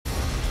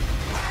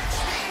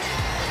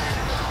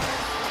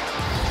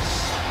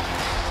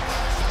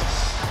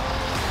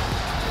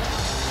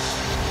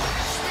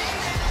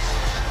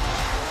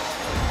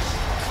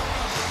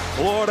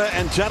Florida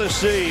and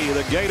Tennessee.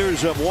 The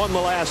Gators have won the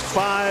last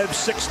 5,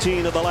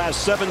 16 of the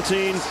last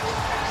 17.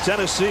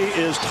 Tennessee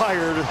is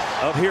tired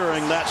of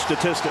hearing that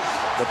statistic,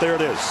 but there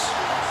it is.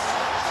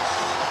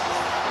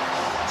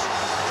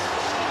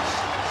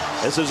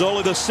 This is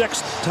only the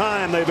 6th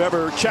time they've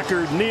ever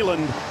checkered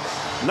Neyland,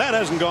 and that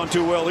hasn't gone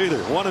too well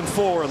either.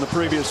 1-4 in the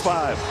previous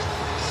 5.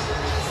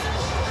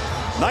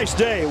 Nice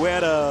day. We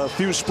had a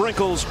few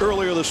sprinkles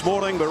earlier this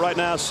morning, but right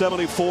now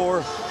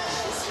 74,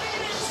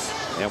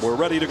 and we're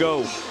ready to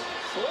go.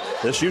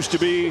 This used to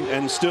be,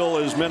 and still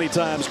is many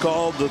times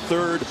called, the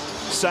 3rd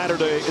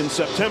Saturday in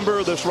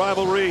September. This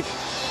rivalry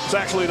is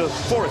actually the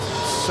 4th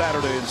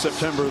Saturday in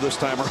September this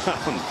time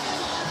around.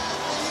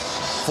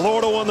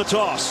 Florida won the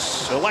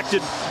toss,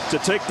 elected to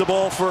take the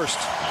ball first.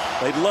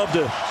 They'd love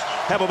to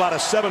have about a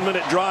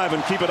 7-minute drive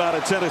and keep it out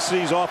of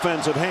Tennessee's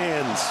offensive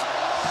hands.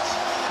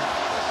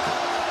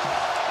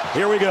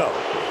 Here we go.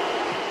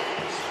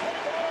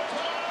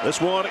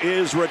 This one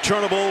is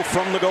returnable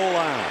from the goal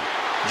line.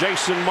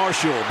 Jason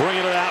Marshall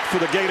bringing it out for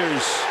the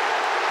Gators,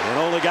 and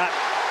only got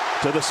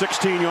to the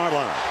 16-yard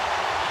line.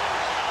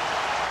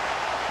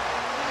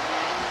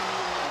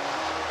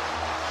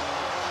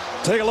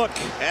 Take a look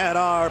at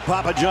our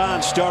Papa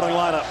John's starting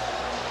lineup.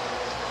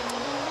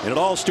 And it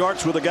all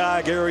starts with the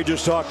guy Gary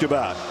just talked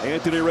about,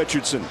 Anthony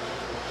Richardson.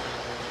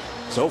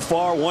 So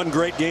far, 1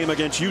 great game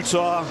against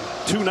Utah,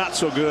 2 not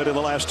so good in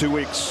the last 2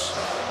 weeks.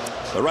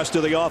 The rest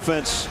of the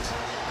offense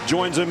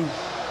joins him.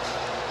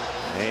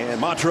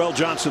 And Montrell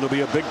Johnson will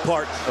be a big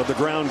part of the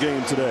ground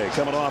game today,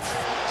 coming off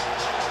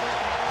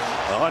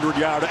a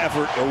 100-yard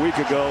effort a week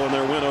ago in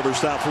their win over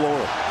South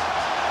Florida.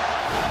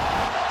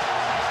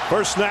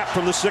 First snap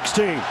from the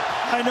 16.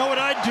 I know what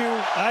I'd do.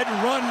 I'd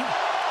run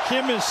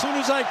him as soon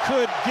as I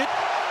could, get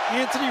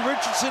Anthony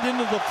Richardson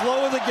into the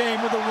flow of the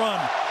game with a run.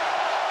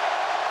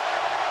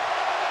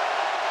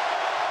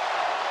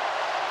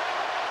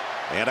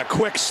 And a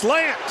quick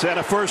slant and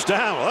a first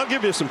down. Well, that'll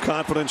give you some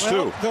confidence,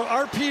 too. The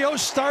RPO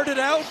started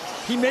out.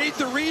 He made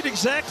the read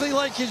exactly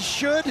like it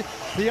should.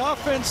 The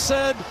offense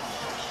said,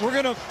 we're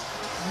going to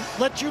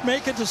let you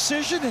make a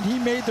decision, and he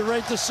made the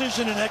right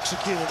decision and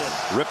executed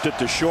it. Ripped it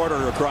to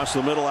Shorter across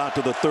the middle out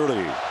to the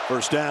 30.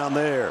 First down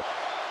there.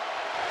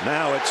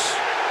 Now it's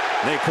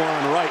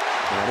Naquan Wright,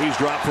 and he's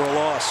dropped for a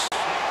loss.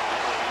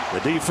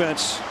 The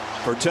defense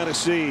for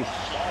Tennessee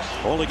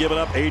only giving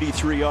up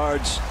 83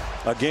 yards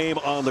a game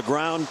on the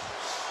ground.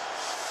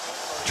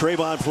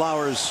 Trayvon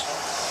Flowers,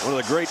 one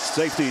of the great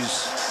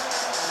safeties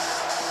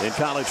in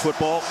college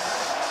football,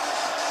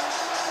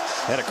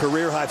 had a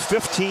career-high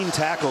 15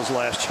 tackles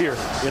last year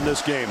in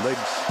this game. They'd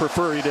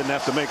prefer he didn't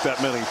have to make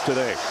that many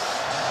today.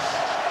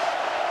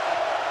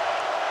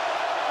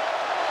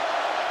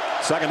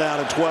 Second down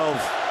and 12.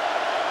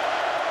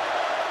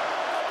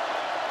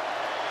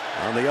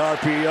 On the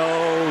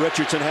RPO,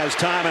 Richardson has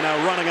time and now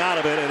running out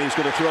of it, and he's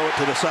going to throw it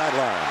to the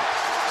sideline.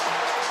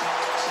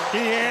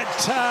 He had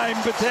time,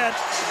 but that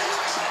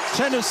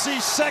Tennessee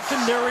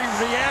secondary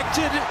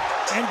reacted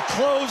and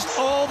closed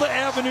all the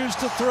avenues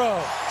to throw.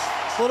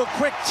 A little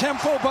quick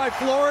tempo by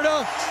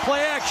Florida, play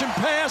action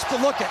pass,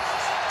 but look at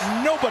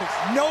nobody,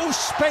 no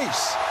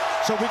space.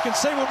 So we can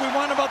say what we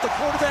want about the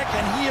quarterback,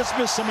 and he has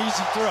missed some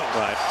easy throws.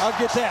 Right. I'll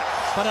get that.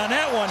 But on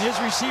that one, his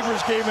receivers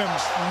gave him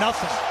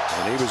nothing.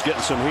 And he was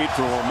getting some heat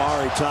from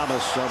Omari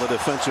Thomas on the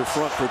defensive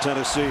front for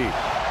Tennessee.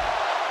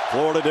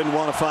 Florida didn't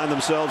want to find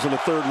themselves in a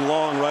 3rd and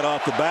long right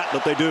off the bat,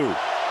 but they do.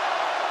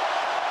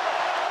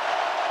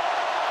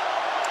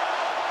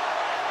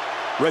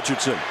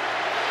 Richardson.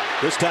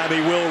 This time he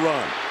will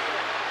run.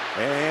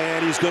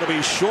 And he's going to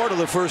be short of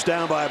the first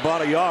down by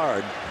about a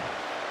yard.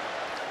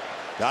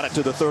 Got it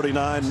to the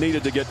 39,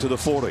 needed to get to the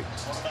 40.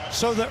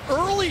 So the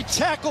early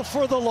tackle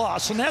for the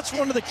loss, and that's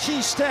one of the key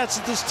stats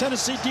that this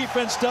Tennessee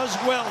defense does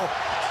well.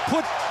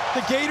 Put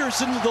the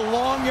Gators into the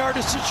long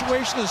yardage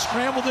situation. The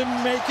scramble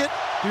didn't make it.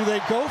 Do they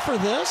go for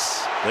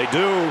this? They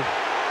do.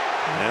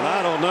 And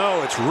I don't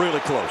know. It's really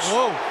close.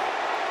 Whoa.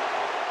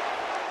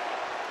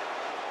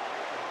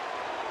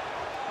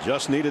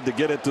 Just needed to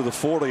get it to the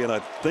 40, and I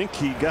think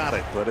he got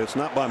it, but it's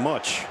not by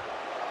much.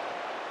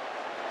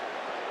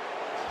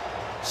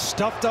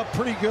 Stuffed up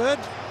pretty good,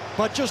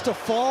 but just a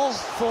fall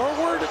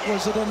forward.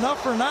 Was it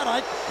enough or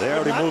not? They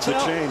already moved the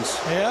chains.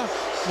 Yeah.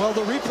 Well,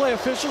 the replay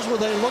officials, will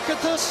they look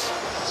at this?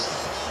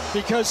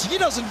 Because he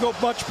doesn't go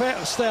much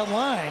past that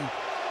line,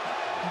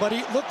 but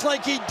he looked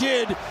like he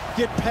did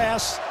get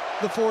past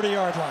the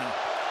 40-yard line.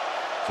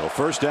 So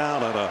first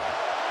down on a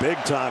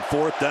big-time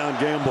 4th down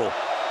gamble.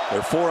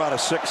 They're 4 out of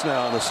 6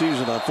 now in the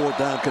season on 4th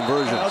down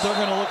conversions. Well, they're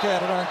going to look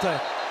at it, aren't they?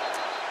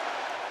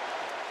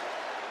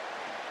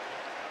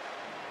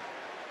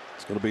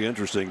 It's going to be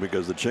interesting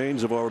because the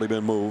chains have already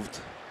been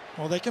moved.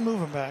 Well, they can move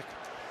them back.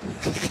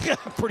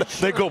 Pretty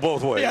sure. They go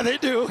both ways. Yeah, they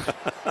do.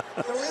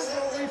 There is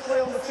no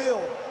replay on the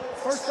field.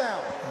 First down.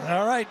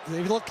 All right,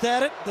 they looked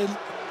at it.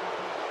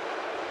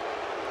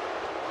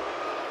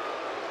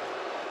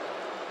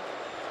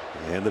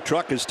 And the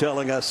truck is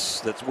telling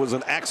us that was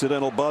an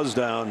accidental buzz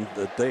down,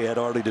 that they had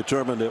already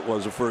determined it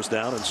was a first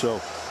down. And so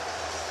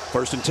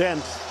 1st and 10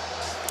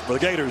 for the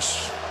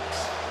Gators.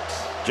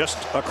 just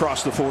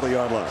across the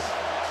 40-yard line.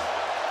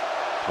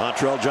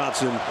 Montrell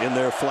Johnson in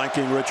there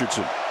flanking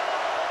Richardson.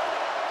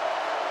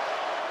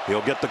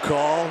 He'll get the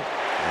call,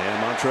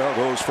 and Montrell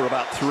goes for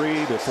about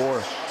 3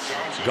 before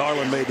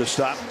Garland made the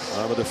stop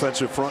on the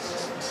defensive front.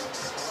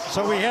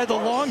 So we had the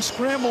long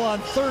scramble on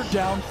 3rd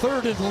down,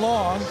 3rd and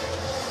long,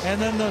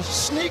 and then the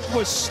sneak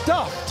was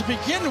stuffed to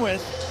begin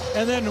with,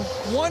 and then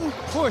one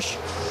push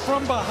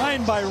from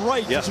behind by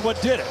Wright is what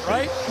did it,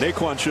 right?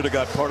 Naquan should have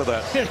got part of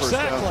that.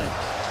 Exactly.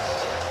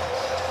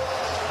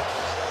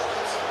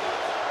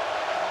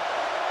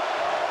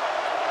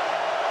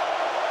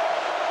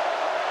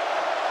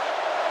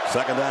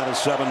 Second down and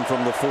 7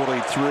 from the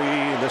 43.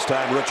 And this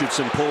time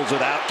Richardson pulls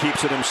it out,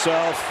 keeps it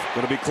himself.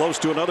 Going to be close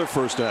to another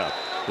first down.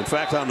 In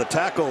fact, on the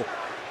tackle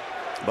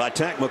by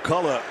Tank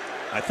McCullough,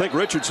 I think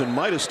Richardson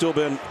might have still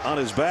been on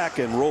his back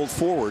and rolled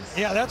forward.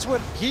 Yeah, that's what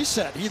he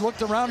said. He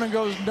looked around and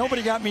goes,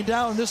 nobody got me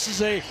down. This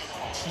is a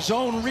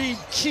zone read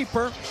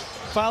keeper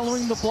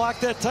following the block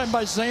that time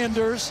by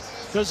Zanders.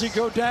 Does he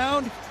go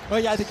down? Oh,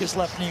 yeah, I think his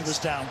left knee was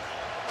down.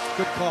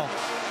 Good call.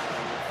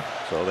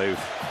 So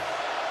they've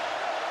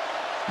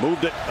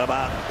moved it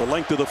about the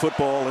length of the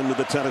football into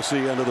the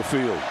Tennessee end of the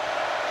field.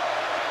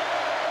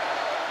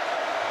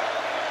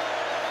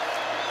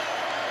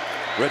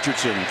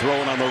 Richardson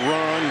throwing on the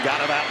run,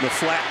 got it out in the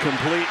flat,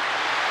 complete.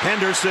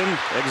 Henderson,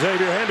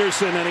 Xavier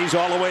Henderson, and he's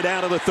all the way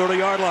down to the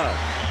 30-yard line.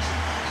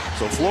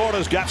 So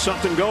Florida's got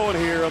something going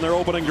here on their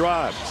opening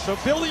drive. So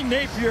Billy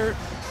Napier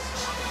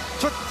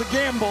took the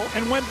gamble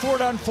and went for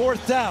it on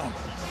 4th down.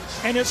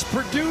 And it's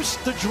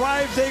produced the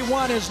drive they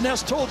want. As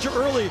Ness told you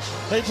early,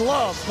 they'd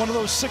love one of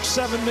those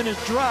 6-7 minute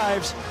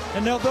drives.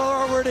 And now they're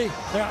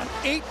on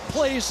 8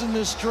 plays in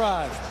this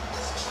drive.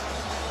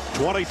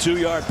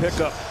 22-yard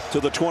pickup to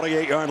the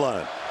 28-yard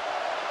line.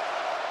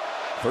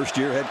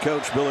 First-year head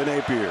coach Billy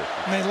Napier.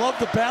 And they love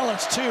the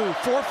balance too.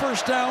 4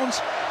 first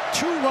downs,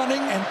 2 running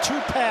and 2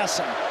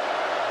 passing.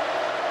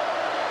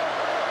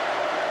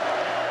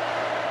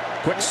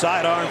 Quick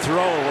sidearm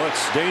throw.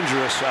 It's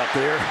dangerous out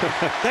there.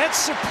 That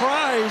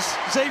surprised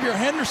Xavier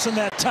Henderson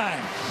that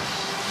time.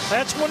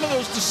 That's one of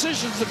those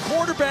decisions. The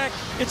quarterback,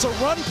 it's a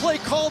run play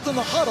called in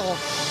the huddle,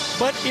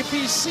 but if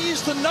he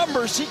sees the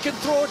numbers, he can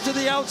throw it to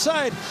the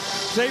outside.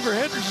 Xavier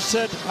Henderson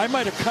said, I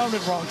might have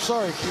counted wrong.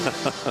 Sorry,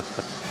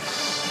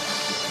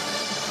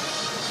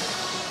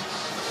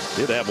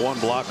 Did have one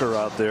blocker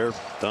out there,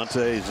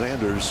 Dante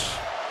Zanders,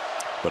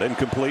 but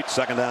incomplete.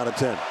 Second down and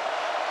 10.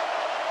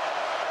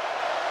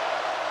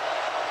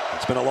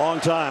 It's been a long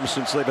time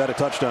since they've had a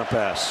touchdown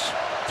pass.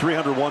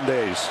 301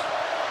 days.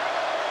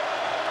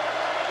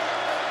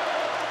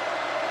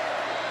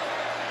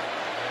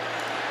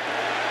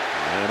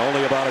 And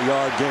only about a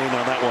yard gain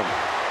on that one.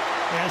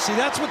 Yeah, see,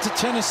 that's what the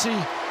Tennessee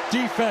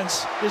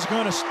defense is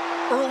going to,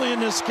 early in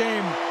this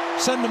game,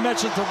 send the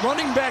message. The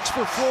running backs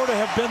for Florida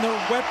have been their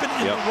weapon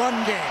in the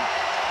run game.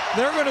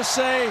 They're going to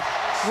say,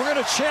 we're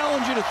going to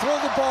challenge you to throw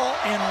the ball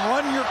and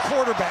run your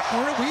quarterback.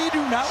 We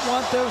do not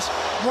want those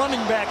running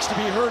backs to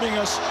be hurting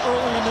us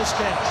early in this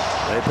game.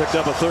 They picked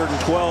up a 3rd and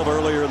 12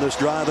 earlier in this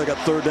drive. They got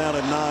 3rd down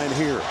and 9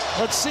 here.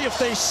 Let's see if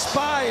they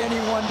spy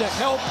anyone to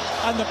help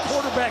on the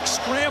quarterback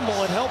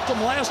scramble. It helped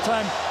them last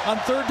time. On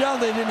 3rd down,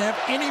 they didn't have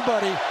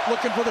anybody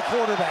looking for the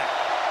quarterback.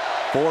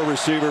 4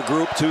 receiver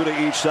group, 2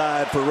 to each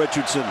side for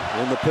Richardson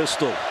in the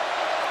pistol.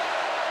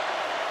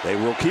 They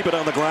will keep it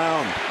on the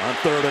ground on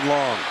 3rd and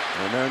long.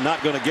 And they're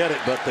not going to get it,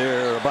 but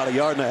they're about a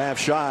yard and a half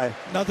shy.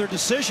 Another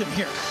decision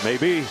here.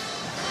 Maybe.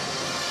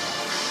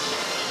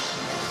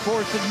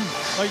 4th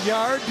and a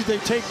yard. Do they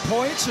take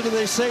points, or do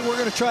they say we're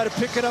going to try to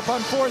pick it up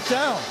on 4th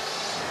down?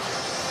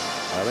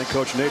 I think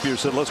Coach Napier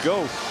said, let's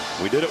go.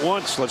 We did it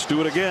once. Let's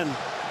do it again.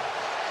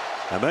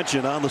 I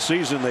mentioned on the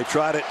season they've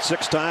tried it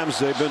 6 times.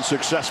 They've been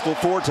successful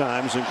 4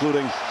 times,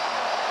 including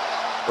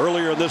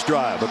earlier in this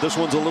drive, but this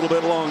one's a little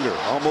bit longer.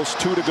 Almost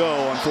 2 to go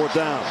on 4th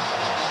down.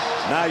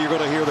 Now you're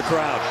going to hear the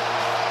crowd.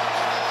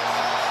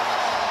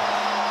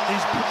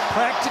 He's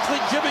practically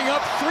giving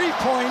up 3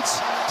 points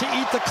to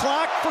eat the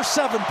clock for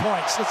 7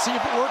 points. Let's see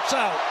if it works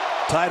out.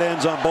 Tight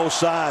ends on both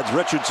sides.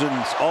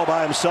 Richardson's all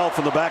by himself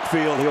in the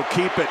backfield. He'll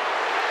keep it.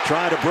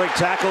 Trying to break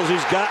tackles.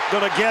 He's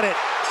going to get it.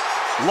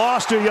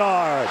 Lost a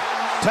yard.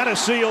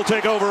 Tennessee will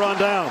take over on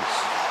downs.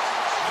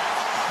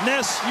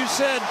 Ness, you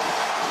said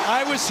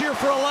I was here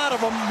for a lot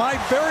of them. My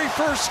very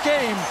first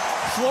game,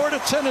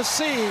 Florida,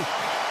 Tennessee,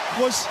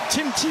 was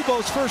Tim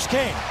Tebow's first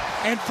game.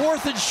 And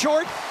 4th and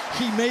short,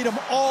 he made them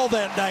all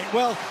that night.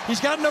 Well, he's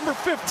got number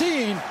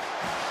 15,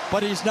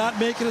 but he's not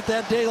making it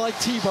that day like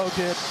Tebow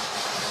did.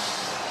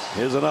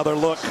 Here's another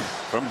look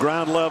from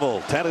ground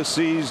level.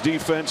 Tennessee's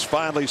defense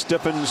finally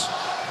stiffens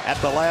at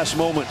the last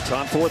moment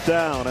on 4th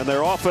down, and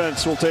their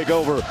offense will take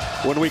over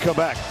when we come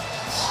back.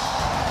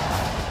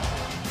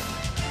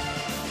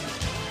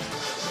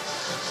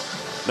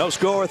 No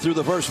score through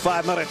the first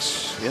 5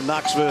 minutes in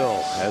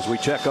Knoxville as we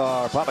check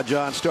our Papa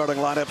John starting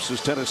lineups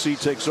as Tennessee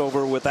takes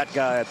over with that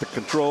guy at the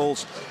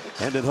controls.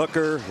 Hendon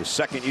Hooker, his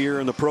 2nd year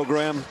in the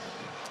program,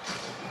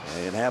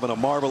 and having a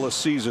marvelous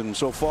season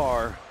so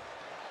far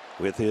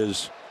with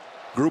his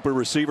group of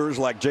receivers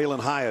like Jalin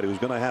Hyatt, who's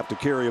going to have to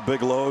carry a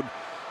big load.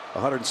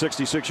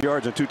 166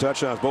 yards and 2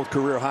 touchdowns, both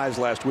career highs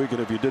last week.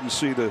 And if you didn't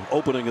see the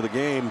opening of the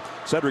game,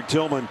 Cedric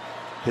Tillman,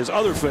 his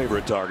other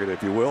favorite target,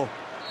 if you will,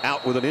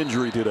 out with an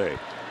injury today.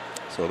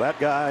 So that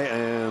guy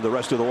and the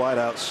rest of the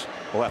wideouts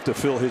will have to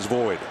fill his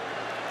void.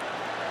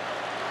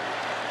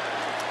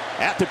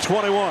 At the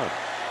 21,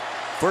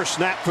 first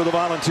snap for the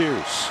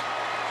Volunteers.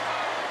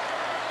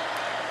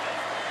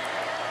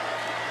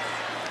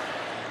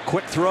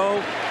 Quick throw,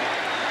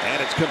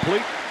 and it's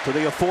complete to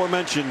the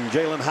aforementioned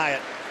Jalin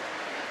Hyatt.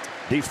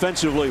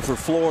 Defensively for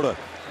Florida,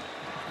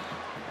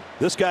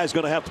 this guy's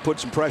going to have to put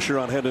some pressure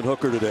on Hendon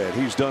Hooker today.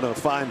 He's done a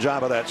fine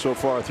job of that so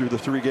far through the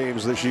 3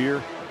 games this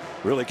year.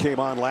 Really came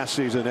on last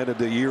season, ended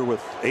the year with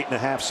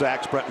 8.5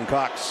 sacks. Brenton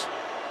Cox,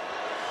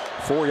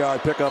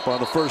 4-yard pickup on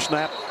the first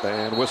snap,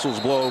 and whistles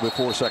blow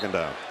before second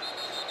down.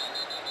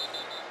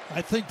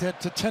 I think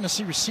that the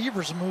Tennessee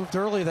receivers moved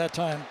early that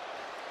time.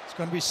 It's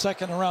going to be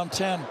second around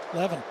 10,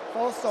 11.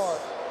 False start.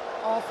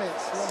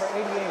 Offense, number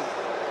 88.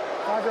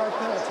 5-yard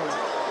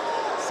penalty.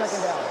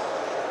 Second down.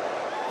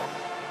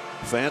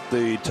 Fant,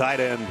 the tight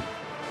end,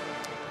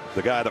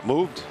 the guy that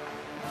moved.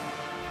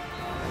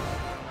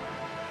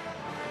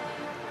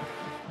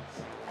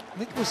 I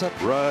think it was up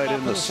right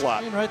in the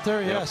slot. Right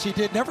there, yes. He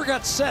did. Never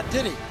got set,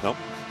 did he? Nope.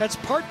 That's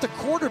part the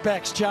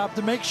quarterback's job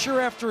to make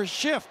sure after a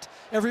shift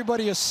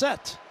everybody is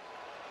set.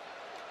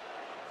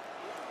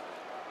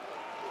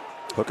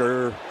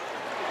 Hooker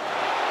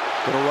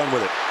gonna run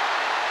with it.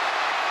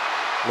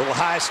 Little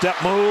high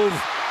step move.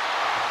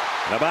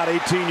 And about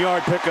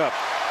 18-yard pickup.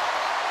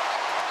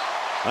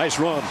 Nice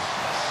run.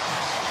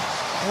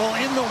 Well,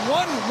 in the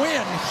one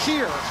win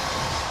here,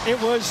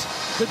 it was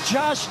the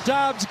Josh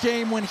Dobbs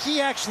game when he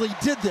actually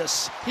did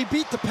this. He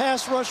beat the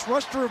pass rush,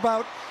 rushed for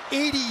about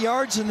 80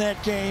 yards in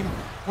that game.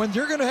 When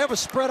you're going to have a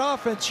spread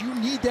offense, you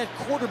need that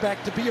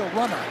quarterback to be a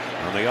runner.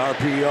 On the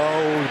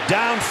RPO,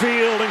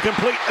 downfield and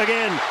complete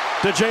again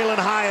to Jalin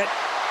Hyatt.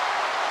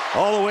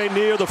 All the way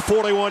near the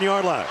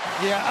 41-yard line.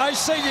 Yeah, I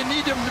say you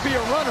need him to be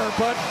a runner,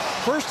 but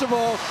first of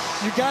all,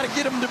 you got to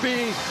get him to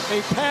be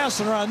a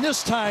passer. On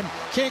this time,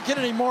 can't get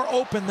any more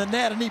open than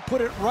that, and he put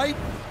it right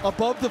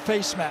above the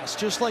face mask,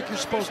 just like you're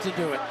supposed to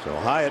do it. So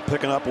Hyatt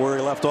picking up where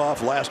he left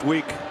off last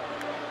week.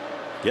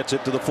 Gets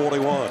it to the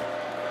 41.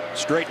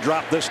 Straight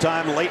drop this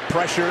time, late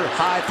pressure,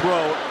 high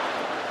throw.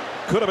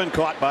 Could have been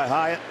caught by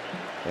Hyatt.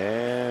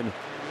 And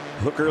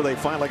Hooker, they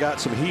finally got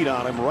some heat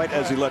on him right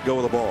as he let go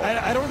of the ball.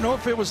 I don't know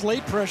if it was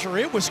late pressure.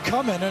 It was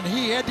coming, and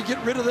he had to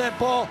get rid of that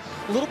ball.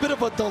 A little bit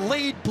of a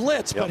delayed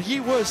blitz, but he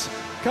was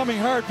coming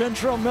hard.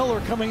 Ventrell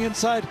Miller coming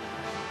inside.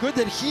 Good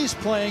that he's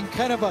playing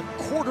kind of a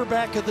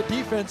quarterback of the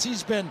defense.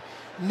 He's been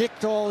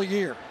nicked all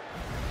year.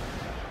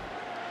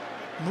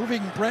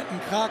 Moving Brenton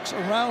Cox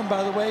around,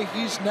 by the way.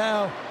 He's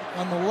now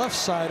on the left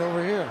side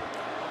over here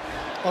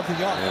of the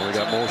offense. And we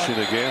got motion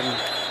again.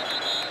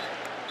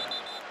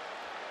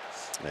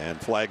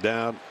 And flag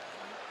down.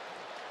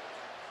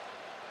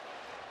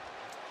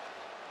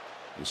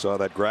 You saw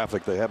that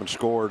graphic. They haven't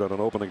scored on an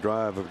opening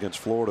drive against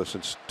Florida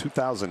since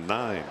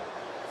 2009.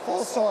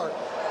 False start.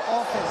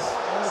 Offense,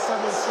 number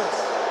 76.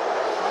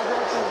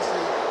 5-yard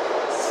penalty.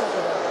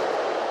 Second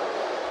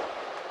down.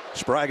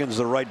 Spraggan's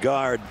the right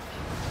guard.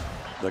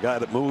 The guy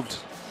that moved.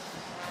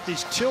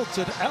 He's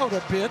tilted out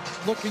a bit,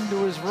 looking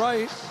to his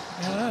right.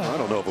 I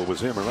don't know if it was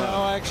him or not.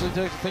 No, I actually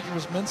think it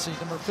was Mincy,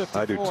 number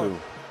 54. I do too.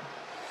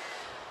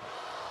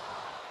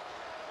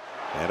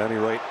 At any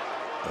rate,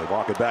 they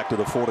walk it back to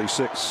the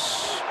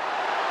 46.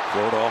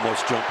 Florida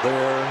almost jumped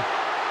there.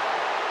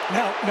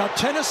 Now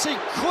Tennessee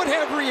could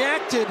have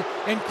reacted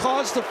and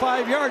caused the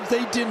 5 yards.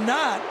 They did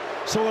not,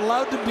 so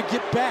allowed them to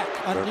get back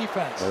on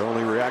defense. Their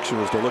only reaction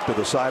was to look to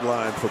the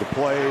sideline for the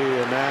play,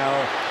 and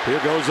now here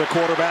goes the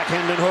quarterback,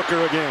 Hendon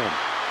Hooker again.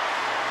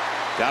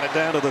 Got it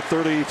down to the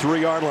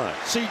 33-yard line.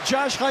 See,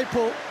 Josh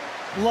Heupel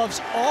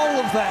loves all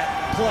of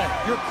that play.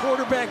 Your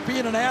quarterback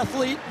being an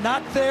athlete,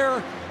 not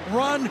there.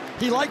 Run,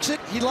 he likes it,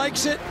 he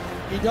likes it.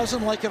 He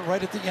doesn't like it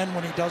right at the end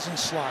when he doesn't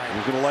slide.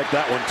 He's going to like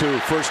that one too.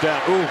 First down.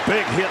 Ooh,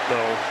 big hit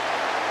though.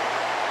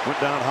 Went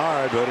down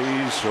hard, but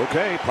he's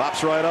okay.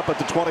 Pops right up at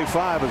the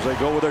 25 as they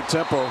go with their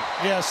tempo.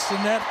 Yes,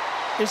 and that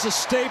is a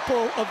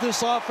staple of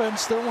this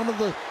offense. They're one of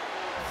the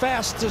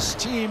fastest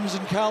teams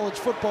in college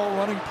football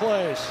running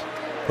plays.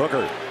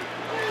 Hooker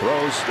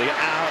throws the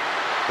out,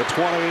 the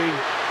 20,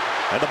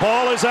 and the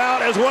ball is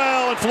out as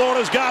well, and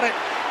Florida's got it.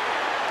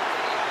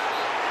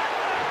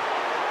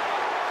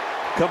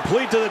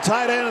 Complete to the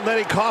tight end, and then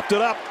he coughed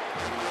it up.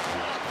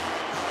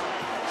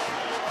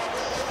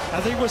 I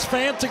think it was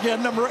Fant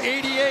again, number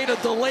 88, a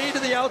delay to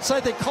the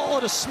outside. They call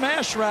it a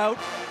smash route,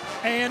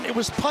 and it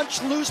was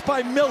punched loose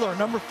by Miller,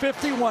 number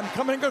 51,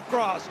 coming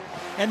across.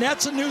 And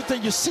that's a new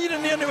thing. You see it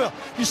in the NFL.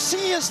 You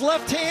see his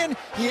left hand.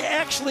 He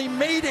actually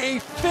made a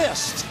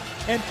fist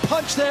and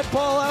punched that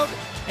ball out,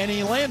 and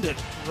he landed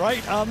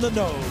right on the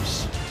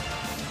nose.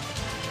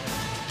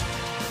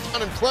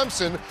 And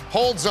Clemson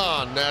holds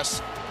on,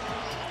 Ness.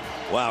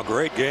 Wow,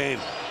 great game.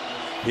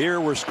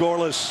 Here we're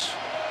scoreless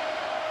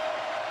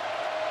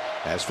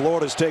as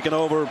Florida's taken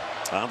over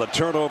on the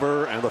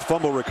turnover and the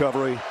fumble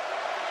recovery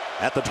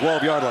at the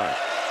 12-yard line.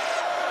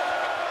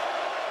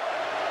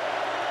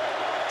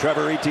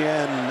 Trevor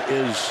Etienne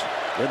is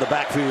in the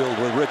backfield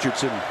with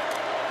Richardson.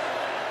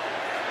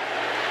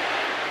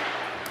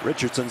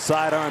 Richardson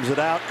sidearms it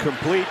out,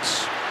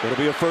 completes. It'll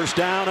be a first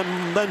down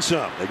and then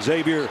some.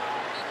 Xavier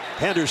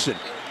Henderson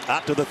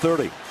out to the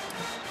 30.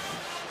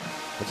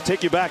 Let's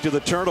take you back to the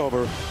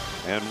turnover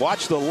and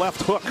watch the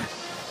left hook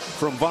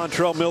from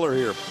Vontrell Miller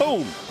here.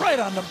 Boom! Right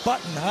on the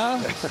button,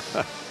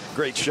 huh?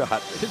 Great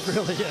shot. It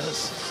really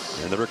is.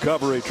 And the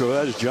recovery,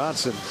 Trevez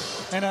Johnson.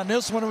 And on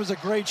this one, it was a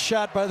great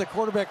shot by the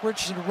quarterback,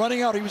 Richardson,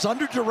 running out. He was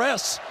under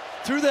duress.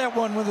 Threw that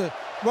one with a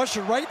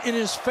rusher right in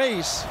his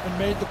face and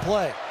made the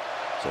play.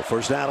 So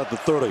first down at the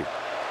 30.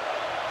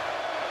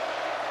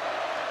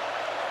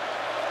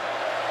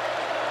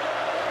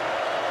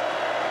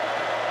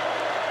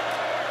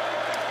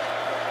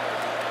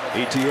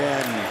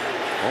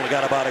 Etienne only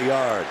got about a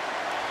yard.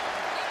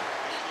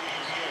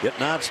 Get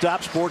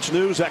nonstop sports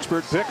news,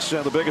 expert picks,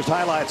 and the biggest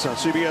highlights on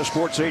CBS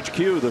Sports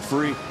HQ, the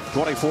free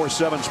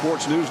 24/7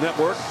 Sports News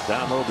Network.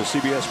 Download the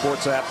CBS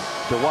Sports app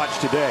to watch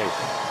today.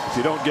 If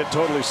you don't get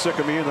totally sick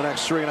of me in the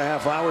next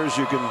 3.5 hours,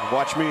 you can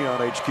watch me on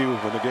HQ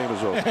when the game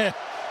is over.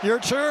 Your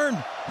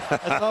turn.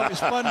 It's always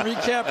fun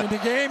recapping the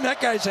game.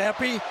 That guy's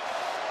happy.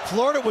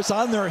 Florida was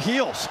on their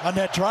heels on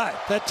that drive.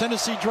 That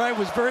Tennessee drive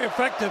was very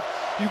effective.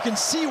 You can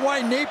see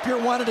why Napier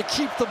wanted to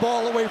keep the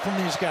ball away from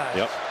these guys.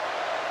 Yep.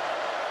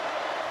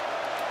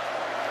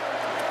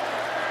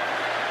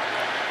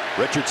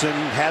 Richardson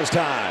has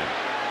time.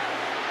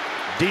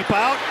 Deep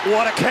out.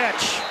 What a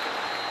catch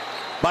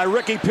by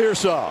Ricky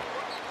Pearsall.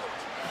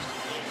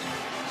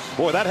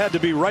 Boy, that had to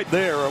be right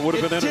there or it would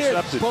have been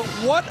intercepted. But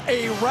what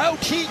a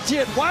route he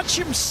did. Watch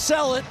him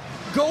sell it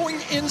going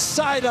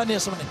inside on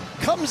this one.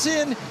 Comes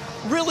in,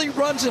 really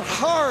runs it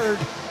hard,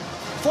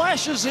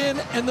 flashes in,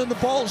 and then the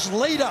ball's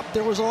laid up.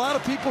 There was a lot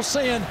of people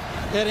saying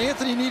that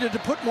Anthony needed to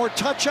put more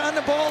touch on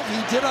the ball.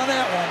 He did on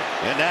that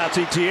one. And now it's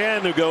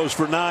Etienne who goes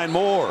for 9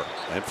 more.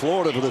 And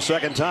Florida, for the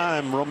second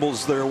time,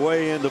 rumbles their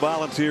way into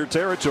Volunteer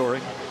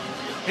territory.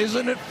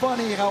 Isn't it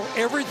funny how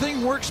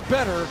everything works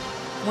better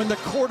when the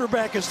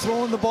quarterback is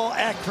throwing the ball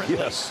accurately?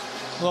 Yes.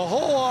 The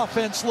whole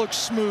offense looks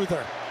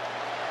smoother.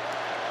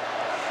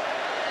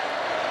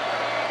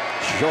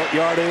 Short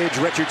yardage.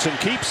 Richardson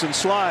keeps and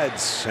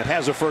slides and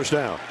has a first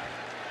down.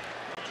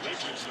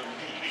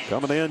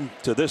 Coming in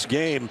to this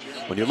game,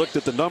 when you looked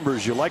at the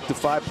numbers, you like the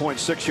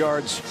 5.6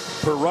 yards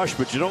per rush,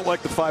 but you don't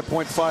like the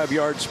 5.5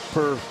 yards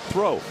per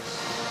throw.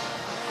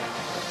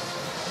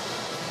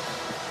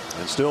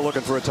 And still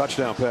looking for a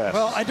touchdown pass.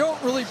 Well, I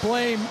don't really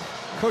blame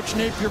Coach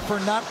Napier for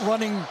not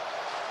running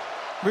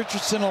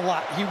Richardson a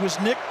lot. He was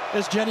nicked,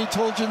 as Jenny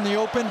told you in the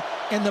open,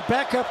 and the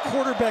backup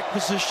quarterback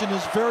position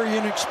is very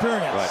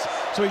inexperienced.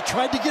 Right. So he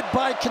tried to get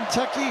by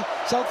Kentucky,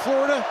 South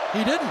Florida.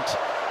 He didn't.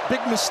 Big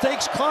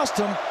mistakes cost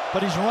him,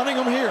 but he's running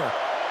them here.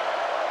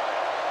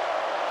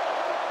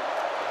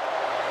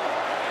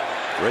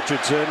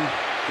 Richardson,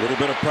 a little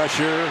bit of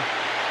pressure,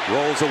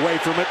 rolls away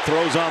from it,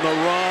 throws on the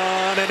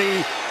run, and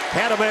he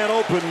had a man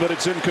open, but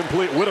it's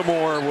incomplete.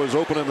 Whittemore was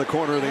open in the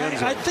corner of the end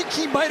zone. I think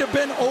he might have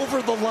been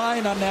over the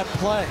line on that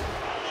play.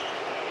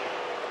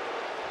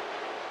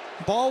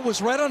 Ball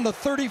was right on the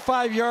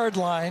 35-yard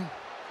line.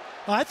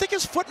 I think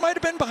his foot might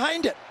have been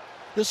behind it.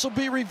 This will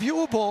be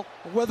reviewable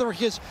whether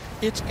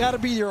it's got to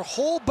be your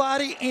whole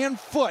body and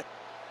foot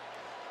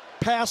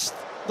past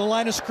the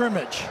line of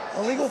scrimmage.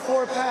 Illegal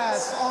forward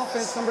pass,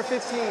 offense number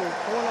 15,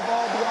 throwing the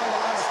ball beyond the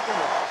line of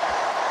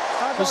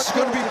scrimmage. This is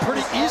going to be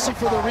pretty easy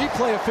for the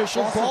replay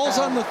official. Ball's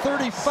on the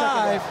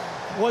 35.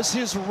 Was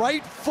his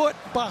right foot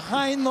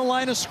behind the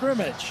line of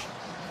scrimmage?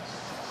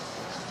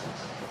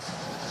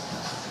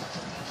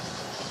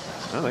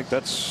 I think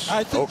that's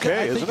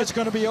okay, isn't think it? It's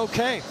going to be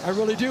okay. I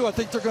really do. I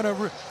think they're going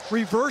to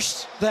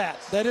reverse that.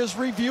 That is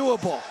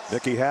reviewable.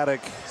 Mickey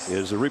Haddock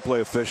is the replay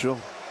official.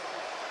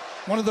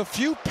 One of the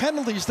few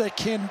penalties that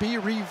can be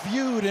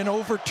reviewed and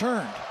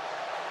overturned.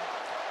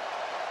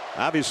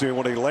 Obviously,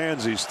 when he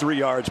lands, he's 3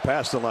 yards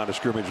past the line of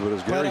scrimmage, but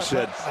as Gary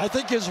said, I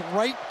think his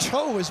right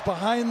toe is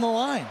behind the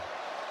line.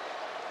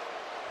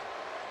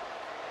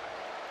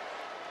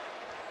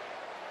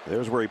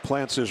 there's where he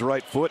plants his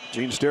right foot.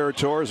 Gene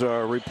Steratore is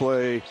our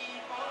replay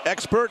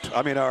expert.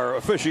 Our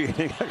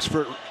officiating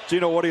expert.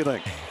 Gino, what do you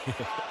think?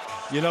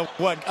 You know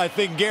what? I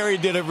think Gary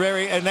did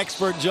an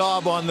expert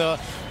job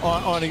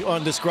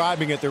on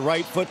describing it. The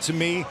right foot, to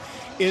me,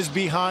 is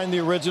behind the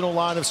original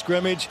line of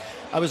scrimmage.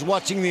 I was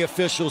watching the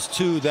officials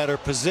too that are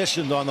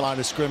positioned on the line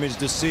of scrimmage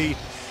to see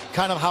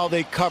kind of how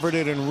they covered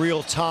it in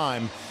real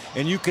time.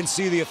 And you can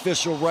see the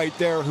official right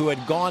there who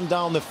had gone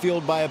down the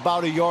field by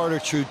about a yard or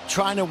two,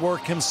 trying to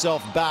work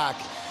himself back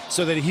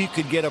so that he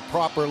could get a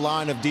proper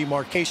line of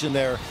demarcation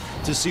there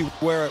to see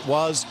where it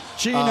was.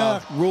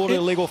 Gene, ruled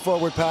illegal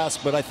forward pass,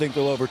 but I think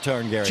they'll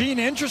overturn, Gary. Gene,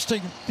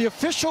 interesting. The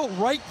official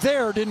right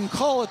there didn't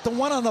call it. The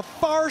one on the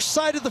far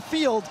side of the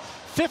field,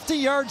 50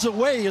 yards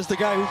away, is the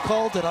guy who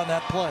called it on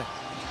that play.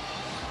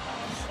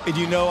 And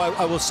you know,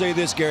 I will say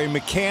this, Gary,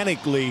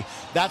 mechanically,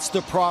 that's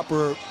the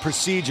proper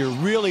procedure.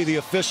 Really, the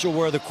official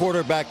where the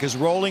quarterback is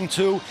rolling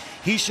to,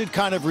 he should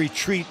kind of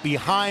retreat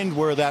behind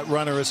where that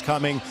runner is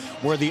coming,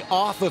 where the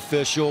off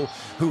official,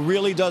 who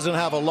really doesn't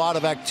have a lot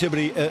of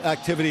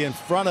activity in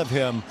front of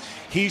him,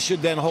 he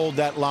should then hold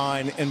that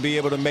line and be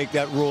able to make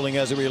that ruling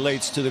as it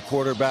relates to the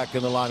quarterback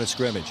in the line of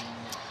scrimmage.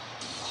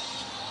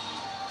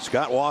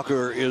 Scott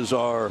Walker is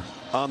our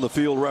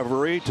on-the-field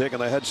referee, taking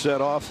the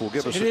headset off. Will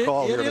give us a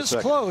call here in a second. It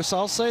is close,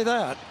 I'll say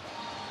that.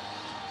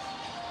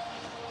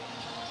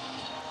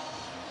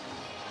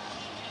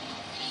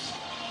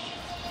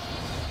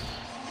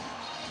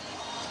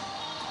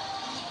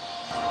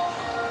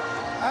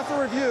 After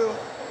review,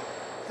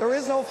 there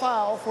is no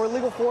foul for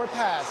illegal forward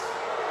pass.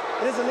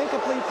 It is an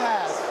incomplete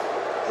pass.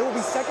 It will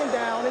be 2nd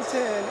down and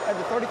 10 at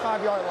the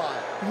 35-yard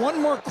line.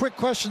 One more quick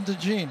question to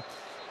Gene.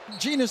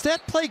 Gene, is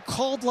that play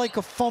called like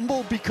a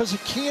fumble because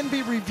it can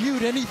be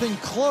reviewed? Anything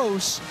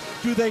close,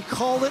 do they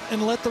call it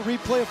and let the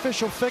replay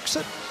official fix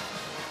it?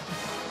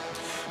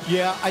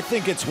 Yeah, I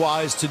think it's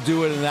wise to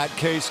do it in that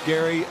case,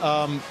 Gary.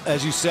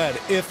 As you said,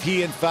 if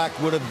he in fact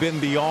would have been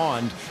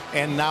beyond,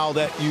 and now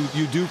that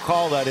you do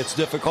call that, it's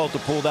difficult to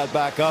pull that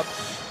back up.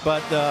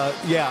 But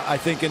yeah, I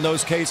think in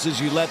those cases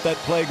you let that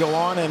play go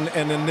on,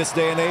 and in this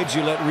day and age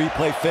you let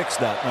replay fix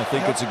that. And I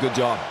think it's a good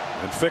job.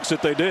 And fix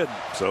it they did.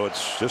 So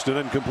it's just an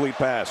incomplete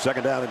pass.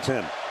 2nd down and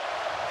 10.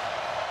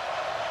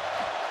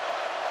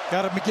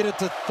 Got to get it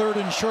to 3rd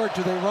and short.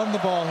 Do they run the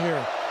ball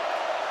here?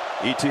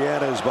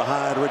 Etienne is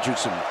behind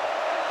Richardson.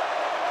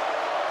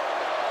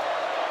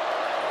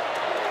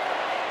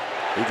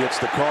 He gets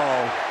the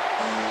call.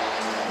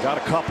 Got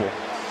a couple.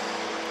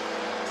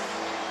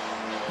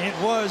 It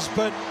was,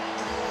 but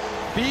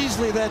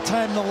Beasley that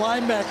time, the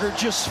linebacker,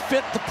 just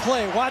fit the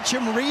play. Watch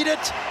him read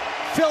it,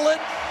 fill it,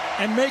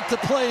 and make the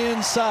play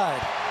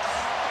inside.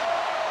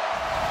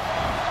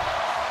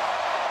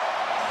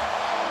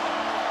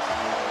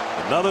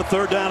 Another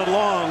 3rd down and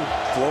long.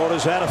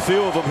 Florida's had a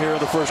few of them here in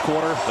the first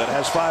quarter. That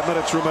has 5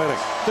 minutes remaining.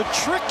 The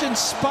trick in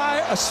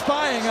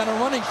spying on a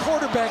running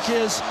quarterback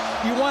is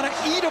you want to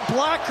eat a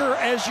blocker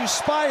as you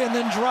spy and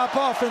then drop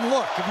off and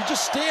look. If you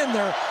just stand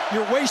there,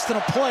 you're wasting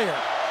a player.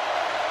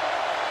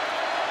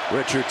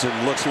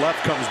 Richardson looks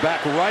left, comes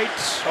back right.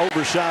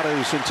 Overshot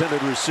his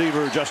intended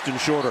receiver, Justin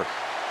Shorter.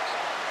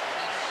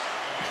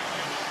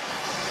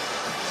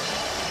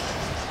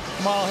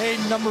 Jamal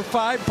Hayden, number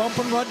 5, bump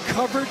and run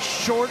coverage.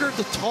 Shorter,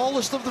 the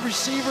tallest of the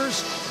receivers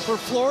for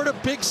Florida.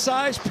 Big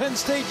size, Penn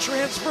State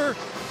transfer.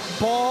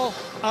 Ball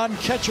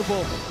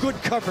uncatchable. Good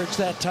coverage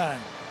that time.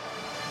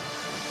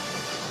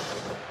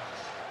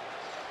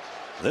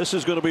 This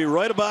is going to be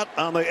right about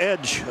on the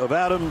edge of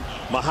Adam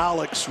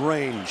Mihalik's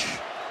range.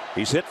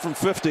 He's hit from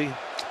 50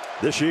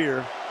 this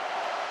year.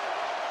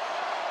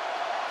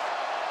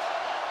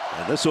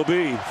 And this will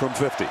be from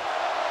 50.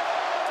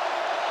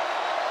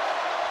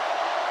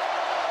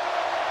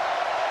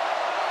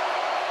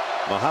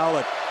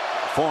 Mihalik,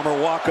 former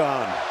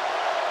walk-on,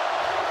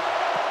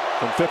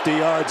 from 50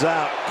 yards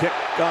out. Kick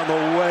on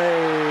the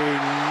way,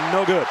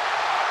 no good.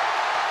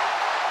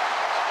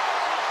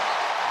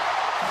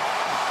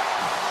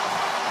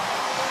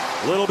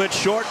 A little bit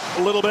short,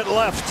 a little bit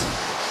left.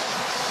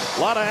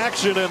 A lot of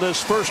action in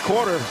this first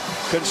quarter,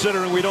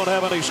 considering we don't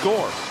have any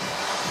score.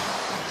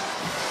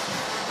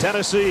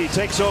 Tennessee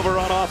takes over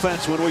on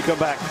offense when we come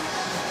back.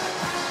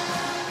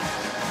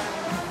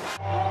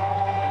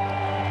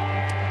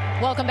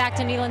 Welcome back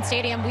to Neyland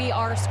Stadium. We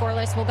are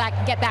scoreless. We'll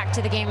get back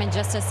to the game in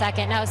just a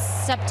second. Now,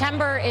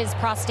 September is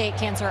Prostate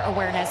Cancer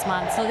Awareness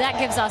Month, so that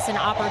gives us an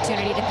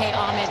opportunity to pay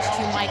homage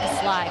to Mike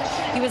Slive.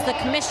 He was the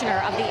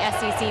commissioner of the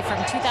SEC from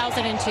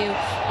 2002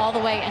 all the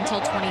way until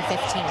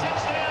 2015.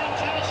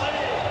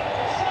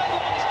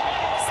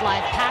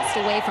 Slive passed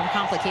away from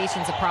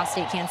complications of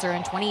prostate cancer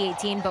in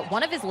 2018, but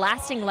one of his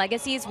lasting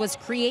legacies was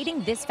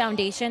creating this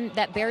foundation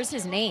that bears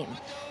his name.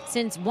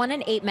 Since 1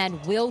 in 8 men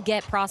will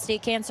get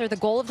prostate cancer, the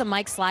goal of the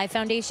Mike Slive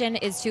Foundation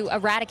is to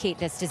eradicate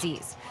this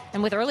disease.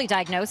 And with early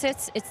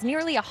diagnosis, it's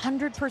nearly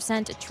 100%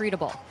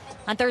 treatable.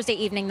 On Thursday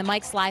evening, the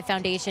Mike Slive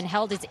Foundation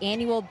held its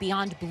annual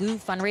Beyond Blue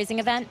fundraising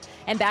event,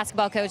 and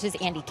basketball coaches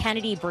Andy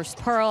Kennedy, Bruce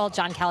Pearl,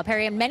 John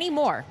Calipari, and many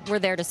more were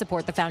there to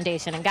support the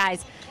foundation. And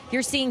guys,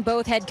 you're seeing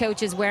both head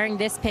coaches wearing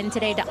this pin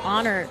today to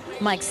honor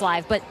Mike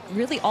Slive, but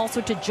really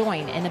also to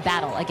join in the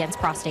battle against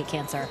prostate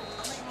cancer.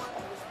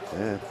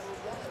 Yeah.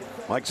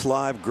 Mike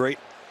Slive, great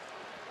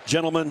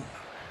gentleman,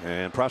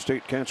 and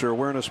Prostate Cancer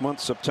Awareness Month,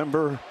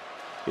 September.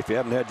 If you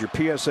haven't had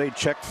your PSA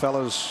checked,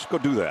 fellas, go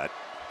do that.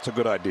 It's a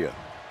good idea.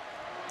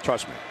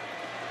 Trust me.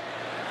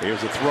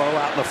 Here's a throw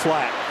out in the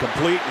flat.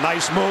 Complete.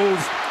 Nice move.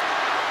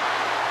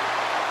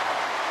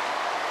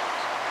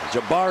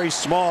 Jabari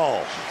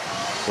Small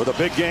with a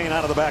big gain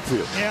out of the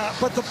backfield. Yeah,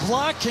 but the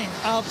blocking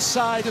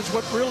outside is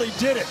what really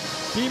did it.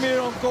 He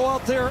made him go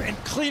out there and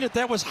clean it.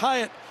 That was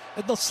Hyatt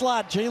in the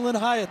slot. Jalen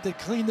Hyatt, they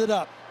cleaned it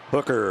up.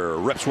 Hooker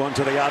rips one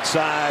to the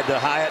outside to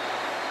Hyatt.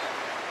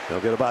 They'll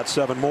get about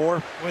 7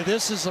 more. Boy,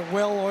 this is a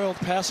well-oiled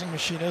passing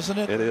machine, isn't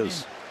it? It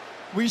is.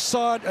 We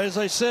saw it, as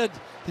I said,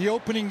 the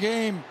opening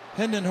game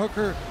Hendon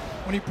Hooker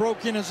when he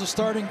broke in as a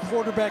starting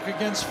quarterback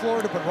against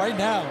Florida, but right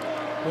now,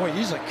 boy,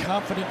 he's a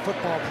confident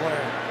football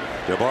player.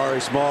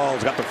 Jabari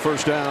Smalls got the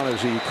first down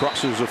as he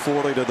crosses the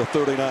 40 to the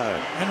 39.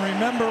 And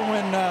remember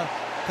when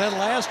that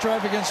last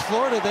drive against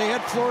Florida, they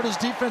had Florida's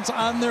defense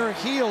on their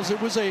heels.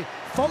 It was a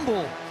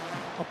fumble,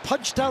 a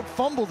punched out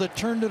fumble that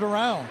turned it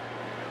around.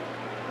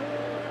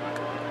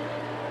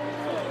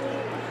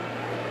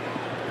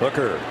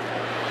 Hooker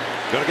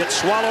going to get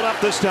swallowed up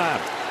this time.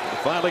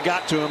 Finally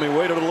got to him. He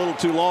waited a little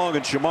too long,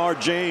 and Shamar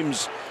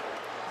James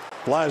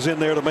flies in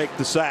there to make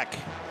the sack.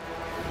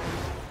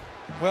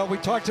 Well, we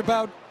talked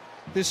about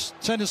this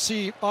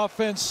Tennessee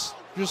offense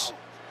just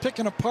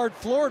picking apart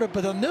Florida,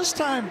 but on this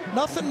time,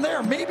 nothing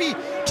there. Maybe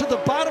to the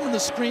bottom of the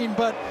screen,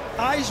 but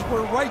eyes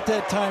were right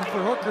that time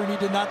for Hooker, and he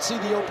did not see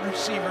the open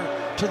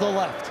receiver to the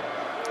left.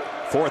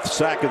 Fourth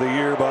sack of the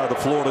year by the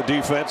Florida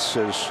defense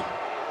has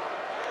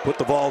put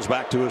the Vols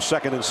back to a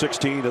 2nd and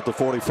 16 at the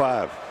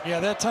 45. Yeah,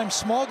 that time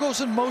Small goes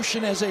in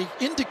motion as a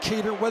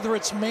indicator whether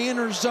it's man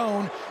or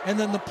zone, and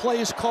then the play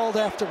is called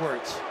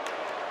afterwards.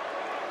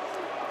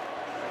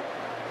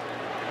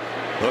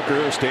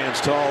 Hooker stands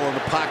tall in the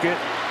pocket.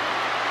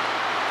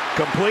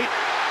 Complete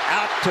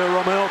out to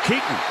Ramel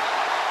Keaton.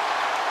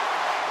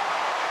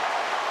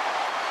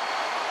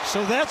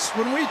 So that's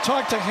when we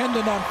talked to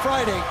Hendon on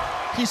Friday.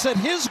 He said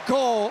his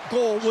goal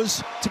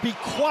was to be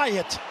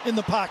quiet in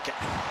the pocket.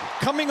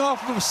 Coming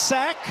off of a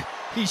sack,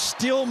 he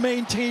still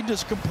maintained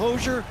his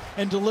composure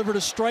and delivered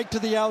a strike to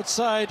the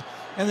outside.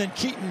 And then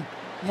Keaton,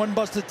 one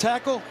busted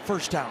tackle,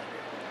 first down.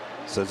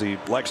 Says he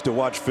likes to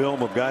watch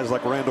film of guys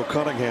like Randall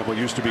Cunningham, who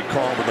used to be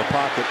calm in the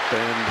pocket.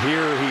 And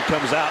here he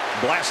comes out,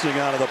 blasting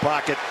out of the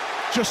pocket.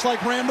 Just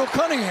like Randall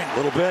Cunningham. A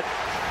little bit.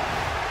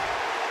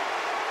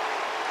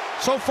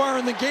 So far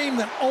in the game,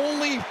 the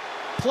only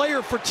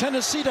player for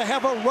Tennessee to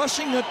have a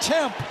rushing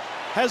attempt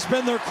has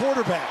been their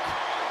quarterback.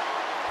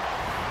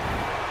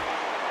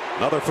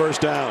 Another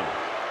first down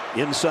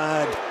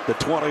inside the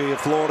 20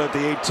 of Florida at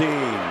the 18.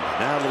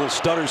 Now a little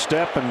stutter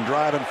step and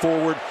driving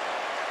forward.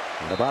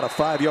 And about a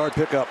 5-yard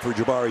pickup for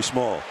Jabari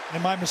Small.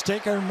 And my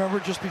mistake, I remember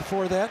just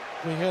before that,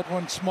 we had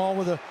one Small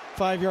with a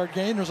 5-yard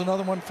gain. There's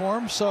another one for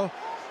him. So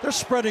they're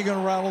spreading it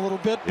around a little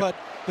bit, but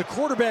the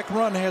quarterback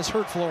run has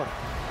hurt Florida.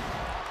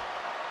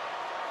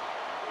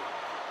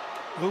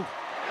 Ooh.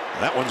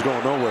 That one's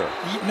going nowhere.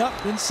 Eaten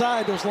up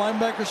inside. Those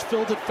linebackers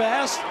filled it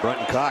fast.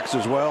 Brenton Cox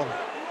as well.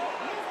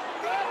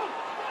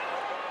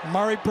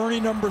 Amari Burney,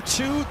 number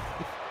 2.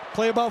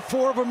 Play about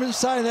 4 of them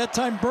inside. That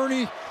time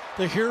Burney,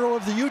 the hero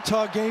of the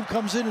Utah game,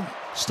 comes in and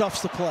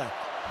stuffs the play.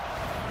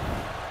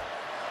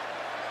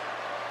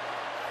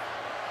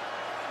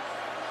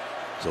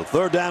 So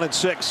 3rd down and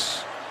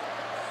 6.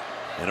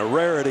 And a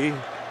rarity.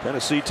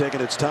 Tennessee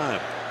taking its time.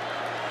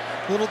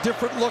 Little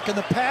different look. In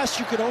the past,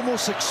 you could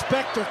almost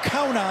expect or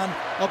count on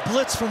a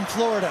blitz from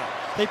Florida.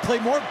 They play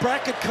more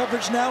bracket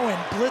coverage now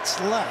and blitz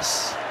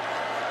less.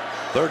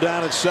 3rd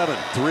down and 7.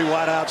 3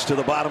 wideouts to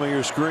the bottom of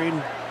your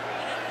screen.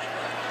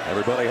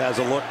 Everybody has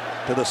a look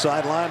to the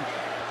sideline.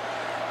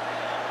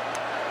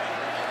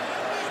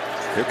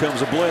 Here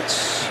comes a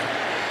blitz.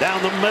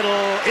 Down the middle,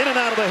 in and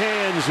out of the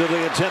hands of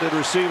the intended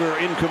receiver,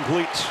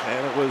 incomplete.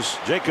 And it was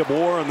Jacob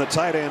Warren, the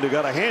tight end, who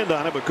got a hand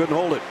on it but couldn't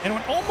hold it. And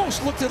it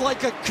almost looked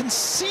like a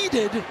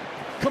conceded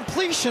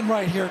completion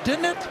right here,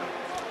 didn't it?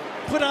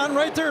 Put on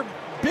right there,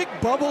 big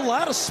bubble, a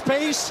lot of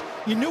space.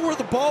 You knew where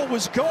the ball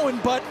was going,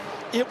 but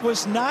it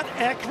was not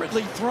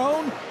accurately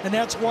thrown, and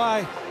that's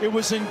why it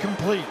was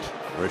incomplete.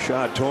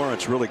 Rashad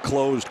Torrance really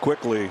closed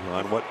quickly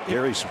on what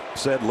Gary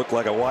said looked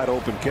like a wide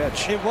open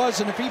catch. It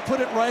was, and if he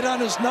put it right on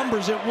his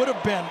numbers, it would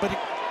have been, but he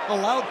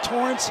allowed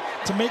Torrance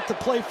to make the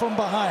play from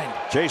behind.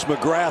 Chase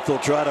McGrath will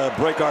try to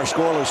break our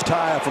scoreless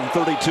tie from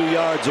 32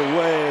 yards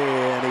away,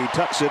 and he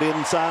tucks it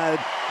inside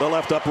the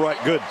left upright.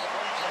 Good.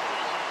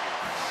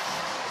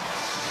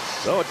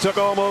 So it took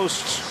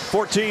almost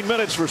 14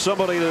 minutes for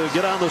somebody to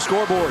get on the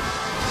scoreboard.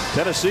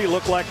 Tennessee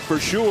looked like for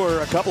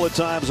sure a couple of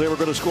times they were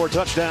going to score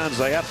touchdowns.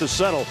 They have to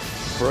settle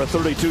for a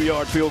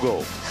 32-yard field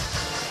goal.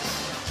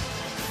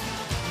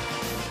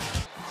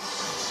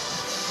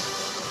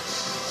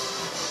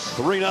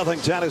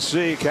 $3-0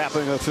 Tennessee,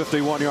 capping a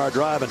 51-yard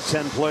drive and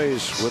 10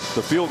 plays with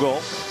the field goal.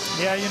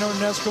 Yeah, you know,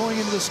 Ness, going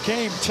into this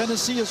game,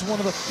 Tennessee is one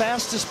of the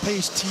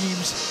fastest-paced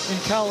teams in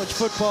college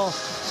football.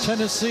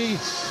 Tennessee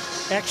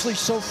actually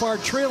so far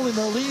trailing,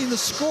 they're leading the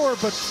score,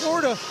 but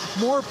Florida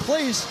more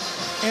plays,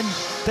 and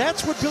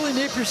that's what Billy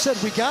Napier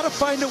said. We got to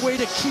find a way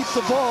to keep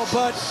the ball,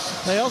 but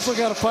they also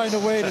got to find a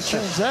way to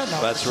change that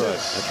number. That's right.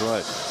 That's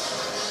right.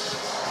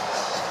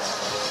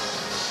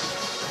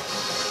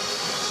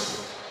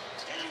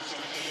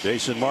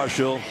 Jason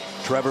Marshall,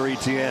 Trevor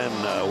Etienne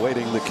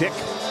awaiting the kick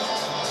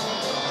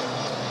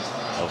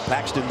of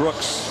Paxton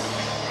Brooks.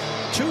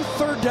 2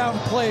 third-down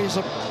plays,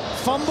 a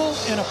fumble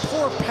and a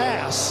poor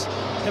pass,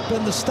 have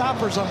been the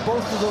stoppers on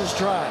both of those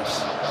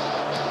drives.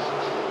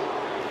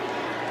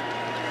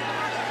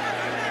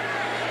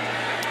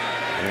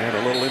 And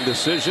a little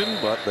indecision,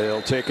 but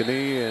they'll take a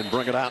knee and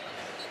bring it out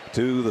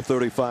to the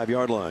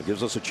 35-yard line.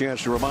 Gives us a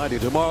chance to remind you,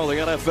 tomorrow the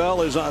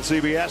NFL is on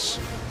CBS.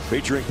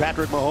 featuring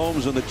Patrick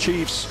Mahomes and the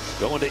Chiefs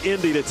going to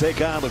Indy to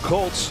take on the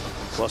Colts,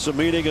 plus a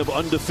meeting of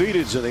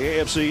undefeateds in the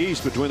AFC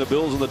East between the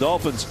Bills and the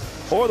Dolphins,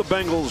 or the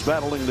Bengals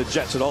battling the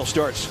Jets. It all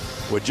starts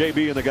with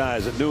JB and the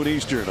guys at noon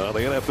Eastern on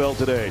the NFL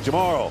Today.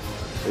 Tomorrow,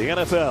 the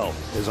NFL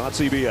is on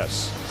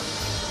CBS.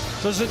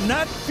 Does it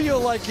not feel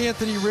like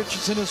Anthony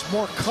Richardson is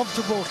more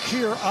comfortable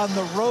here on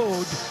the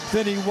road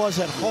than he was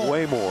at home?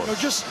 Way more.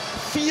 Just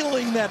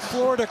feeling that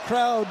Florida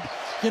crowd,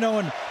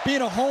 and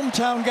being a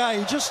hometown guy,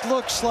 he just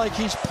looks like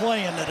he's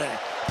playing today,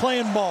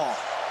 playing ball.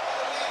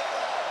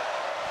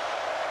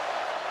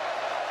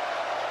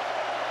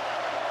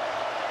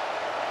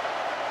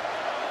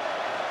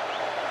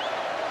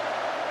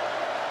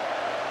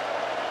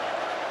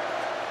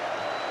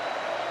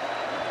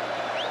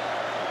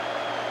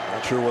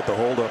 Not sure what the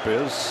holdup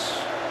is,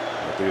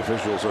 but the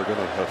officials are going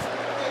to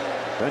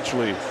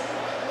eventually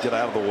get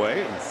out of the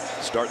way and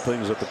start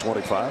things at the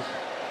 25.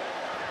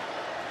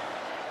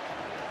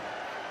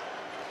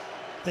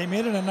 They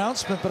made an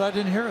announcement, but I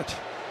didn't hear it.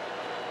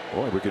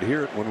 Boy, we could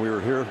hear it when we were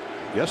here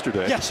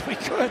yesterday. Yes, we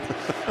could.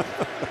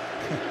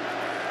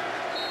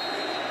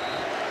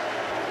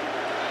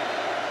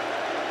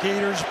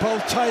 Gators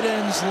both tight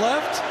ends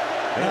left.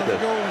 Now they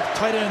go with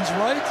tight ends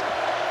right.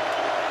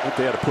 I think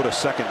they had to put a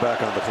second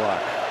back on the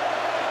clock.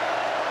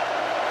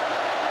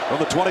 From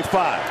the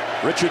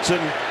 25, Richardson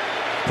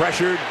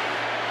pressured,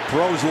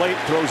 throws late,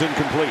 throws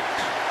incomplete.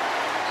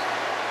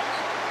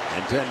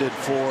 Intended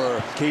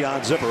for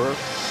Keon Zipperer.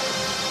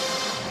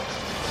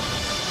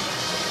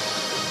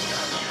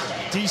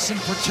 Decent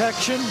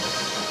protection.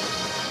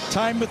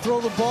 Time to throw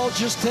the ball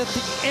just at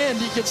the end.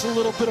 He gets a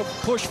little bit of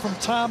push from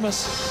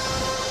Thomas.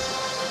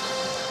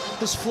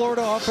 This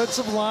Florida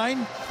offensive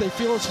line, they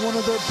feel it's one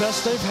of their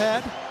best they've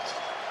had.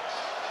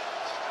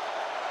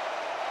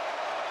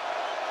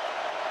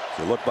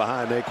 So look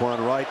behind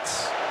Naquan Wright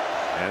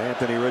and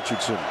Anthony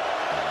Richardson.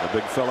 The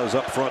big fellas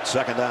up front,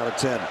 second down at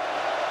 10.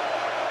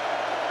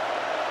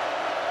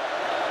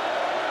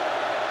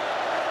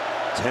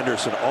 It's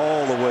Henderson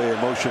all the way in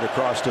motion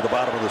across to the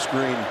bottom of the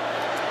screen.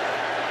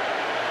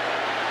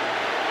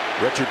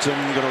 Richardson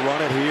going to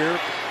run it here,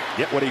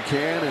 get what he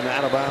can, and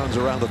out of bounds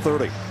around the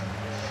 30.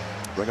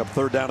 Bring up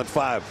third down at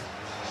 5.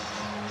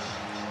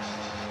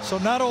 So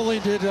not only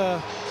did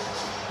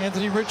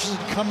Anthony Richardson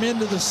come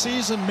into the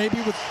season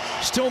maybe with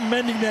still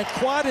mending that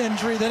quad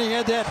injury, then he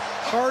had that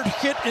hard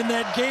hit in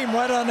that game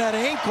right on that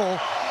ankle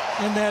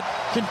in that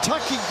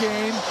Kentucky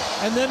game,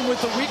 and then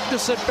with the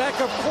weakness at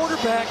backup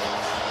quarterback,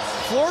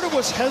 Florida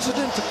was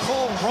hesitant to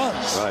call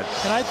runs. Right.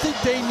 And I think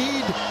they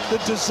need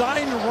the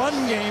designed run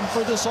game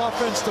for this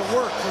offense to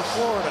work for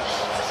Florida.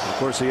 Of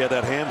course, he had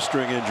that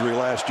hamstring injury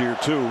last year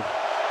too.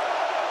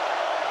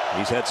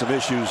 He's had some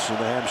issues in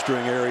the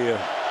hamstring area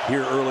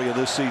here early in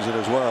this season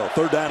as well.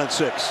 Third down and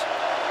 6.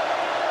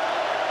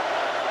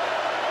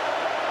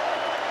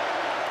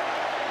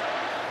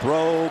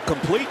 Throw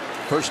complete.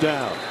 First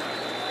down.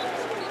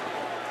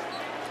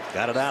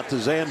 Got it out to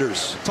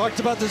Zanders. Talked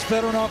about this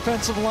veteran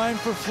offensive line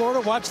for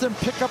Florida. Watch them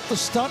pick up the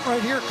stunt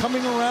right here,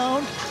 coming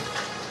around.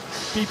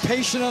 Be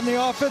patient on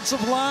the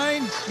offensive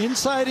line.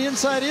 Inside,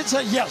 inside,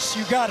 inside. Yes,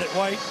 you got it,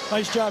 White.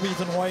 Nice job,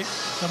 Ethan White,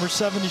 number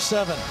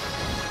 77.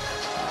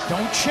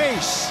 Don't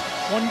chase.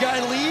 One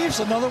guy leaves,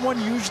 another one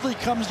usually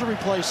comes to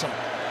replace him.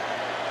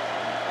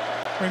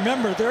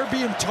 Remember, they're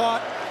being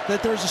taught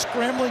that there's a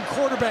scrambling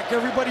quarterback.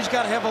 Everybody's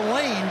got to have a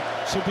lane,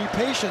 so be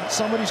patient.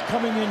 Somebody's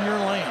coming in your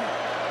lane.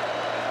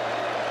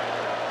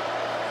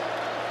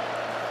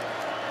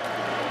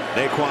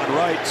 Naquan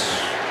Wright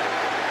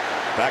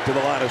back to the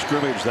line of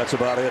scrimmage. That's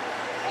about it.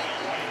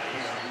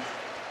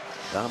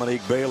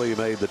 Dominique Bailey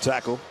made the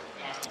tackle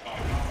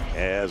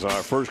as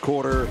our first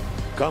quarter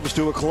comes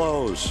to a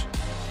close.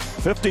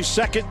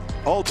 52nd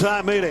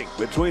all-time meeting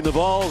between the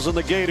Vols and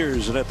the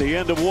Gators, and at the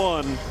end of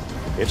one,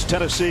 it's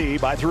Tennessee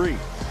by 3.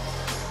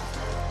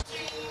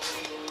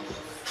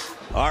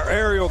 Our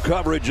aerial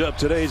coverage of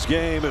today's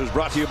game is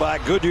brought to you by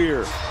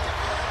Goodyear.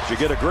 You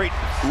get a great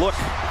look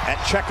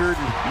at checkered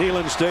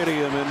Neyland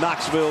Stadium in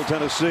Knoxville,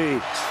 Tennessee,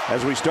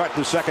 as we start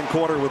the second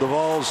quarter with the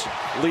Vols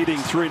leading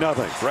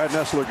 3-0. Brad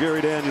Nessler,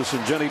 Gary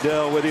Danielson, Jenny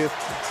Dell with you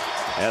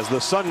as the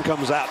sun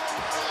comes out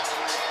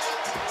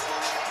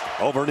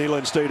over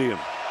Neyland Stadium.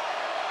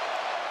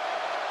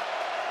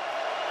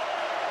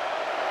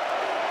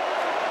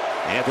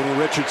 Anthony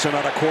Richardson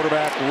on a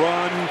quarterback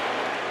run.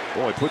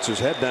 Boy, puts his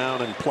head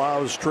down and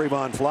plows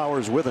Trayvon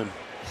Flowers with him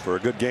for a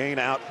good gain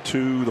out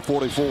to the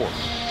 44.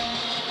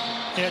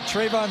 Yeah,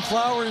 Trayvon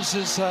Flowers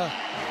is a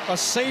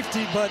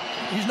safety, but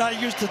he's not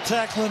used to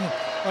tackling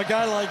a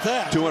guy like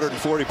that.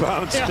 240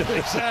 pounds. Yeah,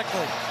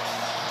 exactly.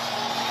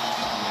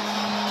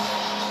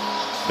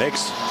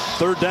 Makes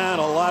third down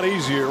a lot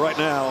easier right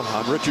now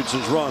on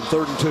Richardson's run,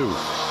 3rd and 2.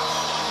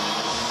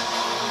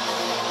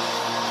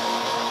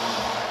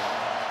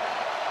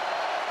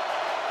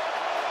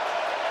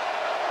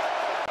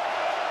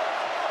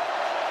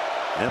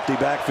 Empty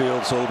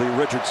backfield, so it'll be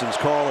Richardson's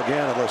call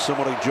again unless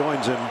somebody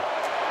joins him.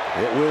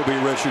 It will be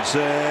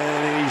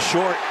Richardson. He's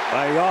short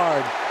by a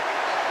yard.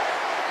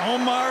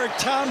 Omar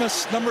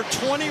Thomas, number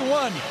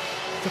 21,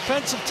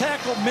 Defensive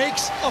tackle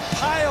makes a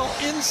pile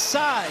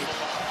inside.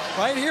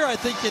 Right here, I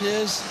think it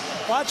is.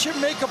 Watch him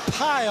make a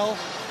pile.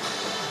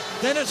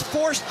 Then it's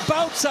forced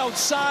bounce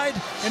outside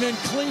and then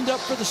cleaned up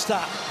for the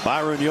stop.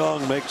 Byron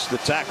Young makes the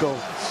tackle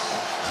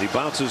as he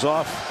bounces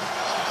off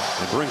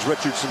and brings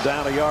Richardson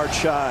down a yard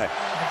shy.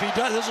 If he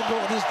does, this will go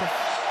with his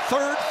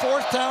third,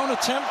 fourth down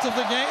attempt of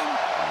the game.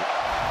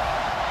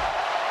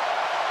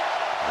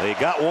 They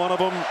got one of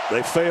them.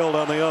 They failed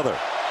on the other.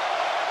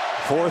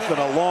 Fourth and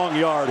a long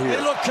yard here.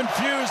 They look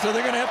confused. Are they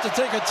going to have to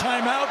take a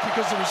timeout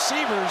because the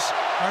receivers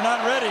are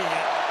not ready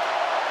yet?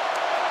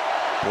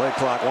 Play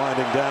clock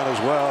winding down as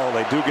well.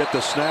 They do get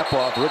the snap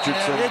off. Richardson.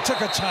 Yeah, they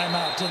took a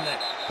timeout, didn't they?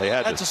 They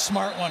had That's to. a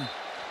smart one.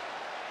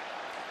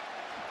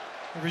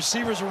 The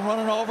receivers were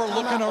running over,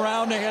 looking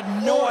around. They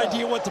had no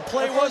idea what the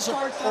play was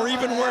or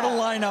even where to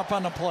line up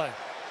on the play.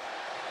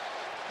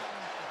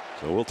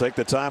 So we'll take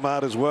the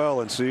timeout as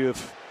well and see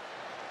if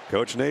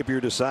Coach Napier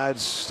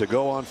decides to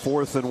go on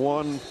 4th and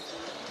 1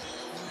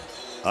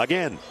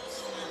 again.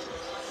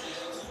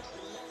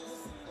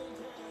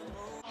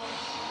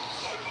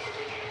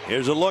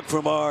 Here's a look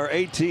from our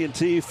AT&T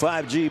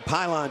 5G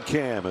pylon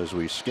cam as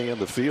we scan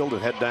the field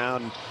and head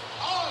down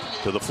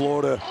to the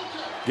Florida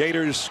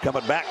Gators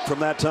coming back from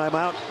that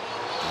timeout.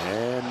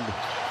 And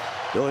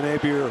Billy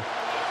Napier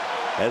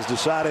has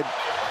decided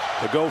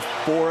to go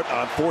for it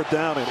on 4th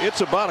down, and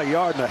it's about 1.5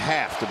 yards,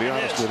 to be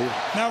honest with you.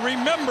 Now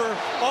remember,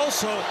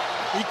 also,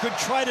 he could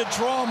try to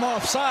draw him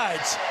off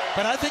sides,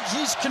 but I think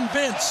he's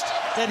convinced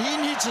that he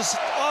needs his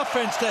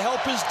offense to help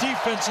his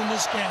defense in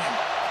this game.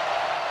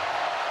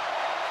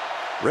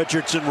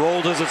 Richardson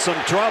rolls into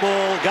some trouble,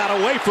 got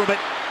away from it,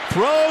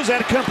 throws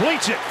and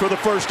completes it for the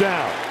first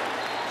down.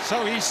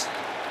 So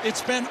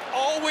it's been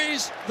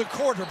always the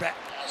quarterback.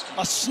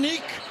 A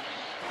sneak,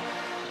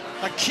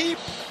 a keep,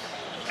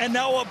 and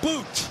now a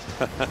boot.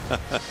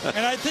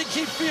 And I think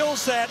he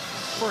feels that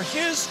for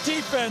his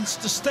defense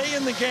to stay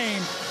in the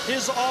game,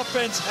 his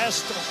offense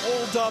has to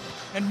hold up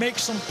and make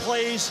some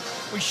plays.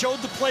 We showed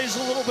the plays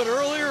a little bit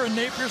earlier, and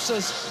Napier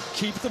says,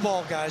 keep the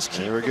ball, guys.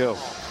 There we go.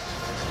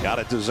 Got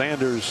it to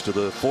Zanders to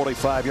the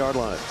 45-yard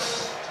line.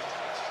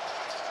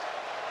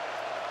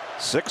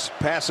 6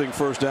 passing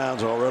first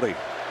downs already.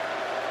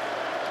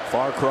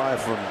 Far cry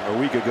from a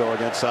week ago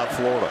against South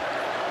Florida.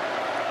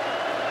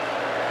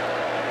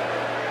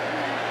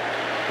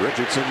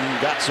 Richardson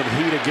got some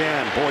heat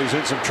again. Boy, he's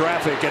in some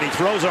traffic, and he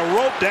throws a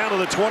rope down to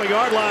the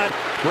 20-yard line.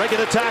 Breaking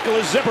the tackle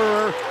is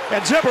Zipperer,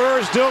 and Zipperer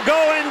is still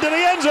going to the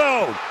end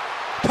zone.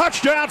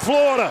 Touchdown,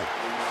 Florida.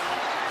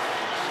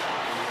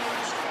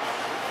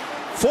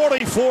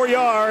 44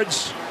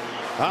 yards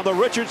on the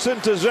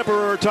Richardson to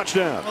Zipperer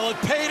touchdown. Well, it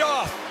paid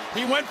off.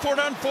 He went for it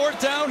on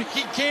 4th down.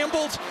 He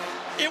gambled.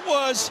 It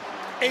was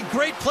a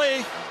great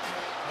play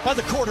by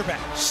the quarterback,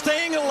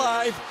 staying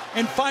alive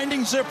and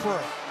finding Zipperer.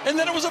 And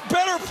then it was a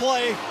better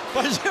play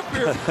by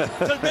Zipperer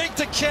to make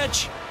the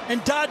catch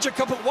and dodge a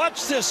couple.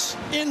 Watch this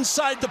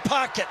inside the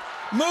pocket.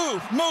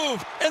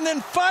 Move, and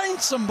then find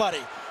somebody.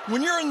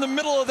 When you're in the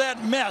middle of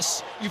that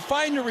mess, you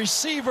find a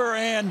receiver,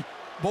 and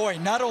boy,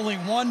 not only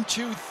 1,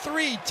 2,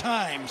 3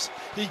 times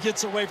he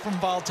gets away from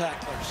ball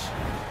tacklers.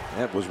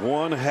 That was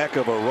one heck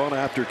of a run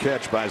after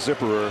catch by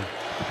Zipperer.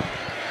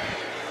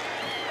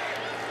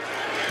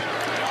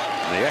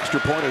 And the extra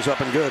point is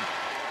up and good.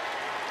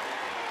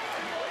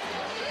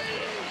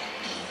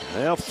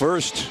 Well,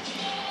 first,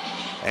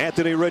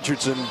 Anthony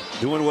Richardson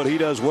doing what he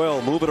does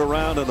well, moving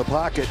around in the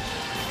pocket.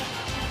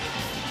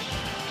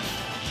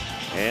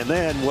 And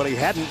then what he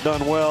hadn't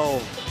done well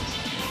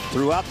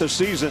throughout the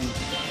season,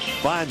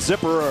 finds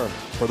Zipperer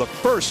for the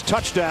first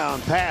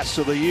touchdown pass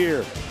of the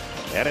year.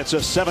 And it's a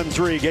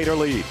 7-3 Gator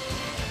lead.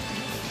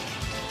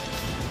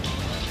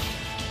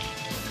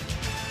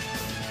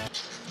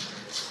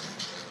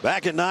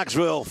 Back in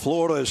Knoxville,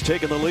 Florida has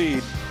taken the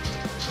lead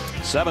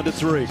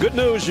 7-3. Good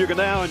news, you can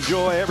now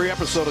enjoy every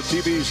episode of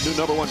TV's new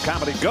 #1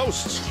 comedy,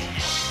 Ghosts,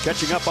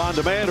 catching up on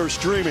demand or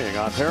streaming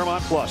on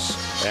Paramount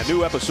Plus. And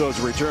new episodes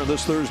return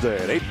this Thursday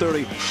at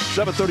 8:30,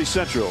 7:30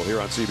 Central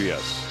here on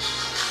CBS.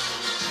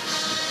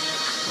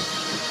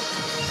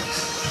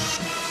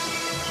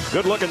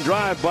 Good looking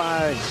drive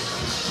by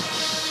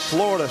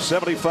Florida,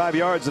 75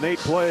 yards and 8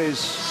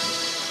 plays.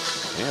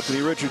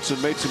 Anthony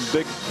Richardson made some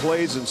big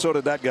plays, and so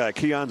did that guy,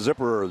 Keon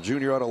Zipperer,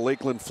 junior out of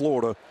Lakeland,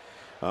 Florida,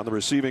 on the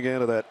receiving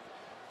end of that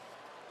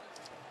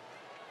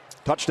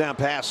touchdown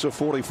pass of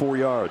 44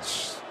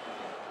 yards.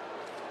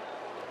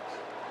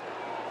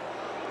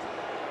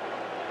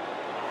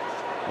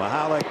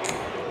 Mahalik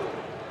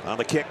on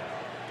the kick,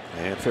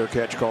 and fair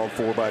catch called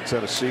for by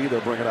Tennessee.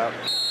 They'll bring it out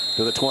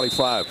to the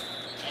 25.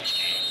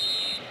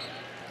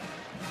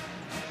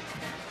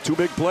 2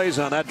 big plays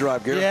on that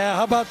drive, Gary. Yeah,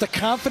 how about the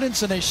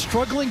confidence in a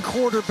struggling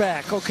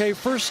quarterback? Okay,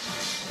 first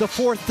the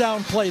 4th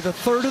down play, the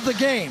 3rd of the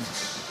game.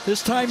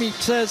 This time he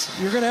says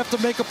you're going to have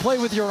to make a play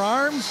with your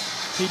arm.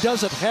 He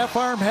does it half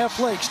arm, half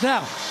legs.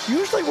 Now,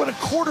 usually when a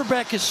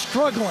quarterback is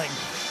struggling,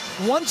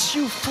 once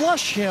you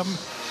flush him,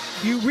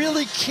 you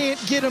really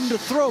can't get him to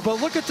throw. But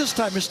look at this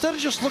time. Instead of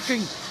just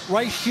looking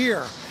right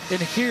here,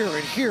 and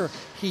here,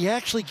 he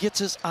actually gets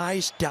his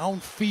eyes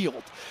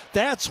downfield.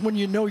 That's when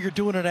you know you're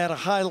doing it at a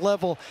high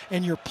level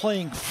and you're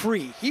playing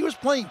free. He was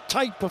playing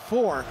tight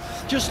before,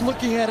 just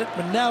looking at it,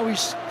 but now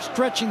he's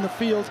stretching the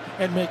field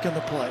and making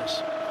the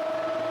plays.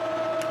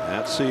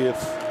 Let's see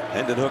if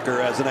Hendon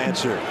Hooker has an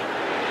answer.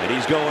 And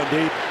he's going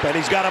deep, and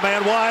he's got a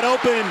man wide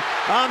open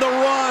on the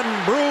run.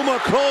 Bru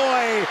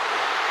McCoy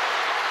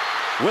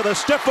with a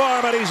stiff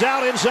arm, and he's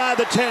out inside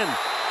the 10.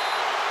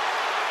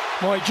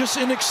 Boy, just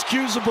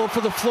inexcusable for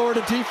the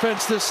Florida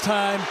defense this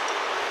time.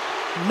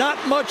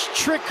 Not much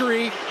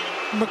trickery.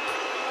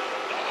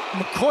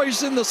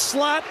 McCoy's in the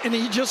slot, and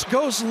he just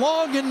goes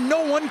long, and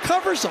no one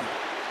covers him.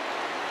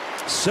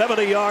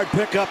 70-yard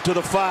pickup to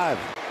the 5.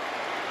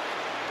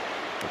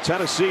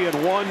 Tennessee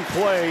in one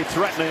play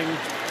threatening,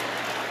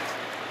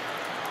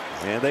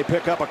 and they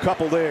pick up a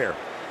couple there.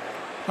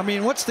 I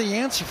mean, what's the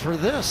answer for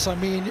this? I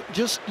mean,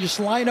 just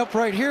line up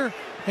right here,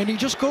 and he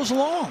just goes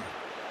long.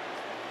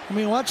 I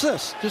mean, watch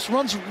this. Just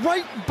runs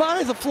right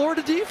by the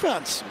Florida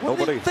defense. What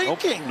are they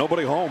thinking?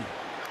 Nobody home.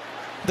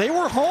 They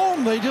were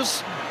home. They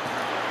just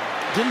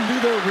didn't do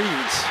their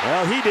reads.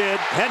 Well, he did.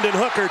 Hendon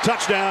Hooker,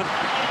 touchdown.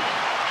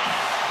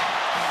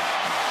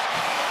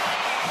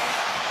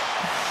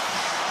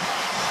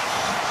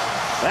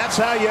 That's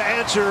how you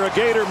answer a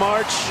Gator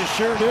march. You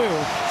sure do.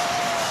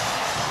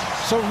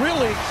 So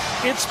really,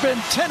 it's been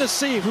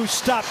Tennessee who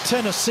stopped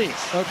Tennessee,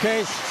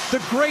 okay?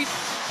 The great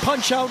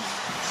punch out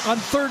on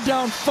third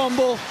down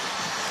fumble,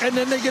 and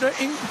then they get a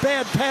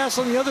bad pass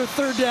on the other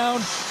third down,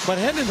 but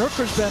Hendon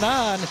Hooker's been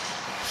on.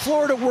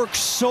 Florida works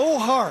so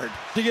hard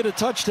to get a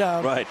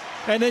touchdown, right?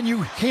 And then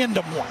you hand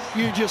them one.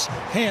 You just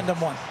hand them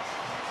one.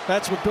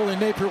 That's what Billy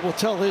Napier will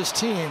tell his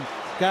team.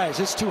 Guys,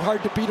 it's too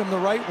hard to beat them the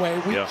right way.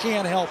 We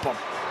can't help them.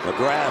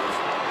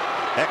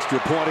 McGrath, extra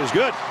point is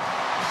good.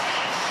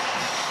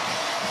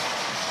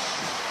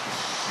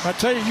 I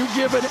tell you,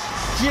 give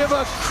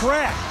a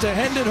crack to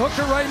Hendon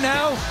Hooker right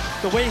now.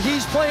 The way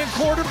he's playing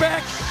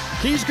quarterback,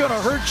 he's going to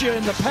hurt you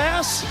in the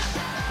pass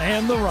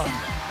and the run.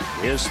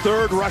 His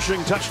third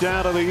rushing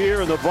touchdown of the year,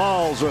 and the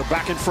Vols are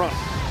back in front.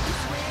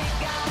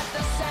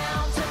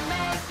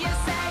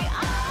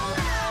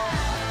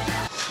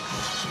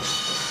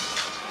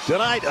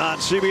 Tonight on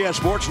CBS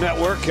Sports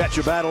Network, catch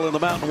a battle in the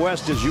Mountain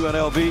West as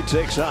UNLV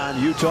takes on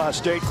Utah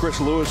State. Chris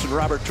Lewis and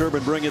Robert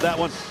Turbin bring you that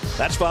one.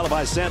 That's followed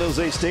by San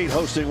Jose State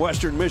hosting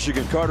Western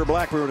Michigan. Carter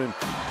Blackburn and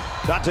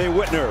Dante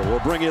Whitner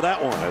will bring you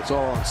that one. It's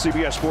all on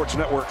CBS Sports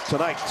Network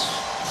tonight.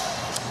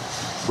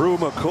 Bru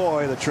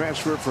McCoy, the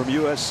transfer from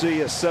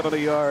USC, a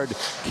 70-yard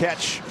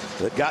catch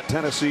that got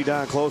Tennessee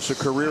down close, a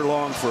career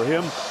long for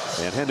him.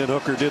 And Hendon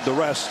Hooker did the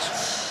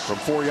rest from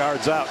 4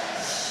 yards out.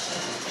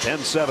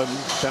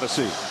 10-7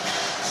 Tennessee.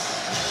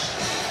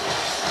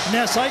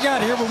 Ness,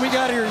 when we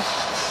got here,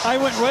 I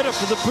went right up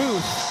to the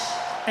booth,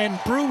 and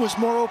Bru was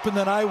more open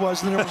than I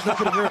was, and there was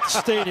nobody here at the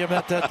stadium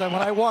at that time.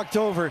 When I walked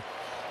over,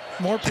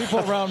 more people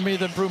around me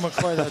than Bru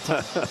McCoy that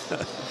time.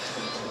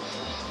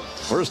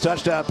 First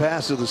touchdown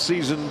pass of the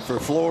season for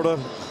Florida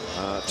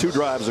 2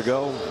 drives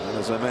ago. And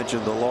as I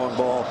mentioned, the long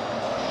ball.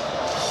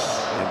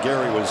 And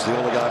Gary was the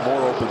only guy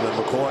more open than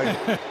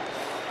McCoy.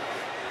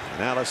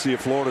 Now let's see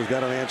if Florida's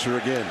got an answer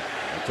again.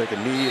 They'll take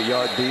a knee a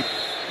yard deep.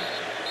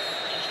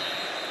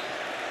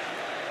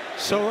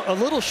 So a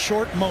little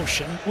short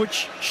motion,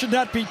 which should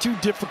not be too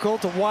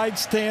difficult, a wide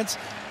stance,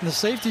 and the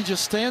safety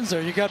just stands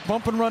there. You got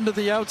bump and run to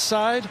the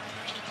outside.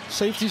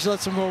 Safeties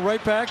lets him go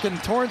right back,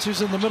 and Torrance,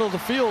 who's in the middle of the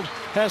field,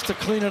 has to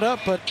clean it up,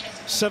 but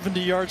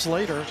 70 yards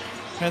later.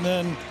 And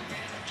then,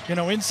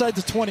 inside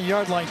the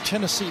 20-yard line,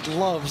 Tennessee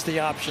loves the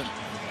option.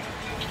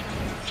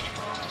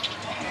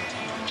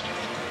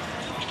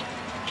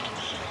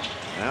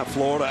 Now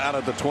Florida out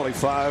at the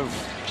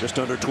 25, just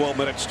under 12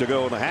 minutes to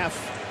go in the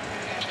half.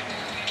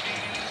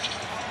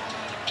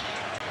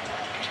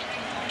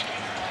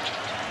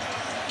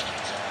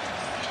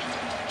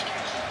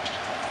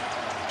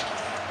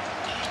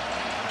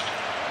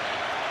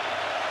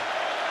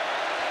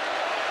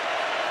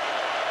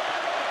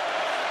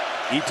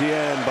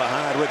 Etienne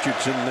behind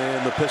Richardson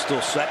and the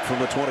pistol set from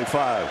the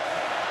 25.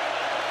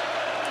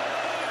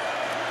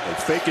 They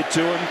fake it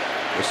to him.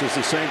 This is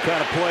the same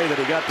kind of play that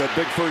he got that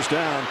big first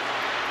down.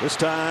 This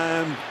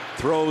time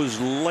throws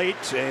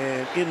late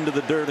and into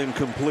the dirt,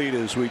 incomplete,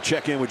 as we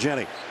check in with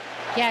Jenny.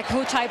 Yeah,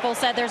 Coach Heupel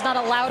said there's not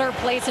a louder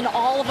place in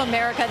all of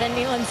America than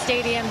Neyland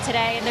Stadium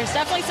today. And there's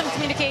definitely some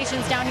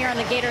communications down here on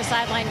the Gator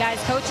sideline, guys.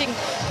 Coaching,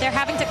 they're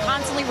having to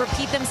constantly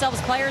repeat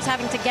themselves. Players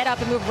having to get up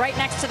and move right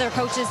next to their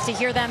coaches to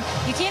hear them.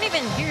 You can't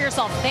even hear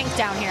yourself think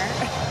down here.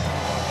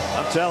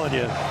 I'm telling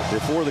you,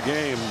 before the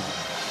game,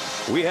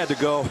 we had to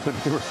go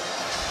and we were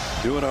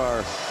doing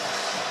our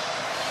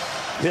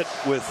hit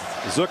with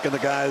Zook and the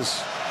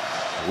guys.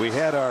 We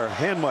had our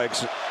hand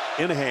mics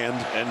in hand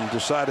and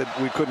decided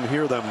we couldn't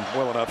hear them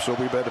well enough, so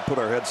we had to put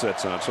our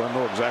headsets on. So I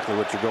know exactly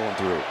what you're going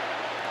through.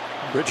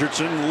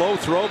 Richardson, low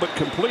throw but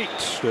complete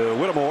to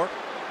Whittemore.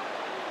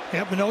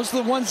 Yep, and those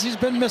are the ones he's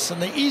been missing,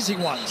 the easy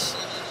ones.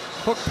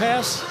 Hook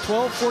pass,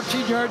 12,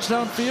 14 yards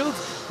downfield.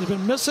 He's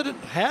been missing it.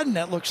 Haddon,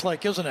 that looks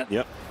like, isn't it?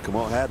 Yep.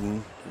 Kamal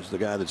Haddon is the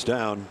guy that's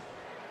down.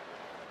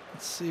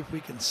 Let's see if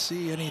we can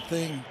see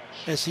anything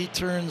as he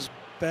turns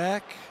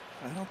back.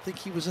 I don't think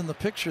he was in the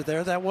picture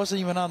there. That wasn't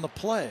even on the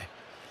play.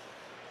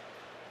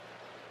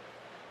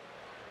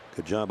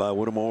 Good job by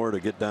Whittemore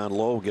to get down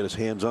low, get his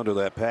hands under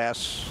that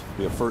pass.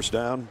 Be a first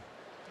down.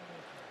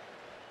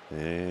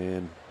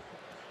 And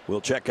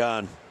we'll check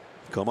on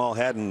Kamal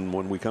Haddon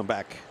when we come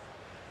back.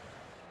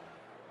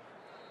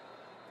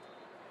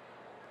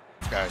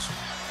 Guys.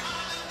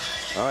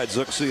 All right,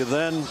 Zook, see you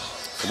then.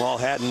 Kamal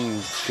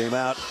Haddon came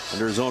out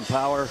under his own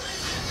power.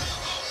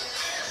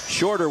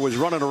 Shorter was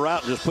running a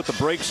route and just put the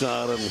brakes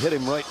on and hit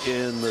him right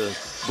in the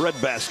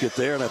breadbasket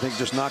there, and I think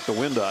just knocked the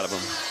wind out of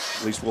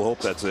him. At least we'll hope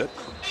that's it.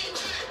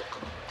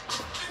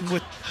 Gonna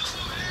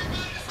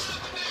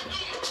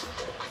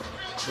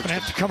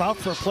have to come out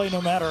for a play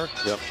no matter.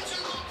 Yep.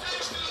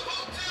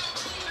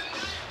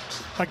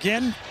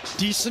 Again,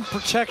 decent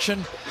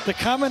protection. The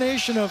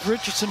combination of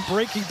Richardson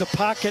breaking the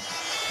pocket,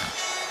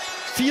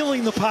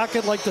 feeling the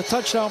pocket like the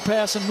touchdown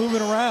pass and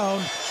moving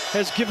around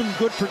has given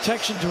good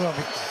protection to him.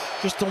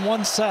 Just the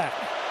one sack.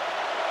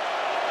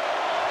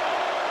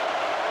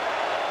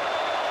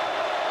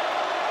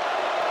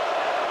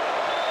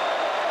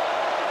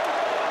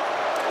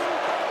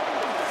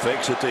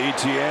 Fakes it to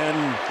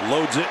Etienne,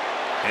 loads it,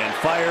 and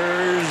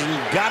fires,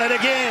 and got it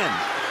again.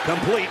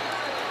 Complete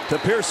to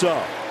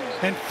Pearsall.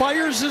 And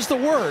fires is the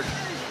word.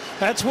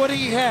 That's what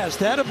he has,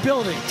 that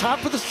ability.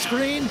 Top of the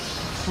screen,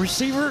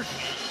 receiver,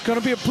 going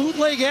to be a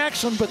bootleg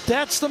action, but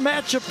that's the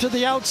matchup to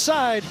the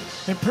outside.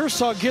 And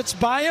Pearsall gets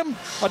by him,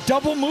 a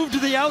double move to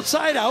the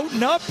outside, out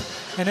and up,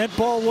 and that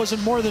ball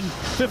wasn't more than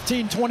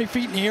 15, 20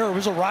 feet in the air. It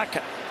was a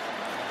rocket.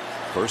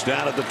 First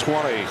down at the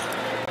 20.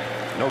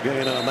 No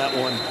gain on that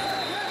one.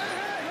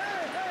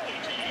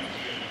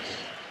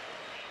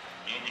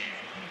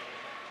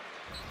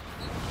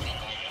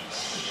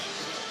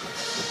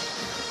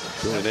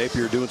 Billy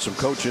Napier doing some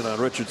coaching on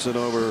Richardson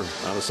over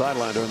on the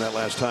sideline during that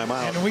last time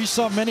out. And we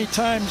saw many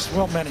times,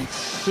 well, many,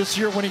 this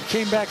year when he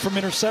came back from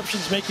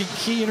interceptions, making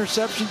key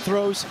interception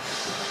throws,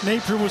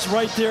 Napier was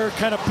right there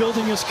kind of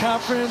building his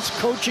confidence,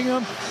 coaching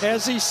him.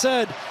 As he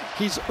said,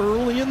 he's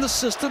early in the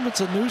system. It's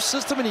a new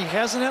system, and he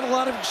hasn't had a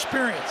lot of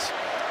experience.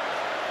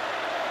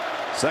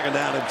 Second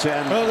down and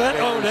 10. Oh,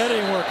 that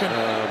ain't working.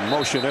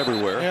 Motion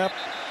everywhere. Yep.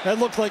 That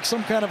looked like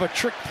some kind of a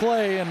trick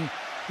play, and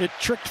it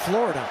tricked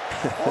Florida.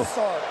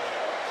 All-star.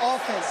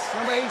 Offense,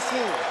 number 18.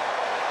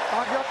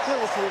 5-yard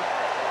penalty.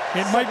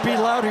 It might be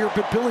loud here,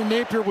 but Billy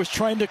Napier was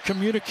trying to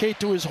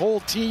communicate to his whole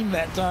team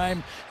that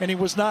time, and he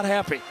was not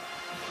happy.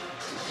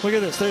 Look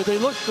at this. They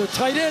look. The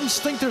tight ends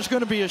think there's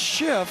going to be a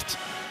shift,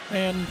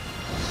 and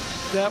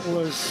that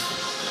was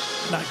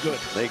not good.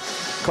 They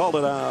called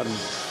it on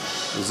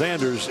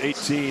Xander's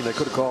 18. They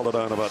could have called it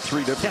on about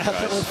 3 different guys.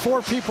 There were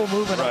 4 people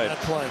moving right on that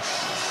play.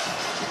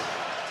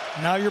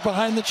 Now you're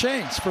behind the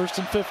chains. 1st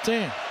and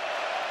 15.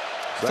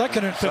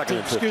 Second and 15,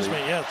 excuse me.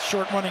 Yeah,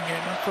 short running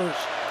game on first.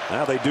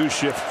 Now they do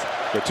shift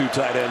the 2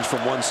 tight ends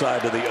from one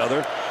side to the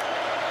other.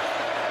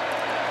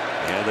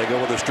 And they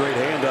go with a straight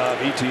handoff.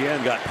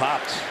 Etienne got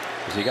popped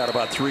as he got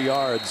about 3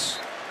 yards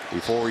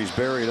before he's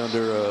buried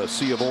under a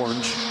sea of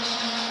orange.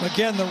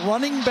 Again, the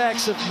running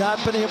backs have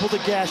not been able to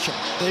gash him.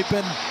 They've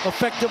been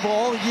effective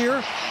all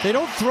year. They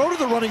don't throw to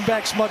the running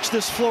backs much,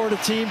 this Florida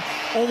team.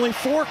 Only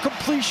 4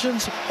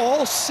 completions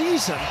all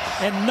season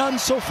and none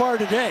so far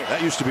today.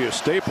 That used to be a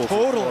staple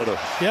for Florida.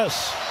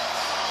 Yes.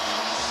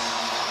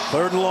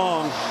 3rd and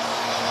long.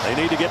 They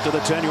need to get to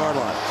the 10-yard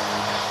line.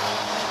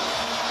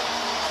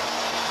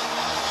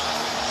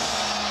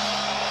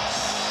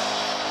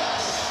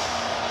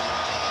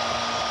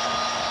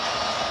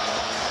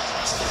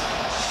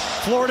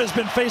 Florida's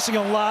been facing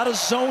a lot of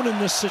zone in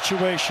this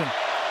situation.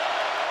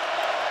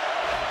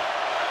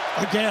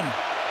 Again.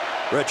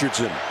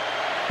 Richardson,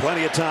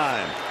 plenty of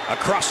time.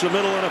 Across the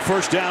middle and a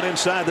first down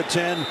inside the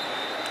 10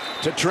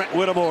 to Trent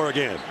Whittemore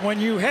again.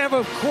 When you have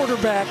a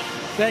quarterback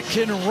that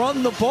can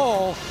run the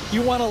ball,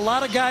 you want a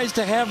lot of guys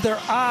to have their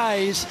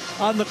eyes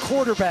on the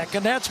quarterback,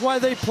 and that's why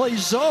they play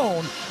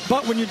zone.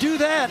 But when you do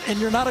that and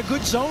you're not a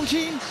good zone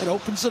team, it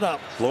opens it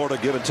up. Florida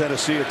giving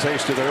Tennessee a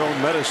taste of their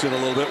own medicine a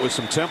little bit with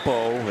some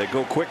tempo. They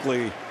go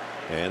quickly,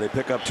 and they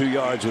pick up 2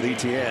 yards with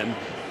Etienne.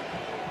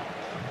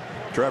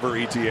 Trevor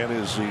Etienne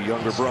is the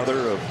younger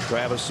brother of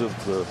Travis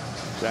of the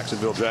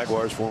Jacksonville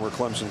Jaguars, former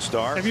Clemson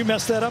star. Have you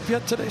messed that up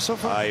yet today so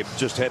far? I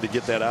just had to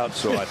get that out,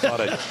 so I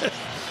thought I'd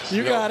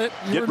you got it.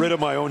 Get rid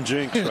of my own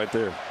jinx right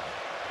there.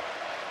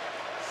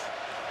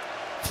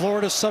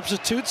 Florida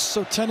substitutes,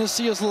 so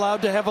Tennessee is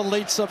allowed to have a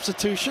late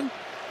substitution.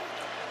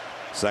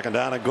 Second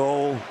down and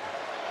goal.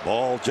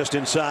 Ball just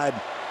inside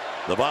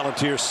the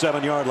Volunteers'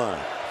 7-yard line.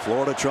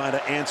 Florida trying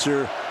to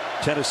answer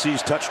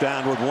Tennessee's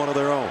touchdown with one of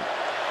their own.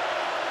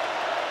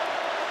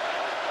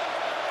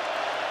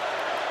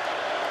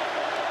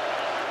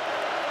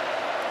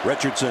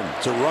 Richardson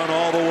to run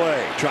all the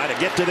way, trying to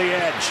get to the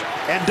edge,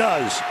 and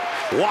does.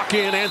 Walk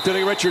in,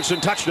 Anthony Richardson,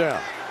 touchdown.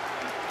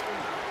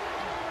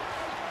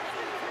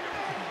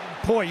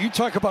 Boy, you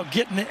talk about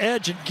getting the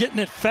edge and getting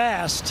it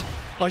fast.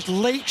 a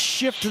late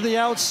shift to the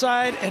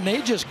outside, and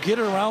they just get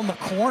it around the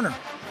corner.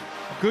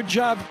 Good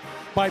job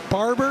by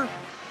Barber.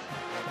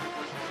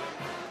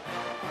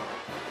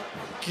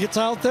 Gets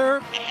out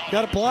there,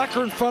 got a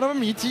blocker in front of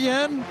him,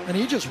 Etienne, and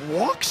he just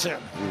walks in.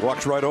 He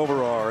walks right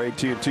over our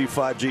AT&T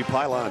 5G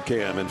pylon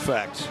cam, in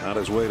fact, on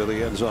his way to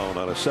the end zone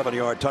on a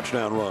 7-yard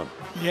touchdown run.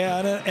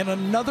 Yeah, and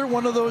another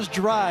one of those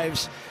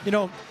drives. You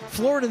know,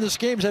 Florida in this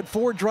game's had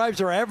 4 drives.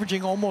 They're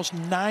averaging almost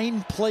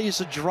 9 plays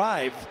a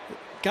drive.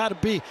 Got to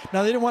be.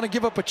 Now, they didn't want to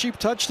give up a cheap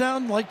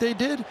touchdown like they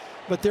did,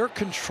 but they're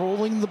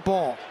controlling the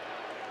ball.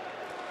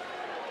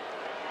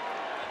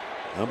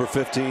 Number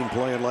 15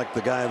 playing like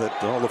the guy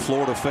that all the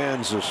Florida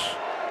fans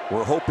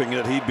were hoping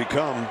that he'd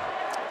become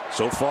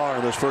so far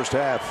in this first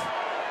half.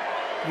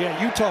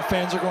 Yeah, Utah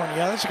fans are going,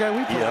 yeah, that's the guy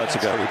we played. Yeah, that's the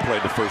guy we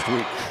played the first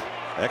week.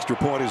 Extra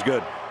point is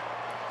good.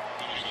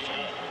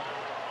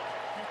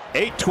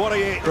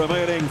 8:28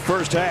 remaining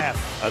first half.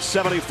 A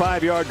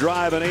 75-yard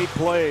drive and 8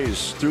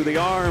 plays through the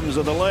arms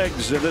and the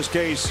legs, in this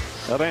case,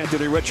 of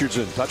Anthony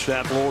Richardson.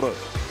 Touchdown, Florida.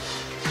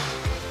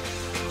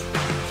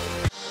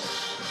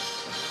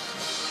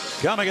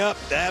 Coming up,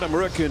 Adam,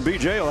 Rick, and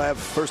BJ will have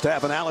first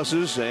half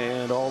analysis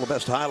and all the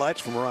best highlights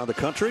from around the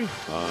country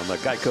on the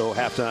Geico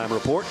halftime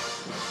report.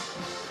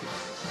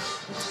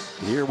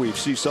 Here we've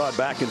seesawed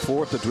back and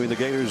forth between the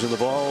Gators and the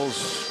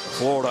Vols.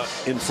 Florida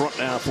in front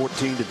now,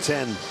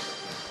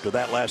 14-10, to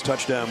that last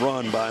touchdown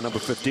run by number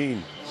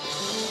 15.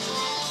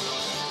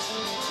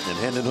 And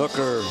Hendon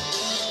Hooker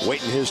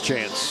waiting his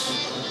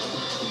chance.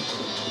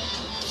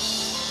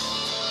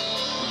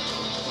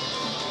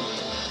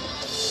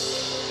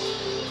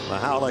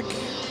 Mahalik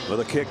with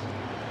a kick,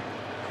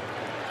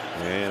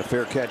 and a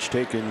fair catch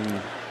taken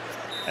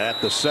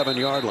at the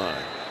 7-yard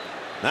line.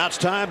 Now it's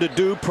time to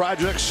do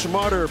Project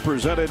Smarter,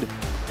 presented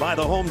by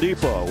the Home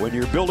Depot. When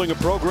you're building a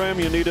program,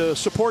 you need a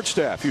support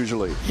staff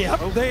usually. Yeah,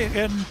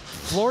 and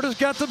Florida's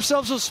got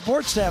themselves a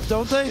support staff,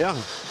 don't they?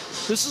 Yeah.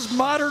 This is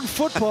modern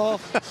football,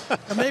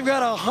 and they've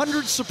got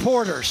 100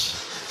 supporters.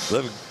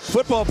 The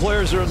football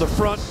players are in the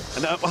front.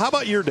 And how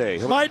about your day?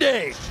 My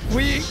day,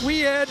 we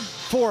had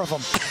 4 of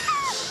them.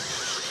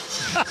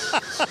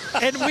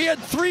 And we had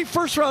 3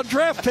 first-round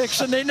draft picks,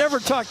 and they never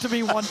talked to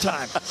me one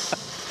time.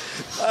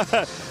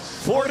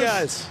 4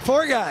 guys.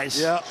 4 guys.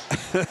 Yeah.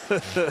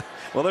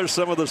 Well, there's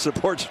some of the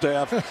support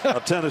staff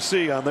of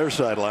Tennessee on their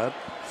sideline.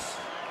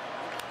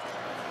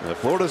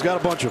 Florida's got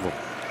a bunch of them.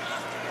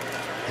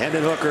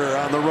 Hendon Hooker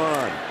on the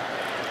run.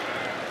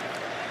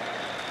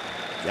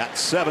 Got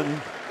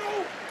 7.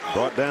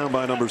 Brought down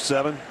by number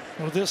 7.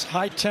 Well, this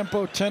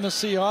high-tempo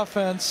Tennessee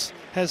offense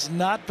has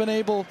not been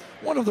able.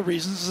 One of the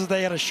reasons is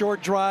they had a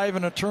short drive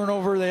and a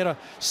turnover. They had a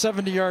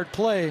 70-yard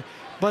play.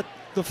 But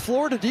the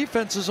Florida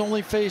defense has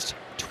only faced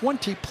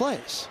 20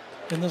 plays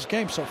in this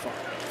game so far.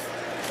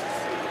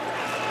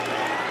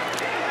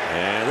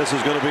 And this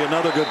is going to be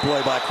another good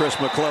play by Chris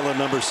McClellan,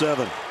 number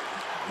 7.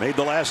 Made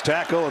the last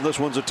tackle, and this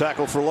one's a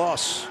tackle for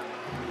loss.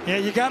 Yeah,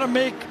 you got to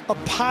make a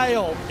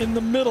pile in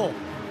the middle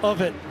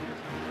of it.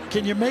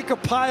 Can you make a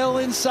pile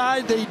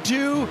inside? They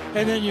do,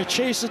 and then you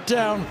chase it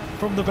down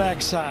from the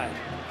backside.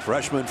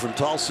 Freshman from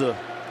Tulsa,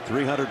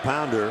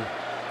 300-pounder.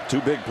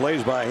 2 big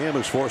plays by him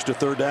has forced a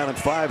 3rd down and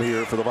 5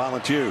 here for the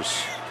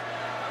Volunteers.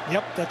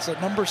 Yep, that's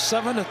a number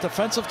 7 at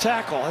defensive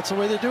tackle. That's the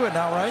way they do it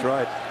now, right?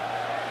 That's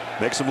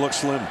right. Makes him look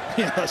slim.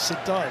 Yes,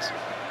 it does.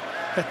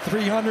 At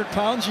 300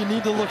 pounds, you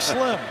need to look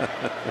slim.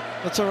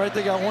 That's all right.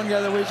 They got one guy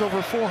that weighs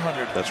over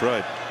 400. That's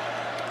right.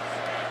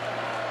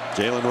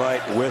 Jalen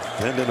Wright with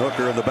Hendon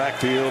Hooker in the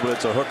backfield, but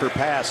it's a Hooker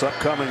pass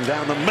upcoming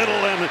down the middle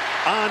and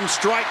on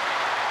strike.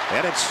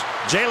 And it's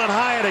Jalen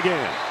Hyatt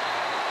again.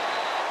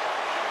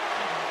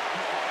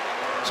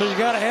 So you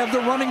got to have the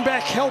running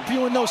back help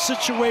you in those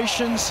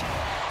situations.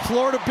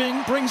 Florida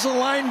brings a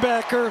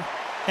linebacker,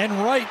 and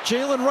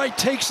Jalen Wright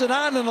takes it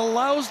on and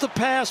allows the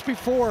pass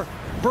before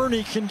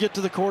Bernie can get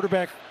to the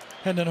quarterback,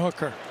 Hendon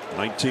Hooker.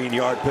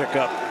 19-yard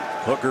pickup.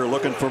 Hooker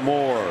looking for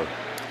more.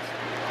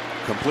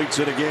 Completes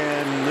it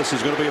again. This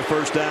is going to be a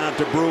first down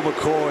to Brew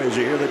McCoy. As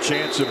you hear the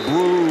chants of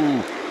Brew.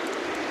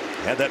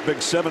 Had that big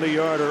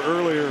 70-yarder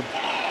earlier.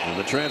 And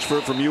the transfer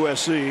from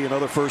USC,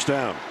 another first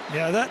down.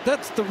 Yeah,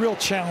 that's the real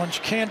challenge.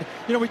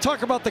 We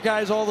talk about the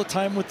guys all the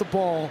time with the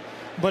ball,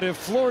 but if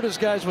Florida's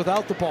guys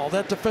without the ball,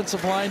 that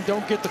defensive line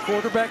don't get the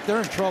quarterback,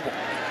 they're in trouble.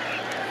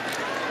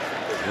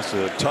 It's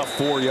a tough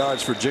 4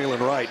 yards for Jalen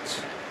Wright.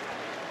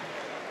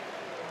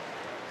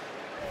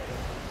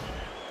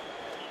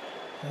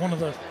 One of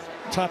the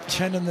top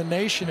 10 in the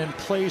nation in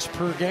plays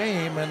per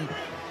game, and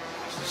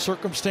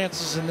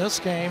circumstances in this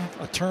game,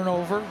 a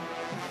turnover,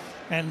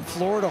 and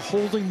Florida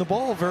holding the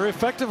ball very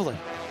effectively.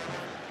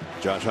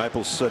 Josh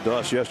Heupel said to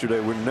us yesterday,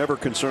 we never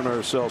concern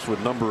ourselves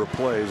with number of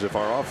plays. If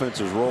our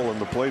offense is rolling,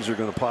 the plays are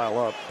going to pile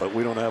up, but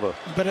we don't have a...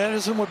 But that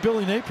isn't what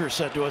Billy Napier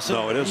said to us.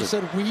 No, it isn't. He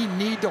said we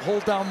need to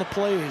hold down the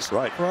plays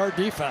for our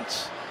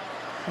defense.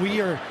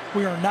 We are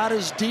not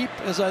as deep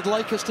as I'd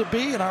like us to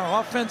be, and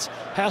our offense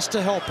has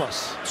to help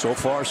us. So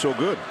far, so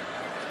good.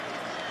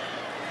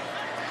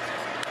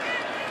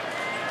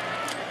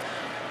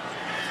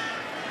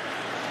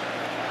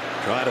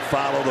 Trying to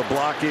follow the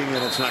blocking,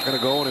 and it's not going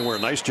to go anywhere.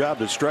 Nice job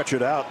to stretch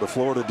it out. The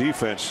Florida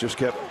defense just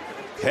kept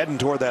heading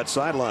toward that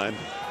sideline.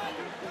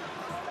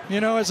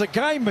 You know, as a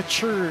guy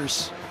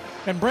matures,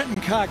 and Brenton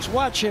Cox,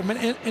 watch him.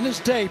 In his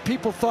day,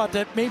 people thought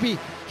that maybe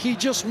he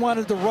just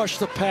wanted to rush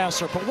the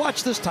passer. But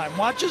watch this time.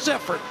 Watch his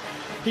effort.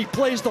 He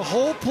plays the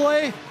whole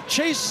play,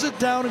 chases it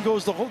down, and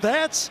goes the whole.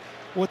 That's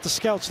what the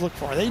scouts look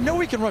for. They know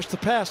he can rush the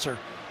passer.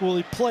 Will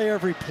he play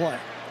every play?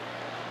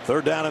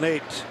 3rd down and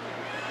 8.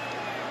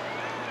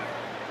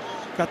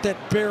 Got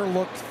that bear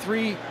look.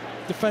 3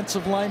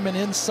 defensive linemen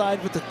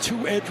inside with the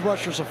 2 edge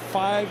rushers, a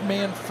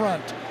 5-man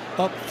front.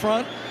 Up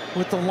front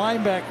with the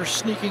linebacker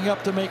sneaking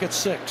up to make it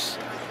 6.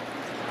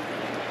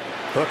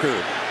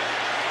 Hooker.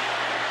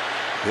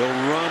 He'll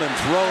run and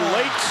throw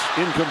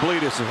late.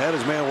 Incomplete. He had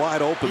his man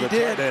wide open. He the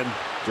did. tight end,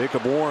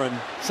 Jacob Warren.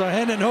 So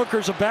Hendon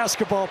Hooker's a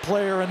basketball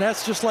player, and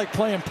that's just like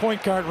playing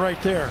point guard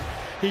right there.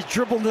 He's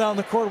dribbling down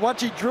the court.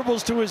 Watch, he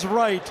dribbles to his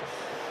right.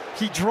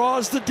 He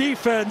draws the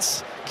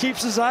defense,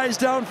 keeps his eyes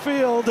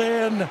downfield,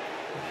 and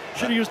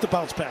should have used the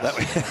bounce pass.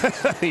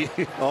 He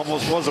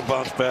almost was a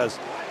bounce pass.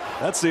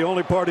 That's the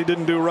only part he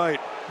didn't do right.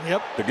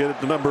 Yep. To get it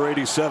to number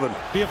 87.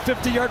 Be a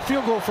 50-yard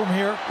field goal from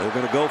here. They're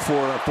going to go for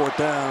it on 4th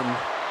down.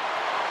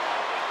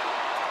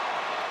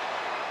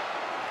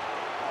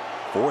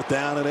 4th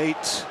down and 8.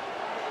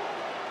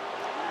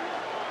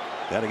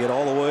 Got to get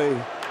all the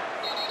way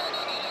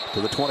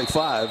to the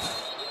 25.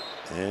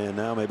 And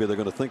now maybe they're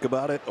going to think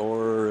about it,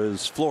 or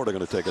is Florida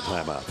going to take a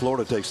timeout?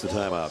 Florida takes the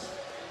timeout.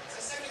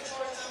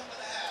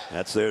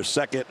 That's their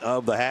 2nd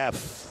of the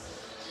half.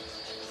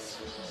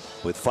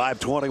 With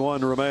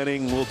 5:21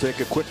 remaining, we'll take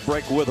a quick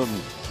break with them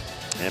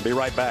and be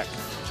right back.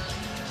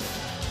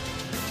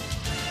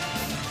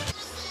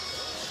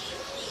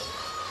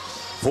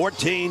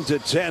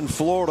 (14-10)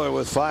 Florida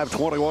with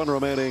 5:21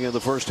 remaining in the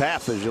first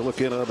half as you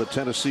look in on the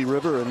Tennessee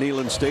River and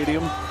Neyland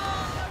Stadium.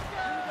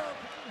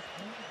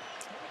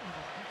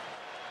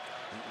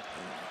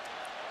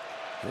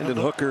 Hendon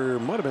Hooker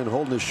might have been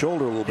holding his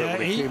shoulder a little bit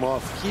when he came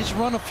off. He's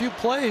run a few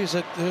plays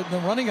at the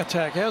running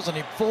attack, hasn't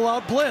he? Full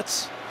out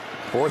blitz.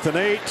 4th and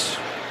 8.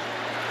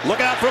 Look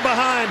out from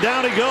behind.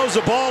 Down he goes.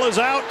 The ball is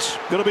out.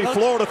 Going to be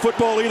Florida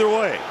football either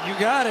way. You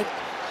got it.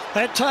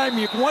 That time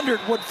you wondered,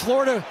 would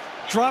Florida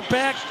drop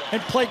back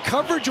and play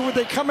coverage, or would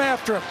they come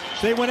after him?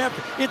 They went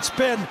after. It's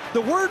been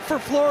the word for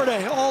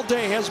Florida all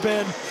day has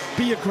been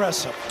be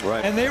aggressive.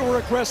 Right. And they were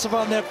aggressive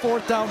on that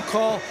 4th down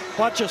call.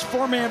 Watch us,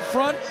 4-man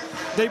front.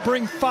 They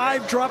bring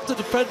 5, drop the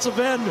defensive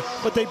end,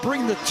 but they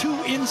bring the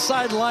 2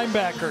 inside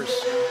linebackers.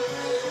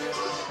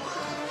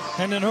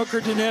 Hendon Hooker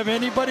didn't have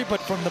anybody,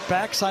 but from the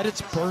backside,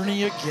 it's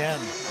Bernie again.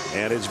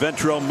 And it's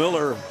Ventrell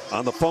Miller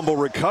on the fumble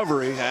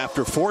recovery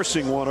after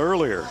forcing one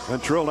earlier.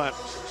 Ventrell not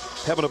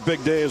having a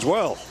big day as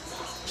well.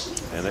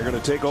 And they're going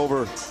to take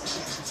over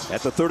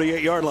at the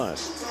 38-yard line.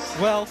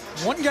 Well,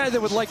 one guy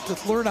that would like to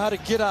learn how to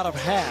get out of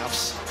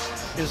halves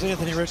is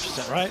Anthony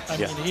Richardson, right? I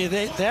mean,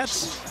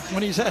 that's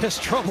when he's at his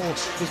trouble,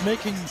 is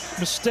making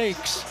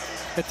mistakes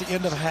at the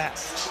end of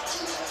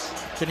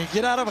half. Can he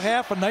get out of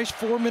half? A nice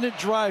 4-minute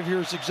drive here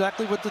is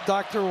exactly what the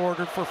doctor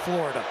ordered for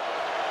Florida.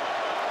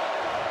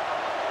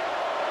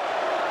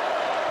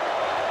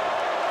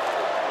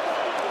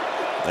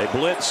 They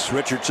blitz.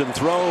 Richardson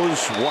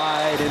throws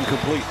wide,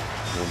 incomplete.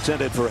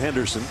 Intended for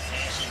Henderson.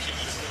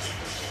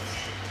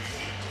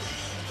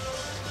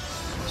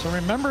 So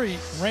remember, he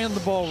ran the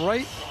ball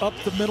right up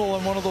the middle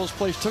on one of those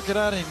plays, took it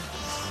out, and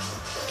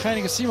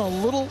kind of seemed a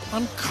little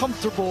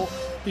uncomfortable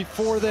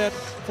before that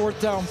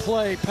 4th down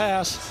play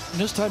pass, and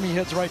this time he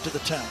heads right to the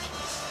 10.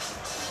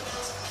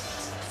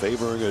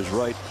 Favoring his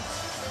right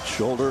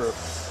shoulder,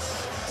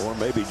 or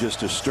maybe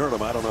just his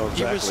sternum. I don't know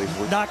exactly.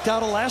 He was knocked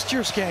out of last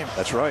year's game.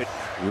 That's right.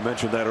 You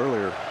mentioned that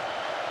earlier.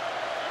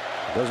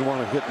 Doesn't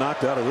want to get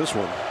knocked out of this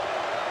one.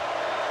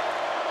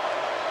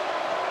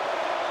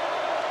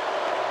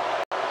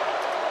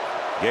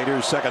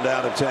 Gators 2nd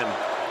down and 10.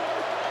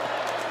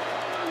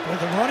 Well,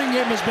 the running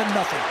game has been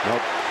nothing.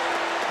 Nope.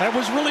 That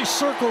was really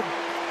circled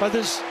by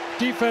this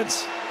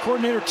defense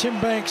coordinator. Tim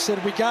Banks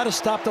said we got to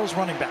stop those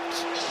running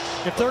backs.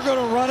 If they're going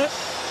to run it,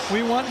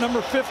 we want number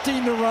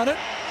 15 to run it.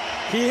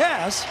 He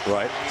has.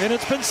 Right. And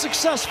it's been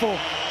successful.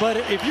 But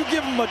if you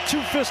give him a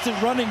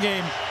 2-fisted running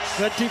game,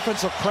 that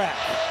defense will crack.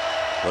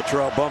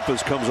 Latrell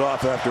Bumpus comes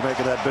off after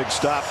making that big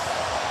stop.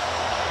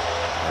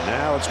 And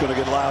now it's going to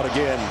get loud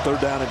again. 3rd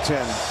down and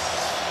 10.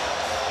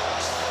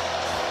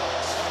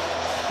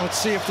 Let's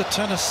see if the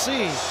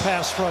Tennessee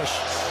pass rush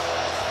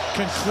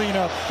can clean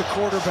up the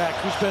quarterback,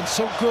 who's been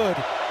so good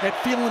at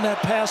feeling that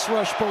pass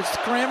rush, both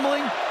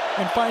scrambling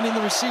and finding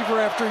the receiver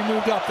after he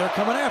moved up. They're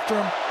coming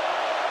after him.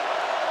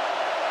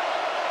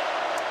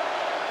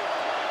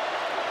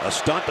 A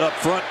stunt up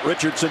front.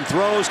 Richardson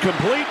throws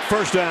complete.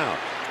 1st down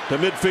to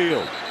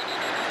midfield.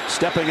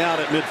 Stepping out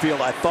at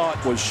midfield, I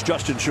thought, was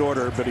Justin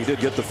Shorter, but he did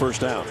get the 1st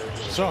down.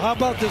 So how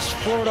about this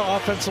Florida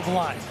offensive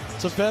line?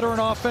 It's a veteran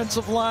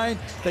offensive line.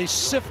 They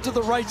sift to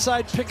the right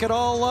side, pick it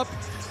all up.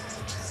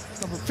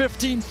 Number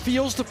 15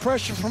 feels the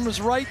pressure from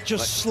his right,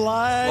 just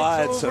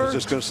slides over. I was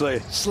just going to say.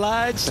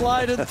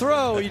 Slide, and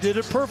throw. He did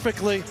it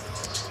perfectly.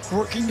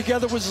 working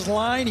together with his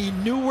line. He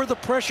knew where the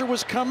pressure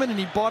was coming, and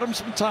he bought him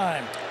some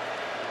time.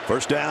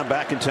 First down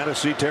back in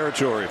Tennessee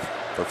territory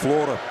for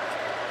Florida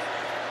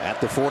at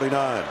the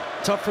 49.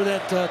 Tough for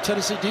that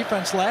Tennessee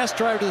defense. Last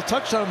drive to the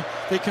touchdown,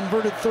 they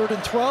converted 3rd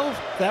and 12.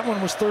 That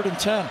one was 3rd and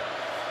 10.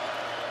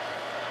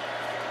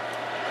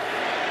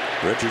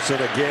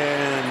 Richardson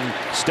again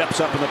steps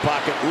up in the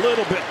pocket, a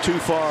little bit too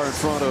far in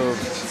front of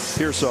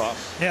Pearsall.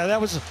 Yeah,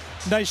 that was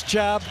a nice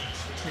job.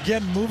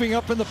 Again, moving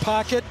up in the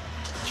pocket,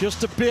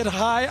 just a bit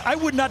high. I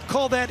would not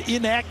call that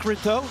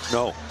inaccurate, though.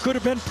 No. Could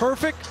have been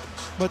perfect,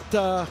 but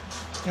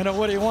you know,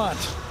 what do you want?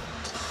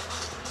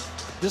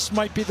 This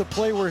might be the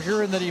play we're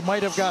hearing that he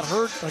might have got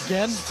hurt.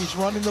 Again, he's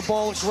running the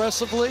ball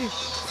aggressively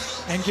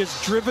and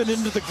gets driven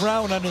into the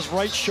ground on his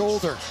right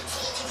shoulder.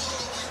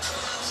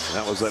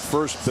 That was that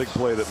first big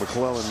play that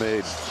McClellan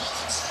made.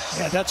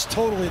 Yeah, that's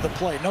totally the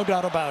play, no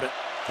doubt about it.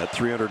 At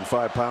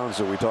 305 pounds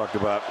that we talked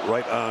about,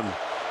 right on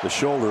the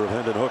shoulder of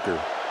Hendon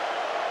Hooker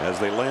as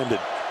they landed.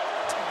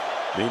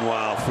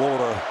 Meanwhile,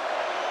 Florida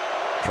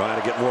trying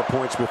to get more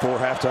points before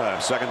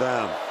halftime. Second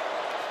down.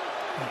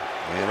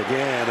 And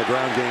again, the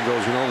ground game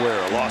goes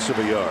nowhere. A loss of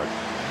a yard.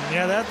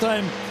 Yeah, that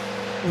time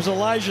it was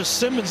Elijah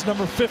Simmons,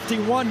 number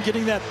 51,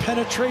 getting that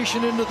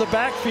penetration into the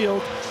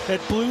backfield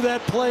that blew that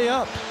play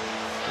up.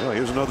 Well,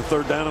 here's another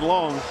 3rd down and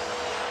long.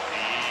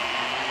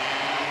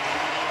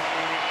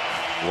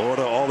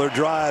 Florida, all their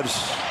drives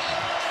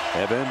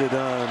have ended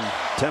on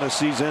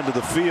Tennessee's end of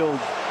the field.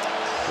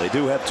 They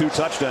do have 2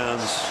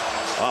 touchdowns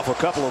off a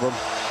couple of them.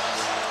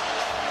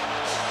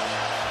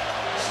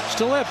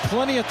 Still have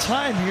plenty of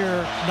time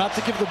here not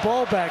to give the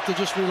ball back, to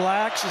just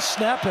relax and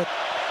snap it.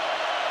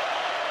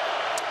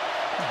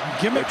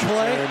 Gimmick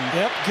play.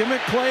 Yep,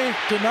 gimmick play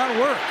did not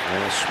work.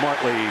 And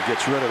smartly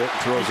gets rid of it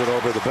and throws it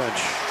over the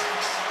bench.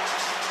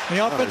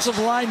 The offensive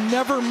line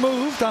never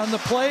moved on the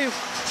play.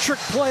 Trick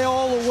play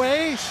all the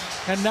way.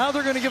 And now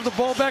they're going to give the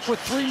ball back with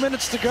 3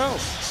 minutes to go.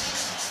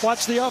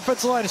 Watch the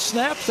offensive line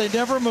snaps. They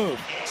never move.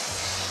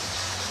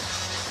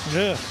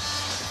 Yeah.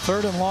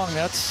 3rd and long.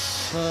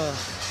 That's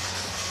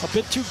a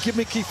bit too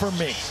gimmicky for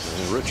me.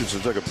 And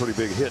Richardson took a pretty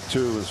big hit,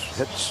 too.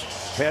 His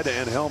head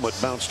and helmet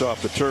bounced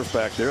off the turf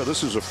back there.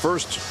 This is the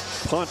first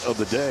punt of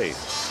the day.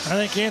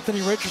 I think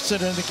Anthony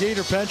Richardson and the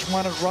Gator bench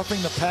wanted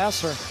roughing the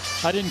passer.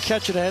 I didn't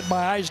catch it. I had my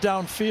eyes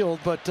downfield,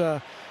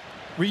 but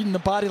reading the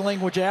body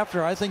language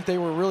after, I think they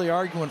were really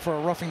arguing for a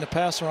roughing the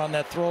passer on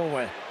that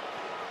throwaway.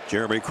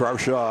 Jeremy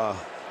Crawshaw.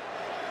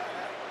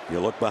 You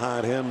look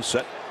behind him,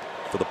 set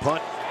for the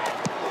punt.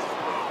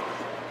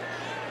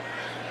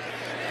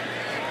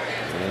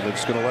 And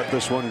it's going to let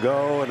this one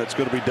go, and it's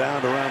going to be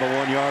down around the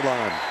 1-yard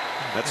line.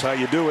 That's how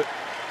you do it.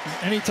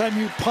 Anytime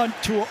you punt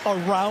to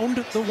around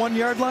the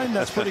 1-yard line,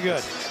 that's pretty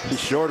good. He's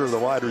shorter, the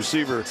wide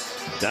receiver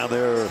down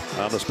there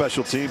on the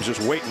special teams, just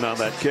waiting on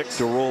that kick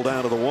to roll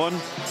down to the 1.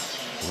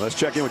 Let's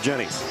check in with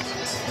Jenny.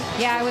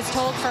 Yeah, I was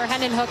told for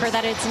Hendon Hooker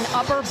that it's an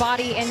upper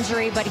body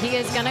injury, but he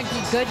is going to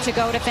be good to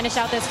go to finish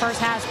out this first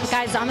half. The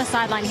guys on the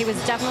sideline, he was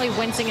definitely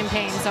wincing in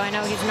pain, so I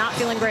know he's not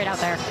feeling great out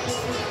there.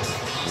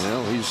 You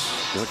know, he's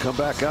going to come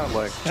back out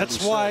like.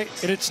 That's why,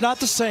 and it's not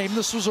the same.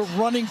 This was a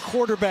running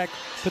quarterback,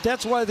 but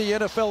that's why the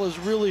NFL is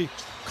really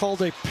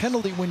called a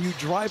penalty when you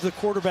drive the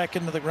quarterback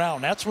into the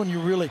ground. That's when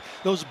you really,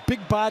 those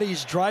big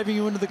bodies driving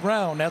you into the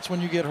ground, that's when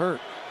you get hurt.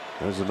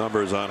 There's the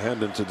numbers on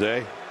Hendon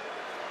today.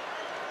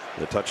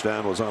 The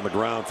touchdown was on the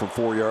ground from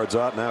 4 yards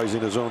out. Now he's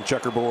in his own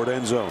checkerboard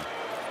end zone.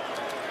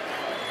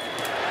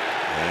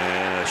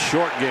 And a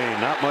short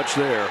gain, not much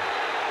there.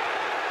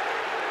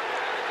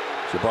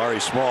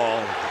 Jabari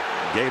Small.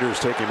 Gators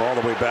take him all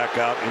the way back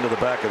out into the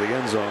back of the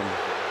end zone.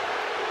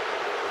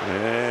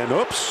 And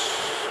oops,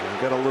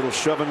 got a little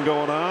shoving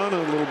going on,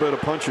 a little bit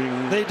of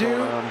punching. They do.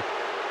 Going on.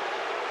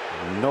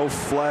 No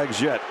flags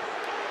yet.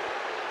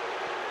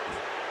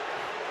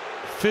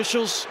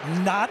 Officials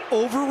not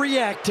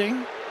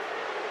overreacting.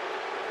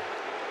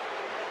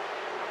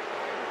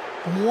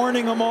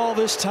 Warning them all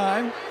this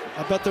time.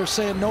 I bet they're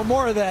saying no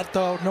more of that,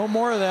 though. No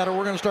more of that, or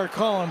we're going to start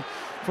calling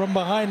from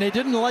behind. They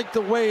didn't like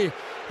the way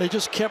they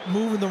just kept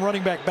moving the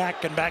running back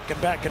and back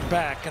and back and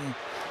back. And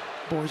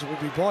boys will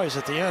be boys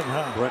at the end,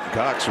 huh? Brenton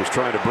Cox was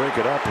trying to break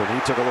it up, and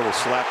he took a little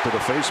slap to the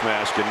face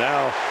mask. And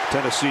now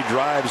Tennessee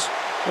drives.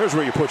 There's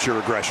where you put your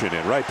aggression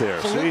in, right there.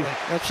 Absolutely. See?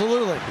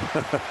 Absolutely.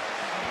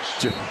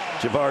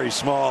 Jabari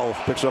Small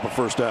picks up a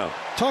first down.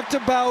 Talked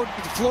about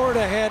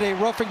Florida had a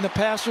roughing the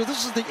passer.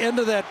 This is the end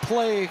of that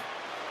play.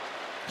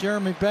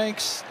 Jeremy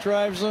Banks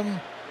drives them.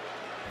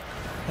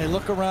 They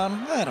look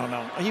around. I don't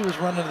know. He was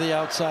running to the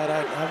outside.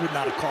 I would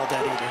not have called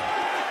that either.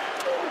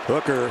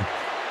 Hooker,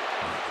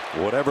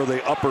 whatever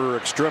the upper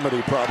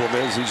extremity problem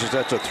is, he just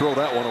had to throw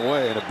that one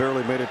away, and it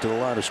barely made it to the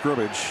line of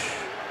scrimmage.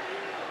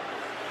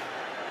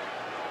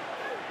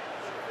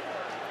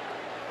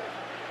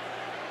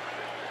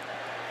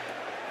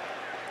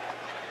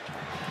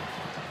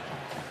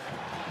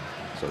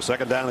 So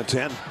second down and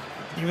 10.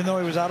 Even though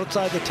he was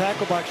outside the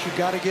tackle box, you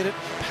got to get it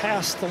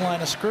past the line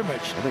of scrimmage.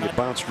 I think it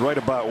bounced right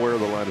about where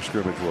the line of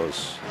scrimmage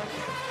was.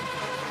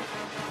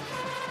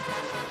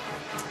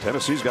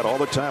 Tennessee's got all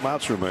the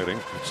timeouts remaining.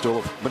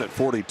 Still a minute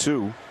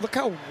 42. Look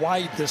how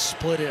wide this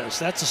split is.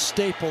 That's a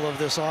staple of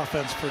this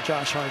offense for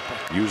Josh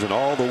Heupel. Using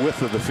all the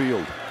width of the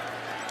field.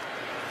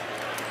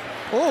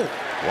 Oh.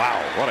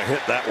 Wow, what a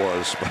hit that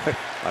was by,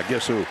 I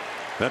guess who?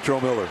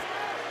 Ventrell Miller.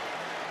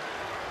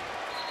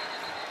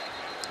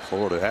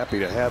 Florida happy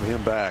to have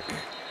him back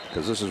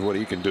because this is what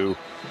he can do.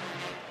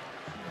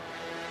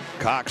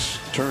 Cox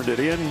turned it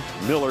in.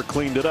 Miller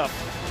cleaned it up.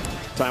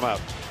 Timeout.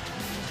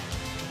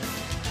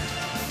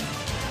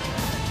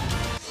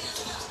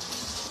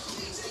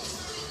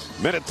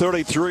 Minute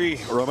 33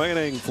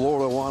 remaining.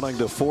 Florida wanting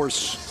to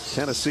force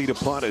Tennessee to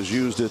punt has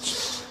used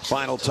its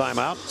final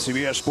timeout.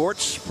 CBS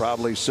Sports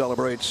proudly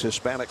celebrates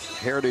Hispanic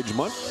Heritage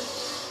Month.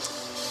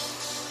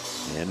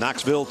 In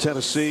Knoxville,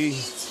 Tennessee,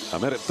 a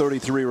minute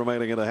 33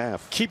 remaining in the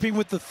half. Keeping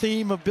with the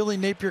theme of Billy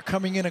Napier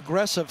coming in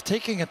aggressive,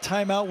 taking a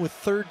timeout with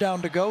 3rd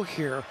down to go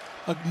here.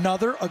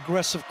 Another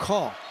aggressive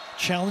call,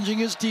 challenging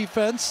his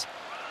defense.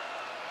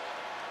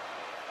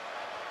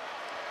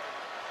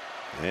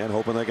 And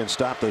hoping they can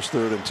stop this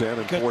 3rd and 10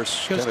 and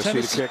force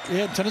Tennessee to kick.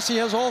 Yeah, Tennessee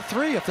has all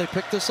 3 if they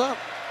pick this up.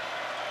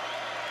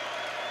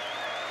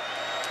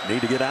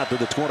 Need to get out to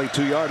the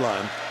 22-yard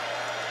line.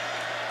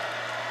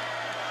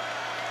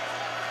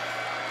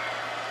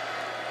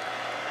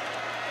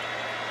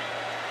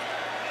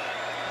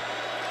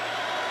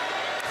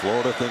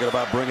 Florida thinking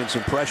about bringing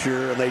some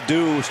pressure, and they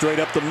do, straight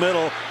up the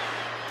middle.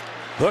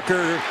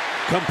 Hooker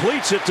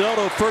completes it to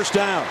Otto, 1st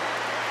down.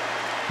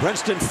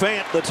 Princeton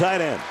Fant, the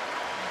tight end.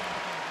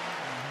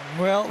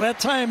 Well, that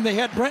time they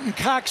had Brenton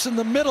Cox in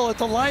the middle at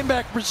the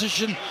linebacker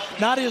position,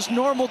 not his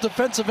normal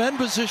defensive end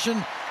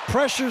position.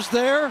 Pressure's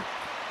there.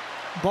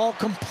 Ball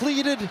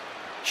completed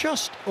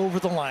just over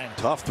the line.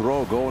 Tough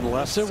throw going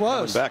left. Yes, it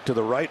was. Back to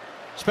the right.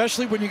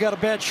 Especially when you got a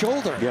bad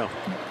shoulder. Yeah.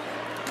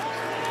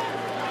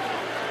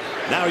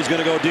 Now he's going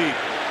to go deep.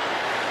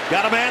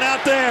 Got a man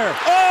out there.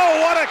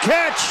 Oh, what a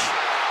catch.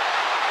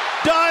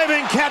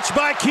 Diving catch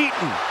by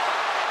Keaton.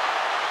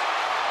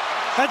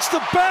 That's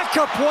the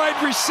backup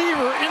wide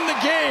receiver in the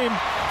game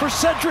for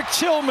Cedric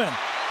Tillman.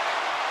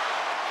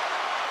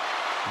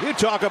 You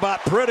talk about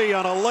pretty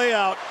on a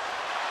layout.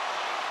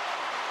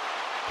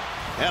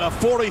 And a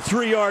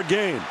 43-yard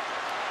gain.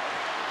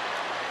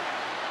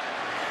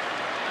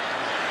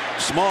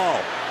 Small.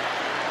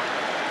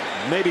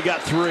 Maybe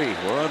got 3.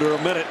 We're under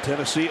a minute.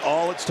 Tennessee,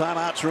 all its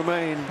timeouts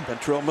remain.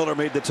 Ventrell Miller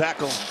made the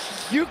tackle.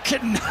 You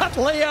cannot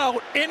lay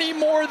out any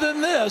more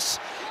than this.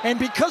 And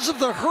because of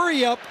the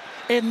hurry up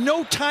and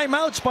no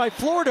timeouts by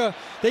Florida,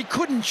 they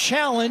couldn't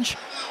challenge.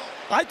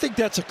 I think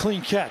that's a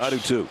clean catch. I do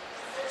too.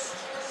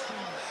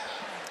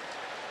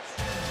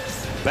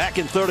 Back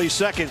in 30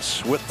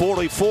 seconds with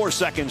 44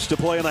 seconds to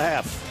play in the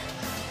half.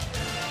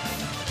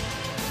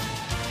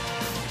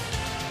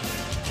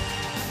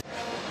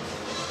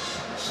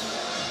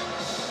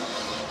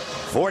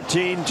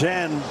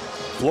 (14-10),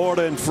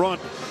 Florida in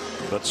front,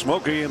 but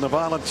Smokey and the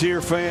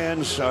Volunteer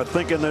fans are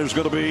thinking there's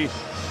going to be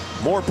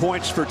more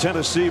points for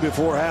Tennessee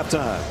before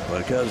halftime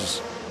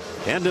because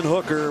Hendon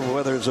Hooker,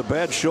 whether it's a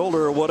bad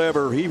shoulder or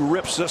whatever, he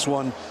rips this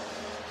one.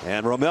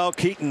 And Ramel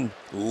Keaton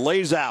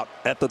lays out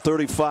at the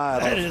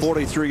 35 on a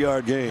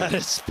 43-yard gain. That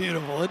is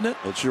beautiful, isn't it?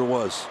 It sure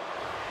was.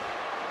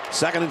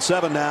 2nd and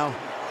 7 now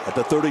at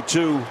the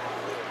 32.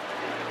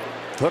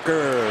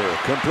 Hooker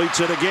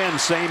completes it again,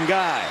 same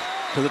guy,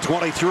 to the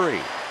 23.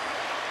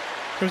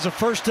 There's a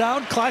 1st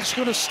down. Clock's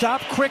going to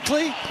stop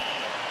quickly,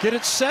 get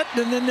it set,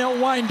 and then they'll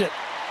wind it.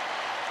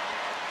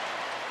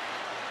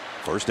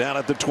 1st down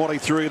at the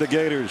 23 of the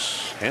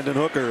Gators. Hendon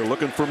Hooker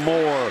looking for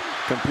more.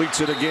 Completes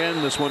it again.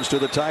 This one's to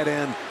the tight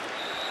end,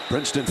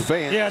 Princeton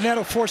Fant. Yeah, and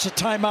that'll force a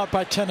timeout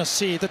by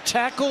Tennessee. The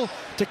tackle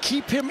to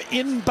keep him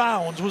in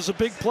bounds was a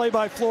big play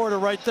by Florida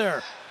right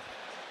there.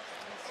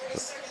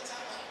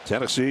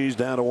 Tennessee's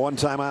down to 1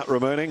 timeout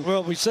remaining.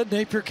 Well, we said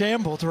Napier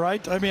gambled,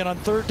 right? I mean, on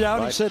 3rd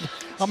down, He said,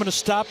 I'm going to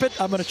stop it.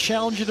 I'm going to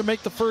challenge you to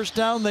make the 1st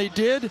down. They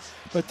did,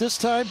 but this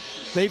time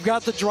they've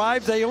got the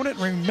drive. They own it.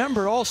 And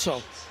remember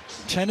also,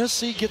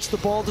 Tennessee gets the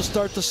ball to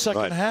start the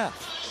second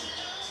half.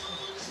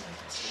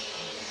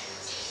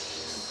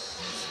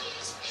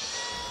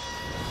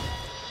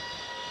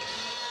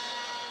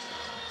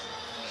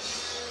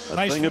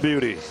 Nice thing of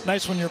beauty.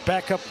 Nice when your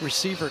backup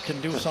receiver can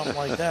do something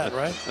like that,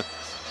 right?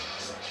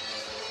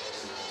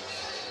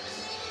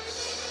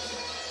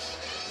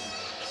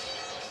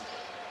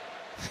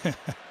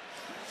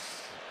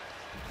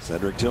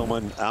 Cedric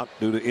Tillman out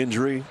due to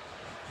injury.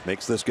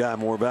 Makes this guy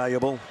more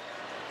valuable.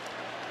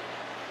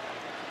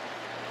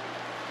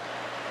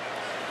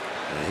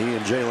 And he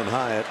and Jalen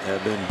Hyatt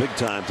have been big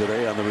time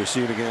today on the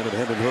receiving end of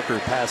Hendon Hooker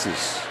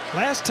passes.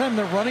 Last time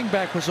the running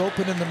back was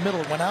open in the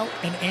middle, went out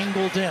and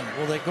angled in.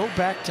 Will they go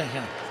back to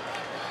him?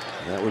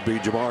 That would be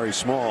Jabari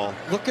Small.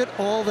 Look at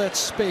all that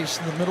space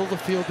in the middle of the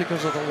field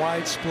because of the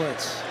wide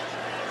splits.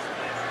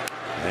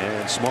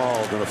 And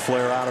Small going to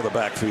flare out of the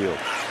backfield.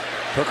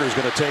 Hooker's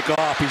going to take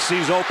off. He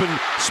sees open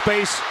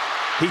space.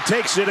 He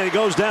takes it and he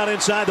goes down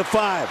inside the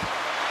 5.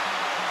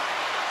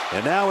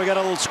 And now we got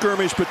a little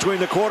skirmish between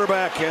the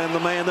quarterback and the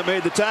man that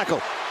made the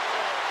tackle.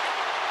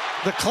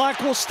 The clock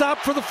will stop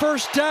for the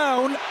first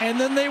down, and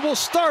then they will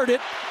start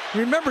it.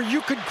 Remember,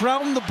 you could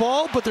ground the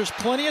ball, but there's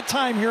plenty of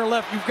time here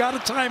left. You've got a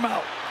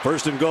timeout.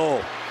 First and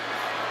goal.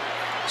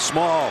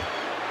 Small.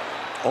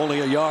 Only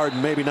a yard,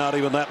 maybe not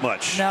even that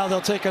much. Now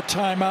they'll take a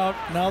timeout.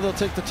 Now they'll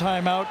take the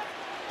timeout.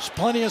 There's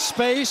plenty of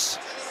space.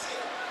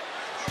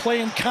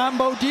 Playing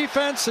combo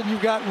defense, and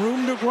you've got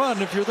room to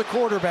run if you're the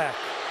quarterback.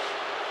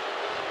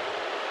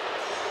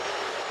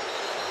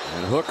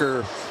 And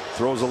Hooker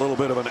throws a little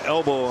bit of an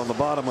elbow on the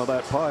bottom of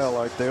that pile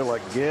right there,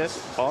 like, get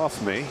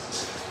off me.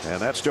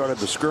 And that started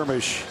the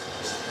skirmish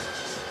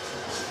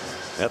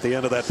at the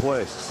end of that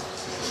play.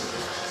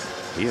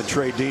 He and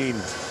Trey Dean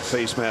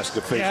face mask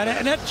to face mask.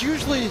 And that's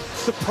usually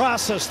the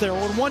process there.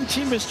 When one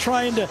team is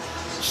trying to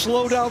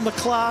slow down the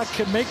clock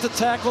and make the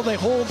tackle, they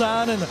hold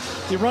on, and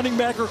the running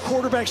back or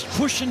quarterback's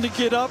pushing to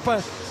get up.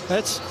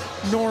 That's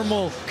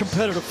normal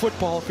competitive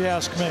football, if you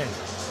ask me.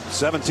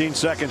 17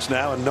 seconds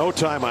now and no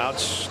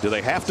timeouts. Do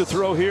they have to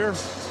throw here?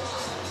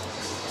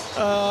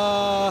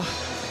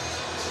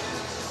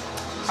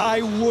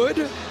 I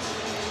would.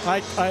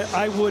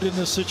 I would in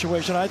this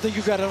situation. I think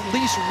you've got to at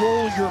least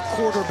roll your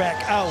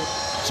quarterback out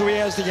so he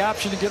has the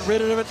option to get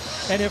rid of it.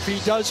 And if he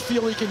does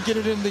feel he can get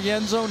it in the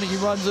end zone, he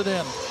runs it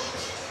in.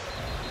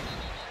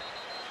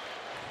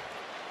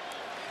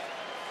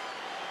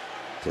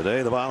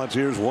 Today, the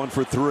Volunteers 1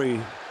 for 3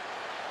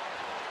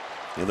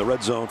 in the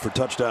red zone for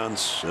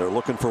touchdowns. They're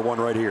looking for one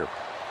right here.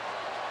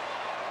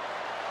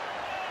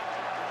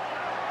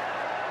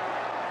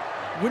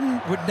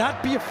 Would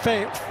not be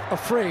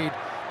afraid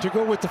to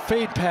go with the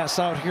fade pass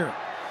out here.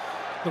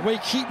 The way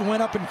Keaton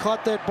went up and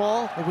caught that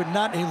ball, it would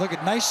not. Hey, look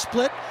at nice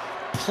split.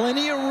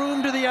 Plenty of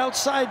room to the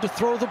outside to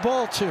throw the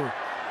ball to.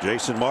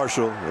 Jason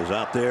Marshall is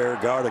out there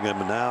guarding him,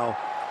 and now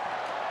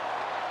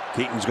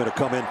Keaton's going to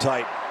come in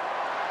tight.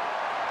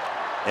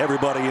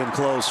 Everybody in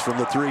close from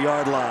the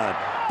 3-yard line.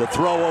 The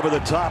throw over the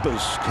top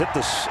has hit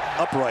this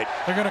upright.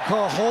 They're going to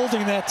call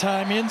holding that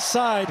time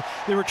inside.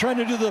 They were trying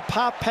to do the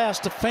pop pass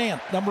to Fant,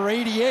 number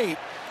 88,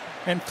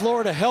 and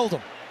Florida held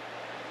him.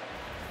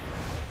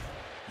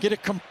 Get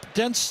it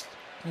condensed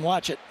and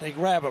watch it. They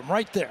grab him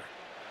right there.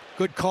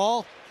 Good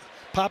call.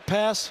 Pop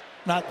pass,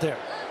 not there.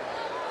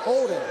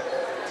 Holding.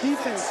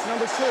 Defense,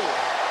 number 2.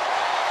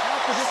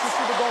 Half the distance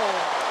to the goal.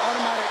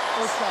 Automatic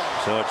first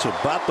down. So it's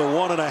about the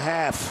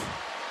 1.5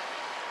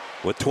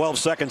 with 12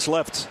 seconds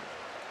left.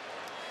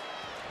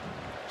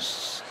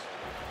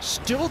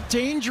 Still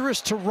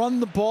dangerous to run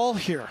the ball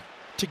here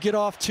to get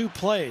off 2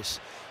 plays.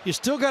 You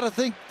still got to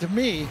think, to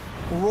me,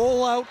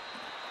 roll out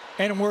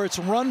and where it's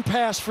run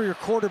pass for your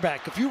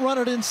quarterback. If you run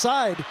it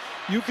inside,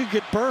 you could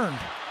get burned.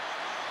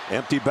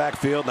 Empty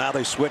backfield. Now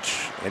they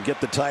switch and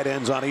get the tight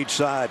ends on each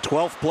side.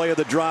 12th play of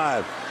the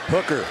drive.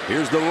 Hooker.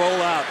 Here's the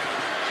rollout.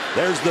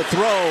 There's the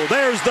throw.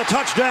 There's the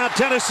touchdown,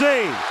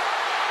 Tennessee.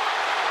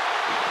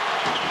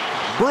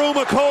 Brew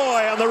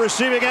McCoy on the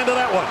receiving end of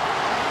that one.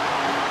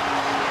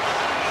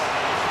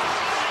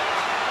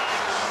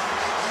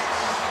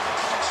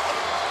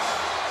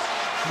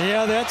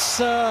 Yeah,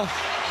 that's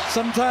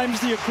sometimes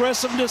the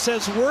aggressiveness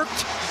has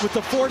worked with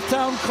the 4th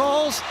down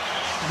calls.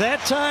 That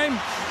time,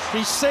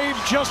 he saved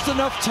just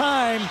enough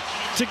time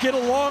to get a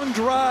long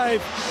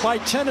drive by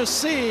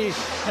Tennessee,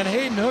 and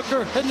Hendon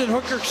Hooker,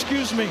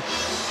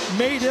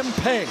 made him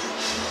pay.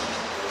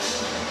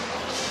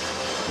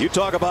 You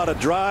talk about a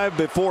drive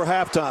before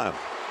halftime.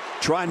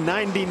 Try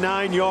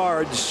 99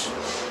 yards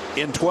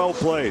in 12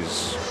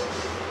 plays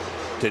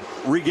to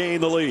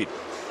regain the lead.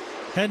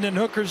 Hendon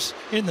Hooker's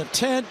in the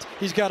tent.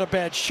 He's got a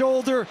bad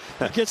shoulder.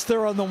 He gets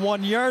there on the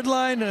 1-yard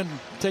line and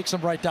takes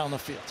him right down the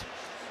field.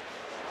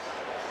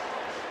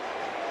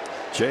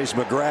 Chase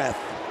McGrath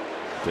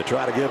to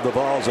try to give the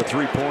Vols a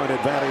 3-point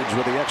advantage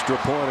with the extra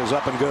point is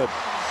up and good.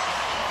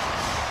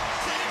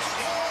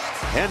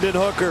 Hendon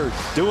Hooker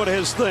doing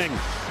his thing.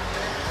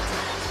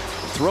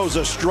 Throws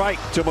a strike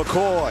to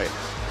McCoy.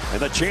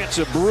 And the chance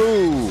of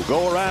Brew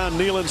go around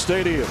Neyland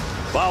Stadium.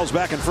 Vols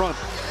back in front.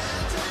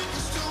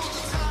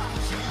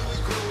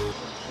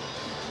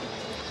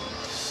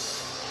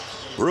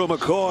 Brew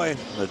McCoy,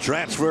 the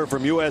transfer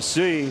from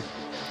USC,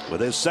 with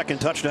his 2nd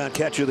touchdown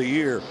catch of the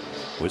year,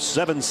 with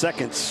 7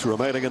 seconds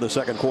remaining in the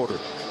 2nd quarter.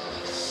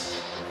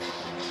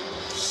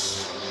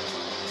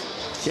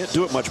 Can't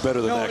do it much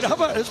better than that. How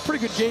about, it's a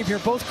pretty good game here.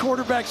 Both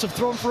quarterbacks have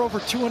thrown for over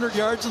 200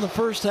 yards in the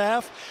first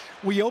half.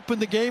 We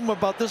opened the game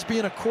about this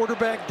being a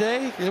quarterback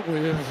day.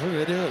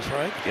 It is,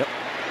 right? Yep.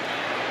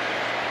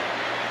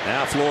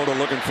 Now Florida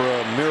looking for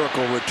a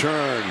miracle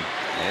return.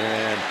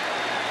 And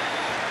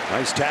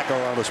nice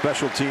tackle on the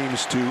special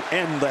teams to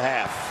end the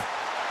half.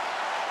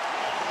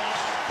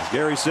 As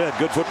Gary said,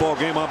 good football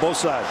game on both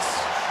sides.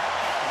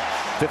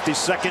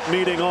 52nd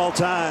meeting all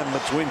time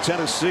between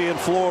Tennessee and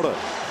Florida.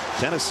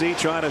 Tennessee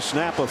trying to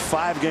snap a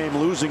 5-game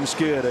losing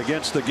skid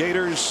against the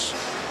Gators.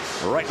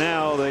 Right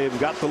now they've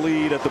got the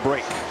lead at the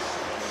break.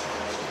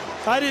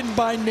 I didn't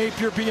mind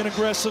Napier being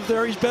aggressive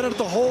there. He's been at it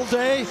the whole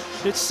day.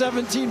 It's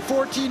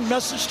 17-14.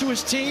 Message to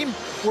his team.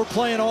 We're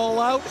playing all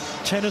out.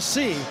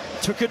 Tennessee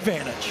took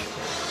advantage.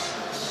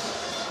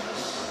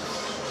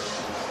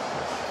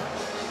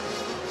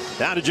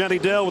 Down to Jenny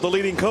Dell with the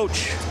leading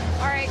coach.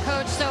 All right,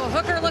 Coach, so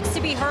Hooker looks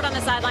to be hurt on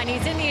the sideline.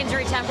 He's in the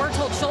injury tent. We're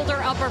told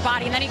shoulder, upper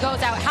body, and then he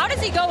goes out. How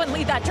does he go and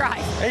lead that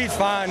drive? He's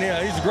fine,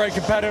 yeah. He's a great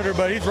competitor,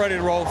 but he's ready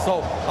to roll.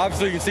 So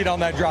obviously you can see it on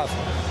that drive.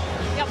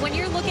 Yeah, when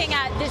you're looking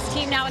at this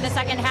team now in the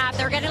second half,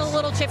 they're getting a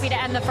little chippy to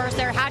end the first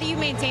there. How do you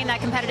maintain that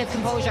competitive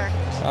composure?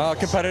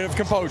 Competitive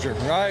composure,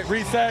 right?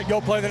 Reset,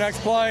 go play the next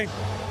play,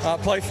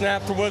 play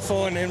snap to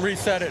whistle, and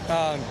reset it.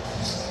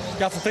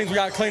 Got some things we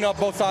got to clean up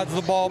both sides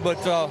of the ball, but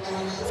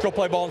let's go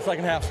play ball in the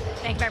second half.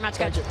 Thank you very much,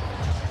 Coach.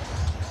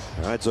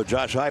 All right, so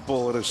Josh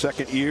Heupel in his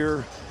second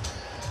year,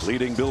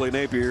 leading Billy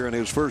Napier in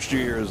his first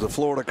year as the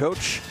Florida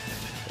coach.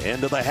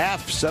 End of the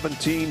half,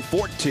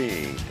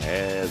 17-14,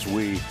 as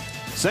we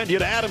send you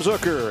to Adam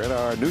Zucker in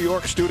our New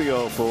York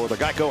studio for the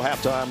Geico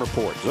Halftime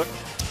Report. Zook?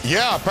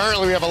 Yeah,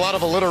 apparently we have a lot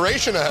of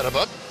alliteration ahead of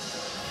us.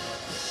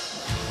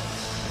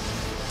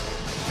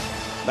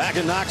 Back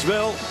in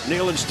Knoxville,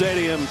 Neyland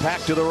Stadium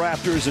packed to the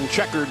rafters and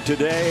checkered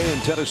today,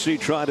 and Tennessee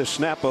trying to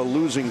snap a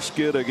losing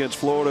skid against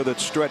Florida that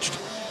stretched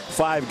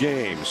 5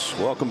 games.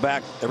 Welcome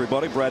back,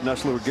 everybody. Brad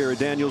Nessler with Gary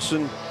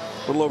Danielson.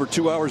 A little over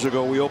 2 hours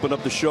ago, we opened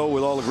up the show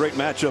with all the great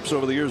matchups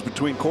over the years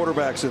between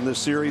quarterbacks in this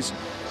series.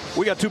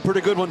 We got 2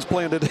 pretty good ones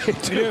playing today,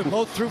 too. Yeah,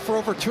 both threw for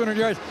over 200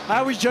 yards. I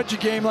always judge a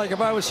game like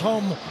if I was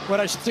home,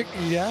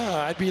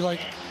 I'd be like,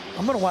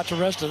 I'm going to watch the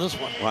rest of this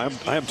one. Well,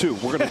 I am too.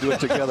 We're going to do it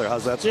together.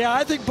 How's that? Yeah,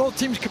 I think both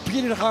teams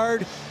competed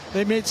hard.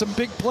 They made some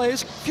big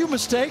plays, a few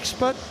mistakes,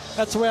 but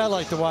that's the way I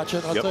like to watch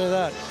it. I'll tell you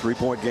that.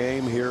 3-point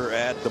game here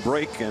at the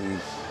break, and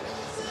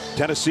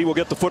Tennessee will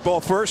get the football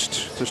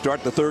first to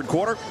start the third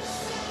quarter.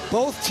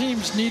 Both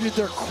teams needed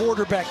their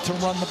quarterback to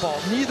run the ball.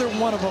 Neither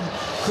one of them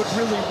could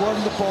really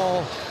run the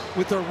ball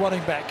with their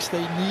running backs.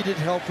 They needed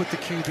help with the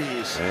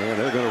QBs. And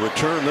they're going to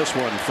return this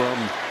one from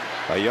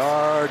a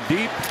yard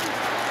deep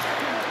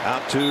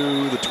out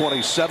to the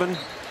 27.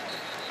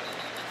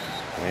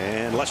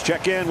 And let's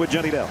check in with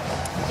Jenny Dell.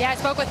 Yeah, I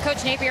spoke with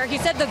Coach Napier. He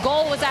said the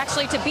goal was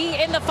actually to be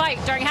in the fight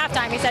during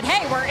halftime. He said,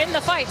 hey, we're in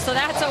the fight, so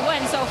that's a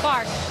win so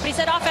far. But he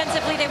said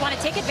offensively they want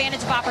to take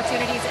advantage of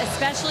opportunities,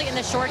 especially in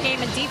the short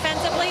game, and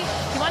defensively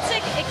he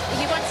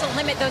wants to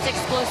limit those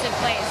explosive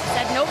plays. He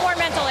said no more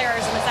mental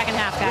errors in the second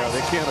half, guys. Yeah,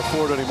 they can't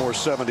afford any more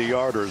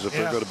 70-yarders if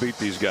they're going to beat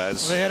these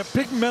guys. They had a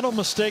big mental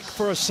mistake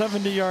for a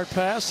 70-yard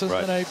pass and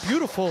a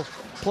beautiful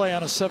play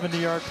on a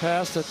 70-yard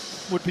pass that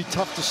would be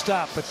tough to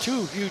stop, but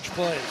 2 huge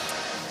plays.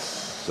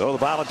 So the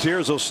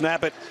Volunteers will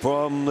snap it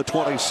from the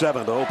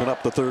 27 to open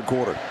up the third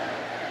quarter.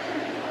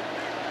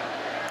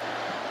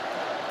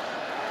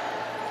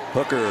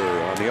 Hooker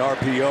on the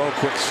RPO,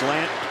 quick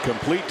slant,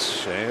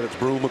 complete, and it's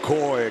Brew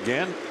McCoy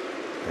again.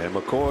 And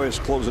McCoy is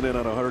closing in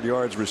on 100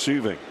 yards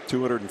receiving,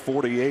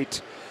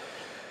 248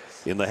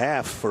 in the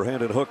half for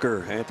Hendon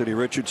Hooker. Anthony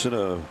Richardson,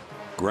 a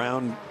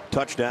ground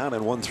touchdown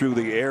and one through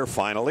the air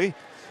finally.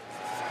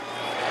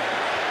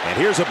 And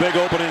here's a big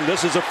opening.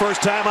 This is the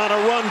first time on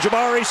a run.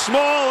 Jabari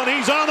Small, and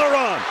he's on the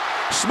run.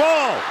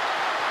 Small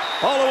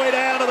all the way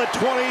down to the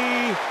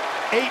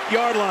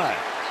 28-yard line.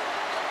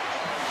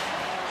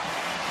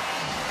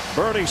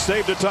 Bernie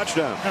saved a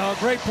touchdown. Now, a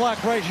great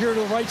block right here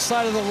to the right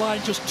side of the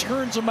line. Just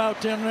turns him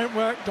out.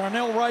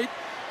 Darnell Wright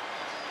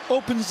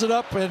opens it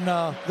up, and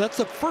that's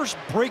the first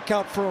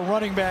breakout for a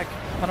running back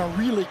on a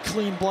really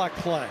clean block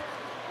play.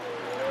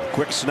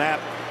 Quick snap.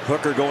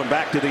 Hooker going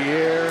back to the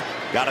air.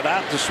 Got it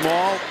out to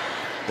Small.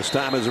 This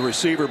time as a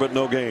receiver, but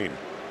no gain.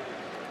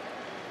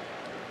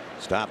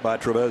 Stopped by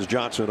Trevez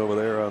Johnson over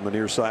there on the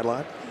near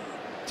sideline.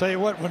 Tell you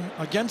what, when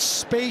against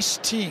space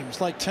teams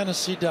like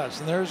Tennessee does,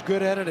 and they're as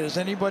good at it as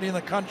anybody in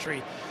the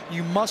country,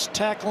 you must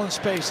tackle in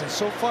space, and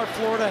so far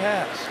Florida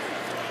has.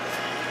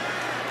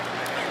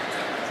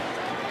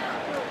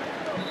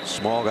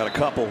 Small got a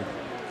couple.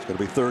 It's going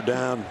to be third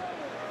down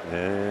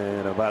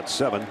and about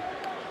 7.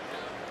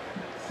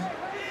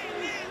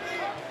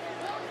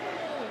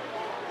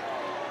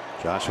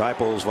 Josh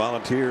Heupel's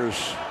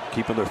Volunteers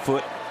keeping their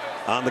foot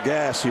on the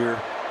gas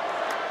here.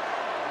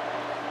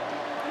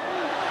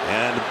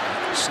 And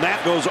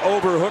snap goes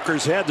over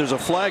Hooker's head. There's a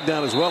flag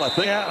down as well. I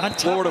think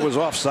Florida was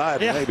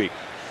offside, maybe.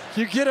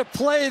 You get a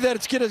play that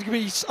it's going to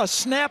be a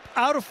snap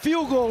out of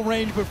field goal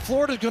range, but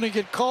Florida's going to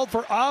get called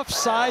for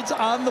offsides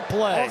on the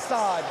play.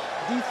 Offside,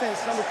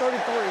 defense number 33,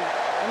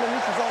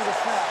 underneath his own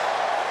snap.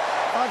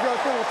 5-yard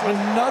penalty.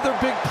 Another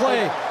big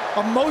play.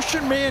 A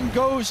motion man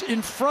goes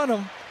in front of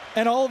him,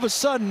 and all of a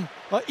sudden,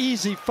 an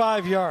easy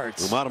 5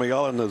 yards. Umana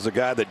Mullen is the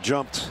guy that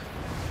jumped.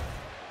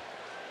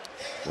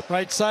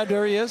 Right side,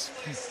 there he is.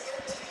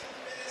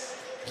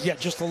 Yeah,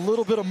 just a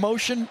little bit of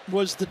motion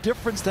was the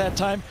difference that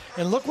time.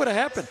 And look what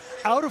happened.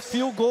 Out of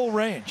field goal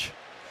range.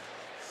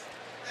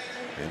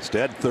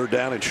 Instead, third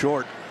down and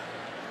short.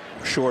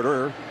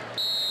 Shorter.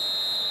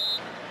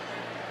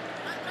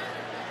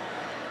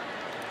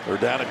 Third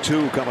down and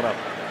 2 coming up.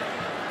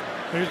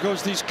 Here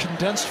goes these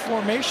condensed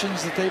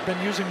formations that they've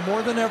been using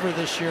more than ever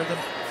this year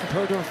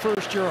compared to a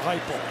first year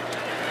Heupel.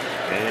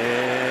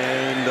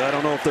 And I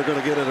don't know if they're going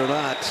to get it or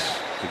not.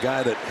 The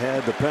guy that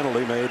had the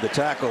penalty made the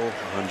tackle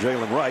on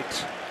Jalen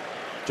Wright.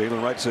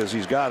 Jalen Wright says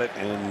he's got it,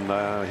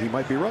 and he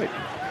might be right.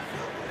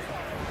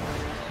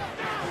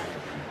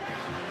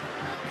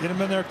 Get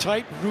him in there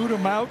tight, root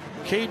him out.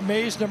 Cade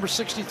Mays, number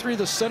 63,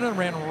 the center,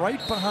 ran right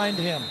behind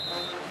him.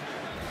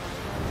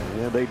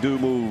 And they do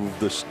move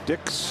the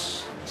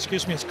sticks.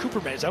 Excuse me, it's Cooper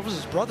Mays. That was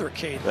his brother,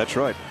 Cade. That's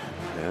right.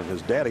 And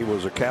his daddy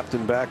was a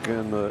captain back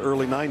in the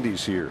early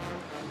 90s here.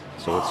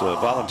 So it's a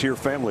volunteer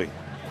family.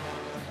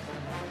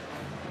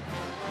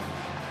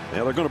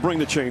 Now they're going to bring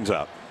the chains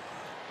out.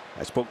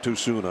 I spoke too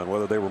soon on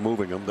whether they were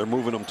moving them. They're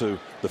moving them to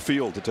the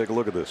field to take a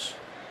look at this.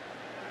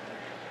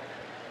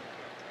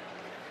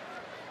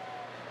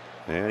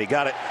 And he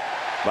got it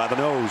by the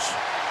nose.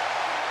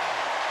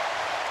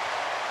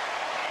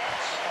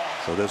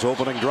 So this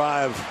opening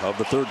drive of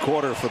the third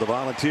quarter for the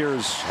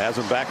Volunteers has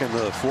them back in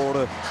the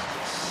Florida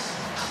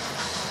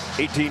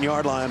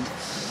 18-yard line.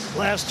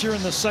 Last year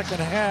in the second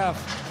half,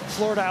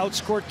 Florida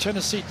outscored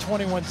Tennessee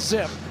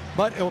 21-zip.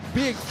 But a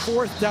big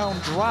fourth down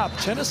drop.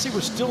 Tennessee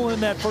was still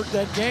in that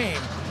game.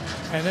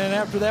 And then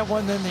after that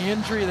one, then the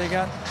injury, they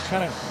got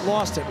kind of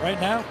lost it. Right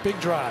now, big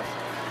drive.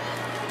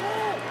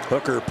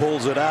 Hooker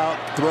pulls it out,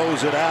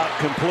 throws it out,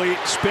 complete,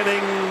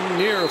 spinning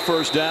near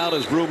first down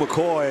is Bru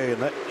McCoy,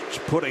 and that's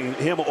putting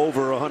him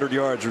over 100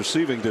 yards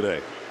receiving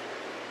today.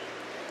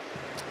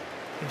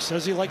 He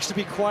says he likes to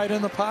be quiet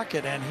in the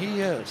pocket, and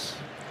he is.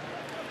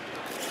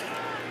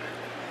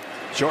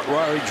 Short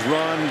yardage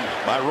run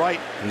by Wright.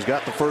 He's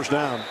got the first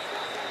down.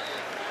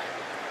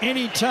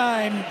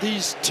 Anytime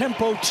these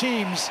tempo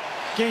teams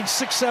gain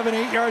 6, 7,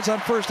 8 yards on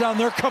first down,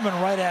 they're coming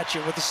right at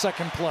you with the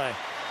second play.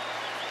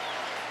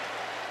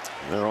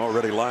 They're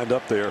already lined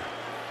up there.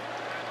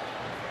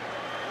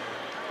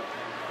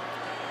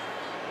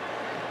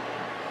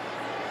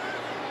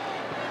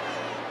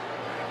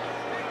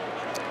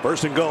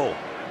 First and goal.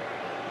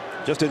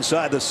 Just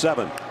inside the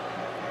 7.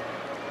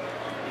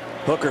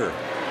 Hooker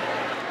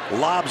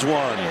lobs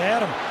one. He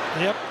had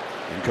him. Yep.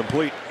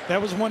 Incomplete.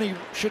 That was one he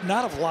should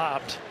not have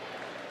lobbed.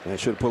 They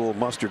should have put a little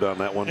mustard on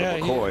that one to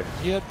McCoy.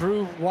 He had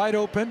Bru wide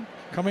open,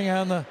 coming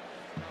on the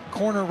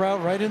corner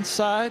route right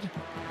inside.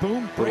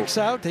 Boom, breaks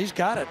out. He's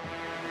got it.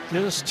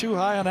 Just too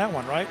high on that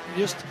one, right?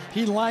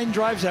 He line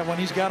drives that one.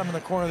 He's got him in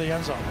the corner of the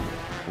end zone.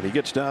 When he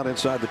gets down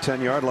inside the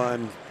 10-yard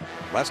line,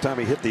 last time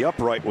he hit the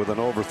upright with an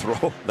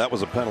overthrow. That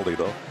was a penalty,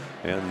 though.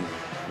 And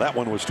that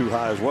one was too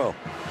high as well.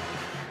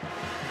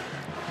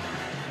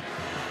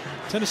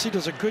 Tennessee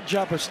does a good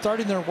job of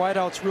starting their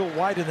wideouts real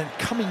wide and then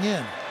coming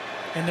in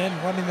and then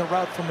running the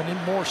route from in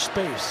more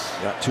space.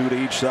 Got 2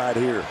 to each side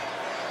here.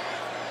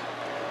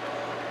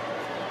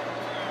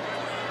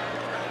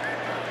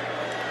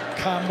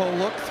 Combo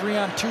look,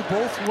 3-on-2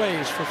 both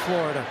ways for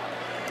Florida.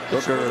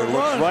 Hooker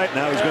looks right.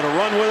 Now he's going to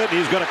run with it.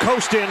 He's going to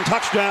coast in.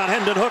 Touchdown,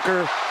 Hendon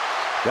Hooker.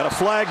 Got a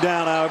flag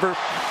down, however.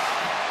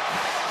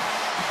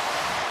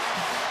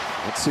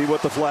 Let's see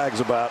what the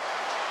flag's about.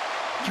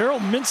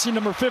 Gerald Mincey,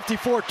 number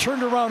 54,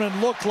 turned around and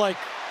looked like,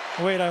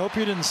 wait, I hope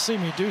you didn't see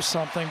me do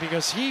something,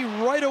 because he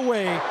right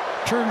away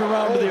turned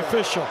around to the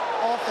official.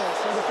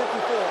 Offense, number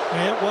 54.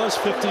 It was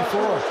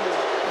 54.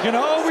 You can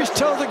always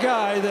tell the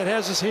guy that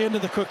has his hand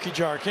in the cookie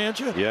jar, can't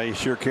you? Yeah, you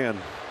sure can.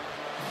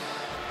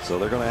 So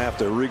they're going to have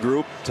to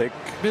regroup, take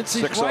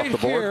Mincey's 6 right off the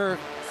board. Here.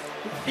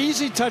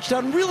 Easy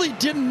touchdown. Really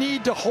didn't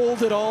need to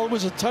hold it all. It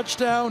was a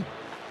touchdown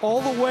all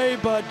the way,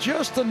 but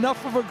just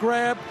enough of a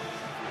grab.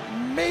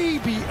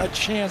 Maybe a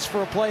chance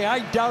for a play. I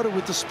doubt it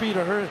with the speed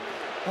of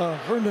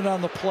Herndon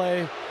on the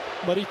play,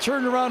 but he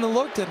turned around and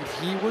looked, and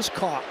he was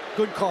caught.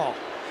 Good call.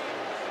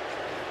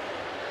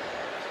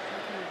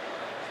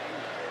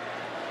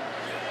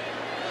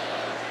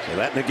 So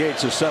that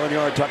negates a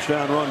 7-yard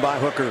touchdown run by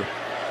Hooker,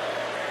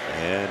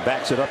 and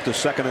backs it up to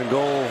 2nd and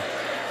goal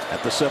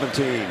at the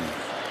 17.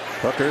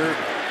 Hooker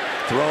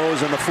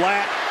throws in the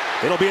flat.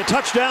 It'll be a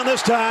touchdown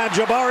this time.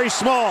 Jabari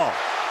Small.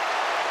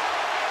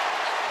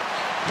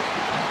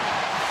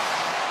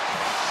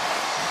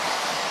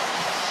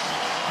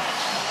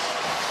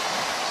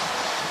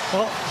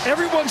 Well,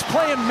 everyone's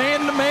playing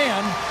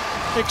man-to-man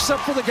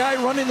except for the guy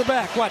running the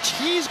back. Watch,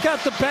 he's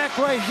got the back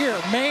right here.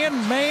 Man.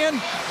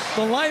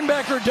 The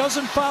linebacker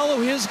doesn't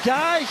follow his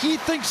guy. He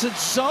thinks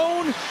it's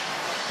zone,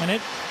 and it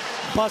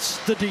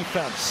busts the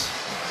defense.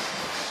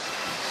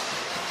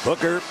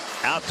 Hooker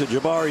out to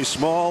Jabari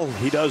Small.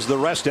 He does the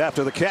rest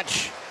after the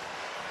catch.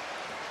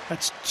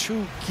 That's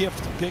 2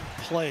 gift big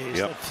plays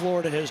that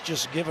Florida has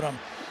just given them.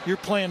 You're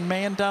playing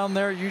man down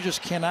there. You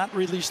just cannot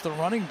release the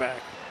running back.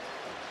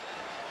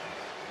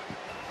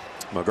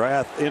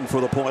 McGrath in for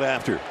the point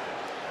after.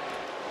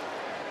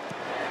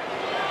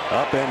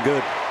 Up and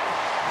good.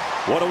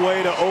 What a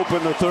way to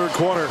open the third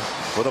quarter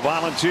for the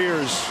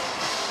Volunteers.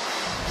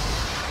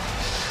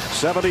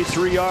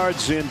 73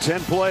 yards in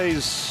 10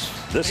 plays.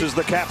 This is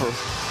the capper.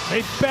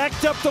 They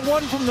backed up the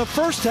one from the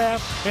first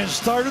half and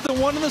started the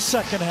one in the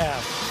second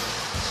half.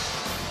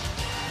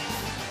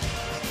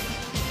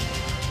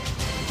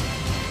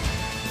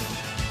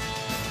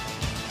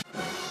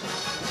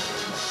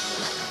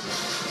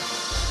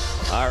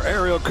 Our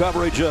aerial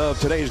coverage of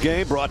today's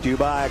game brought to you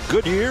by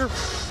Goodyear.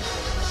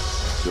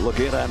 You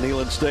look in at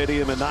Neyland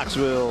Stadium in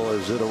Knoxville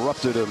as it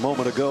erupted a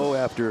moment ago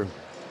after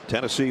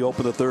Tennessee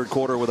opened the third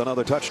quarter with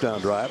another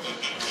touchdown drive.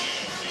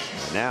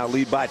 Now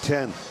lead by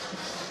 10.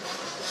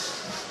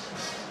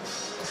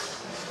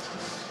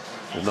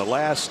 In the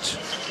last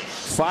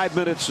 5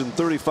 minutes and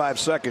 35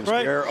 seconds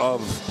there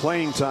of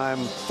playing time,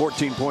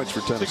 14 points for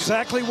Tennessee. That's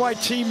exactly why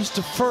teams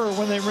defer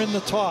when they win the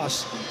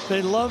toss.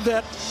 They love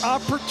that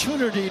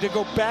opportunity to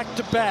go back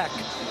to back.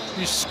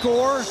 You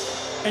score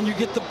and you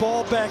get the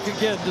ball back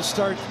again to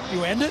start.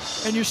 You end it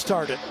and you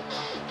start it.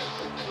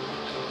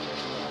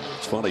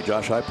 It's funny,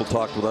 Josh Heupel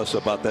talked with us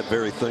about that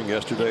very thing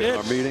yesterday in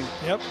our meeting.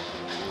 Yep.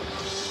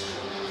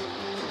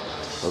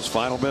 Those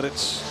final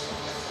minutes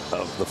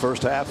of the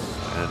first half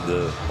and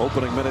the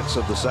opening minutes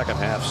of the second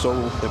half, so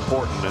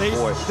important, and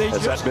boy,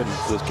 has that been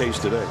the case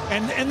today.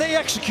 And they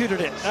executed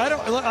it.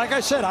 Like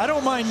I said, I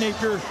don't mind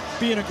Napier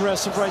being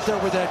aggressive right there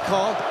with that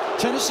call.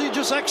 Tennessee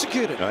just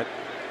executed. Right.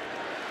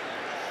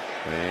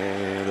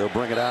 And they'll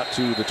bring it out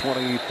to the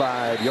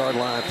 25-yard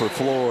line for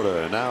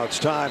Florida. Now it's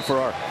time for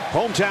our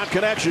hometown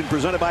connection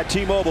presented by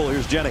T-Mobile.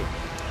 Here's Jenny.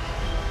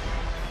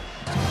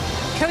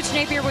 Coach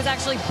Napier was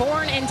actually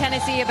born in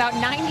Tennessee, about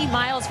 90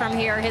 miles from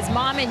here. His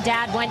mom and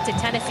dad went to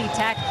Tennessee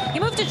Tech. He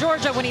moved to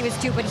Georgia when he was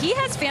 2, but he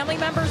has family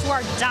members who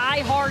are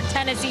die-hard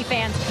Tennessee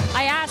fans.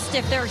 I asked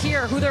if they're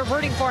here, who they're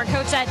rooting for, and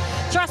Coach said,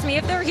 trust me,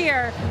 if they're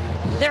here,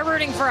 they're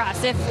rooting for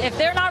us. If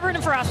they're not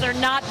rooting for us, they're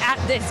not at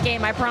this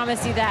game. I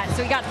promise you that.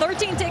 So he got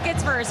 13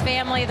 tickets for his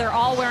family. They're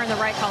all wearing the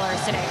right colors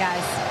today,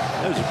 guys.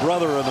 There's a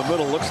brother in the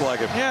middle, looks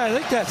like him. Yeah, I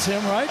think that's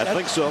him, right? I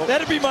think so.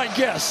 That'd be my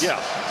guess.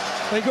 Yeah.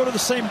 They go to the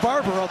same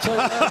barber, I'll tell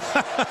you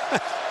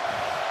that.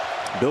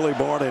 Billy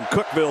born in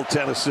Cookeville,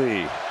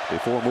 Tennessee,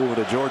 before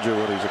moving to Georgia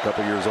when he's a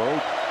couple years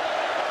old.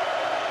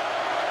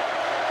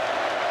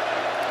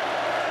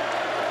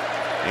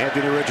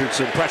 Anthony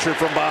Richardson, pressure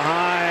from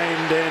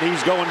behind, and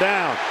he's going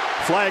down.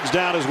 Flags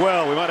down as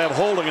well. We might have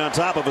holding on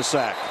top of a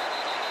sack.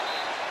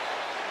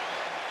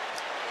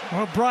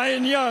 Well,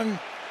 Brian Young,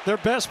 their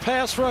best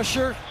pass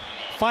rusher,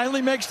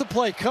 finally makes the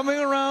play, coming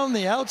around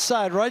the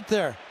outside right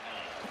there.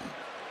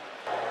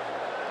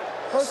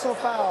 Personal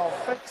foul,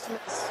 offense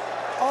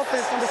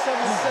number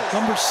 76.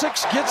 Number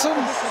 6 gets him.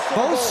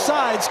 Both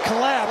sides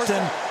collapsed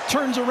and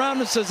turns around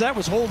and says, that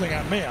was holding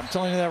on me. I'm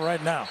telling you that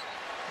right now.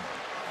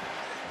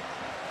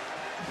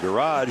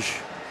 Garage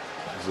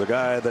is the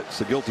guy that's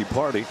the guilty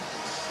party.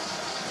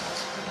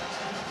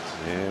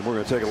 And we're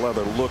going to take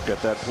another look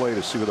at that play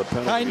to see what the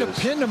penalty is. Kind of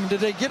pinned him.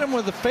 Did they get him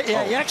with the face?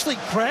 Yeah, he actually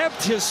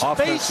grabbed his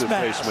face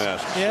mask.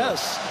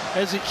 Yes,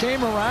 as he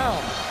came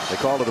around. They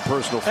called it a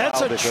personal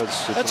foul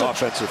because it's an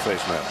offensive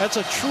face mask. That's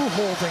a true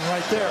holding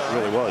right there. It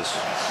really was.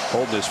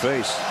 Holding his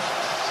face.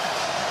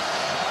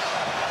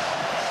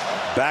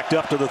 Backed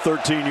up to the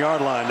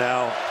 13-yard line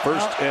now.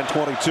 First and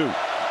 22.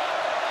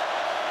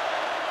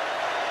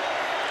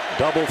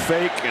 Double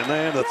fake, and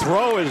then the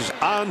throw is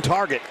on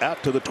target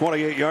out to the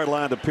 28-yard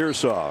line to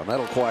Pearsall, and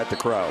that'll quiet the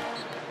crowd.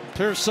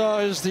 Pearsall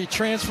is the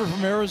transfer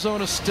from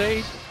Arizona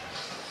State.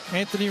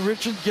 Anthony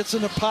Richardson gets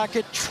in the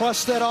pocket,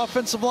 trusts that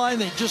offensive line.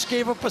 They just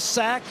gave up a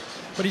sack,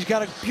 but he's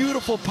got a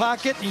beautiful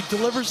pocket. He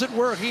delivers it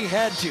where he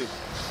had to,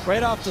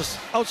 right off the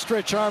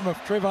outstretched arm of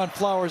Trayvon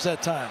Flowers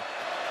that time.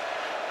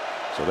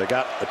 So they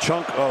got a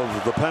chunk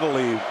of the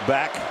penalty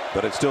back,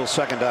 but it's still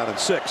 2nd down and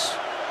 6.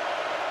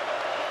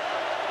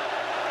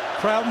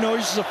 Crowd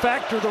noise is a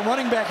factor. The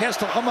running back has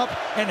to come up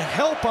and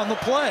help on the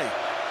play.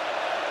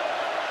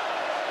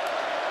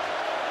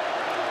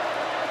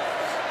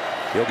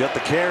 He'll get the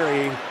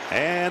carry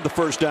and the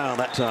first down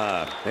that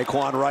time.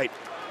 Naquan Wright.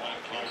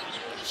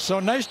 So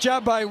nice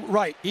job by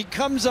Wright. He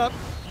comes up,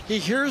 he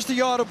hears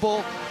the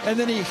audible, and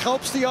then he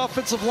helps the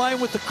offensive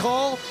line with the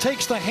call,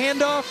 takes the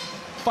handoff,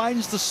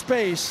 finds the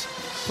space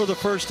for the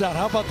first down.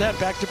 How about that?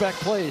 Back-to-back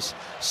plays.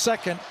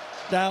 2nd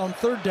down,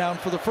 3rd down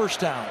for the first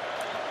down.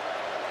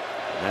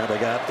 Now they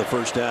got the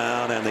first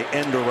down and the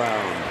end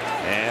around.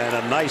 And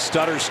a nice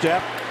stutter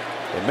step.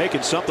 And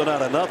making something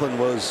out of nothing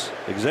was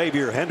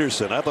Xavier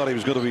Henderson. I thought he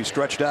was going to be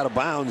stretched out of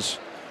bounds,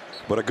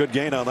 but a good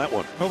gain on that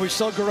one. Well, we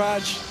saw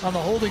Garage on the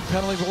holding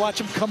penalty, but watch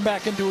him come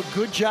back and do a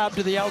good job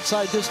to the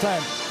outside this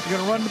time. You're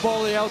going to run the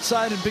ball to the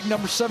outside, and big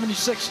number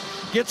 76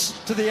 gets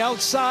to the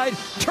outside,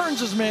 turns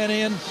his man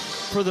in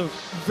for the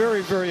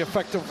very, very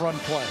effective run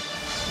play.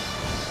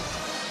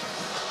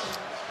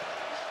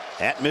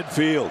 At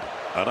midfield.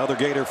 Another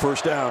Gator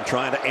first down,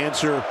 trying to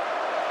answer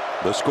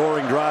the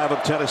scoring drive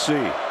of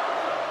Tennessee.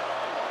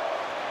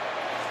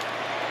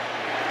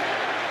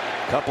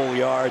 Couple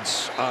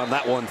yards on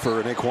that one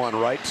for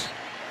Naquan Wright.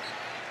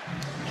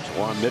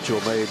 Juwan Mitchell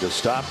made the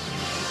stop.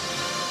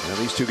 And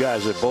these two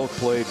guys have both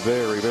played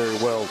very, very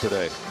well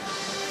today.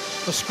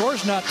 The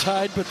score's not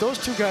tied, but those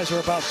two guys are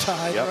about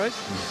tied, right?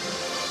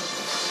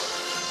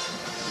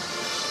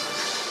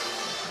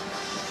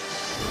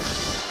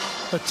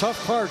 The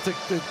tough part,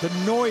 the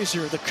noise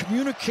here, the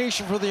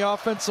communication for the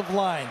offensive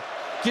line,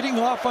 getting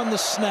off on the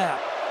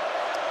snap.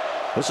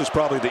 This is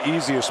probably the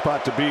easiest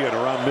spot to be in,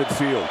 around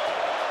midfield.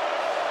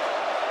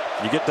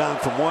 You get down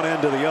from one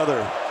end to the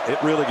other, it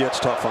really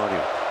gets tough on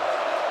you.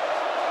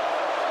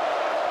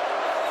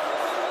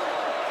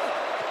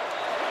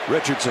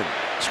 Richardson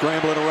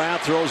scrambling around,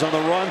 throws on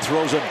the run,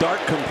 throws a dart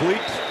complete,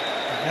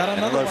 Got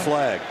another one.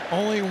 flag.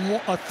 Only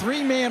a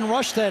 3-man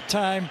rush that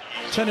time,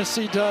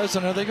 Tennessee does.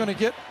 And are they going to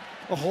get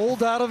a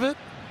hold out of it?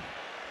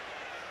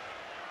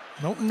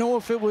 Don't know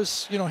if it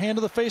was, hand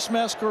to the face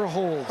mask or a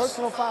hold.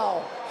 Personal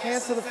foul,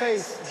 hands to the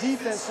face,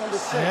 defense number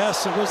 6.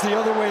 Yes, it was the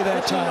other way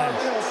that time.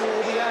 Penalty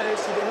will be added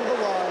to the end of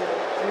the run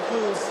and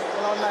includes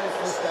an automatic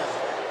first down.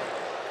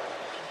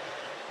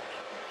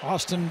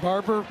 Austin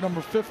Barber,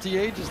 number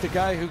 58, is the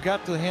guy who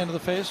got to the hand of the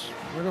face.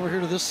 Right over here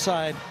to this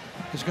side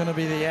is going to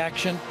be the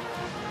action.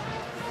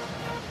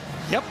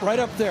 Yep, right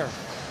up there.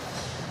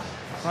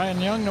 Ryan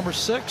Young, number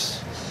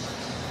 6,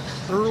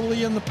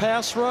 early in the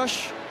pass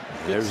rush.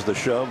 There's the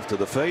shove to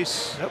the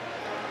face. Yep.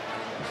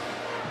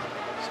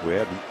 So we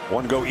had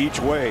one go each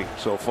way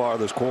so far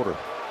this quarter.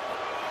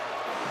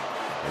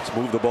 Let's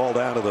move the ball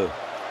down to the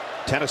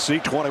Tennessee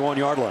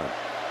 21-yard line.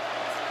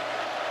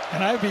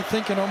 And I'd be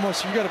thinking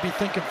almost, you got to be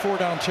thinking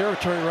 4-down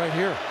territory right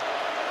here.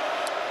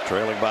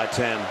 Trailing by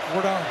 10.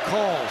 4-down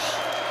calls.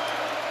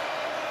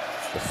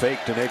 The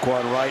fake to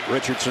Naquan Wright.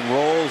 Richardson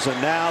rolls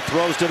and now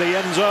throws to the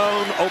end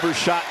zone.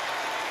 Overshot.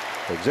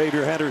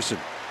 Xavier Henderson.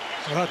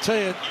 And I'll tell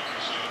you,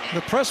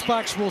 the press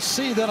box will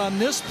see that on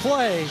this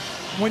play,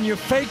 when you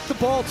fake the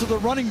ball to the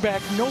running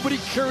back, nobody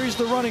carries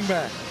the running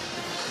back.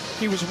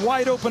 He was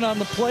wide open on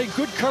the play.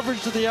 Good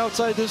coverage to the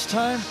outside this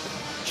time.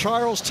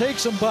 Charles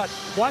takes him, but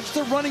watch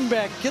the running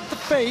back get the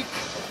fake,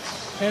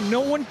 and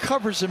no one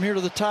covers him here to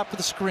the top of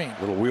the screen.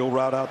 Little wheel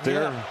route out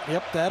there. Yeah.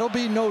 Yep, that'll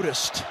be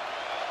noticed.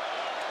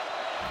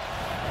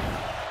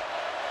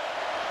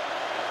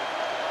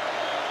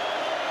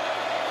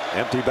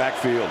 Empty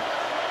backfield.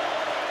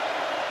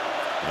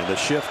 And the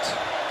shift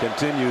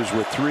continues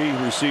with 3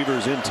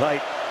 receivers in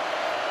tight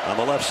on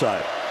the left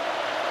side.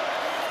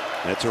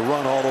 It's a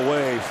run all the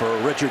way for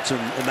Richardson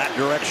in that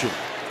direction.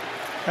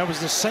 That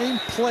was the same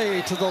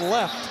play to the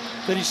left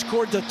that he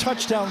scored the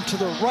touchdown to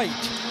the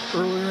right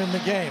earlier in the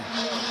game.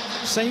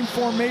 Same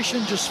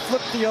formation, just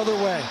flipped the other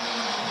way.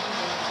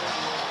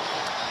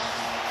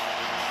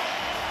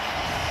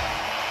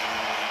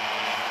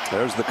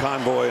 There's the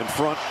convoy in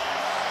front.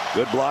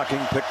 Good blocking,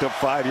 picked up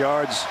 5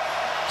 yards.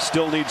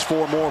 Still needs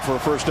 4 more for a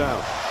first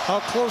down. How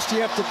close do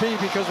you have to be?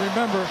 Because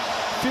remember,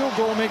 field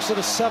goal makes it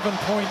a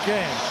 7-point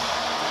game.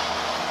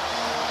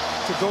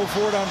 To go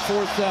for it on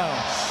 4th down.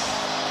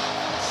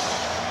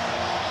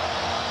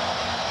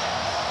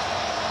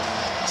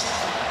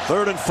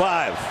 Third and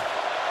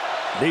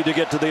 5. Need to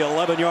get to the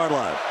 11-yard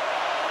line.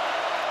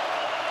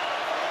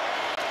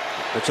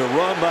 It's a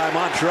run by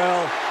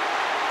Montrell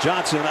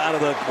Johnson out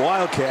of the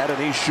Wildcat,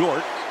 and he's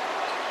short.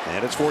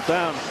 And it's 4th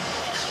down.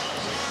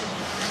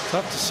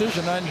 Tough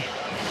decision on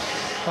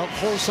how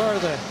close are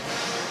they.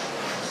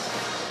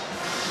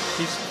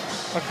 He's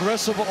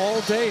aggressive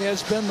all day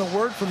has been the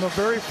word from the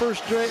very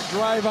first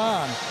drive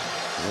on.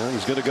 Well,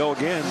 he's going to go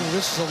again. Ooh,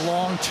 this is a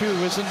long 2,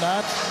 is it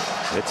not?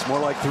 It's more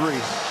like 3.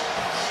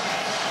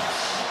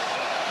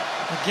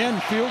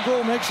 Again, field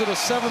goal makes it a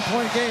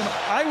 7-point game.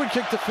 I would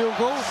kick the field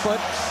goal, but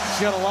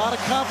he's got a lot of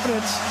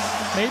confidence.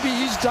 Maybe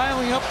he's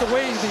dialing up the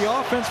way the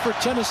offense for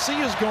Tennessee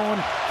is going,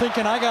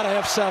 thinking I got to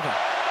have 7.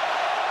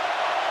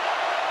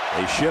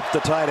 They shift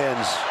the tight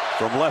ends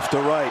from left to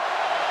right.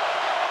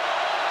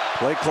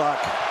 Play clock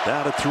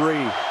down to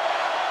 3.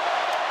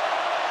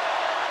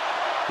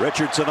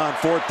 Richardson on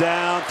 4th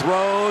down,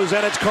 throws,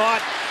 and it's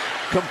caught.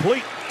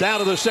 Complete down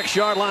to the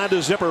 6-yard line to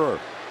Zipperer.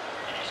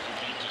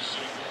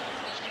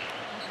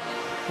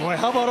 Boy,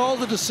 how about all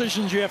the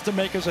decisions you have to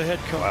make as a head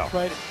coach,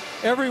 right?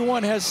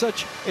 Everyone has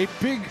such a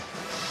big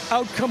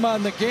outcome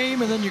on the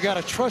game, and then you got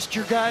to trust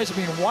your guys. I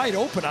mean, wide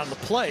open on the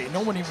play.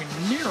 No one even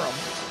near them.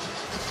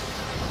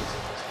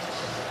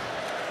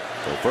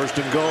 So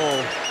 1st and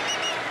goal.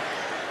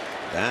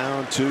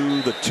 Down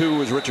to the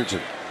 2 is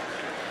Richardson.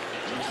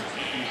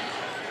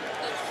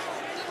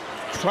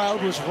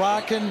 Crowd was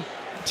rocking.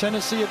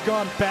 Tennessee had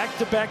gone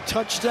back-to-back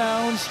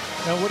touchdowns.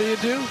 Now what do?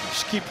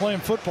 Just keep playing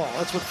football.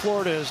 That's what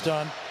Florida has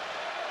done.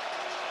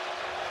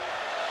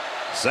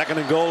 2nd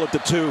and goal at the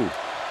 2.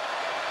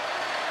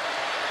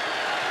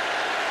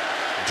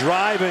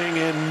 Driving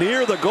in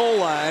near the goal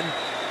line.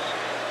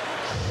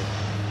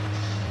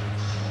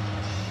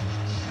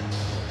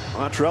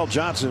 Montrell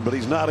Johnson, but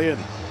he's not in.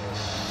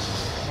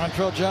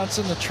 Montrell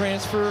Johnson, the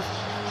transfer,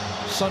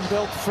 Sun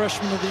Belt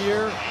Freshman of the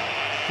Year,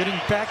 getting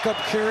backup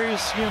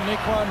carries. He and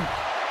Naquan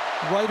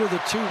Wright are the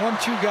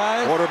 1-2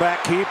 guys.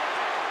 Quarterback keep.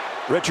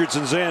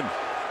 Richardson's in.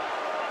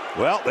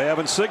 Well, they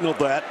haven't signaled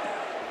that.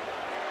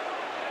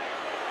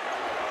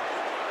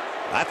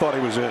 I thought he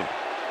was in.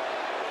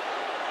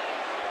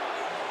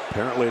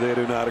 Apparently they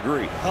do not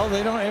agree. Oh,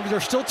 they don't. They're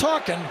still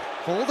talking.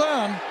 Hold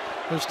on.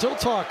 They're still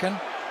talking.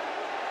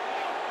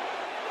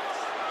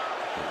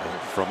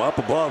 From up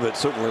above, it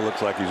certainly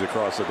looks like he's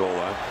across the goal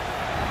line.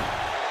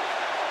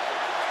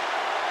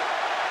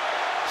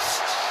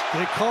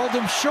 They called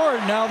him short.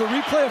 Now the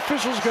replay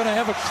official's going to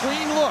have a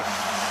clean look.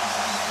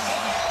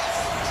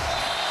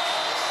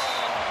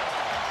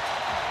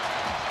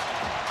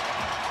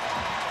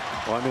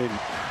 Well, I mean,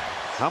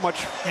 how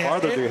much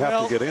farther do you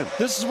have to get in?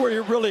 This is where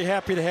you're really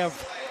happy to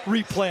have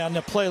replay on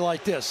a play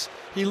like this.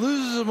 He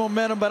loses his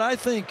momentum, but I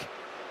think,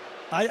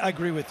 I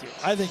agree with you.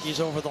 I think he's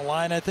over the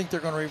line. I think they're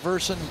going to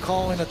reverse it and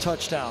call in a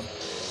touchdown.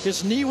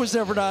 His knee was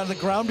never down on the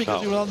ground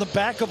because he was on the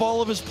back of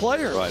all of his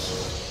players. Right.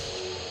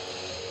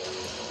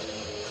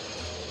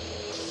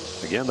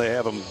 Again, they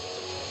have him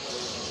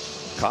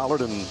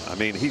collared, and I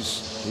mean,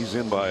 he's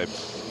in by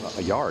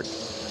a yard,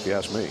 if you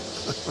ask me.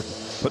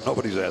 But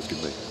nobody's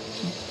asking me.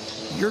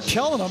 You're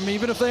telling them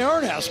even if they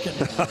aren't asking.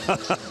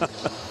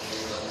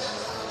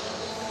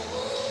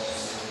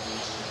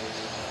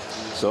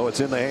 So it's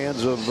in the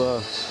hands of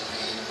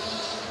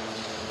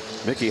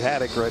Mickey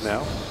Haddock right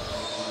now,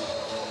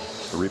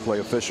 the replay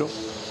official.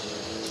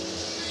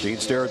 Gene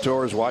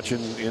Steratore is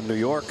watching in New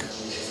York.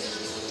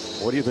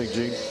 What do you think,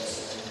 Gene?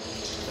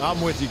 I'm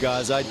with you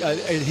guys.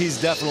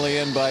 He's definitely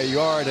in by a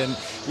yard, and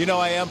you know,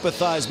 I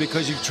empathize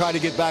because you try to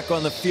get back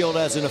on the field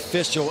as an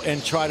official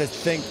and try to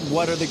think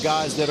what are the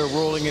guys that are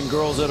ruling and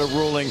girls that are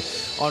ruling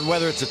on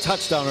whether it's a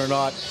touchdown or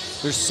not.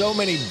 There's so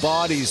many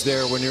bodies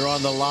there when you're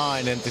on the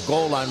line and the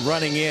goal line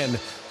running in,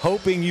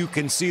 hoping you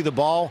can see the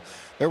ball.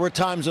 There were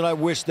times when I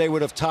wish they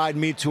would have tied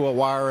me to a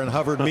wire and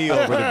hovered me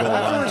over the goal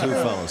line too,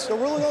 fellas. The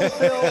ruling on the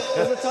field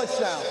is a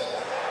touchdown.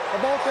 The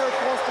ball carrier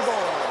crossed the goal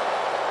line.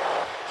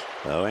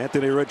 Oh,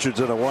 Anthony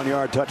Richardson, a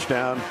 1-yard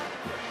touchdown.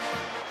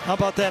 How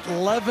about that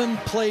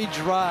 11-play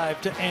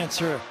drive to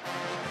answer?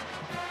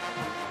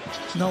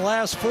 In the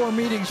last 4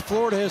 meetings,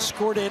 Florida has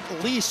scored at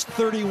least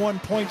 31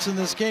 points in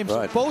this game.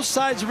 Right. So both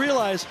sides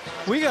realize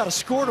we got to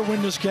score to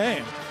win this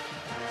game.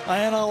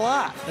 And a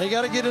lot. They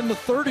got to get in the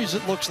 30s,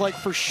 it looks like,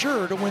 for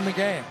sure to win the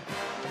game.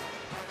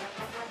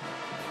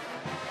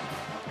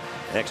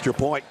 Extra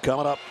point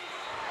coming up.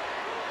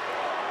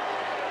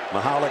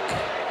 Mahalik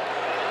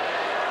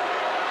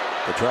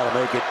to try to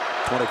make it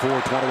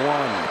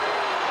 24-21.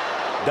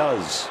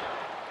 Does.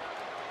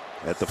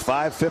 At the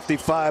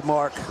 5:55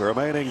 mark,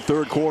 remaining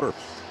third quarter.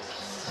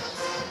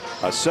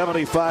 A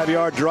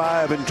 75-yard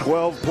drive in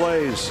 12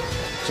 plays.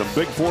 Some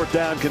big fourth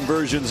down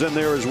conversions in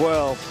there as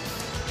well,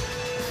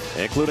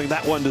 including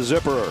that one to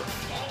Zipperer.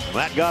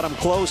 That got him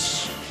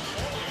close.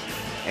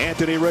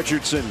 Anthony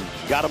Richardson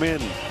got him in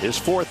his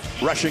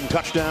 4th rushing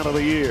touchdown of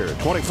the year.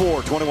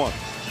 24-21.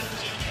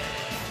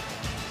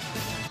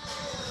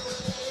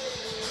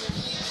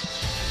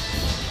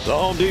 The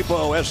Home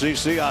Depot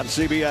SEC on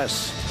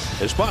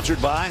CBS is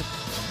sponsored by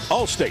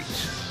Allstate,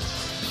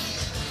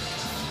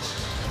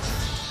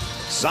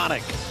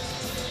 Sonic,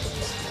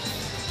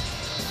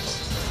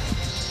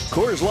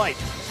 Coors Light,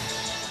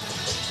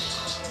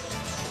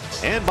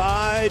 and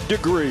by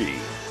Degree.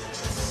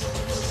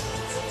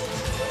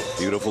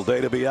 Beautiful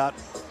day to be out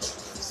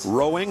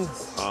rowing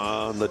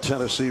on the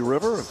Tennessee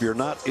River if you're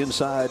not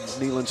inside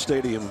Neyland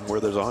Stadium where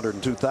there's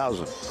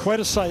 102,000.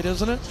 Quite a sight,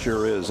 isn't it?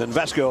 Sure is. And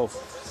Vesco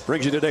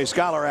brings you today's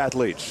Scholar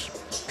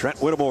Athletes. Trent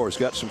Whittemore's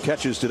got some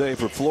catches today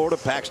for Florida.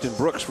 Paxton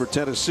Brooks for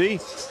Tennessee.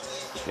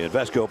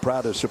 Invesco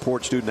proud to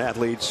support student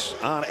athletes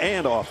on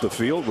and off the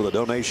field with a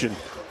donation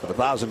of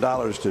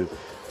 $1,000 to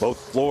both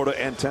Florida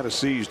and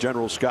Tennessee's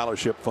General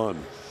Scholarship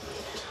Fund.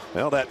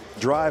 Well, that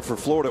drive for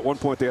Florida, at one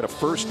point they had a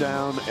first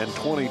down and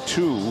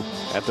 22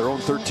 at their own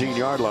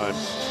 13-yard line.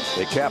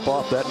 They cap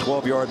off that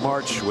 12-yard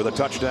march with a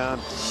touchdown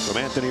from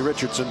Anthony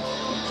Richardson.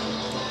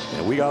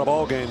 And we got a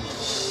ball game.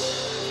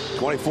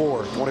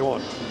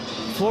 24-21.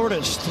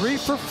 Florida's 3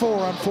 for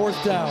 4 on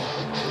 4th down.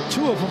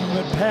 2 of them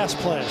have been pass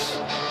plays.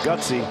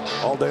 Gutsy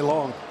all day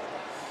long.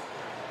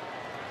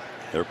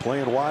 They're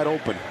playing wide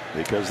open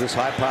because this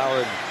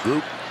high-powered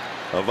group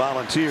of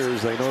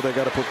volunteers, they know they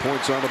got to put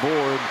points on the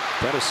board.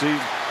 Tennessee,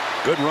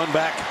 good run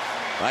back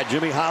by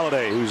Jimmy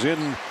Holiday, who's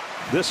in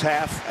this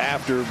half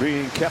after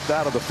being kept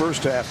out of the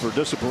first half for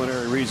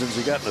disciplinary reasons.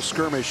 He got in a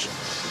skirmish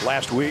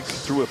last week,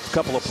 threw a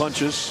couple of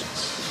punches.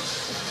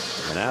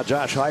 And now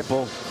Josh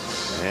Heupel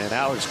and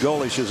Alex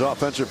Golesh, his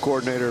offensive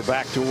coordinator,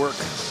 back to work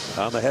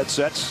on the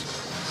headsets.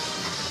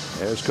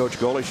 There's Coach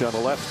Golesh on the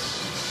left.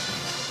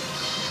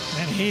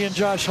 And he and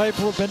Josh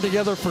Heupel have been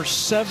together for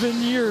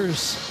 7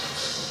 years.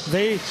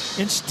 They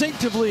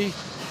instinctively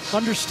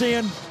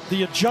understand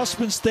the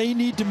adjustments they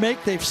need to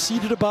make. They've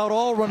seeded about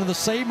all running the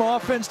same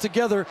offense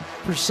together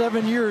for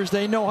 7 years.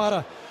 They know how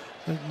to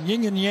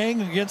yin and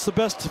yang against the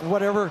best of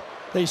whatever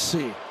they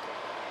see.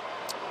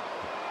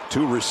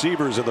 2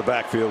 receivers in the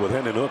backfield with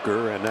Hendon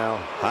Hooker, and now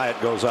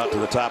Hyatt goes out to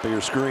the top of your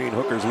screen.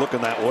 Hooker's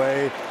looking that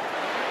way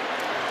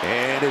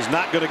and is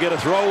not going to get a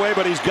throwaway,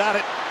 but he's got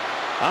it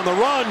on the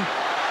run,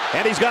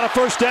 and he's got a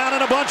first down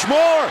and a bunch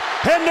more.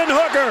 Hendon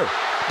Hooker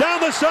down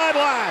the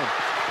sideline.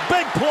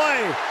 Big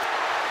play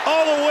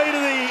all the way to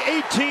the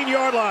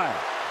 18-yard line.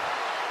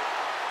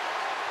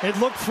 It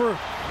looked for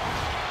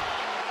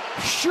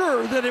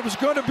sure that it was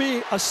going to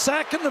be a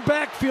sack in the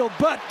backfield,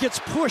 but gets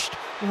pushed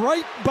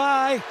right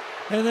by,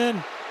 and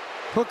then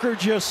Hooker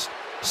just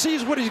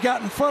sees what he's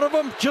got in front of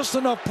him, just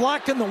enough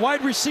blocking. The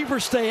wide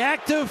receivers stay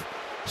active.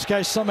 This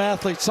guy's some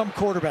athlete, some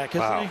quarterback,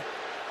 isn't he?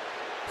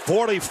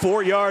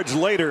 44 yards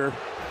later,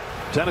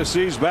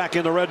 Tennessee's back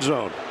in the red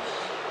zone.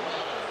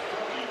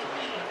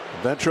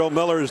 Ventrell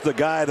Miller's the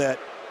guy that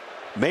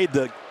made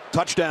the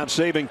touchdown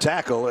saving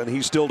tackle, and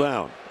he's still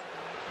down.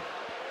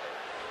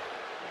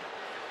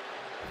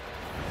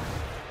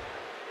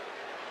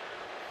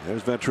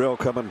 There's Ventrell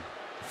coming,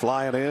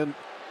 flying in,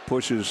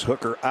 pushes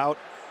Hooker out.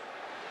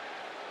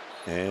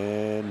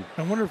 And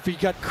I wonder if he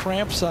got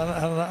cramps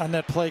on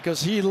that play,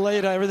 because he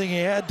laid everything he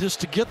had just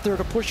to get there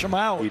to push him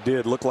out. he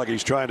did look like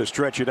he's trying to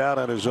stretch it out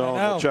on his own.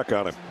 We'll check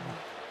on him.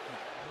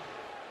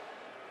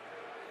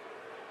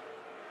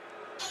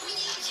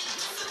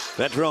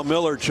 Ventrell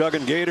Miller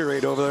chugging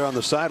Gatorade over there on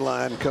the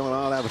sideline, coming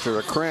on after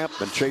a cramp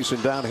and chasing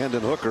down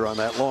Hendon Hooker on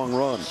that long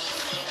run.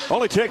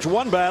 Only takes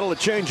one battle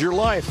to change your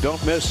life.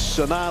 Don't miss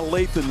Sanaa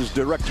Lathan's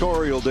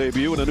directorial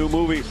debut in a new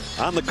movie,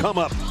 On the Come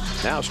Up.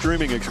 Now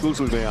streaming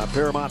exclusively on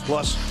Paramount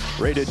Plus.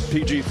 Rated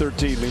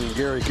PG-13, meaning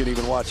Gary can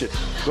even watch it.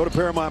 Go to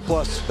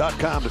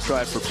ParamountPlus.com to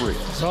try it for free.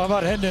 So how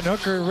about Hendon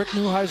Hooker? Rick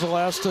Neuheisel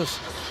asked us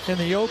in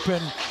the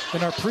open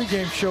in our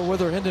pregame show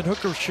whether Hendon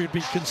Hooker should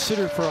be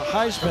considered for a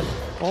Heisman.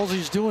 All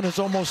he's doing is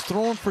almost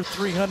throwing for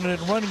 300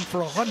 and running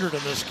for 100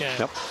 in this game.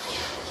 Yep.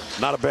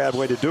 Not a bad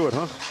way to do it,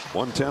 huh?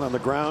 110 on the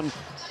ground,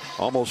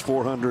 almost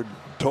 400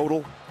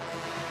 total.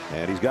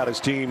 And he's got his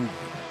team.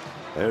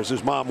 There's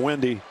his mom,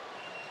 Wendy.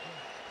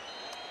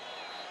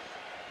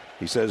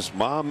 He says,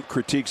 Mom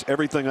critiques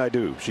everything I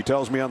do. She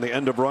tells me on the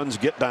end of runs,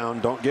 get down,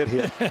 don't get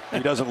hit. He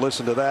doesn't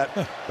listen to that.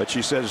 But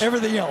she says,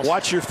 everything else.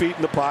 Watch your feet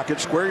in the pocket,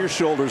 square your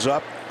shoulders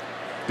up,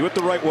 do it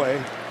the right way.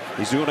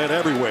 He's doing it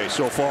every way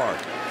so far.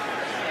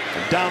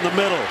 And down the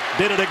middle,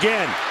 did it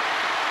again.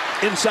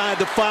 Inside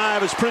the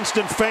 5 is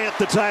Princeton Fant,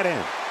 the tight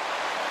end.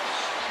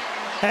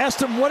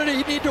 Asked him, what did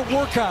he need to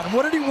work on?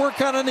 What did he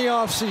work on in the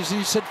offseason?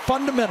 He said,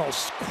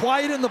 fundamentals,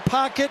 quiet in the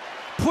pocket,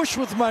 push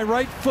with my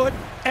right foot,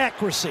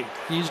 accuracy.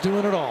 He's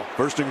doing it all.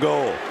 First and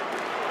goal.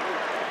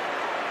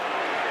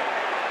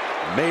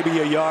 Maybe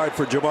a yard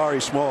for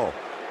Jabari Small.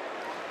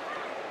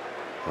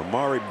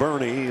 Amari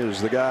Burney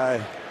is the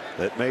guy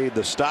that made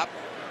the stop,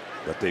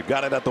 but they've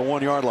got it at the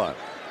 1 yard line.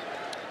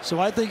 So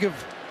I think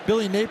if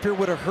Billy Napier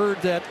would have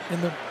heard that in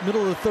the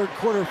middle of the third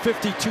quarter,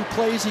 52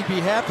 plays, he'd be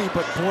happy.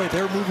 But boy,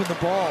 they're moving the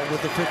ball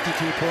with the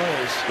 52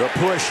 plays. The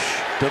push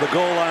to the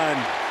goal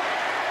line.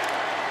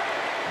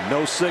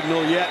 No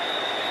signal yet.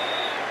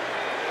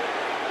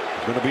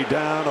 Going to be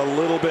down a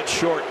little bit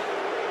short.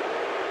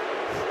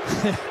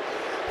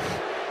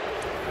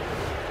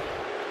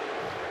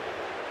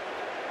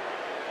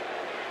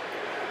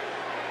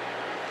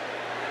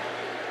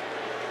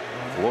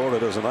 Florida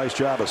does a nice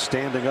job of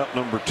standing up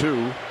number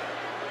 2.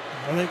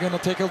 Are they going to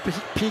take a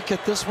peek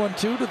at this one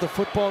too? Did the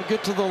football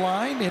get to the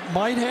line? It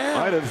might have.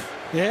 Might have.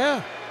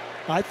 Yeah,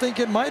 I think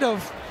it might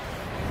have.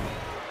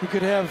 We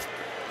could have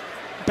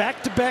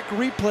back-to-back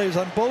replays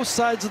on both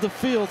sides of the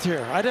field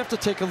here. I'd have to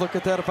take a look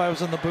at that if I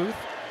was in the booth,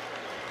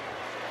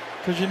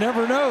 because you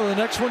never know. The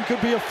next one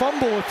could be a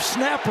fumble, a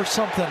snap or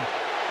something.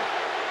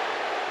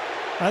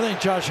 I think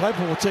Josh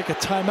Heupel will take a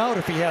timeout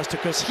if he has to,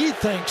 because he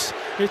thinks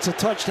it's a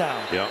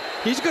touchdown. Yeah.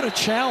 He's going to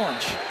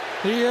challenge.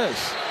 He is.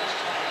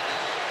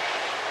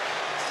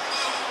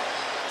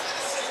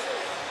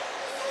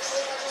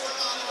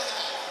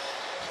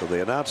 So they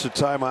announced a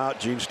timeout.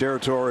 Gene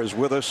Steratore is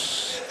with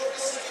us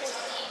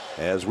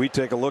as we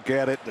take a look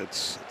at it.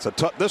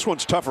 This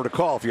one's tougher to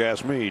call, if you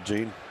ask me,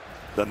 Gene,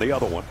 than the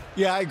other one.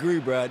 Yeah, I agree,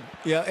 Brad.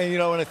 Yeah, and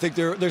and I think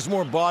there's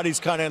more bodies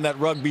kind of in that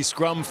rugby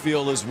scrum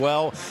feel as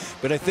well.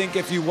 But I think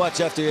if you watch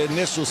after the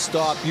initial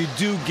stop, you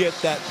do get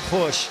that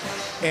push.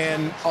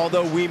 And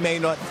although we may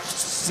not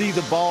see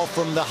the ball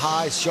from the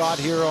high shot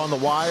here on the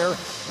wire,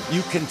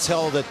 you can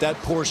tell that that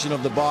portion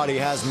of the body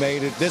has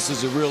made it. This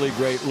is a really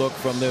great look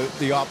from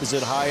the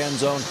opposite high end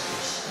zone.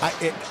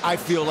 I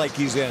feel like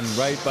he's in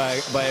right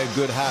by a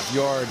good half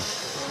yard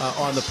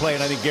on the play.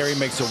 And I think Gary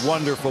makes a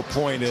wonderful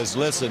point is,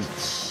 listen,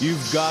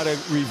 you've got to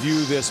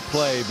review this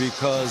play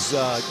because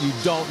you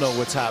don't know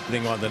what's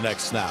happening on the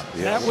next snap.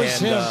 Yeah. That was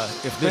him.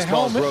 If this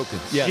ball's broken.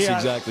 Yes, yeah,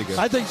 exactly. Gary.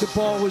 I think the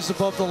ball was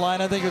above the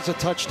line. I think it's a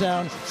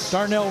touchdown.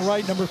 Darnell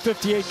Wright, number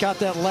 58, got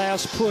that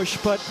last push.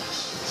 But,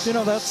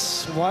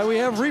 that's why we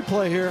have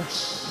replay here.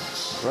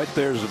 Right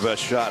there's the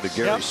best shot.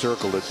 Gary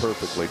circled it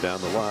perfectly down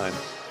the line,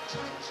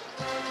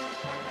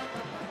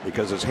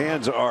 because his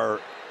hands are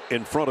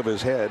in front of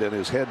his head and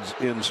his head's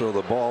in, so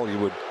the ball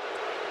you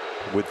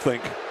would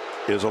think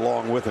is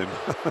along with him.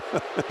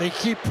 They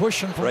keep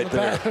pushing from right the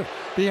back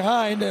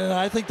behind, and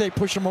I think they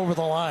push him over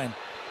the line.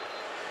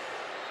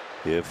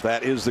 If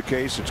that is the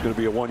case, it's going to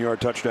be a 1 yard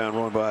touchdown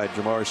run by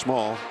Jamari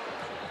Small.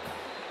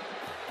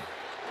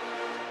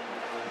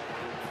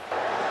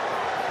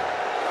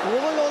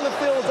 Rolling on the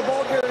field, the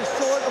ball carries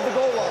short of the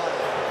goal line.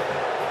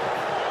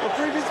 The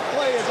previous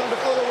play is under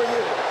photo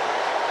review.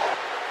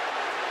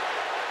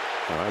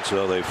 All right,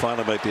 so they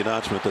finally make the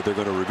announcement that they're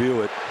going to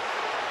review it.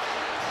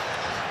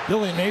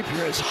 Billy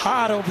Napier is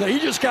hot over there. He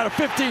just got a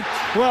 15.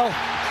 Well,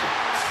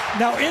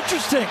 now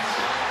interesting.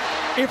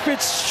 If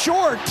it's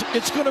short,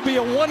 it's going to be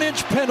a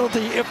 1-inch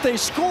penalty. If they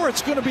score,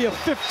 it's going to be a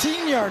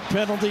 15-yard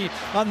penalty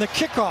on the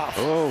kickoff.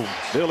 Oh,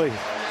 Billy.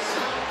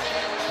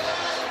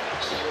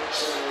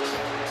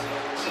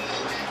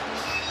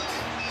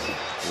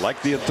 Like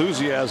the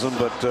enthusiasm,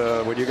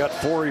 but when you got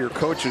 4 of your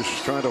coaches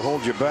trying to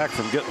hold you back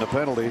from getting a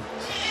penalty.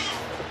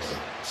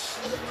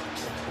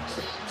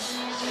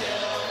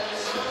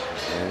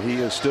 And he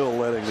is still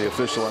letting the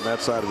official on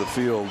that side of the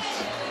field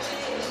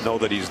know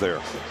that he's there.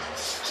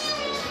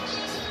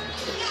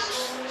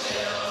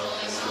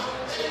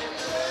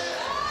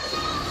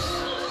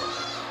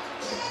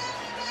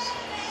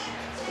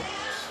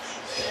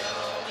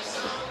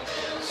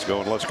 Let's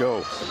go and let's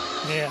go.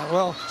 Yeah,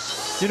 well,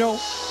 you know,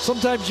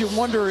 sometimes you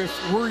wonder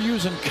if we're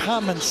using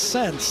common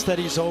sense that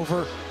he's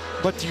over,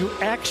 but do you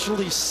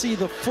actually see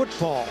the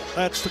football?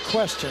 That's the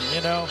question,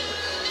 you know.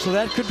 So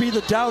that could be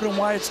the doubt and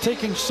why it's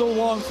taking so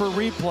long for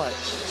replay.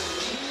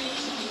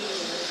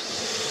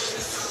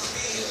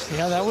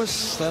 Yeah,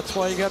 that's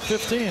why you got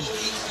 15.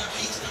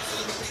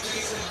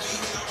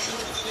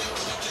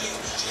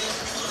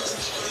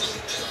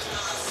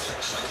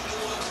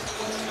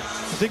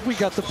 I think we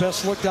got the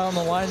best look down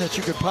the line that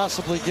you could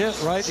possibly get,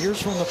 right?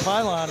 Here's from the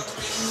pylon.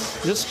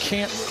 This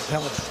can't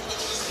help,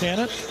 can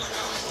it?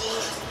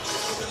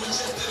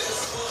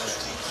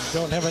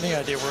 Don't have any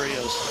idea where he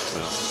is.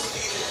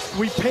 No.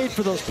 We paid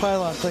for those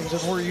pylon things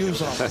and we're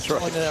using them. That's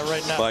right. That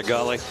right now. By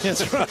golly.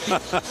 That's right.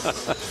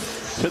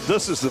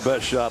 This is the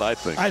best shot, I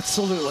think.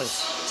 Absolutely.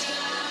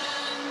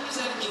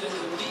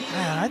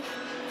 Man, I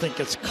think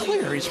it's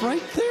clear. He's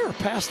right there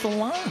past the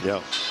line.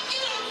 Yeah.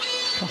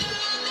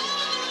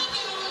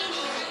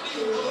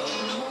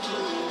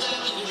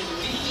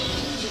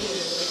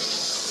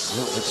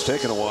 Well, it's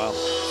taken a while.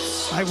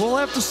 I will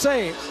have to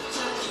say,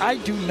 I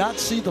do not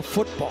see the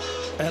football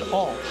at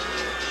all.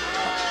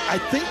 I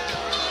think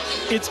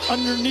it's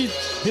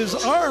underneath his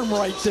arm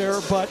right there,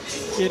 but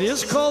it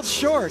is called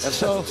short.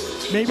 So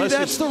maybe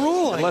that's the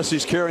ruling. Unless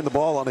he's carrying the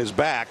ball on his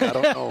back. I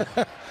don't know.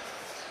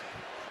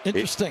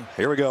 Interesting.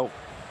 Here we go.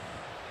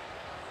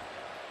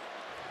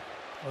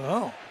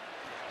 Oh,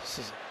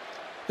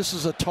 this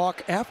is a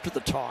talk after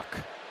the talk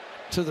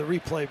to the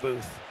replay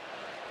booth.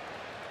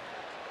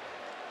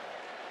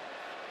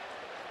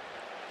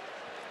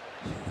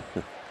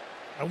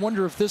 I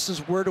wonder if this is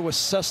where to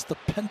assess the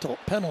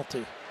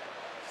penalty.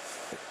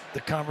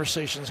 The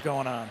conversation's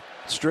going on.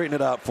 Straighten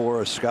it out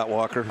for us, Scott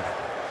Walker.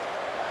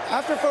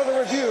 After further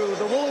review,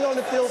 the ruling on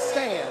the field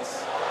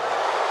stands.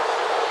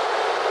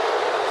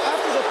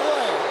 After the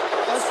play,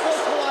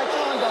 unsportsmanlike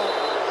conduct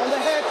on the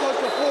head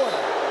coach of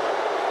Florida.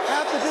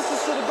 Half the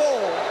distance to the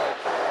goal.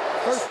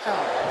 First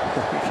down.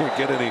 You can't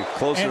get any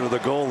closer to the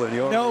goal than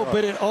you are. No,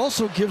 but it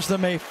also gives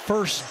them a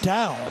first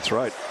down. That's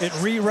right. It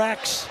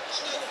re-racks.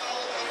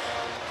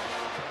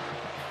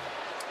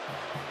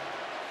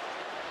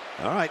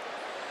 All right.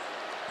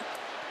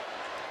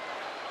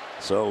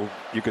 So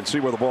you can see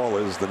where the ball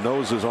is. The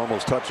nose is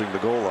almost touching the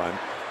goal line.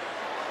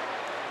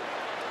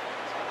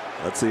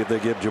 Let's see if they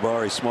give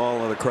Jabari Small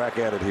another crack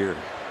at it here.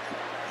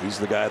 He's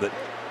the guy that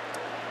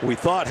we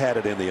thought had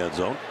it in the end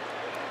zone.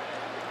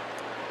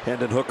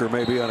 Hendon Hooker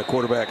may be on a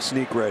quarterback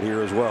sneak right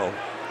here as well.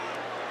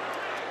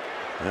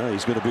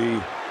 He's going to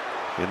be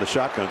in the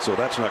shotgun, so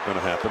that's not going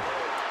to happen.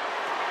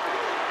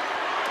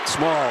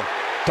 Small,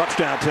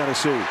 touchdown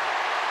Tennessee.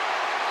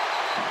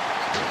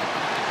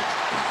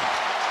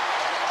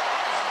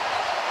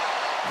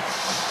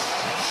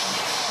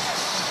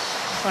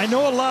 I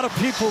know a lot of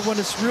people, when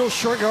it's real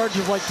short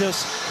yardage like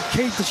this,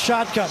 hate the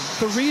shotgun.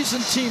 The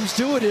reason teams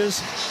do it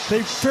is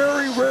they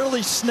very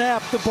rarely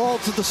snap the ball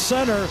to the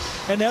center,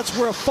 and that's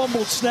where a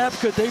fumbled snap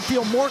could. They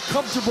feel more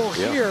comfortable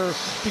here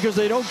because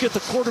they don't get the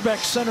quarterback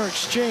center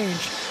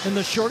exchange in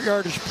the short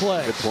yardage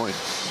play. Good point.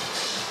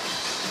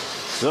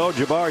 So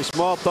Jabari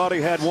Small thought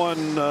he had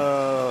one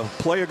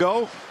play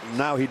ago.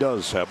 Now he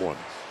does have one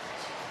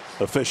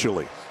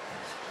officially.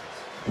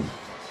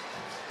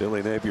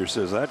 Billy Napier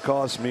says that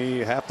cost me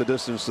half the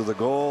distance to the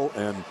goal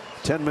and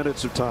 10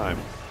 minutes of time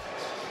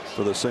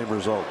for the same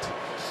result.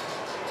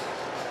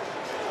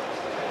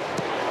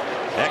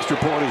 Extra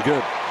point is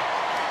good.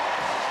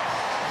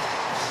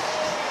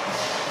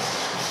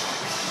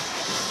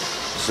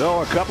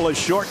 So a couple of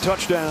short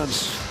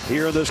touchdowns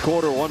here in this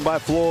quarter. One by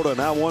Florida,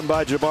 now one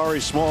by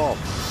Jabari Small.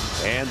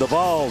 And the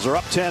Vols are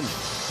up 10.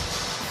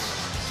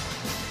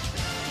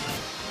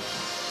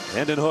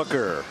 Hendon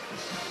Hooker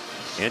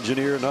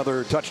engineer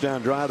another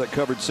touchdown drive that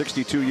covered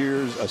 62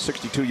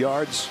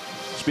 yards.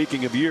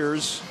 Speaking of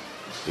years,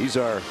 these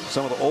are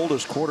some of the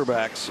oldest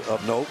quarterbacks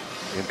of note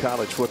in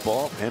college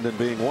football, Hendon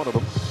being one of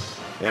them.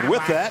 And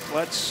with that,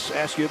 let's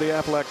ask you the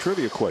Aflac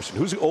trivia question.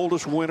 Who's the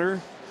oldest winner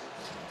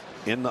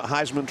in the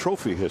Heisman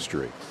Trophy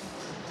history?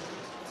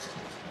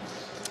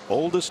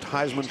 Oldest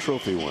Heisman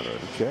Trophy winner.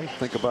 Okay,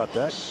 think about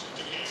that.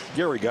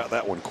 Gary got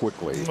that one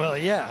quickly. Well,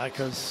 yeah,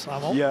 because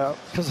I'm old. Yeah.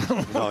 Because I'm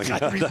old. No, yeah,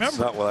 that's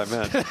not what I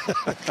meant.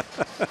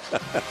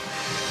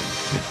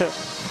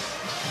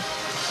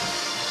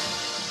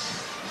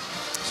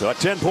 So a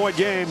 10-point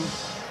game.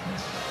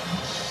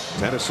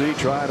 Tennessee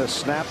trying to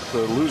snap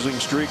the losing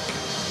streak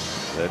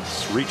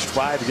that's reached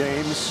 5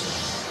 games.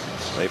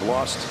 They've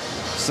lost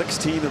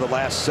 16 of the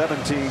last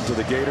 17 to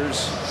the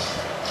Gators.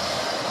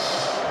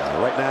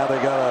 Right now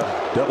they got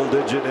a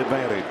double-digit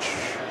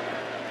advantage.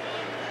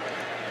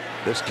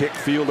 This kick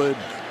fielded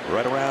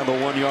right around the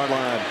 1-yard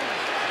line.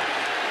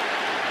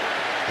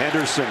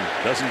 Henderson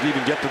doesn't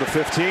even get to the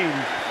 15.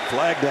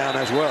 Flag down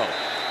as well.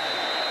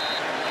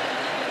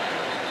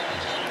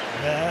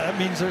 That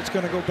means it's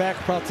going to go back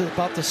about the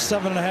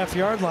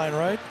 7.5-yard line,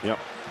 right? Yep.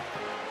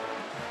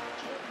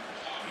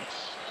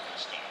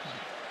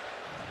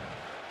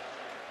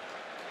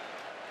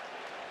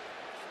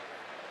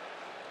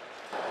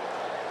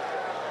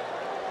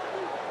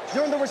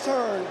 During the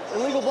return,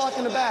 illegal block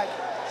in the back,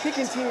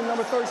 kicking team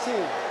number 13.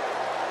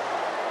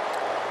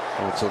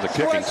 Oh, so the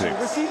kicking team.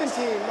 Receiving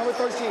team number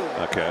 13.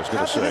 Okay, I was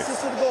going to say.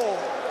 Distance to the goal,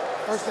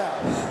 first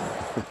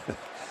down.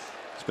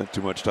 Spent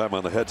too much time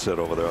on the headset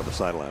over there on the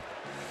sideline.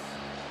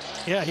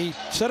 Yeah, he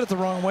said it the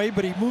wrong way,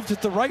 but he moved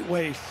it the right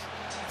way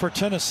for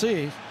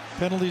Tennessee.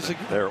 Penalties.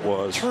 There it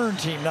was. Return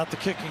team, not the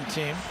kicking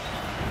team.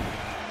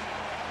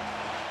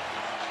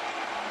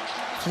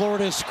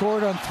 Florida has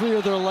scored on 3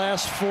 of their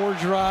last 4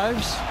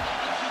 drives.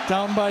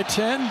 Down by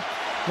 10.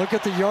 Look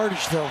at the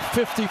yardage, though.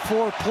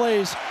 54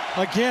 plays.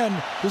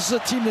 Again, this is a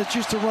team that's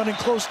used to running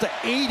close to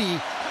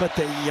 80, but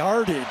the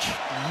yardage,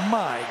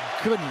 my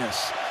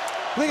goodness.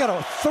 They got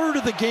a third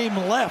of the game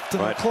left,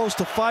 and they're close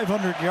to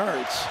 500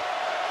 yards.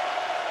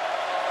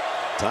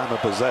 Time of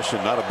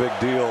possession, not a big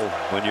deal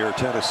when you're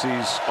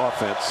Tennessee's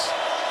offense,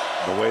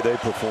 the way they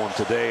perform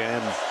today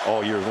and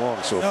all year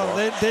long so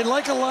far. They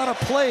like a lot of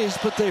plays,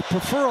 but they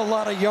prefer a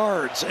lot of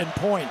yards and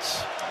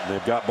points.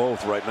 They've got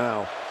both right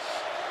now.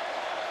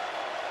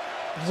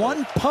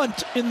 1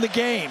 punt in the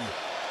game.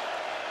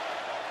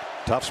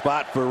 Tough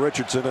spot for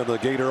Richardson and the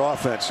Gator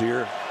offense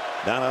here.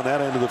 Down on that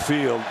end of the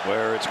field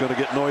where it's going to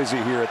get noisy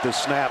here at this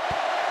snap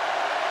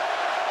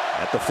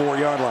at the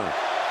 4-yard line.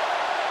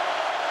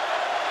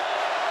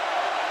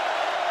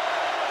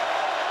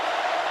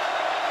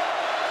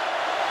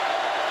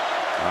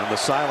 On the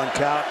silent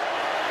count.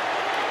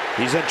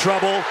 He's in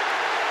trouble.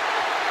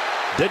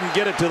 Didn't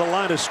get it to the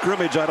line of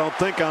scrimmage, I don't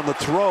think, on the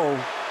throw.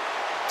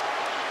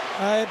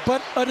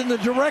 But in the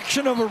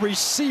direction of a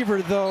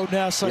receiver, though,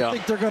 Ness, I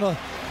think they're going to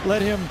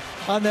let him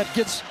on that.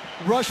 Gets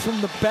rushed from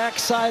the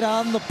backside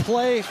on the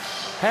play.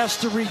 Has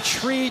to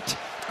retreat.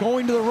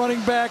 Going to the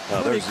running back.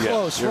 Pretty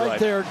close right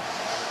there.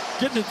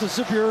 Getting it to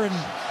Zipper, and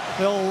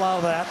they'll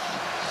allow that.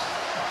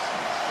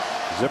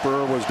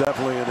 Zipper was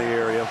definitely in the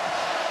area.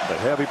 But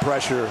heavy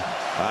pressure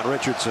on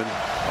Richardson.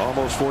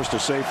 Almost forced a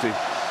safety.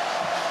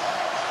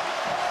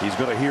 He's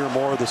going to hear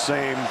more of the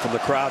same from the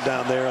crowd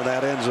down there in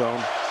that end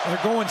zone. They're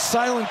going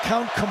silent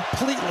count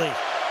completely.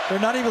 They're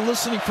not even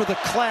listening for the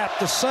clap.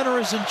 The center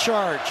is in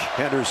charge.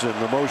 Henderson,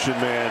 the motion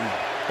man,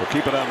 will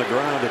keep it on the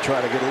ground to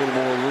try to get a little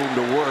more room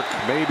to work.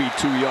 Maybe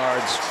 2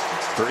 yards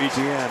for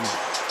Etienne.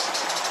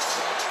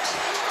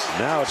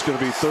 Now it's going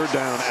to be 3rd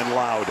down and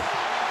loud.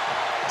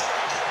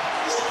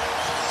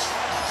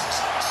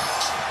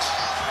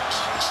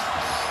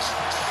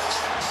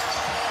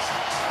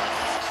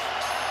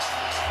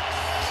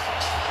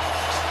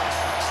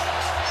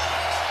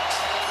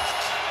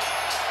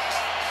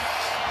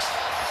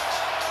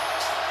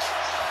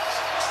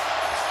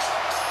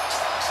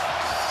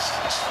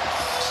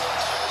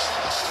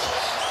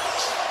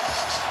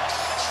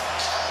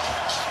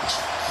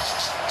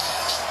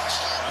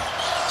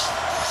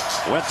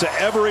 Went to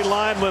every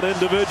lineman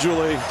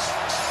individually.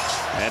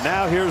 And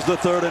now here's the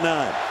 3rd and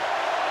 9.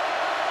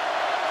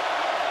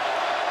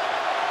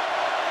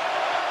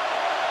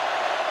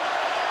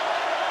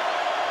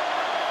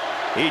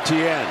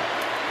 Etienne,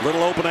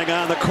 little opening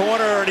on the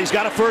corner, and he's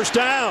got a 1st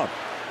down.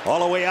 All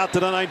the way out to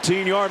the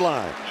 19-yard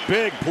line.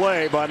 Big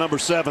play by number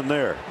 7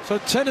 there. So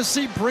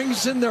Tennessee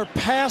brings in their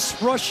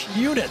pass rush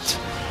unit.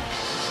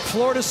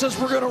 Florida says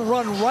we're going to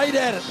run right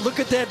at it. Look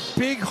at that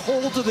big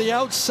hole to the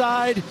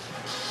outside.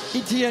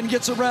 Etienne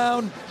gets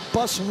around,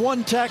 busts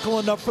 1 tackle,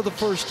 enough for the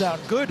 1st down.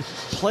 Good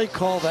play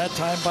call that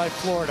time by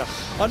Florida.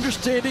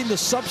 Understanding the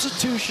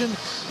substitution,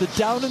 the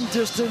down and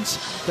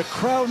distance, the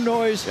crowd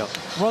noise,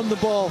 run the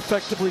ball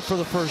effectively for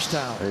the 1st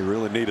down. They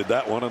really needed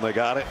that one, and they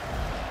got it.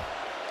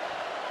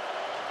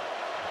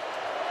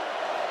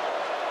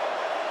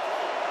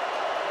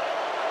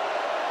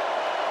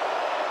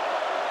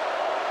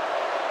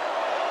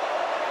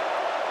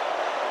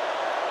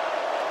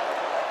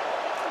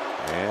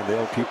 And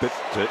they'll keep it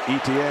to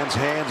Etienne's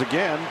hands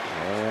again.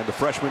 And the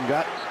freshman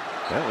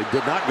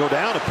did not go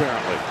down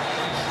apparently.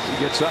 He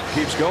gets up,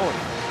 keeps going.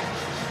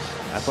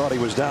 I thought he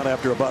was down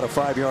after about a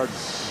 5-yard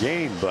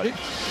gain, but.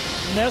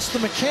 Ness, the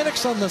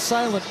mechanics on the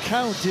silent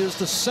count is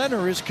the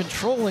center is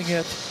controlling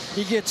it.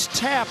 He gets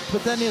tapped,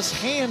 but then his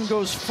hand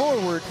goes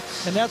forward,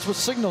 and that's what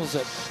signals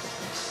it.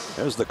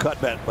 There's the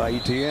cutback by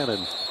Etienne,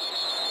 and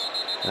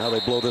now they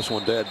blow this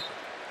one dead.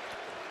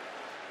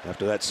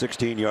 After that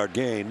 16-yard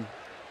gain.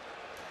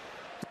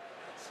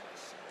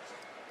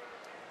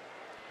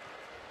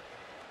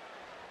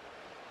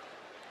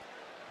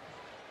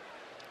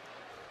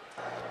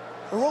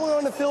 The rolling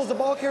on the field, the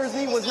ball carrier's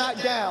knee was not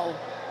down.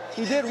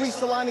 He did reach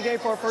the line of game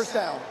for a 1st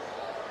down.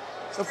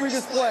 The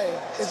previous play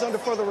is under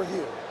further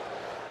review.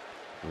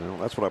 Well,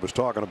 that's what I was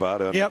talking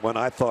about. And when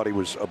I thought he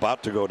was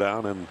about to go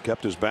down and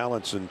kept his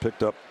balance and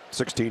picked up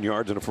 16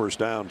 yards and a 1st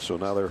down. So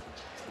now they're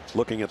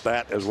looking at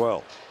that as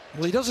well.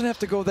 Well, he doesn't have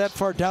to go that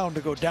far down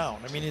to go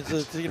down. I mean, he's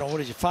a, what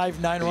is he,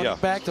 5'9"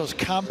 running back, those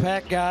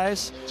compact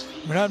guys.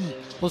 I mean,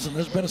 listen,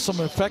 there's been some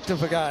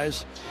effective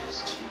guys.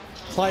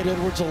 Clyde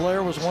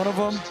Edwards-Helaire was one of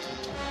them.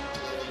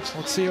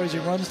 Let's see as he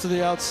runs to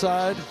the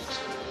outside.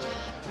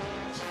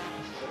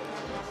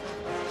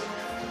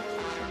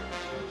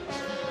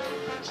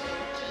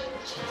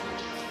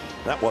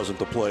 That wasn't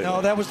the play. No,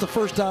 that was the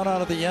first down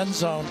out of the end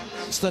zone.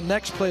 It's the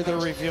next play they're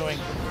reviewing.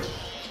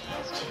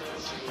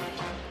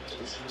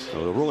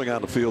 So the ruling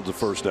on the field's a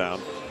first down.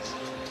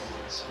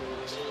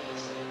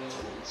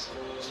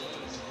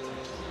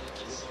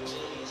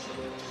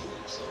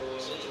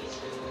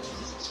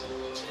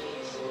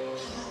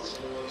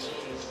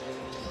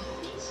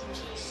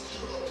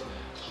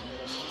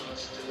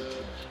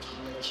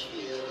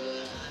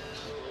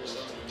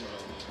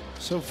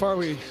 So far,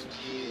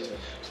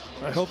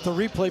 I hope the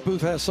replay booth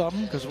has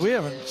something, because we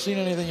haven't seen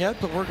anything yet,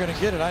 but we're going to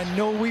get it. I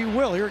know we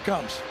will. Here it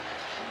comes.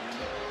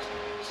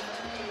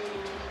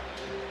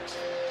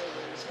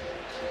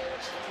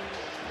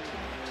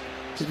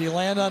 Did he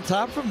land on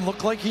top of him?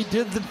 Looked like he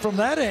did from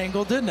that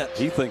angle, didn't it?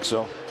 He thinks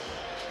so.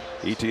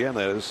 ETN,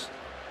 that is.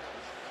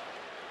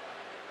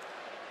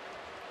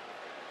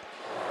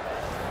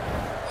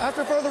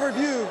 After further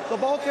review, the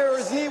ball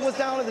carrier's knee was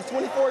down at the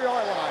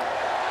 24-yard line.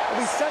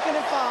 It'll be 2nd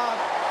and 5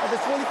 at the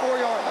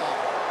 24-yard line.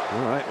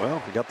 All right,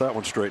 well, we got that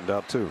one straightened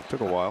out, too. Took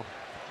a while.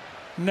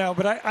 No,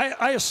 but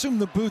I assume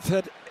the booth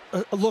had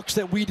looks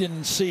that we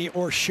didn't see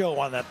or show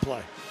on that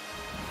play.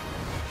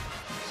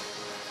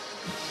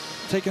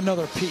 Take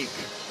another peek.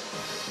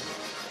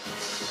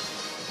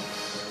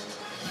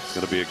 It's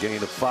going to be a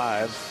gain of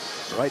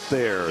 5 right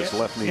there. His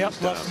left knee is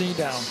down. Left knee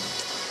down.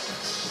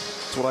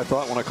 That's what I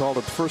thought when I called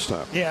it the first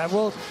time. Yeah,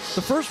 well,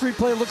 the first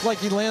replay looked like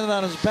he landed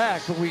on his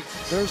back, but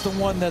there's the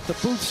one that the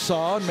booth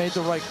saw and made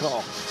the right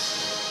call.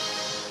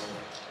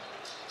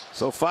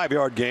 So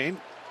 5-yard gain.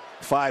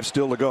 5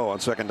 still to go on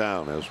 2nd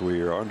down as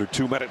we are under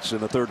 2 minutes in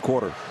the 3rd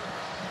quarter.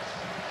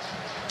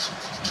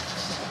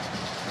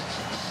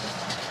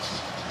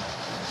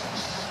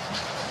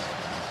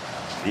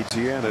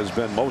 ETN has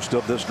been most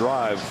of this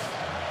drive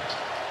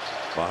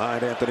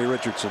behind Anthony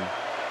Richardson.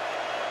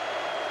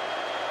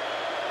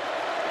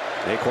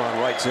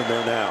 Naquan Wright's in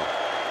there now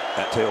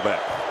at tailback.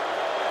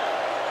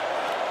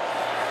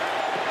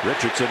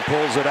 Richardson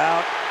pulls it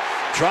out,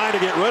 trying to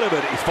get rid of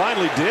it. He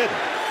finally did.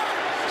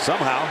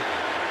 Somehow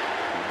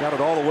got it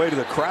all the way to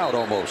the crowd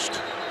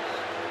almost.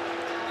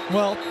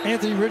 Well,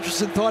 Anthony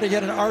Richardson thought he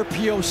had an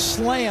RPO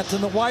slant,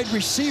 and the wide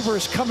receiver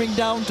is coming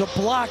down to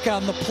block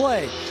on the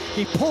play.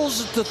 He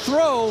pulls it to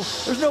throw.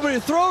 There's nobody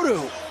to throw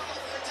to.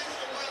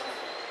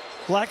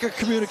 Lack of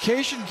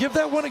communication. Give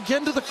that one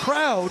again to the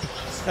crowd.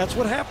 That's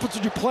what happens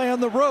when you play on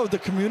the road. The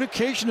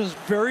communication is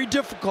very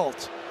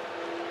difficult.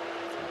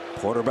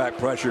 Quarterback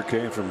pressure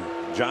came from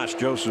Josh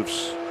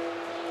Josephs,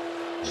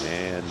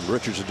 and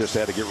Richardson just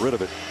had to get rid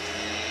of it.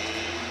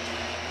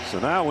 So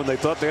now when they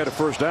thought they had a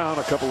first down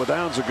a couple of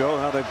downs ago,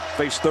 now they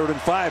face 3rd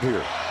and 5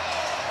 here.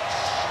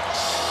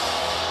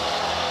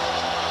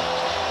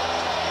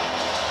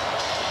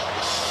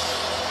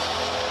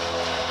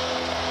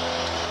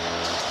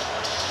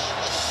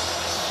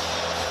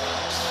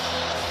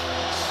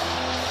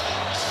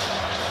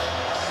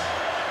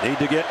 Need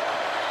to get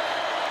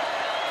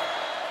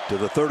to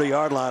the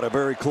 30-yard line,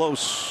 very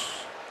close.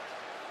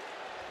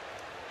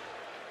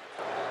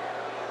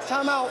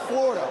 Timeout,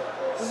 Florida.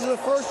 This is the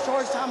first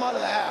charge timeout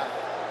of the half.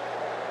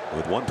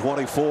 With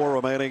 1:24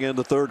 remaining in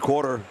the 3rd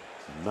quarter.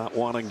 Not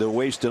wanting to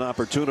waste an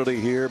opportunity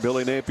here.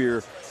 Billy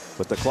Napier,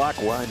 with the clock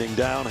winding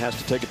down, has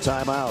to take a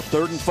timeout.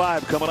 3rd and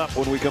 5 coming up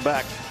when we come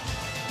back.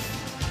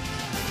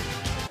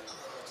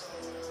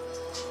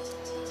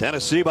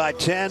 Tennessee by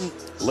 10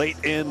 late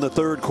in the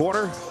 3rd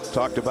quarter.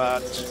 Talked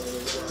about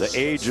the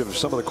age of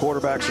some of the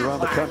quarterbacks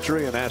around the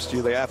country and asked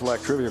you the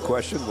Aflac trivia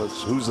question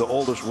was, who's the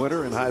oldest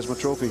winner in Heisman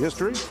Trophy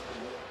history?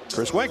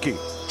 Chris Weinke.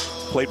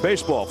 Played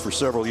baseball for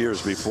several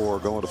years before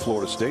going to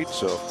Florida State.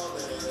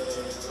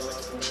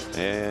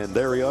 And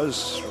there he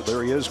is,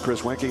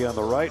 Chris Weinke on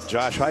the right.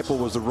 Josh Heupel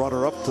was the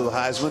runner-up to the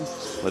Heisman.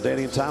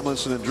 LaDainian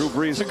Tomlinson and Drew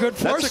Brees.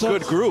 That's a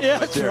good group. Yeah,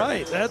 that's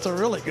right. That's a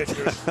really good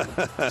group.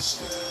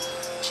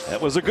 That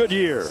was a good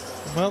year.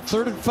 Well,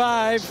 3rd and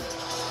 5.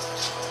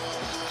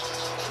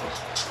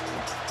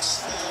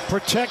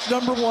 Protect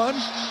number 1.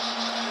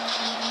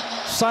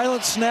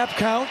 Silent snap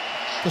count.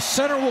 The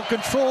center will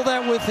control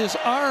that with his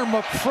arm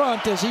up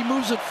front as he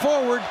moves it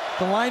forward.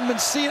 The linemen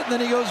see it, and then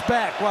he goes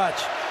back.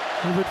 Watch.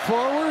 Move it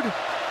forward.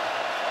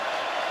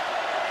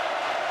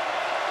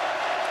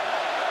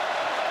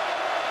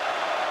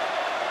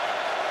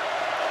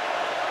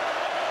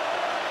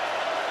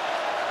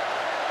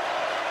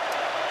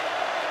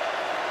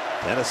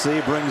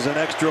 Tennessee brings an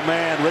extra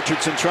man.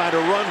 Richardson trying to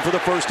run for the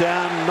first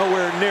down.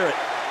 Nowhere near it.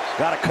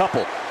 Got a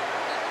couple.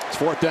 It's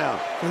 4th down.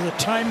 And the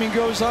timing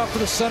goes off for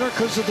the center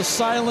because of the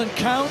silent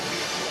count.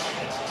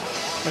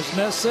 As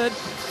Ness said,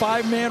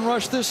 5-man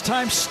rush this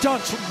time.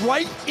 Stunts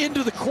right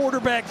into the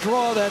quarterback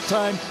draw that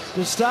time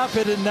to stop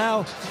it. And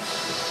now,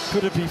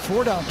 could it be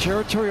 4-down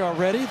territory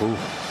already? Ooh.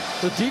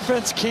 The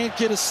defense can't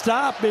get a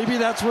stop. Maybe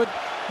that's what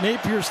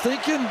Napier's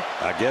thinking.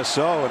 I guess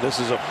so. And this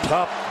is a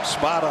tough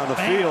spot on the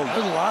field.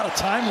 There's a lot of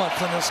time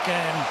left in this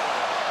game.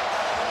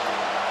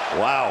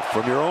 Wow,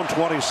 from your own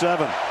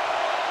 27.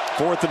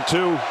 4th and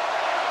 2.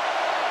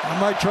 I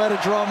might try to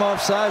draw him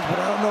off sides, but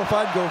I don't know if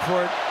I'd go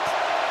for it.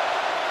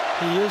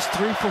 He is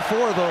 3 for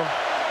 4, though.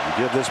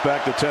 You give this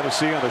back to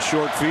Tennessee on a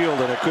short field,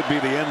 and it could be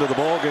the end of the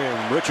ball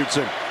game.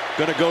 Richardson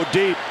going to go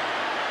deep.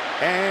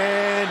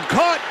 And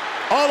caught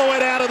all the way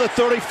down to the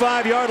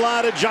 35-yard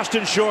line to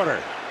Justin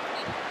Shorter.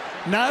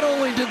 Not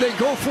only did they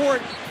go for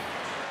it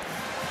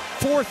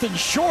 4th and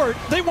short,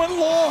 they went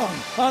long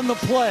on the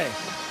play.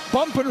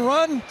 Bump and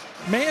run,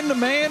 man to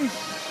man.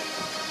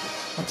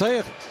 I'll tell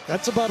you,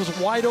 that's about as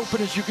wide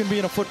open as you can be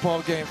in a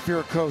football game if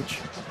you're a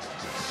coach.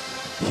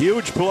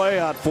 Huge play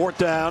on 4th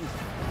down.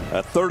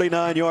 A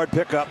 39-yard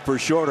pickup for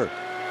Shorter.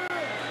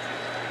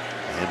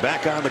 And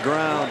back on the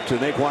ground to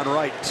Naquan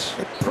Wright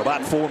for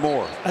about 4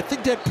 more. I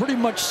think that pretty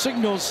much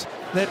signals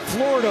that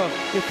Florida,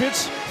 if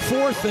it's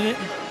 4th and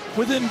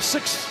within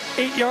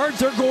 6-8 yards,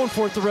 they're going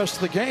for it the rest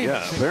of the game.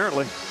 Yeah,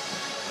 apparently.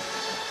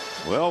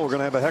 Well, we're going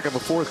to have a heck of a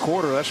 4th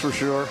quarter, that's for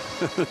sure.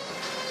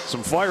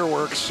 Some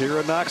fireworks here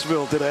in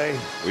Knoxville today.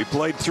 We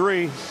played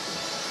 3.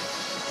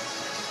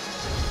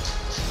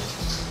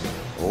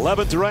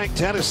 11th ranked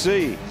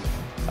Tennessee.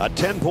 A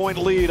 10-point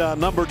lead on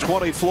number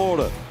 20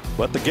 Florida.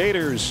 But the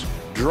Gators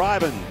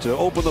driving to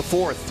open the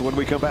 4th when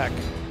we come back.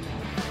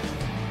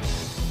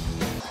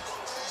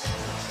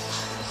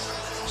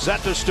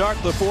 Set to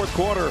start the 4th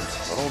quarter.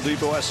 The Home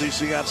Depot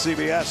SEC on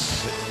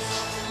CBS.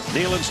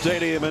 Neyland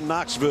Stadium in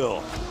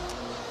Knoxville.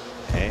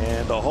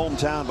 And the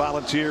hometown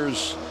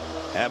Volunteers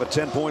have a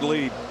 10-point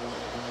lead.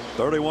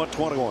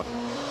 31-21.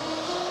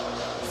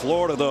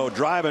 Florida, though,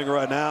 driving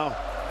right now.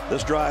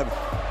 This drive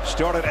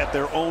started at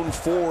their own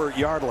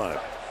 4-yard line.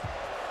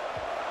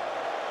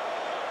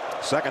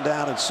 2nd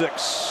down and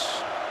 6.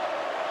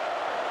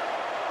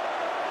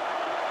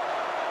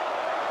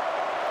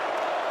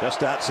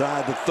 Just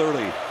outside the 30.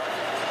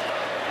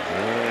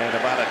 And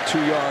about a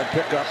 2-yard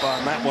pickup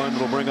on that one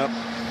will bring up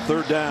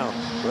 3rd down.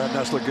 Brad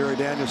Nessler, Gary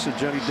Danielson,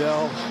 Jenny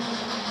Dell,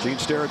 Gene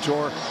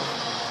Steratore.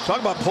 Talk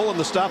about pulling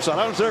the stop sign.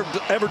 I don't think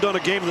I've ever done a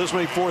game with this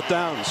many 4th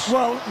downs.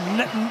 Well,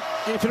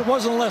 if it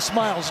wasn't Les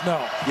Miles,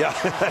 no. Yeah,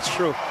 that's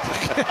true.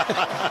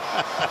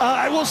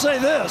 I will say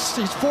this.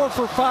 He's 4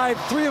 for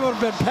 5. 3 of them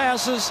have been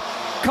passes,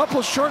 a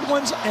couple short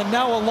ones, and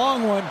now a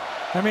long one.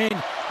 I mean,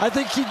 I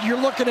think you're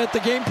looking at the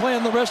game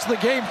plan the rest of the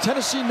game.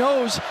 Tennessee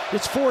knows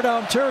it's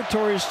 4-down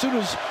territory as soon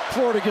as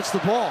Florida gets the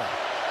ball.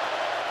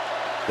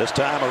 This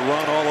time a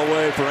run all the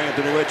way for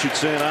Anthony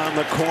Richardson on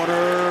the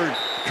corner.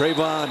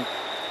 Trayvon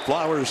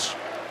Flowers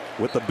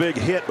with the big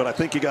hit, but I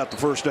think he got the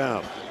 1st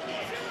down.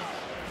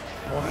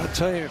 Well, I'll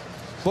tell you,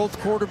 both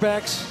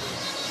quarterbacks,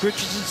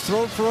 Richardson's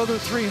thrown for other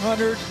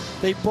 300.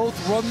 They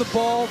both run the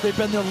ball. They've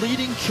been the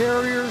leading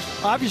carriers,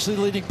 obviously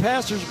leading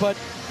passers, but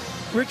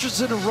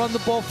Richardson has run the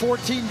ball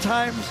 14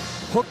 times,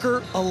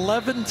 Hooker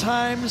 11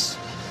 times.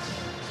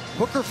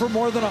 Hooker for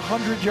more than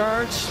 100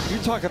 yards.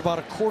 You're talking about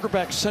a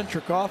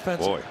quarterback-centric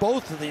offense. Boy.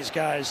 Both of these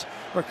guys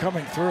are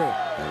coming through.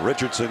 And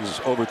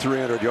Richardson's over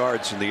 300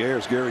 yards in the air.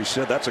 As Gary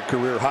said, that's a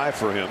career high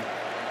for him.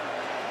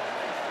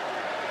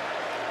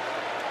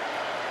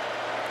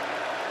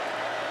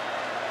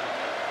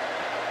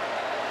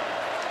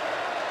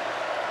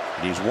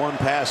 And he's 1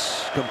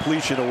 pass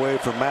completion away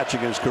from matching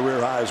his career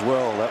high as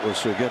well. That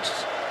was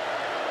against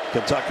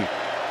Kentucky.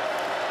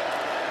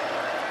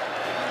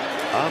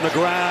 On the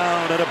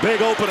ground and a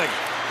big opening.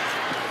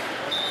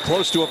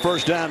 Close to a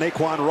 1st down.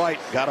 Naquan Wright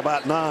got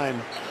about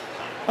 9.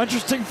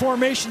 Interesting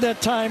formation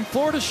that time.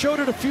 Florida showed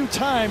it a few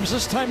times.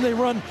 This time they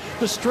run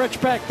the stretch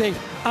back. They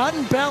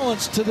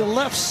unbalanced to the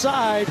left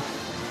side,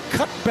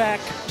 cut back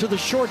to the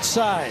short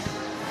side.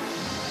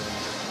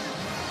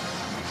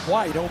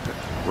 Wide open.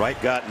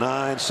 Wright got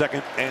 9,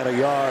 2nd and a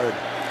yard.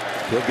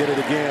 He'll get it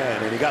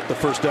again, and he got the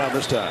 1st down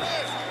this time.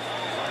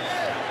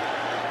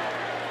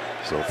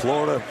 So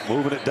Florida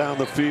moving it down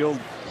the field.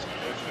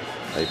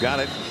 They've got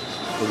it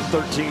to the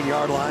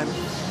 13-yard line. I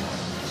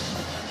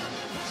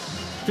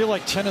feel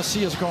like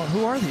Tennessee is going,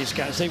 who are these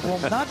guys? They will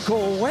not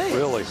go away.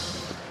 Really?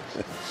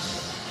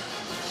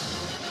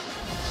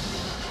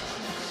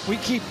 We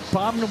keep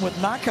bombing them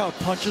with knockout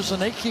punches, and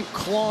they keep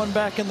clawing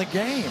back in the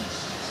game.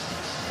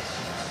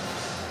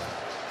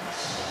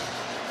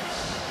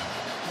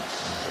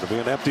 It'll be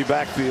an empty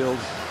backfield.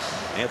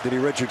 Anthony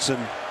Richardson.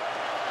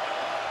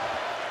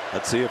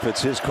 Let's see if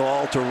it's his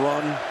call to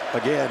run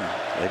again.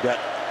 They've got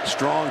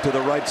Strong to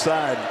the right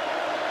side,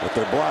 but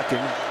they're blocking.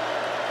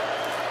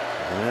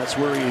 And that's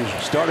where he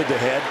started to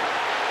head.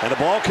 And the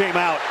ball came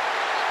out.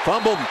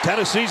 Fumbled.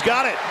 Tennessee's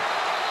got it.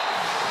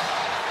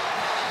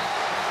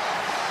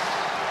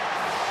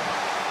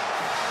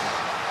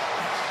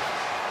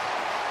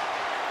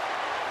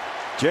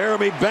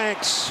 Jeremy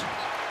Banks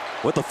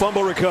with the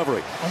fumble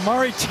recovery.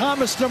 Amari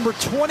Thomas, number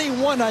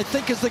 21, I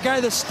think, is the guy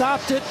that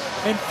stopped it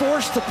and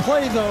forced the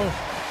play, though.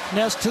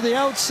 Ness to the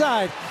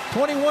outside.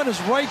 21 is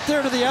right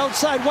there to the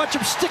outside. Watch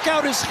him stick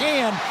out his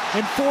hand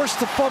and force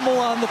the fumble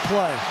on the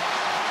play.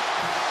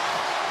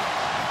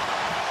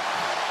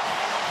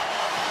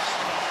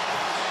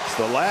 It's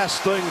the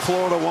last thing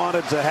Florida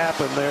wanted to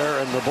happen there,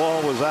 and the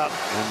ball was out.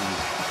 And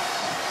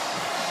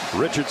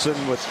Richardson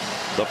with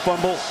the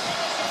fumble.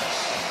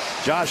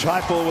 Josh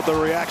Heupel with the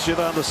reaction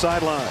on the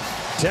sideline.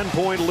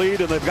 10-point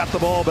lead, and they've got the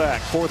ball back.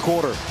 Fourth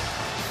quarter.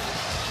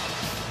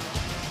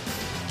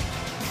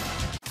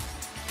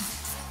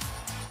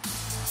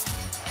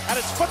 And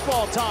it's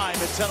football time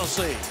in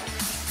Tennessee.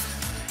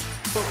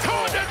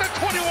 Coming down the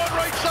 21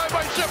 right side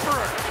by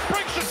Zipperer.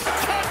 Brings it.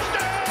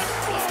 Touchdown,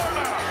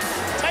 Florida.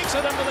 Takes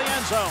it into the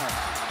end zone.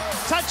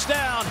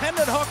 Touchdown,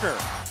 Hendon Hooker.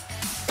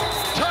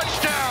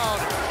 Touchdown,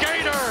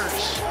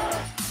 Gators.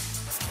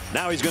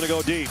 Now he's going to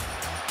go deep.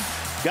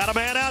 Got a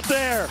man out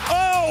there.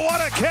 Oh, what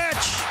a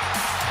catch.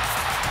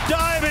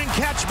 Diving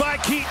catch by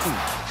Keaton.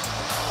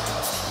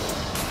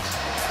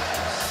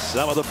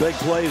 Some of the big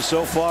plays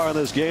so far in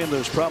this game.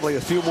 There's probably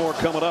a few more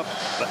coming up.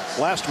 That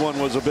last one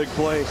was a big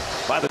play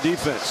by the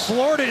defense.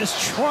 Florida is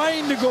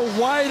trying to go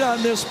wide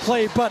on this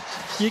play, but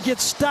you get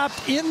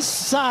stopped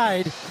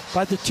inside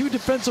by the two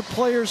defensive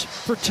players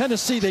for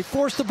Tennessee. They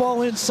force the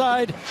ball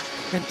inside,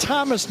 and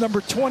Thomas,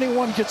 number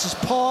 21, gets his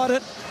paw on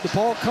it. The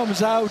ball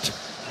comes out.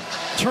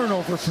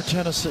 Turnover for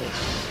Tennessee.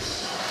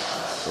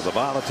 So the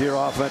Volunteer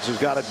offense has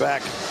got it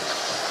back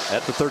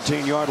at the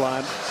 13-yard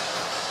line.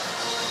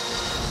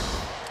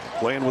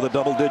 Playing with a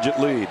double-digit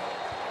lead.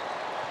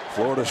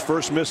 Florida's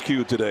first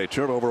miscue today,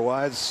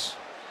 turnover-wise.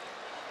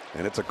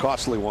 And it's a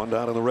costly one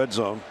down in the red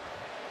zone.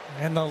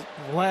 And the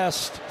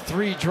last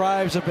three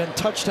drives have been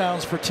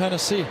touchdowns for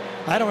Tennessee.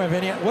 I don't have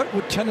any. What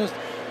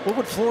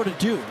would Florida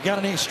do? You got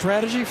any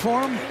strategy for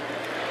them?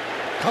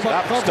 How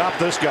about stop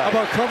this guy. How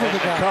about cover the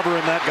guy?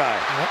 Covering that guy.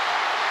 Yep.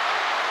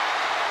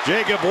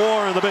 Jacob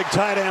Warren, the big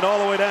tight end, all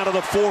the way down to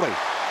the 40.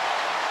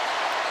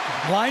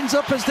 Lines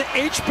up as the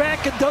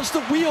H-back and does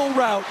the wheel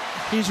route.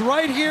 He's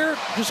right here,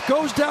 just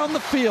goes down the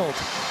field.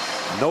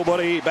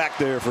 Nobody back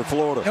there for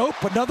Florida. Nope,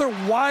 another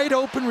wide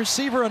open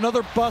receiver,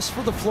 another bust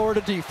for the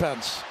Florida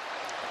defense.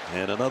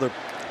 And another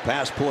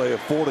pass play of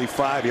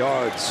 45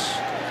 yards.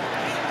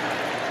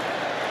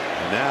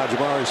 And now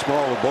Jabari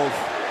Small with both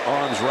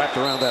arms wrapped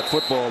around that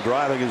football,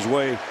 driving his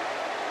way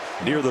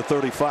near the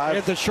 35. They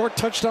had the short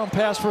touchdown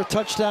pass for a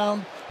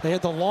touchdown. They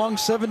had the long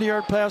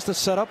 70-yard pass to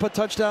set up a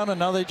touchdown, and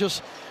now they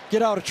just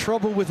get out of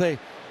trouble with a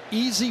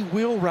easy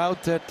wheel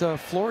route that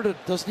Florida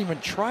doesn't even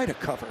try to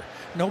cover.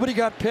 Nobody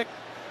got picked,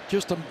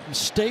 just a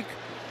mistake,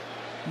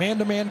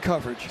 man-to-man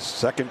coverage.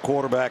 Second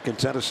quarterback in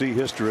Tennessee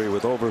history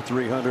with over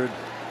 300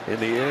 in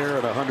the air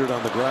and 100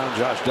 on the ground.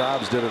 Josh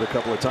Dobbs did it a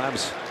couple of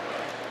times.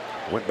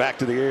 Went back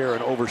to the air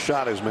and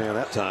overshot his man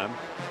that time.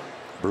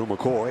 Brew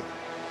McCoy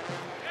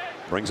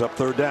brings up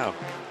third down.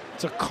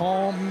 It's a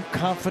calm,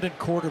 confident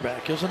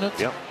quarterback, isn't it?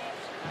 Yep.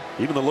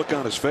 Even the look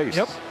on his face.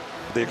 Yep.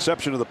 With the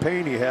exception of the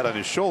pain he had on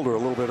his shoulder a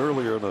little bit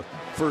earlier in the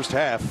first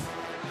half.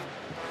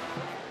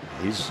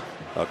 He's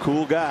a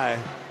cool guy.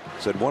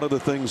 Said one of the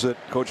things that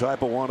Coach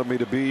Heupel wanted me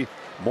to be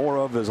more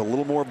of is a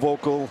little more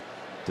vocal,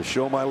 to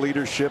show my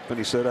leadership, and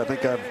he said, I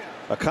think I've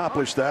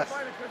accomplished that.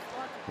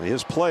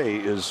 His play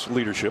is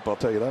leadership, I'll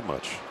tell you that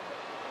much.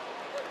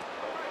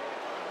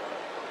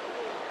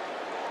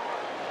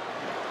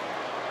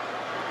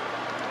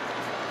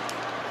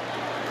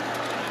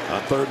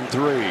 On 3rd and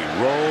 3,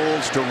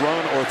 rolls to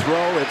run or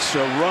throw. It's a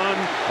run,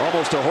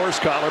 almost a horse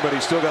collar, but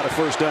he's still got a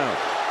first down.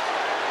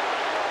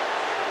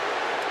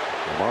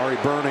 Amari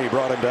Burney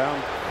brought him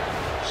down.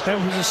 That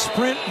was a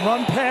sprint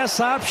run pass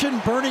option.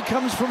 Burney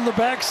comes from the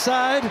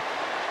backside.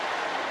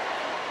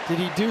 Did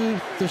he do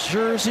the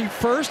jersey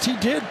first? He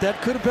did.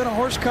 That could have been a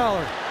horse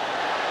collar.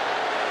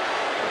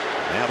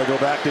 Now they go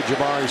back to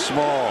Jabari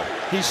Small.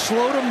 He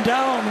slowed him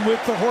down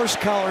with the horse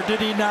collar, did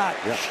he not?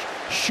 Yep.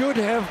 Should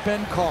have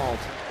been called.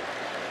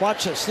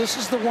 Watch this. This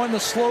is the one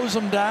that slows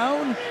him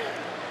down,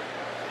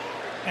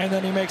 and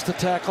then he makes the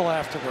tackle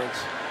afterwards.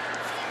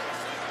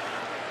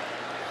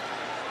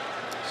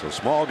 So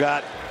Small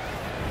got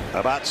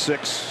about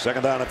 6,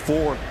 second down at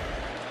 4.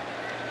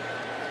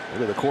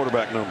 Look at the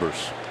quarterback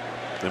numbers.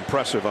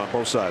 Impressive on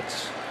both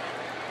sides.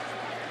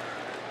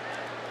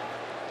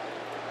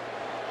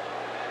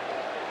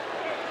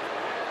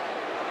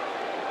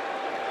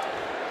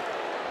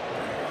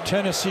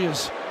 Tennessee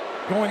is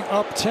going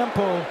up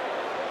tempo,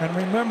 and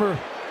remember,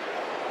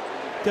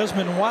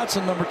 Desmond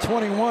Watson, number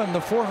 21, the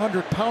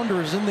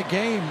 400-pounder, is in the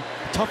game.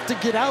 Tough to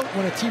get out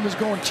when a team is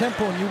going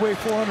tempo and you weigh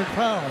 400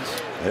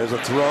 pounds. There's a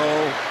throw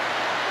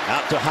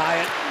out to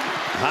Hyatt.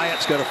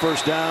 Hyatt's got a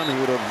first down. He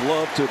would have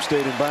loved to have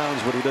stayed in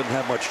bounds, but he doesn't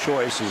have much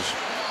choice as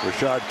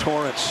Rashard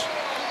Torrance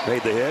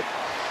made the hit.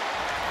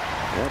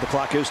 And the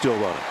clock is still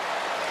running.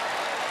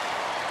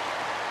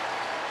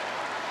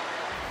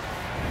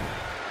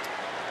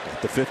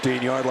 At the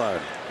 15-yard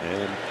line.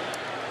 And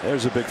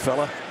there's a big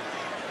fella.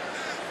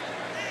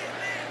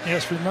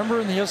 Yes,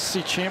 remember in the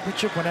SEC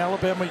Championship when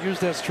Alabama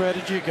used that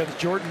strategy against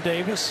Jordan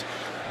Davis?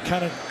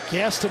 Kind of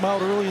gassed him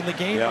out early in the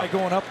game by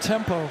going up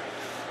tempo.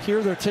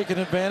 Here they're taking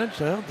advantage.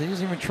 Well, he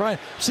isn't even trying.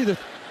 See, the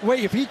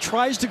way if he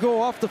tries to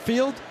go off the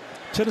field,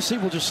 Tennessee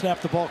will just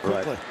snap the ball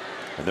quickly. Right.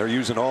 And they're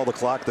using all the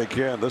clock they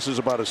can. This is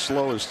about as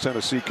slow as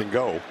Tennessee can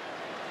go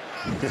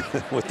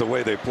with the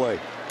way they play.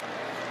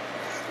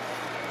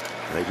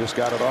 They just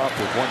got it off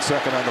with 1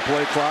 second on the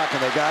play clock,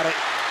 and they got it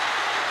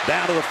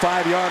down to the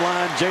 5-yard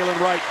line. Jalen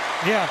Wright.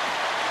 Yeah,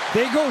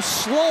 they go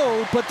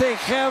slow, but they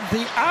have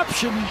the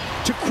option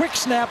to quick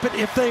snap it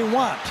if they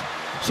want.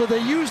 So they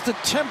use the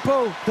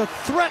tempo, the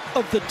threat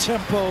of the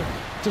tempo,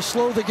 to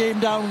slow the game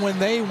down when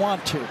they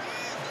want to.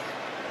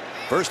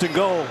 First and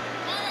goal,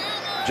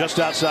 just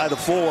outside the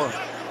 4.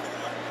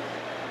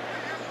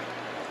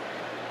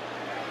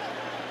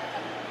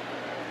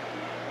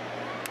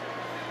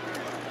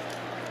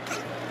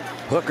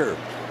 Hooker,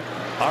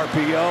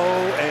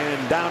 RPO,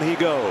 and down he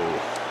go.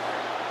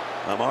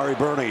 Amari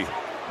Burney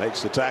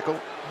makes the tackle.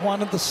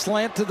 Wanted the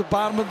slant to the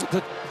bottom of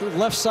the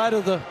left side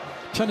of the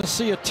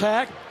Tennessee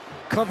attack.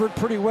 Covered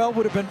pretty well.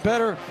 Would have been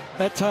better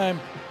that time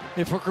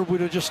if Hooker would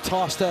have just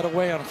tossed that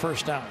away on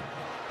first down.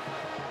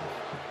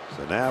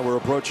 So now we're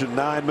approaching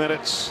 9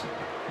 minutes.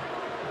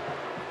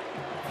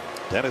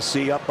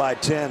 Tennessee up by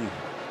 10.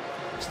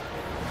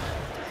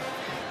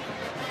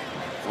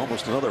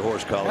 Almost another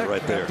horse collar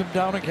right there. Him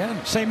down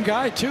again. Same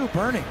guy too,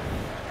 Burney.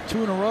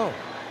 2 in a row.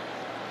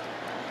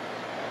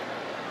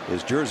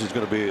 His jersey's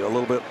going to be a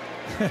little bit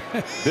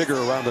bigger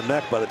around the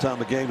neck by the time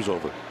the game's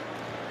over.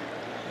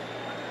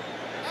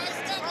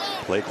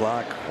 Play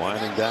clock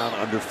winding down,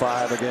 under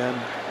 5 again.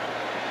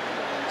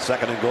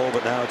 Second and goal,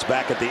 but now it's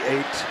back at the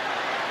 8.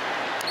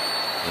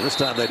 And this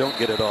time they don't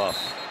get it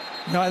off.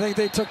 No, I think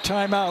they took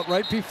time out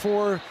right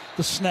before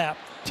the snap.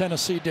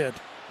 Tennessee did.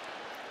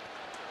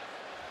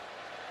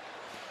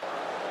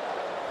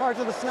 Prior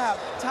to the snap,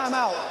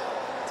 timeout,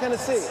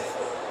 Tennessee.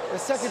 The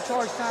second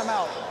charge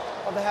timeout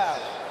of the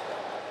half.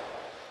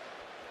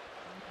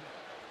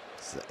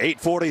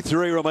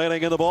 8:43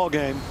 remaining in the ball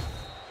game.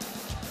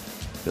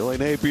 Billy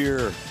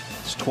Napier's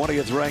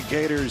 20th ranked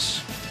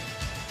Gators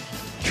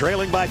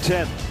trailing by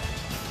 10.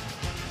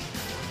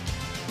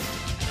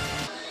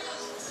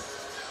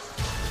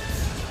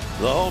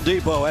 The Home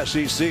Depot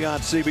SEC on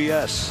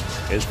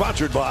CBS is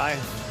sponsored by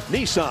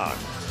Nissan,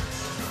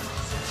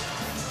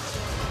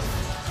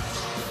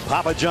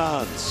 Papa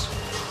John's,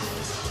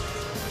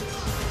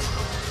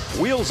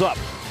 Wheels Up,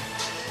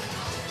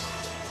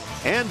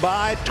 and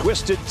by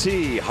Twisted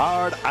Tea,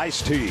 hard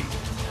iced tea.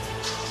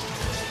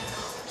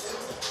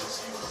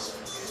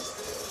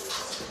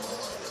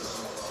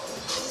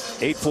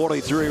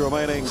 .843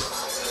 remaining.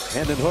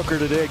 Hendon Hooker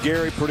today,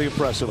 Gary, pretty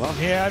impressive, huh?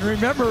 Yeah, and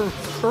remember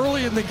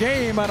early in the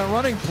game on a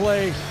running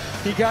play,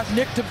 he got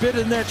nicked a bit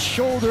in that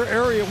shoulder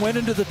area, went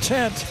into the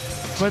tent,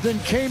 but then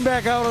came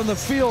back out on the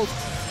field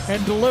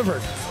and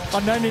delivered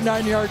a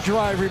 99-yard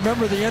drive.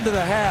 Remember the end of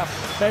the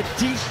half, that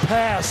deep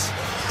pass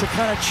to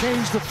kind of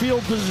change the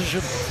field position.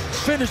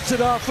 Finished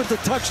it off with the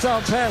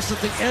touchdown pass at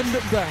the end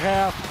of the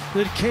half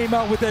that came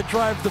out with that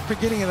drive at the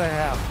beginning of the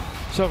half.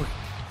 So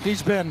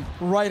he's been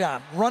right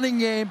on. Running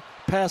game,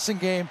 passing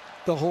game,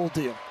 the whole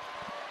deal.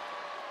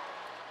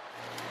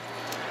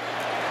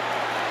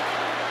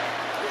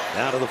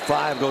 Down to the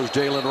 5 goes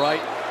Jalen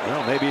Wright.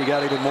 Well, maybe he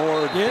got even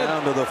more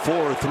down to the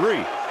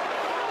 4-3.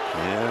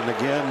 And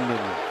again,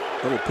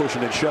 a little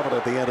pushing and shoving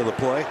at the end of the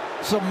play.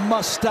 It's a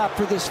must stop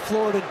for this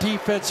Florida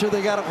defense here.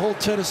 They got to hold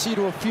Tennessee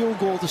to a field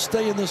goal to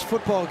stay in this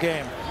football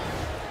game.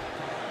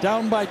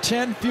 Down by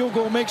 10, field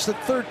goal makes it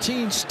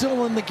 13,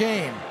 still in the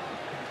game.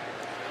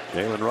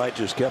 Jalen Wright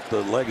just kept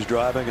the legs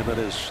driving, and then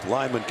his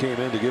lineman came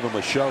in to give him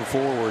a shove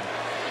forward.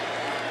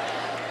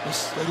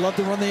 They love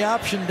to run the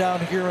option down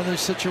here in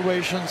these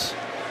situations.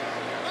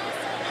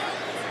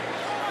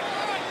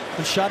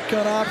 The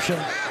shotgun option.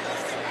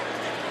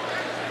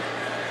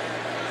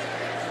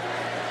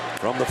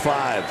 From the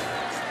 5.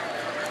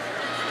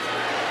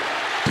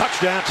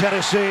 Touchdown,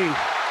 Tennessee.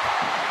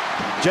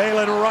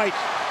 Jalen Wright.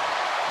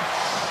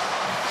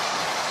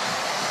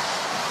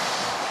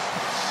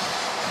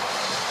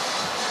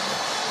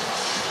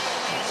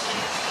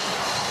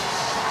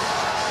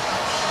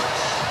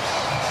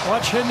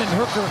 Watch Hendon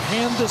Hooker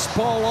hand this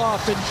ball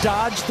off and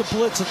dodge the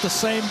blitz at the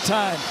same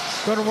time.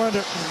 Going to run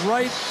it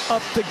right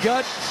up the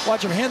gut.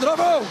 Watch him hand it up.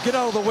 Oh, get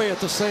out of the way at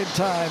the same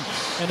time.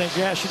 And then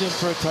gash it in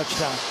for a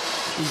touchdown.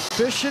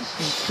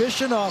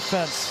 Efficient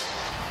offense.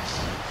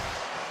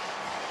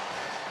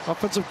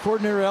 Offensive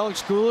coordinator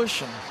Alex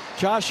Goulash and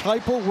Josh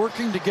Heupel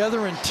working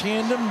together in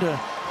tandem to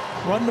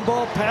run the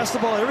ball, pass the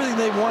ball, everything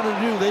they wanted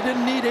to do. They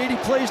didn't need 80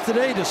 plays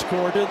today to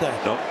score, did they?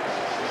 Nope.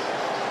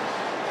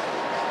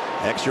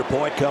 Extra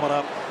point coming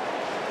up.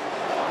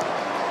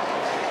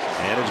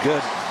 And it's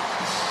good.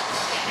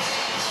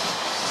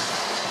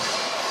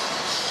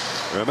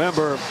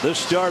 Remember, this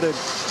started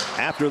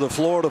after the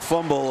Florida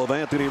fumble of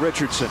Anthony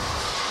Richardson.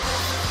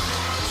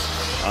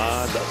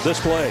 On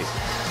this play,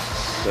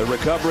 the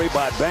recovery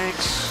by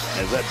Banks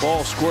as that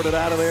ball squirted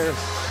out of there.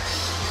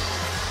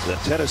 The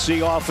Tennessee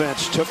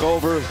offense took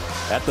over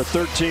at the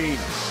 13.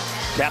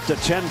 Capped a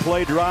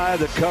 10-play drive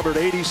that covered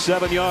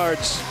 87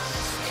 yards.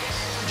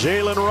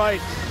 Jalen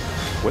Wright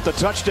with the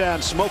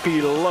touchdown.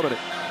 Smokey loving it.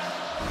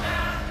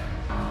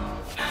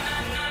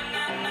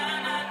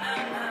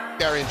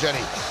 Gary and Jenny.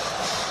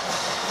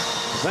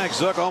 Thanks,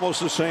 Zuck.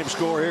 Almost the same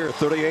score here.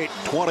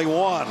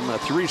 38-21, a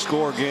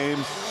 3-score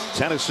game.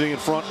 Tennessee in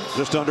front,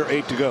 just under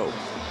 8 to go.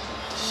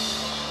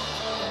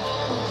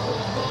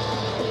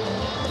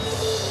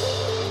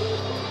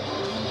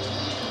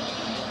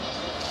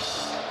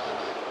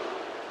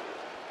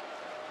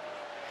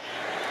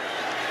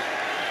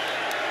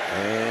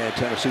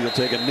 Tennessee will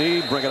take a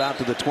knee, bring it out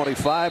to the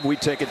 25. We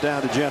take it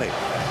down to Jenny.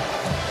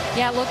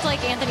 Yeah, it looked like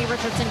Anthony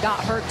Richardson got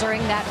hurt during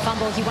that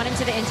fumble. He went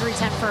into the injury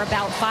tent for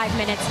about 5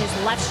 minutes. His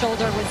left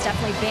shoulder was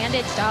definitely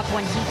bandaged up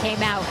when he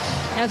came out.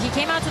 Now, he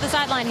came out to the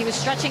sideline. He was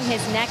stretching his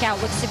neck out.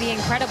 Looks to be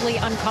incredibly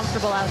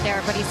uncomfortable out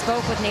there, but he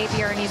spoke with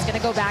Napier, and he's going to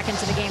go back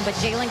into the game. But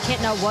Jalen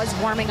Kitna was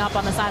warming up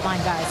on the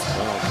sideline, guys.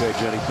 Okay,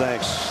 Jenny,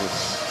 thanks.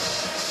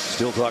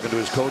 Still talking to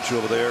his coach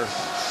over there.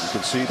 You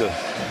can see the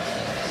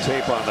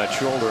tape on that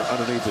shoulder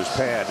underneath his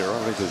pad, or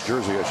underneath his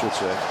jersey, I should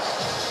say.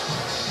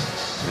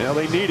 Yeah,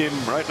 they need him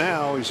right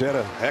now. He's had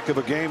a heck of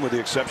a game with the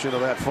exception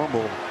of that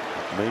fumble.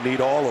 They need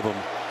all of them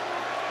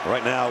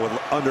right now with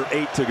under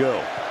 8 to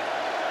go.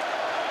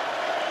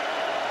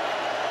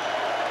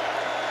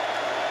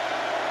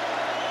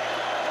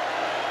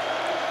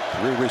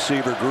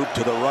 Three-receiver group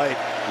to the right.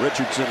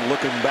 Richardson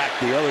looking back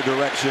the other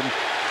direction.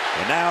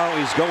 And now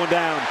he's going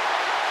down.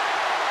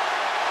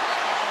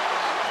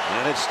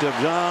 And it's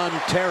Devon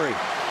Terry.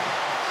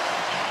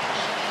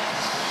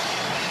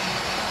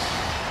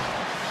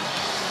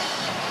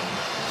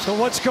 So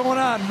what's going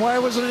on? Why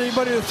wasn't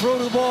anybody to throw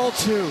the ball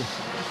to?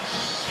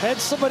 Had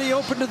somebody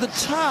open to the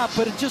top,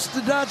 but it just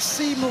did not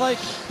seem like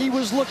he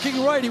was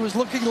looking right. He was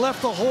looking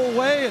left the whole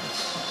way, and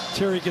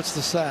Terry gets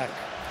the sack.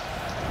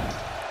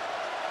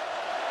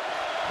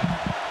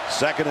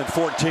 2nd and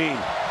 14.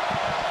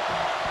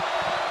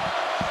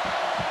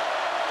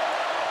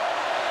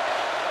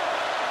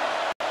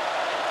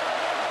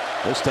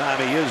 This time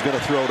he is going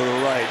to throw to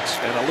the right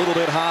and a little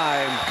bit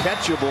high,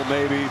 catchable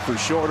maybe for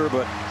shorter,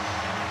 but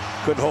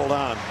couldn't hold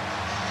on.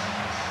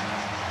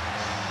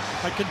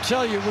 I can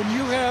tell you, when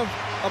you have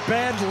a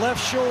bad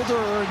left shoulder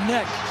or a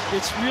neck,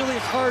 it's really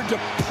hard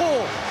to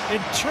pull and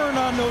turn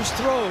on those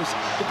throws.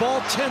 The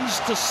ball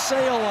tends to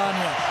sail on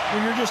you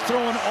when you're just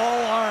throwing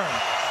all arm.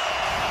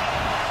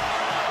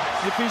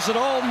 If he's at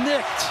all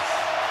nicked,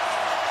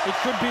 it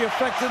could be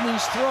affecting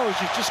these throws.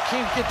 You just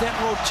can't get that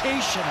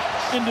rotation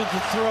into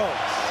the throw.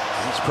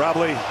 It's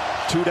probably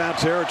 2-down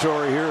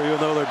territory here, even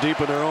though they're deep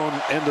in their own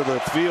end of the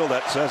field.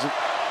 That hasn't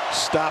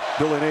stopped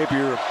Billy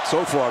Napier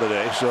so far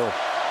today. So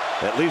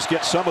at least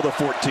get some of the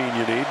 14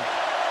 you need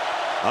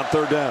on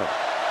 3rd down.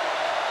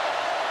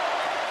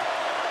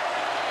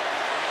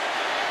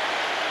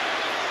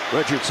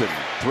 Richardson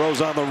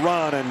throws on the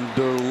run and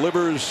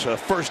delivers a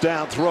 1st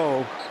down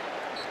throw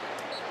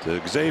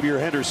to Xavier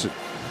Henderson.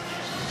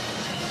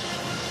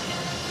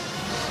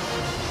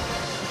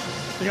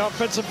 The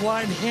offensive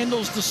line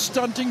handles the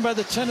stunting by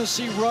the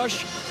Tennessee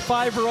rush.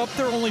 5 are up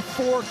there, only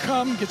 4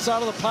 come, gets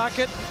out of the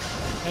pocket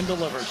and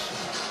delivers.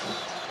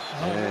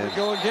 And here we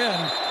go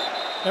again.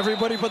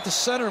 Everybody but the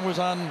center was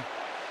on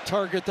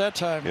target that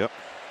time. Yep.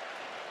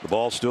 The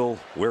ball still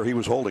where he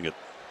was holding it.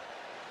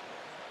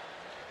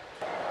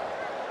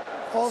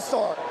 False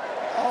start.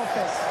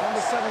 Offense,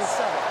 number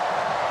 77.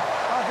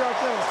 5-yard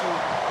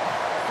penalty.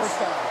 1st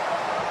down.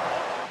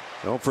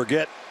 Don't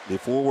forget,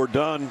 before we're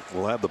done,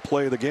 we'll have the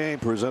play of the game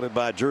presented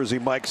by Jersey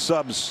Mike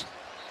Subs.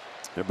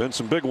 There have been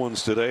some big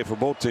ones today for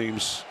both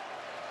teams.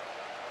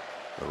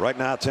 But right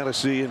now,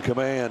 Tennessee in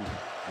command,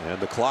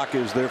 and the clock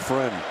is their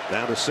friend.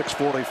 Down to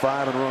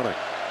 6:45 and running.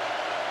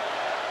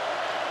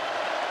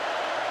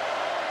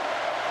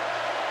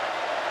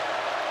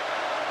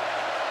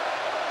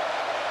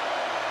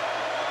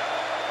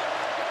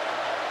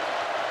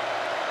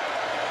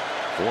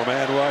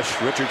 Four-man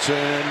rush.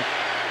 Richardson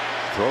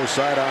throws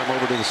sidearm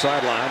over to the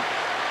sideline.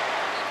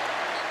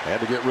 Had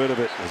to get rid of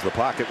it as the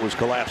pocket was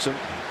collapsing.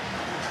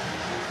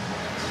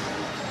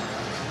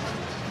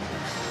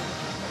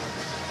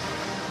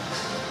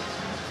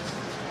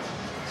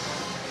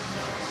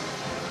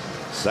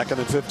 Second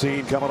and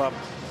 15 coming up.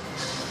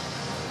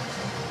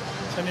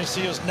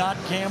 Tennessee is not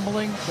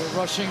gambling. They're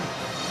rushing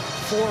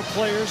 4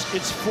 players.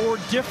 It's 4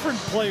 different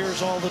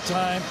players all the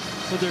time.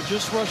 So they're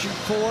just rushing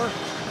 4,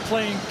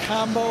 playing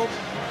combo,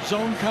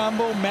 zone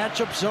combo,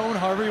 matchup zone,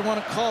 however you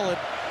want to call it.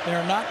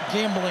 They're not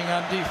gambling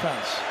on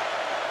defense.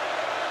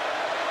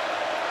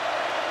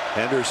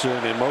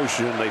 Henderson in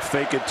motion. They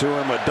fake it to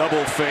him. A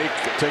double fake.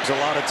 It takes a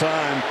lot of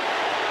time.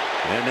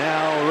 And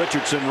now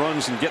Richardson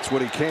runs and gets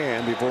what he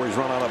can before he's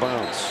run out of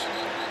bounds.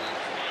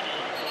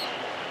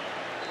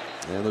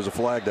 And there's a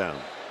flag down.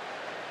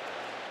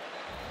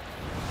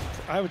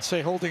 I would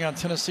say holding on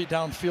Tennessee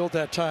downfield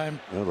that time.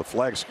 Well, the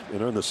flag's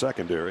in the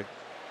secondary.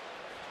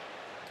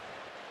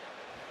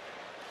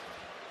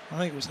 I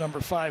think it was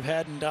number 5,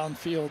 Haddon,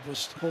 downfield,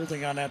 was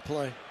holding on that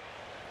play.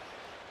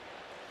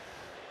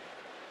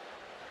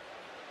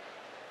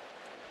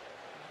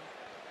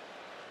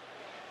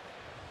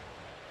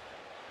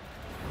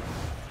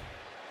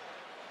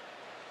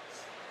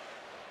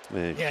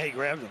 Man, yeah, he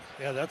grabbed him.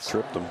 Yeah, that's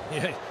tripped him.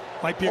 Yeah,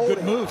 might be a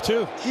good move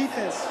too.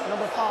 Defense,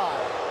 number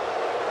 5.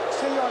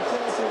 10-yard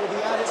penalty will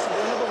be added to the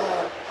end of the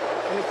run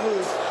and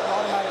includes an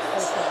automatic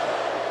 1st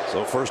down.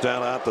 So 1st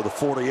down out to the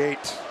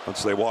 48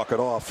 once they walk it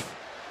off.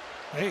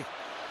 Hey,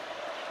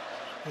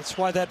 that's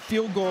why that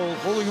field goal,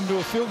 holding them to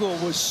a field goal,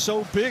 was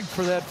so big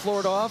for that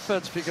Florida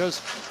offense,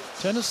 because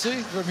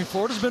Tennessee, I mean,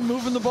 Florida's been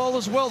moving the ball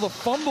as well. The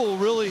fumble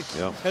really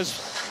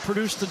has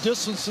produced the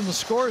distance in the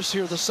scores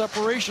here. The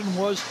separation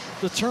was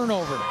the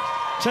turnover.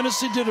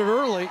 Tennessee did it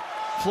early.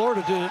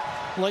 Florida did it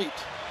late.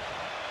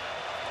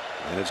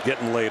 And it's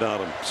getting late on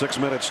them. 6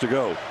 minutes to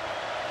go.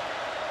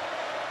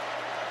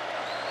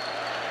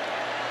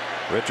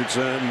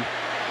 Richardson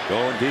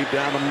going deep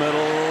down the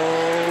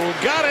middle.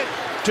 Got it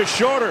to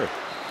Shorter.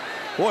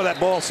 Boy, that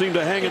ball seemed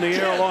to hang in the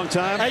air a long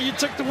time. Hey, you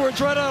took the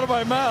words right out of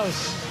my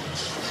mouth.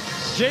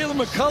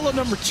 Jalen McCullough,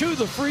 number 2,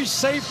 the free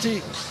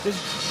safety,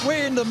 is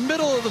way in the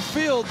middle of the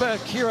field back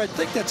here. I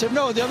think that's him.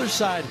 No, the other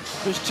side.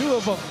 There's 2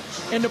 of them.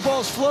 And the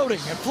ball's floating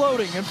and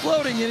floating and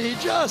floating, and he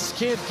just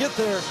can't get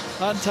there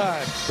on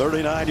time.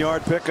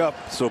 39-yard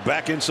pickup. So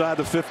back inside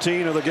the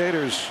 15 of the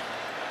Gators.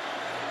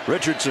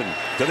 Richardson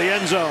to the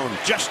end zone.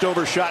 Just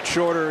overshot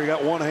Shorter. He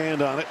got one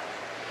hand on it.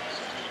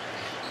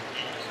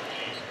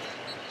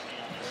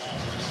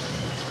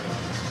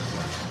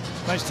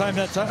 Nice time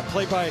that time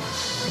play by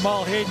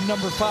Kamal Hayden,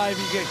 number 5.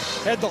 He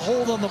had the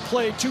hold on the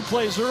play 2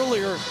 plays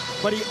earlier,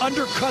 but he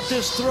undercut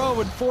this throw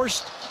and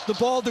forced the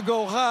ball to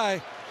go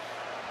high.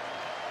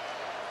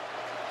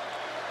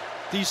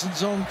 Decent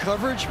zone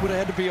coverage. Would have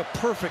had to be a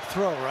perfect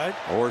throw, right?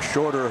 Or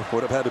Shorter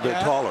would have had to be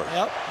taller.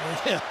 Yep.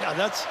 Yeah,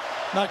 that's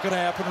not going to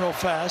happen real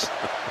fast.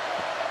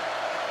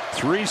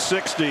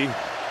 360,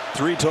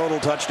 3 total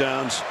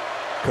touchdowns.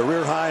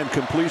 Career high in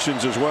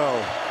completions as well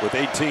with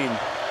 18.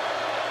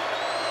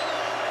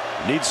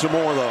 Needs some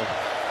more, though.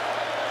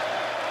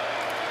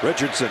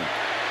 Richardson,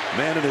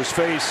 man in his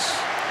face,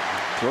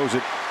 throws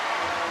it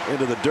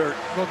into the dirt.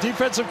 Well,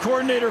 defensive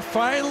coordinator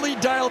finally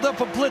dialed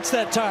up a blitz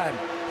that time.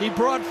 He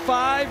brought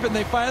 5, and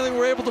they finally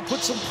were able to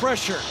put some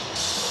pressure.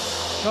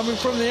 Coming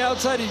from the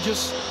outside, he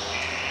just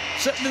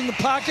sitting in the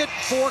pocket.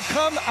 4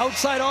 come,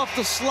 outside off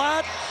the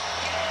slot.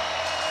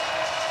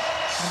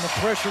 And the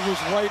pressure was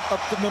right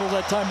up the middle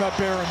that time by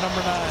Barron,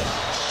 number 9.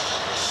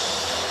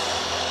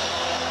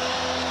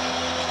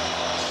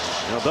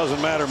 Now, it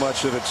doesn't matter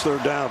much if it's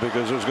 3rd down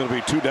because there's going to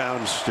be 2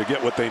 downs to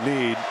get what they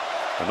need.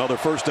 Another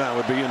 1st down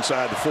would be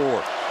inside the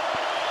 4.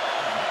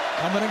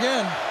 Coming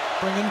again,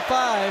 bringing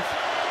 5.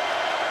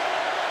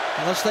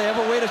 Unless they have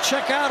a way to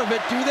check out of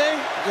it, do they?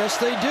 Yes,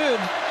 they did.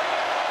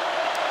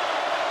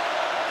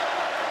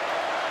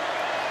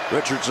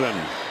 Richardson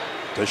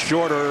to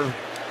Shorter.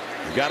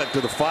 He got it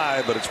to the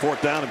 5, but it's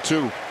 4th down and 2.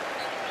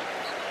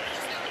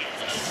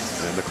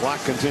 And the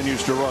clock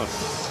continues to run.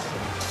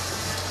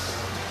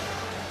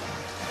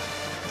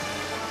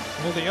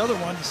 Well, the other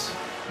ones,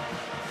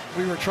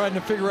 we were trying to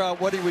figure out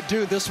what he would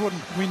do. This one,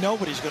 we know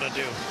what he's going to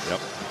do. Yep.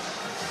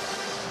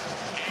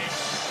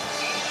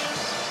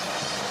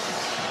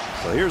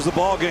 So here's the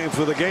ball game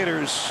for the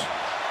Gators.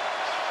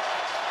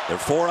 They're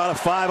 4 out of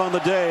 5 on the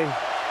day.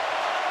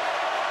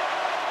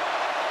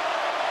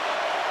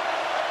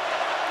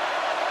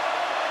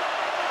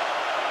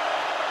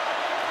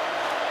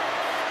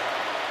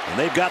 And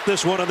they've got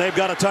this one, and they've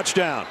got a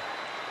touchdown.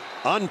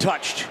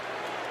 Untouched.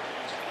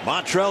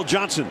 Montrell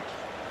Johnson.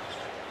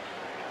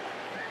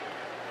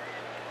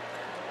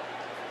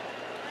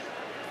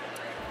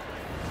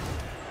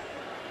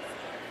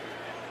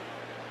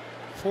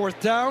 Fourth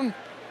down.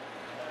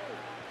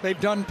 They've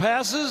done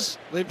passes.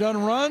 They've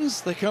done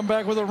runs. They come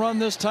back with a run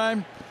this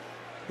time.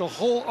 The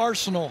whole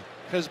arsenal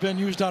has been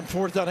used on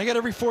 4th down. They got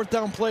every 4th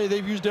down play.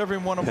 They've used every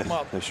one of them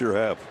up. They sure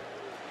have.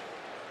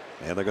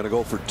 And they're going to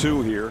go for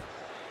 2 here.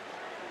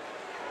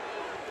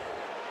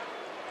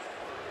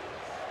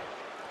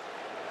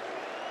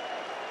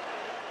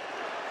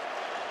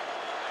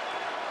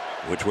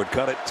 Which would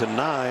cut it to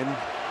 9.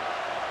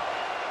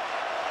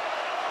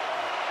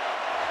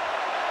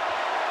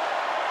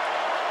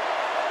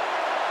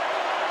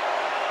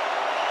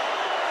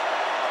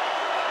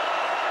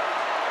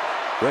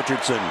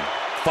 Richardson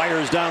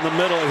fires down the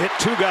middle and hit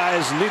 2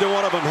 guys. Neither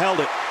one of them held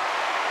it.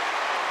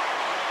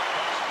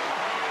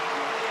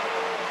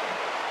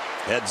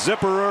 Had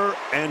Zipperer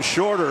and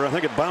Shorter. I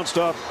think it bounced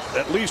off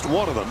at least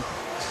one of them,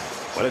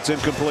 but it's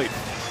incomplete.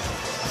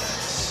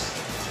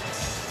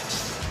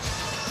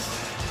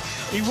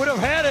 He would have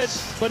had it,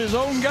 but his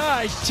own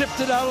guy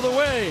tipped it out of the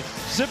way.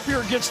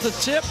 Zippier gets the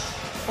tip.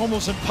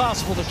 Almost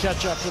impossible to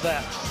catch after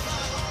that.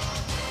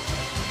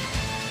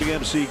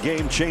 BMC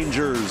game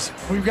changers.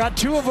 We've got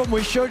 2 of them.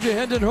 We showed you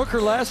Hendon Hooker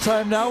last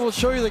time. Now we'll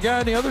show you the guy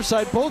on the other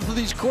side. Both of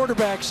these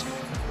quarterbacks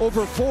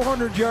over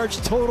 400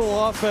 yards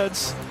total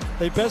offense.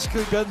 They've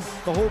basically been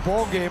the whole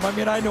ball game. I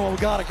mean, I know a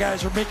lot of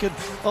guys are making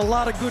a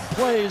lot of good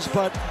plays,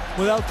 but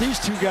without these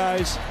 2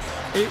 guys,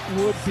 it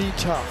would be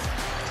tough.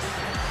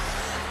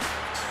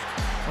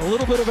 A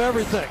little bit of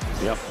everything.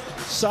 Yep.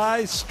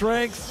 Size,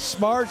 strength,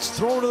 smarts,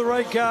 throwing to the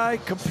right guy,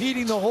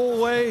 competing the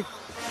whole way.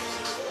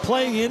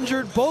 Playing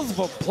injured, both of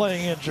them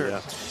playing injured.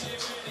 Yeah.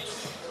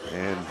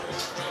 And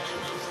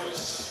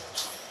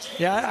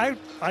yeah,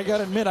 I got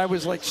to admit, I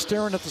was like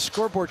staring at the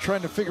scoreboard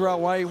trying to figure out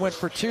why he went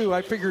for 2.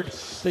 I figured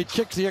they'd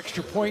kick the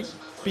extra point,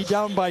 be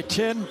down by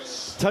 10,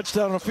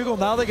 touchdown on a field goal.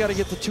 Now they got to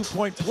get the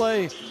 2-point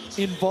play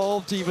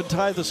involved to even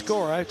tie the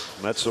score. Right?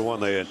 That's the one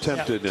they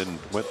attempted and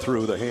went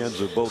through the hands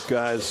of both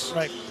guys.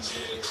 Right.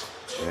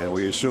 And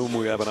we assume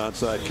we have an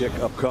onside kick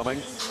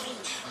upcoming.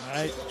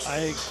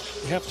 I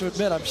have to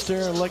admit, I'm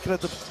staring, looking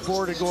at the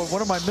board and going,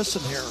 what am I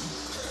missing here?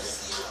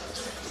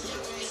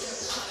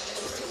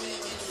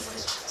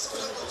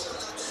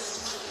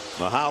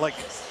 Mahalik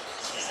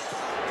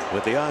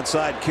with the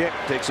onside kick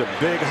takes a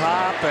big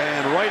hop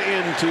and right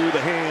into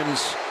the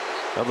hands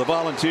of the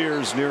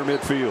Volunteers near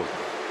midfield.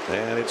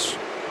 And it's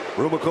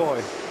Rue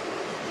McCoy,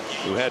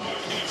 who had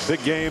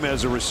big game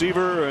as a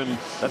receiver, and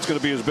that's going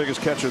to be his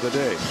biggest catch of the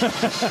day,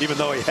 even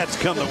though he had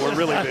some that were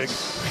really big.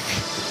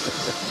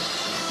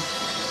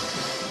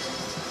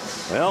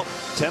 Well,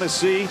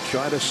 Tennessee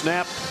trying to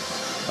snap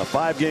a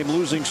 5-game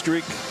losing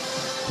streak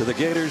to the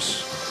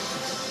Gators.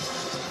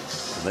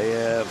 They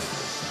have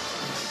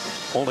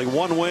only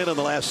one win in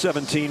the last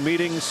 17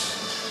 meetings.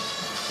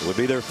 It would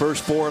be their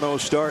first 4-0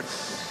 start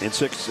in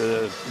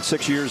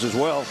six years as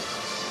well.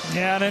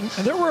 Yeah, and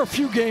there were a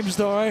few games,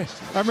 though. I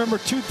remember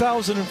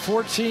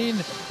 2014,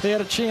 they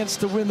had a chance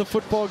to win the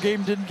football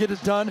game, didn't get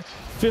it done.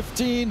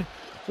 15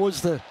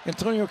 was the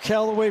Antonio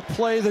Callaway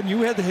play. Then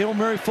you had the Hail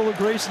Mary full of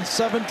grace in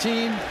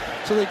 17.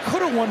 So they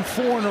could have won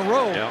 4 in a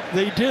row. Yep.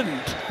 They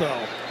didn't,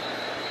 though.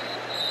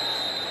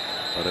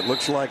 But it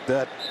looks like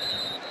that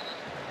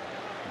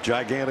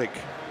gigantic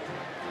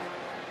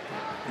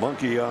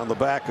monkey on the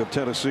back of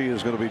Tennessee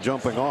is going to be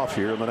jumping off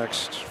here in the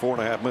next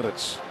 4.5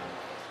 minutes.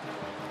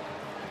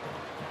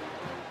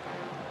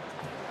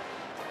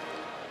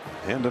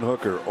 Hendon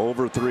Hooker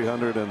over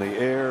 300 in the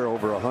air,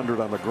 over 100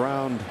 on the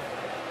ground.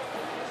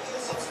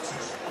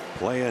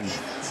 Playing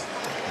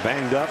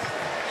banged up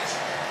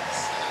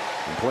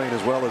and playing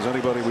as well as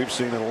anybody we've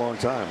seen in a long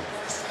time.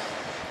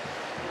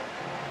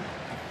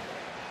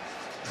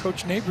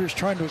 Coach Napier's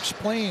trying to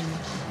explain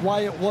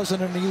why it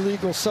wasn't an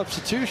illegal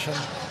substitution.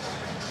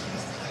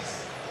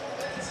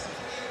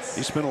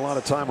 He spent a lot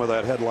of time with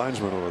that head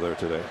linesman over there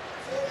today.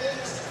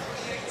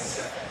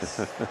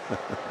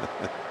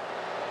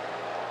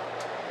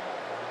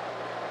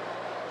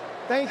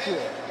 Thank you.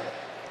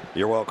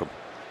 You're welcome.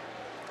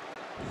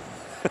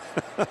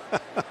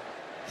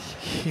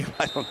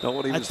 I don't know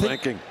what he was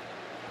thinking.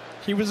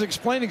 He was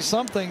explaining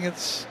something.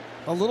 It's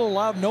a little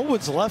loud. No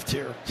one's left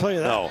here. I'll tell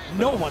you that.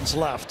 No one's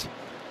left.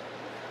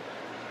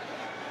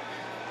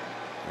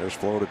 There's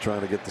Florida trying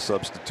to get the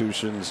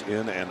substitutions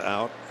in and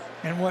out.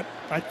 And what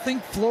I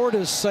think Florida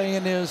is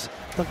saying is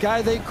the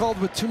guy they called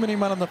with too many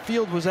men on the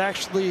field was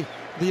actually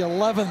the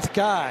 11th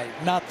guy,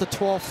 not the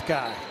 12th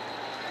guy.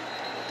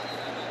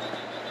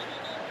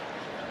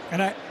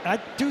 And I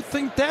do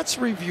think that's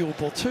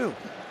reviewable too.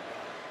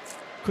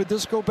 Could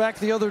this go back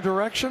the other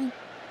direction?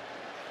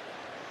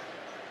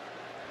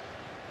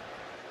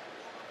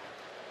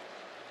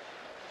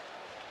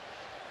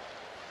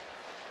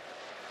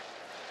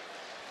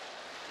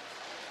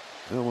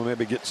 Well, we'll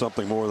maybe get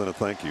something more than a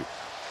thank you.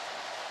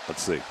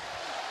 Let's see.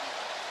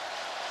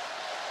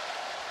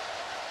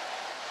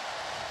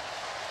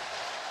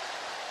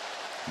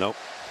 Nope.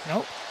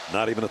 Nope.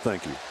 Not even a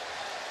thank you.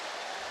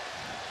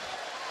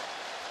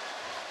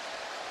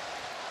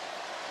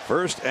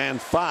 First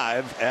and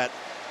 5 at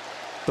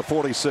the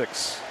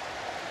 46.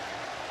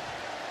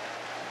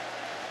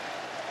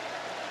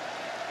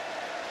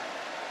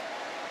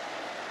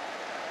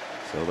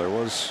 So there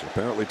was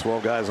apparently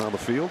 12 guys on the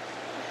field.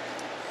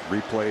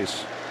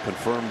 Replays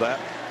confirmed that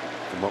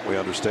from what we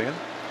understand.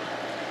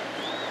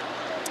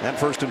 And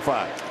first and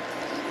 5.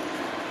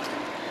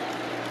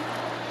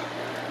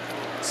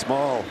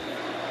 Small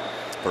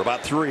for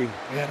about 3.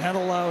 And that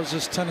allows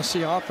this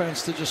Tennessee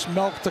offense to just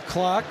milk the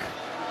clock,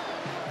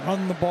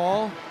 run the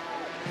ball.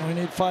 We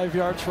need 5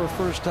 yards for a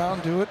first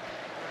down. Do it.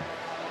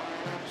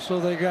 So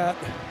they got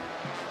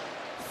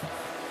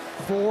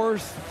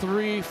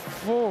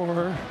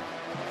 4-3-4.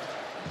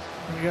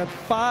 We got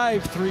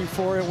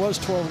 5-3-4. It was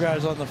 12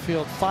 guys on the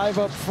field. 5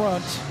 up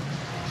front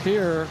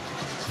here,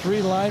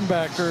 3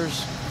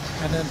 linebackers,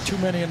 and then too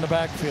many in the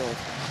backfield.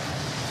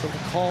 So the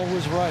call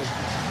was right.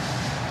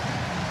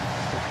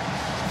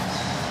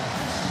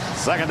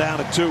 Second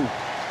down at 2.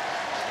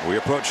 We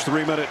approach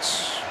 3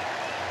 minutes.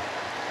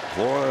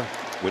 Florida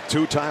with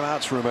 2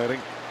 timeouts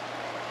remaining.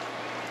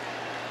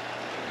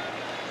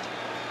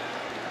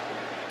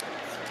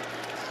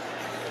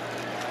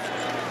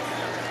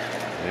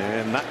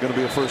 And not going to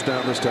be a first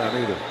down this time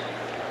either.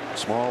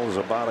 Small is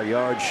about a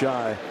yard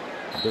shy.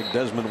 Big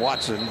Desmond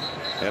Watson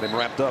had him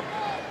wrapped up.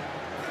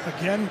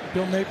 Again,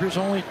 Bill Napier's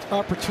only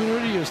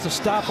opportunity is to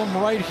stop him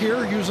right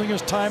here using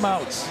his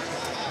timeouts.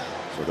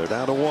 So they're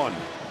down to 1.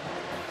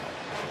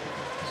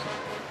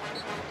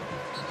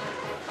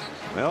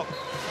 Well,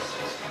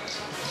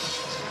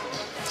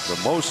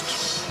 the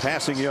most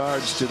passing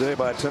yards today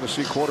by a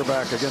Tennessee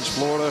quarterback against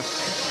Florida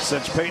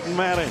since Peyton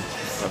Manning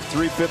of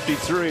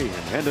 353. And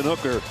Hendon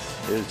Hooker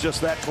is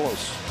just that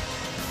close.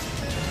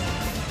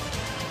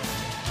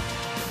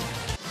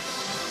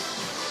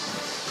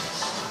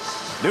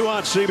 New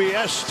on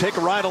CBS, take a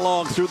ride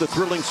along through the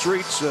thrilling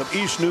streets of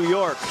East New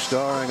York,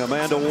 starring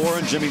Amanda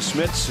Warren, Jimmy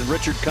Smits, and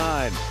Richard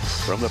Kind.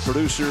 From the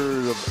producer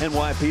of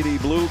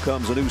NYPD Blue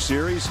comes a new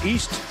series,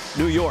 East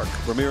New York,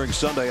 premiering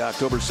Sunday,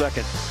 October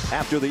 2nd,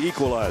 after The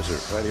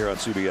Equalizer, right here on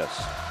CBS.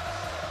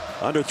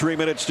 Under 3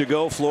 minutes to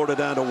go, Florida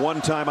down to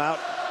 1 timeout.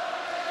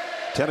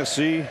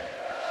 Tennessee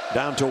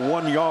down to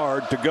 1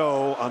 yard to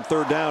go on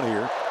 3rd down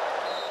here.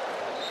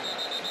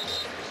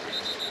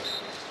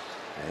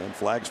 And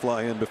flags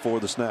fly in before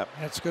the snap.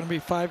 That's going to be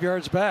 5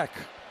 yards back.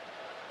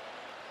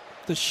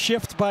 The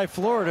shift by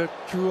Florida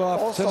drew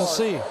off All-star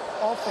Tennessee.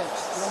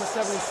 Offense, number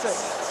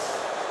 76.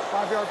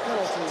 5-yard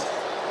penalty.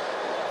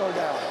 3rd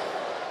down.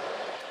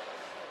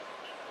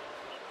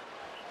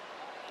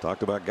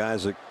 Talked about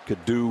guys that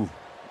could do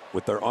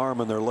with their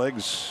arm and their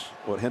legs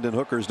what Hendon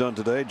Hooker's done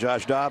today.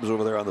 Josh Dobbs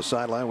over there on the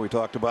sideline. We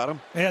talked about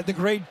him. Yeah, the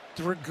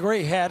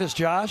gray hat is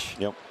Josh.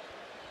 Yep.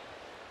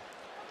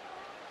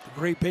 The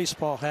gray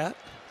baseball hat.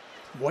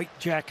 White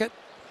jacket.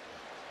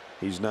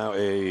 He's now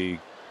a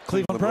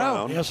Cleveland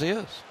Brown. Yes, he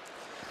is.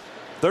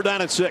 3rd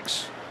down and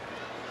 6.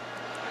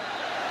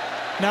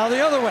 Now the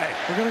other way.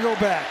 We're going to go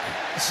back.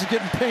 This is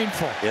getting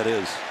painful. It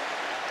is.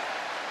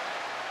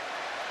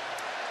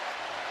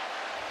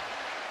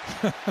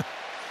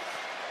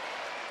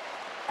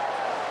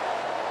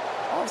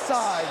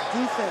 Offside,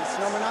 defense,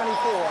 number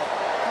 94.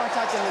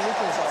 Contact in the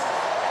neutral zone.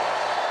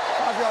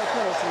 5-yard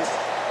penalty.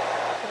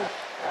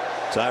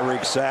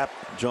 Tyreek Sapp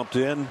jumped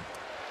in.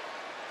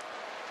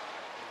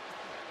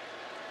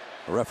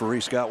 The referee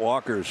Scott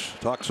Walker's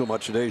talked so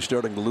much today he's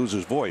starting to lose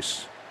his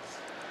voice.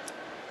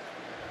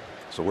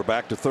 So we're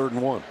back to 3rd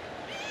and 1.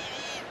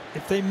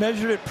 If they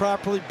measured it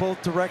properly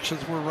both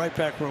directions, we're right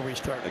back where we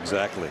started.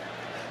 Exactly.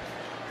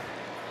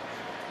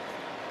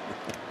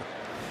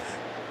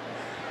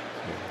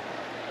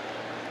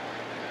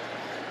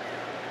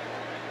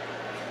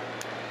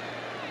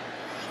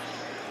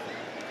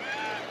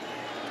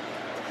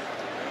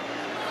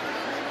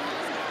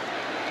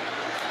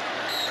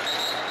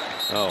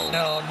 Oh,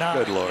 no, not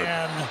good Lord.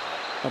 again.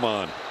 Come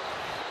on.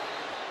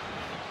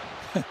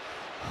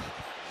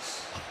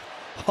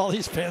 All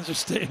these fans are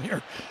staying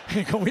here.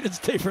 We didn't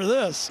stay for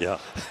this. Yeah.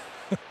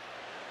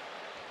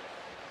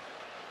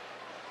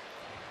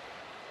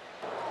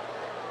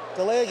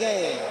 Delay a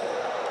game.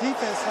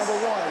 Defense, number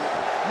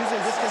 1.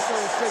 Using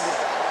disconcerting figure.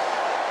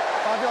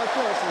 5-yard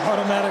penalty.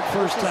 Automatic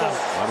first down.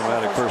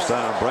 Automatic first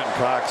down. Brenton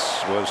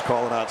Cox was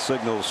calling out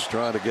signals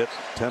trying to get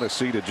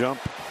Tennessee to jump.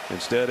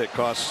 Instead, it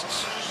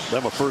costs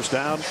them a first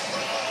down.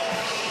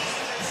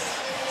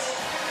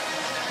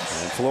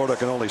 And Florida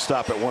can only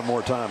stop it one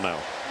more time now.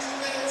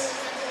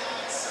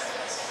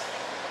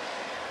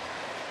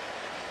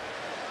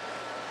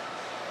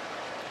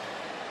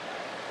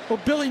 Well,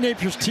 Billy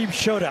Napier's team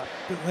showed up.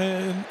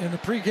 In the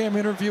pregame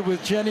interview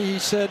with Jenny, he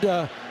said,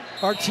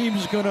 our team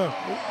is going to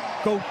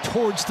go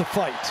towards the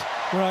fight.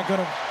 We're not going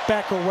to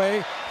back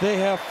away. They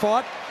have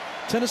fought.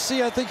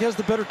 Tennessee, I think, has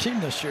the better team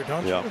this year,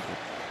 don't you?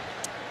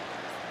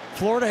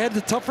 Florida had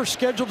the tougher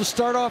schedule to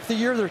start off the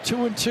year. They're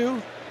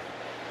 2-2.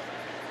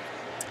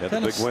 Had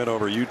the big win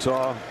over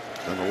Utah,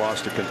 then the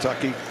loss to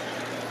Kentucky,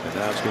 and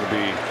now it's going to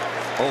be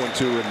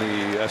 0-2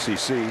 in the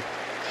SEC.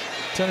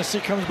 Tennessee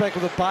comes back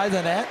with a bye,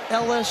 then at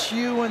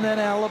LSU and then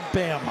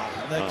Alabama.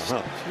 Next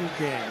 2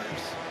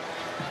 games.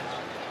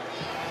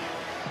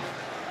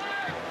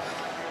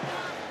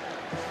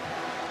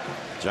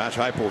 Josh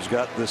Heupel's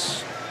got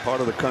this part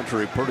of the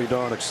country pretty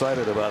darn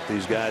excited about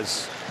these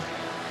guys,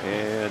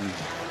 and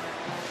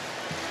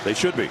they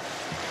should be.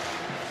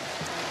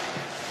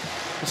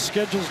 The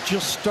schedule's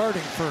just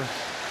starting for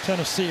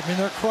Tennessee. I mean,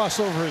 their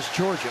crossover is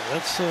Georgia.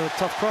 That's a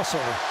tough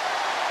crossover.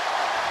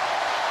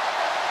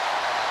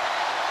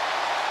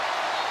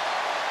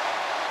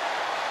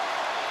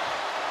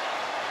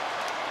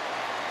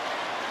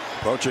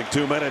 Approaching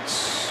 2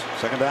 minutes.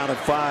 2nd down and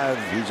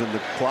 5. Using the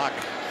clock.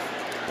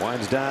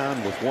 Winds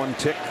down with 1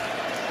 tick.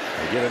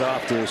 They get it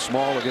off to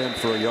Small again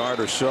for a yard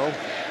or so.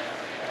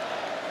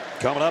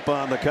 Coming up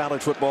on the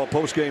college football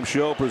postgame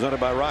show presented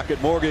by Rocket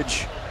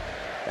Mortgage.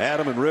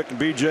 Adam and Rick and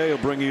BJ will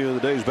bring you the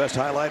day's best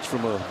highlights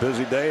from a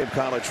busy day of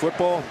college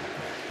football.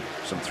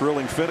 Some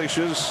thrilling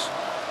finishes.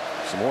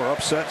 Some more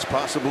upsets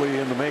possibly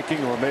in the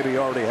making or maybe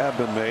already have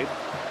been made.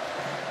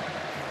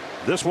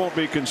 This won't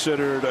be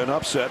considered an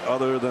upset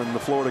other than the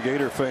Florida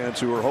Gator fans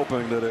who are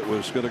hoping that it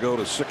was going to go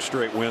to 6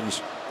 straight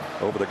wins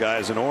over the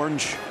guys in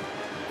orange.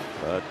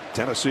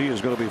 Tennessee is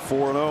going to be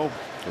 4-0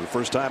 for the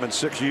first time in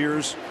 6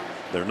 years.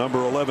 Their number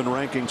 11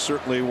 ranking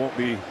certainly won't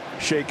be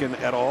shaken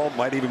at all.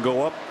 Might even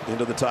go up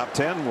into the top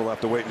 10. We'll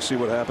have to wait and see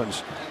what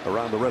happens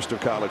around the rest of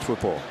college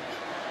football.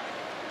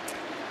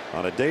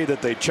 On a day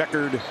that they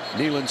checkered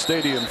Neyland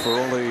Stadium for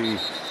only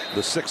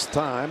the 6th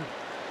time,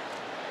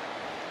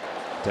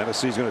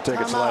 Tennessee's going to take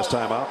its last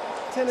timeout.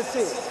 Tennessee.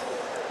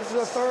 This is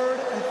the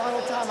 3rd and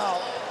final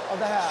timeout of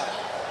the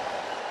half.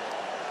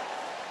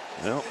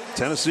 Well,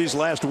 Tennessee's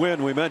last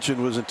win we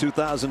mentioned was in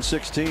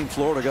 2016.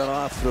 Florida got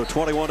off to a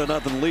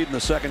 21-0 lead in the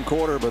 2nd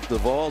quarter, but the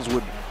Vols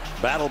would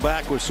battle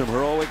back with some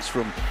heroics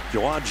from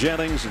Jawan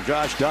Jennings and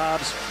Josh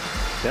Dobbs.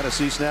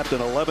 Tennessee snapped an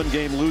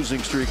 11-game losing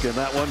streak in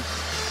that one.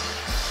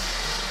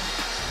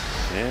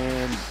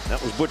 And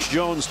that was Butch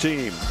Jones'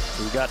 team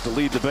who got to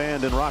lead the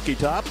band in Rocky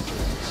Top.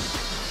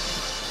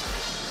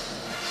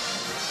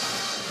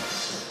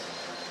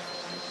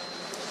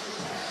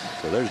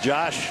 So there's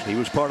Josh. He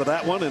was part of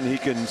that one, and he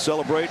can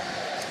celebrate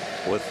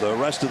with the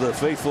rest of the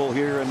faithful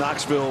here in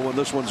Knoxville when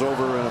this one's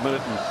over in 1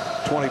 minute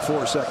and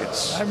 24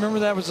 seconds. I remember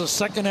that was a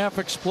second half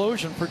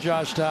explosion for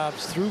Josh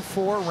Dobbs. Threw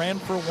 4, ran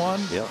for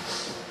 1. Yep.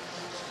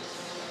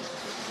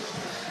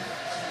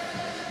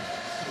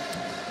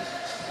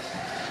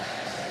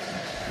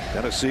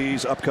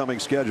 Tennessee's upcoming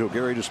schedule.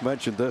 Gary just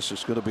mentioned this.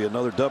 It's going to be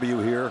another W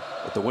here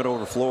at the win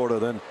over Florida,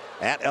 then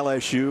at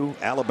LSU,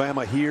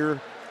 Alabama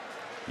here,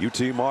 UT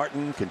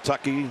Martin,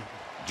 Kentucky,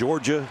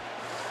 Georgia.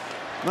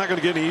 Not going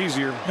to get any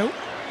easier. Nope.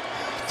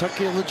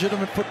 Kentucky, a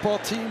legitimate football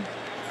team.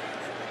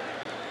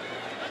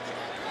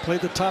 Played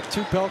the top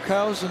 2 bell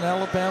cows in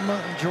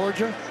Alabama and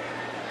Georgia.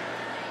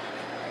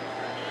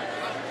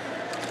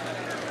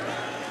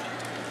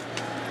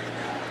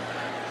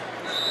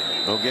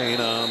 No gain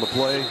on the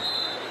play.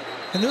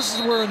 And this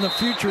is where in the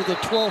future the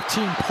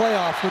 12-team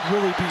playoff would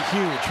really be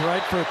huge,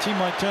 right? For a team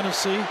like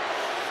Tennessee,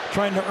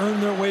 trying to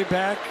earn their way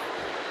back.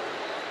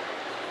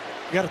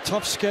 You got a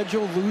tough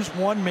schedule, lose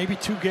 1, maybe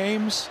 2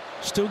 games,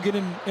 still get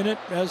in it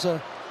as a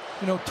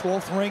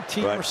 12th ranked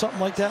team or something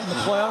like that in the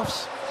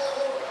playoffs.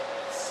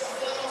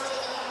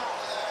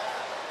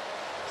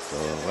 So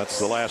that's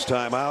the last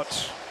time out.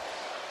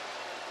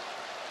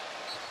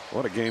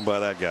 What a game by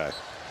that guy.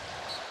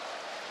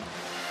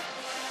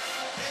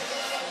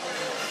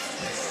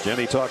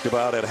 Jenny talked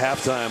about at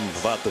halftime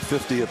about the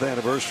 50th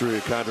anniversary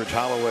of Condredge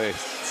Holloway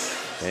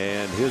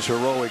and his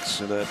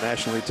heroics in that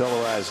nationally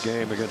televised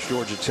game against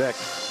Georgia Tech.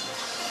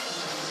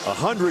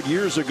 100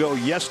 years ago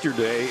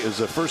yesterday is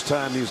the first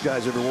time these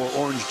guys ever wore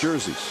orange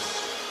jerseys.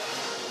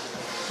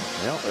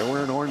 Well, they're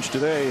wearing orange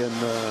today and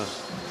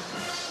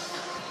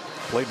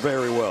played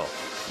very well.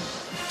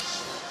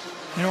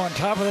 On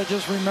top of that,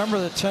 just remember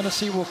that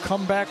Tennessee will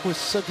come back with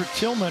Cedric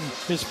Tillman,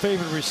 his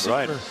favorite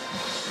receiver. Right.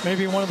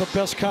 Maybe one of the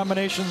best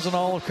combinations in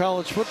all of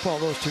college football,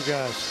 those 2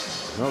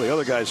 guys. Well, the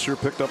other guys sure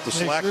picked up the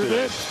slack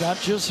today. It's not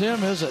just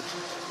him, is it?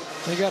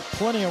 They got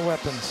plenty of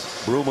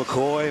weapons. Brew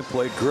McCoy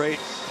played great.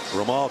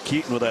 Ramal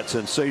Keaton with that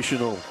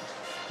sensational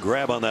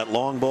grab on that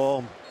long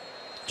ball.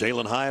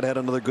 Jalen Hyatt had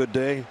another good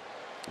day.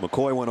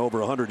 McCoy went over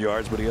 100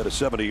 yards, but he had a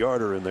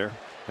 70-yarder in there.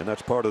 And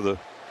that's part of the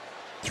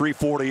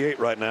 348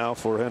 right now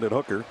for Hendon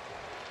Hooker,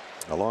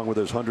 along with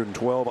his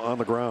 112 on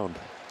the ground.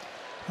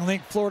 I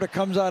think Florida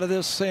comes out of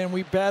this saying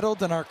we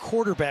battled and our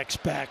quarterback's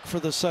back for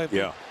the side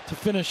to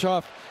finish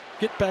off,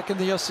 get back in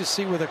the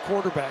SEC with a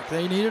quarterback.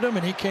 They needed him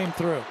and he came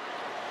through.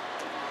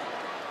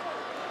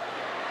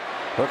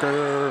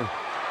 Hooker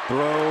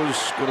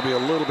throws, going to be a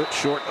little bit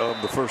short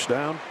of the first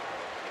down.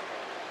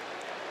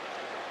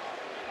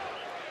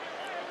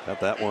 Got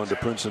that one to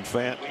Princeton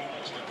Fant.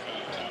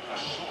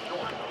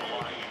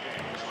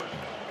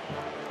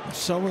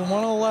 So we're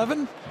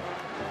 111,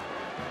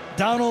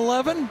 down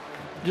 11.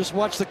 Just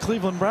watched the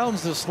Cleveland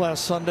Browns this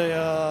last Sunday.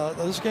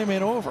 This game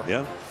ain't over.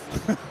 Yeah.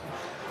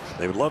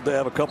 They would love to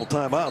have a couple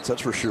timeouts,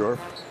 that's for sure.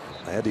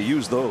 I had to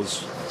use those.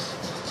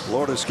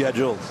 Florida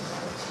schedule.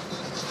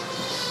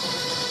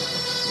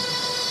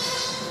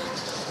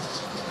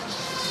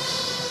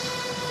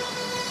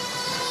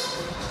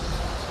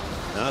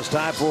 Now it's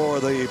time for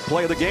the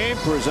play of the game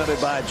presented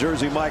by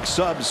Jersey Mike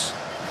Subs.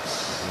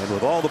 And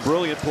with all the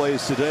brilliant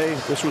plays today,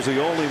 this was the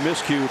only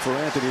miscue for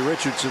Anthony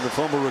Richardson. The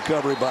fumble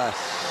recovery by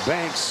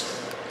Banks.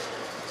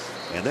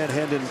 And then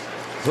Hendon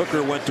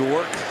Hooker went to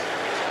work.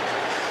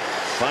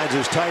 Finds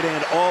his tight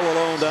end all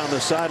alone down the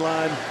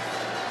sideline.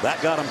 That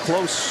got him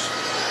close.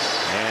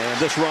 And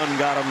this run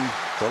got him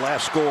the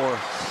last score.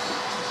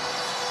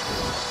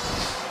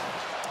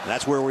 And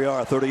that's where we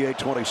are,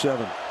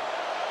 38-27.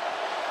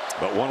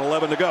 But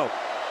 1:11 to go.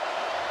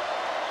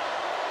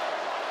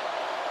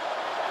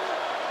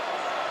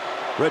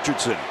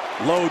 Richardson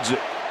loads it,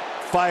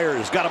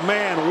 fires, got a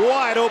man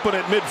wide open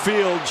at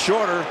midfield,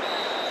 shorter.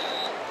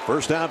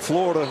 First down,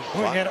 Florida.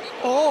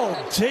 Oh,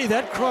 gee,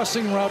 that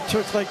crossing route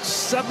took like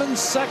 7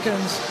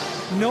 seconds.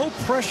 No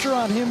pressure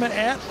on him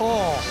at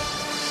all.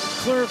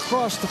 Clear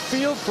across the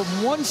field from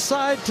one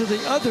side to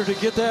the other to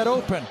get that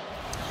open.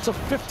 It's a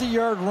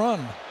 50-yard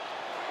run.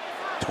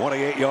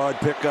 28-yard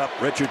pickup.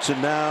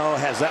 Richardson now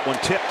has that one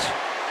tipped.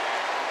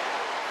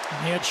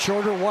 He had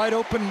Shorter wide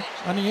open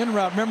on the in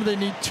route. Remember, they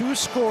need 2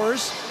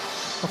 scores,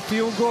 a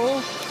field goal,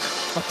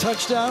 a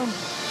touchdown,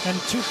 and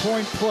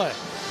 2-point play.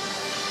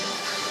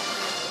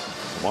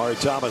 Amari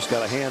Thomas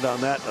got a hand on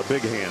that, a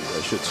big hand,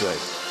 I should say.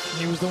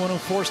 He was the one who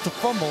forced the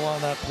fumble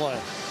on that play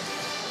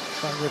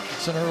by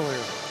Richardson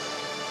earlier.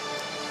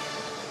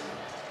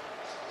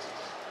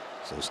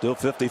 So still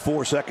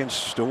 54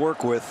 seconds to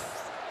work with.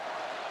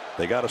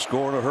 They got to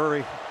score in a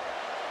hurry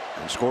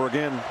and score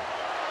again.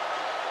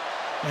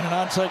 And an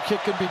onside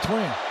kick in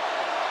between.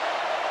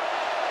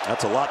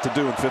 That's a lot to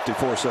do in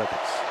 54 seconds.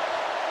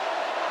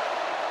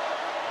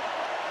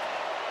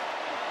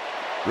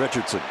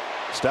 Richardson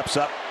steps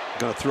up,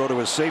 going to throw to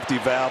his safety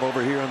valve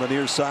over here on the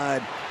near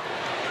side.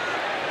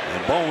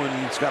 And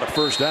Bowen's got a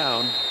first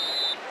down.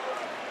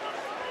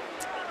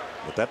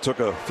 But that took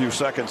a few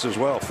seconds as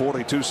well.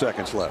 42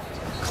 seconds left.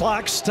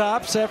 Clock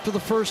stops after the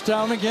first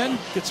down again.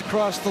 Gets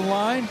across the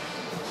line.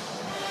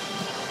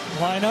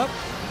 Line up.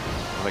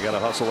 They got to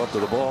hustle up to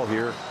the ball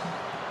here.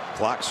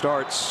 Clock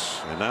starts,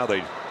 and now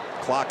they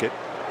clock it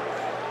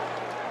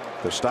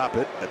to stop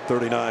it at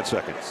 39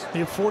 seconds. A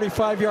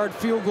 45-yard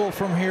field goal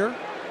from here.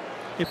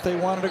 If they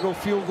wanted to go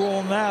field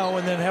goal now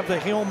and then have the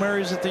Hail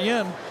Marys at the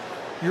end,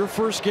 your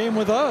first game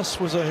with us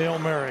was a Hail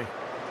Mary.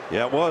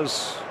 Yeah, it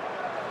was.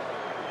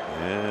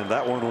 And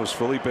that one was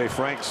Felipe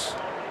Franks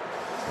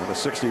with a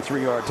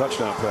 63-yard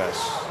touchdown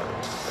pass.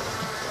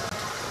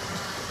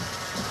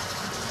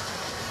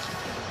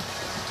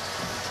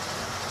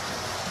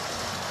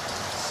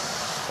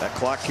 That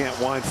clock can't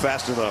wind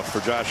fast enough for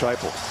Josh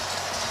Heupel.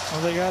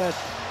 Well, they got to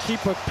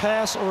keep a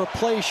pass or a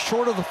play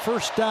short of the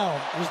first down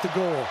is the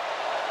goal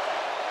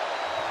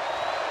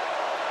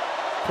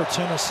for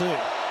Tennessee.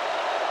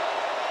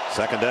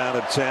 Second down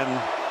at 10.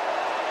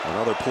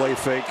 Another play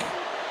fake.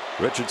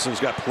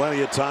 Richardson's got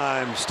plenty of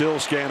time. Still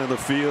scanning the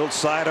field.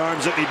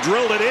 Sidearms it. He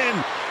drilled it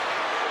in.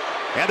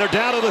 And they're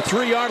down to the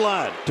 3-yard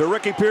line to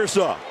Ricky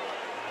Pearsall.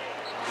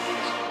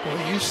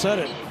 Well, you said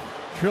it.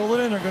 Drilled it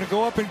in. They're going to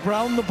go up and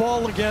ground the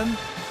ball again.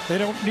 They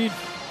don't need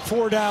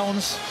 4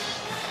 downs.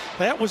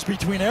 That was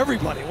between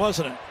everybody,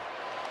 wasn't it?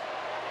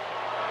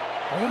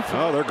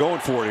 Oh, they're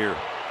going for it here.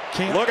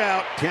 Can't. Look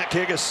out. Can't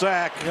kick a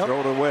sack. Yep. Throw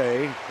it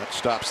away. That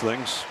stops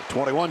things.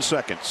 21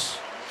 seconds.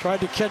 Tried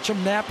to catch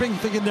him napping,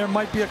 thinking there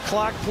might be a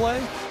clock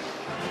play.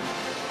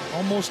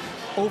 Almost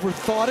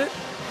overthought it.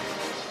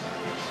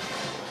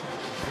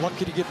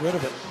 Lucky to get rid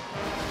of it.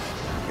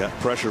 Got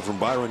pressure from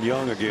Byron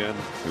Young again,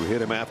 who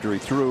hit him after he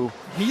threw.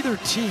 Neither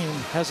team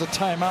has a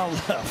timeout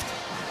left.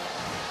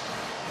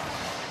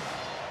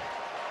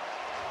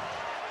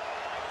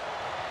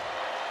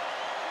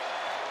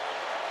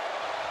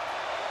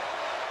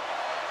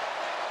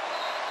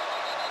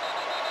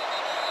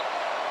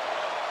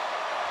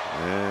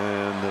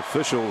 And the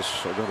officials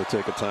are going to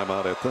take a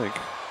timeout, I think.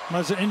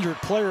 There's injured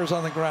players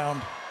on the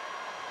ground.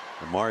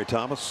 Amari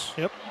Thomas.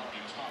 Yep.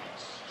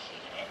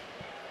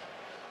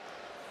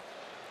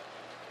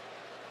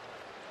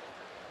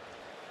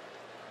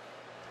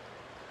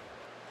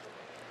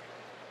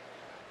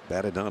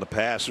 Batted on a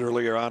pass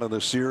earlier on in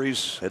the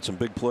series. Had some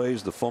big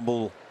plays. The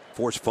fumble,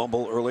 forced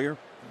fumble earlier.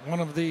 One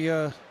of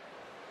the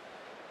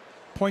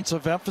points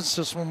of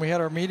emphasis when we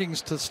had our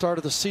meetings to the start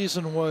of the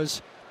season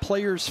was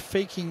players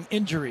faking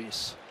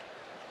injuries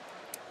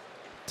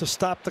to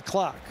stop the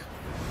clock.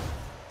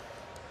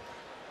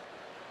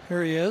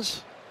 Here he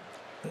is.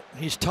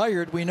 He's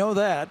tired. We know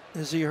that.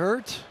 Is he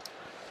hurt?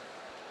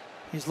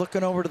 He's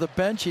looking over to the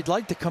bench. He'd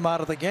like to come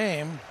out of the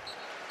game.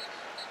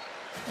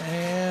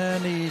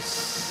 And he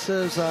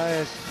says,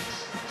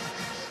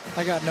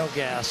 I got no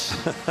gas.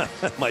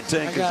 My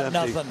tank is empty. I got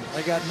nothing.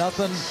 I got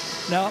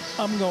nothing. No,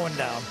 I'm going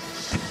down.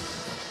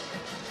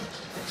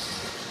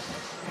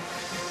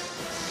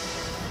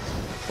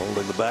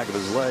 Holding the back of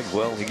his leg.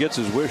 Well, he gets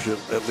his wish.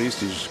 At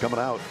least he's coming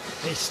out.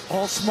 He's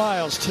all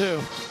smiles,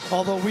 too.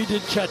 Although we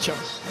did catch him.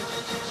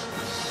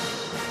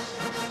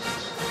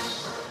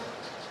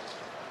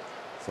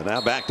 So now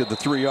back to the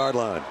 3-yard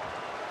line.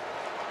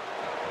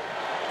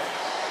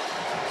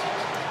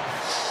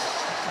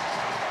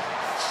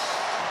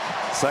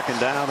 Second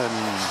down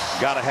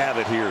and got to have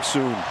it here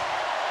soon.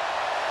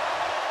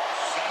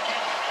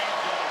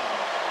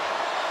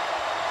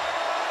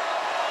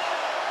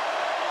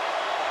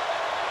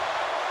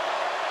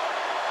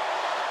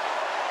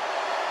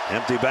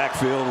 Empty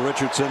backfield.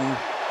 Richardson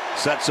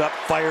sets up,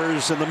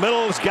 fires in the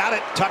middle. He's got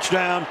it.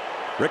 Touchdown.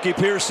 Ricky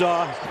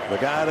Pearsall, the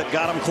guy that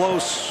got him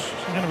close.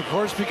 And of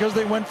course, because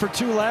they went for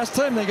 2 last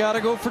time, they got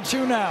to go for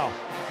 2 now.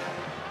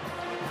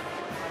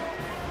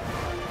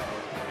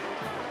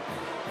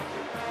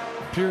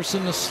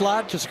 Pearson, the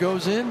slot, just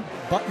goes in.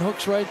 Button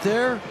hooks right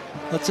there.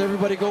 Lets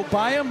everybody go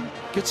by him.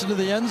 Gets into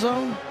the end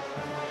zone.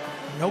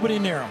 Nobody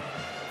near him.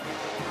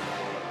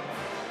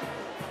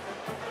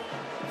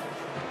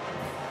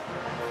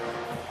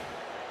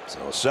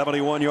 So a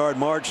 71-yard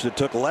march that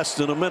took less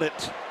than a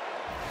minute.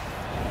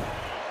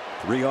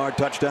 3-yard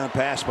touchdown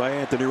pass by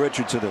Anthony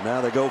Richardson, and now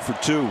they go for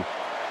 2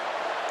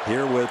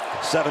 here with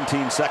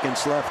 17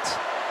 seconds left.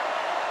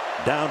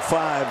 Down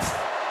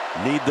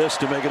 5. Need this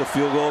to make it a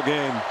field goal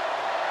game.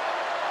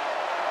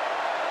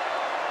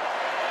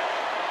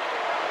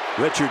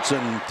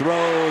 Richardson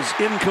throws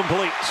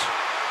incomplete.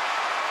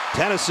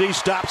 Tennessee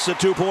stops the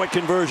 2-point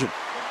conversion.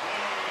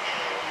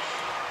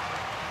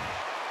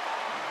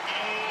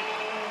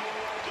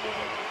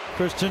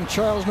 Christian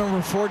Charles,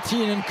 number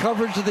 14, in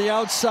coverage to the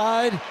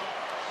outside.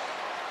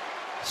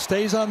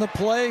 Stays on the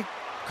play.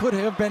 Could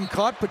have been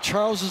caught, but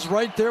Charles is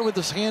right there with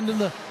his hand in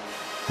the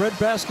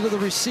breadbasket of the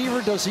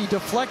receiver. Does he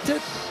deflect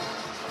it?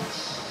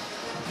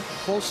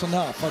 Close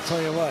enough. I'll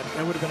tell you what.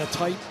 That would have been a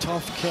tight,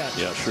 tough catch.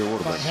 Yeah, sure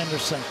would have by been.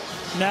 Henderson.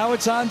 Now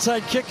it's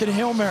onside kick and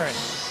Hail Mary.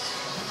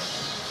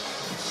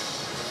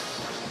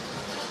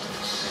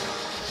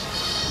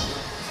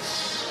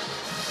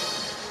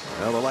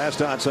 Well, the last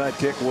onside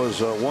kick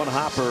was one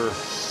hopper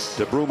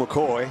to Brew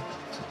McCoy.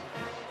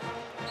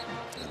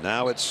 And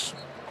now it's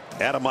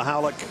Adam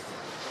Mahalik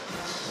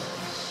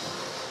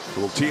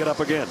who will tee it up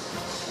again.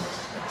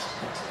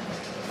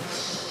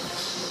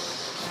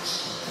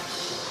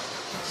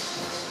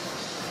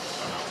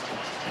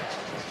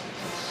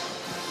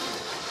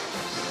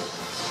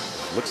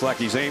 Looks like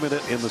he's aiming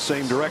it in the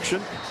same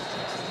direction.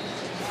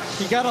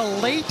 He got a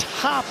late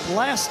hop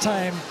last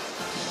time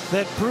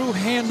that Brew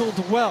handled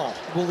well.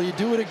 Will he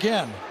do it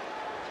again?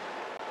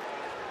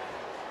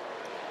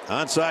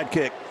 Onside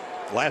kick.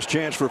 Last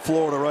chance for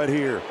Florida right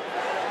here.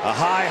 A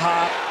high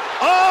hop.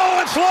 Oh,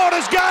 and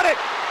Florida's got it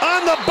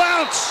on the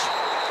bounce.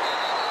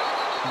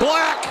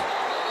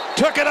 Black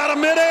took it out of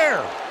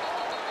midair.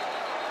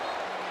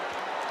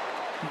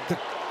 The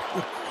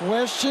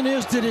question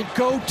is, did it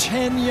go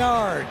 10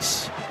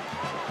 yards?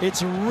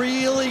 It's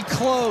really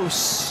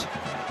close.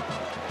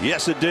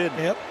 Yes, it did.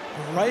 Yep,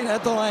 right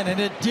at the line, and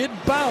it did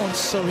bounce,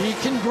 so he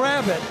can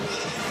grab it.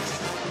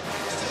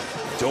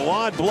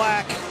 DeJuan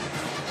Black,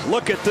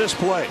 look at this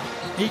play.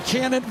 He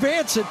can't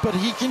advance it, but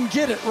he can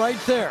get it right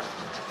there.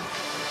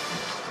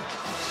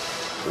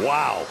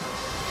 Wow.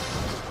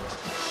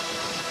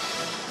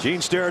 Gene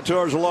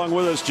Steratore along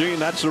with us. Gene,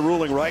 that's the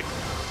ruling, right?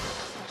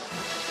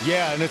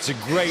 Yeah, and it's a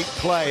great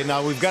play.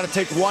 Now we've got to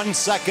take 1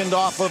 second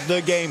off of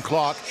the game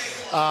clock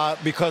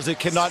because it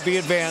cannot be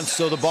advanced,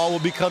 so the ball will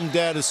become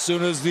dead as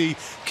soon as the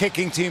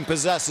kicking team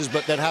possesses,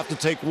 but they'd have to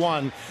take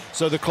one,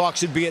 so the clock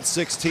should be at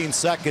 16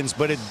 seconds,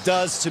 but it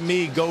does, to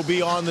me, go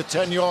beyond the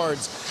 10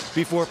 yards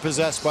before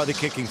possessed by the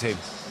kicking team.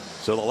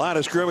 So the line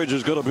of scrimmage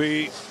is going to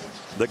be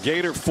the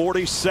Gator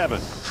 47.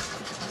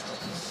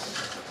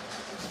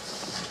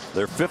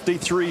 They're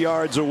 53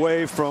 yards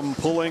away from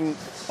pulling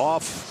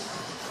off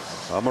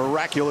a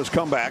miraculous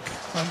comeback.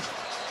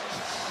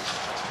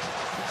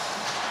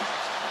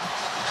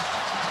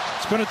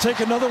 It's going to take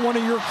another one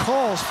of your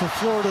calls for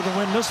Florida to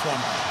win this one.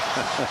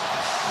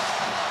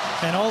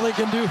 And all they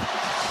can do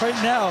right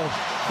now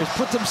is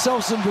put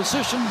themselves in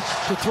position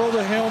to throw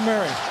the Hail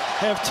Mary.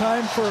 Have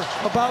time for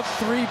about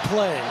 3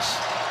 plays.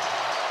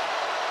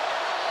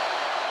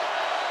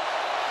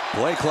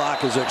 Play clock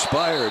has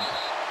expired.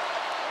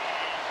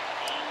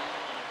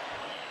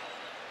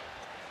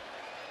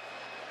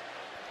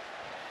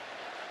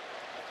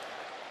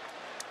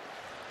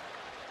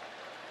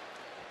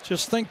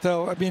 Just think,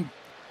 though, I mean,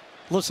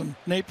 listen,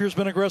 Napier's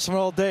been aggressive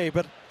all day,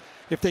 but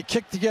if they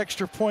kick the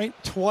extra point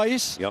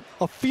twice,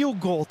 a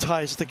field goal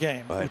ties the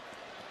game. Right.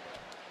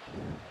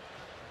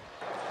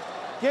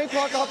 Game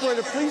clock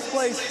operator, please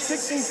place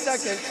 16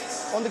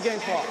 seconds on the game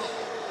clock.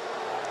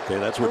 Okay,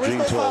 that's what Gene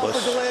told foul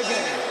us. for delay of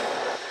game.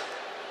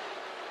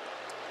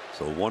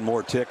 So one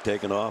more tick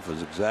taken off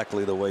is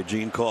exactly the way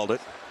Gene called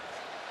it.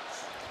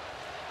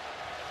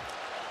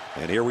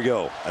 And here we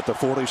go at the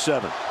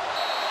 47.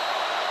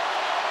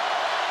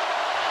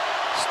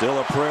 Still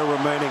a prayer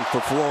remaining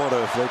for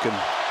Florida if they can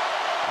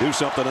do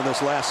something in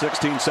this last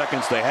 16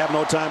 seconds. They have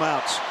no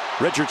timeouts.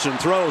 Richardson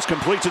throws,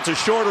 completes it to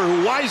Shorter,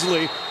 who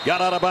wisely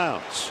got out of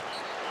bounds.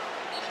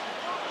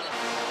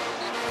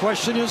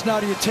 Question is now,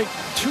 do you take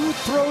 2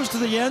 throws to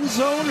the end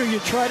zone or you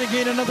try to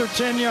gain another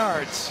 10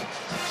 yards?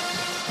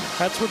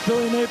 That's what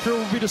Billy Napier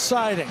will be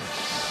deciding.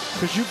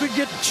 Because you could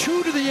get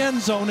 2 to the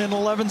end zone in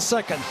 11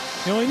 seconds.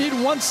 You only need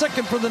 1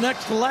 second for the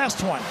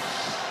last one.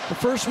 The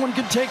first one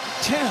could take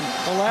 10.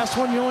 The last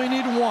one, you only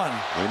need 1.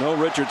 We know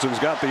Richardson's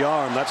got the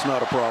arm. That's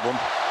not a problem.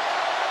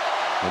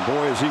 And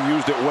boy, has he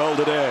used it well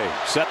today.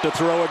 Set to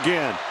throw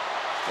again.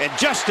 And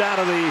just out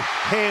of the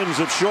hands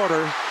of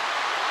Shorter.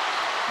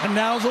 And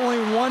now there's only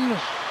one,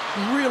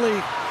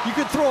 really, you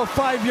could throw a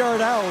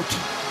 5-yard out,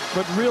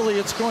 but really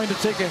it's going to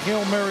take a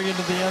Hail Mary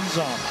into the end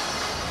zone.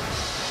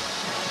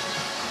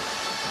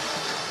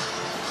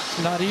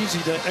 It's not easy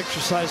to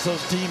exercise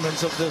those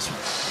demons of this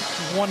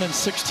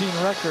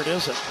 1-16 record,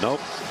 is it?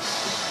 Nope.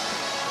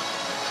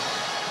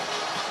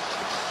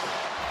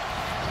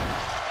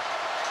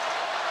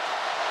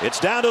 It's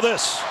down to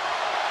this.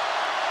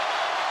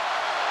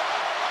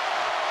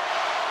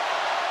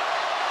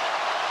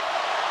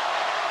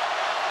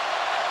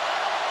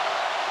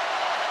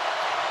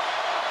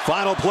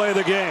 Final play of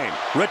the game.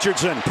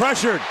 Richardson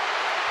pressured,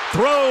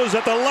 throws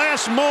at the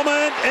last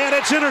moment, and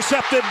it's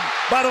intercepted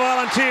by the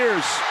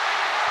Volunteers.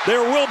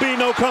 There will be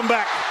no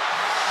comeback.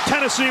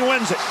 Tennessee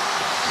wins it.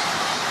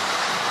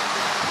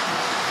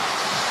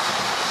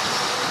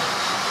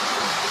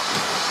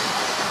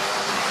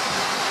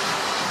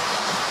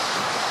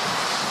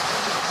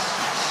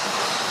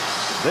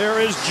 There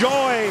is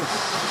joy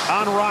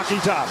on Rocky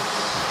Top.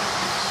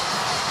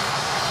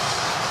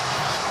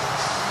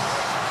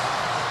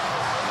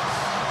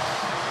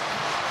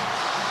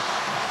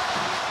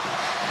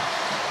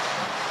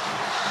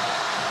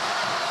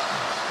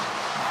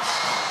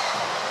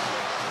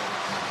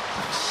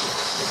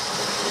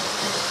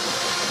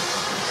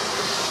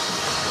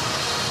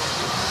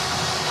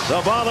 The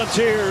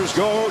Volunteers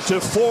go to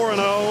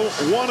 4-0,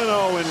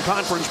 1-0 in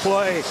conference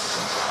play.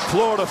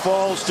 Florida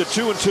falls to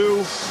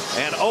 2-2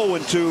 and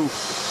 0-2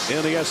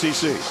 in the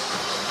SEC.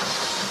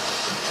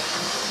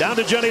 Down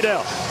to Jenny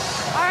Dell.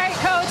 All right,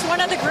 Coach, one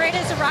of the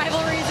greatest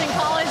rivalries in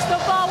college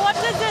football. What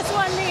does this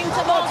one mean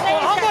to both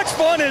nations? How much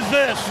fun is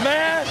this,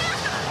 man?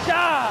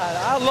 God,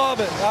 I love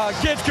it.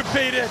 Kids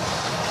competed.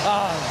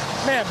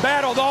 Man,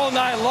 battled all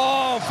night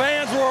long.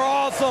 Fans were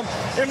awesome.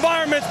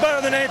 Environment's better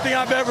than anything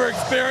I've ever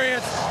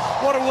experienced.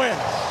 What a win.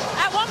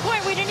 At one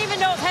point, we didn't even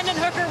know if Hendon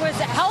Hooker was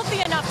healthy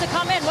enough to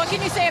come in. What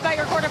can you say about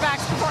your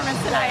quarterback's performance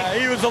tonight?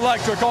 He was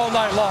electric all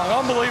night long.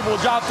 Unbelievable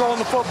job throwing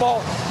the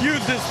football.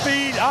 Used his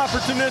speed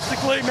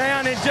opportunistically,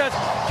 man, and just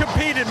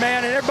competed,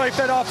 man. And everybody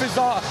fed off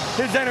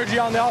his energy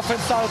on the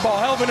offensive side of the ball.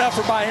 Hell of an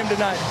effort by him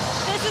tonight.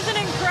 This is an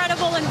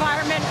incredible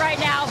environment right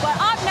now. But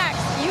up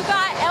next, you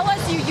got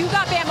LSU, you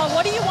got Bama.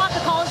 What do you want the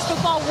college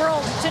football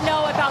world to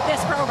know about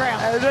this program?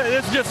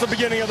 It's just the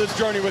beginning of this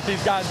journey with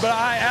these guys. But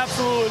I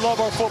absolutely love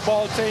our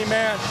football team,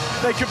 man.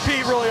 They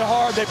compete really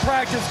hard. They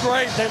practice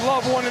great. They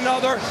love one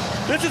another.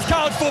 This is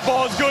college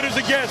football as good as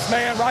it gets,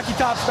 man. Rocky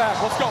Top's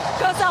back. Let's go.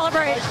 Go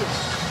celebrate.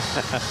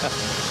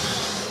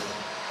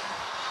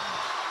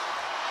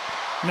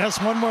 And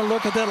that's one more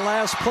look at that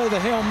last play, the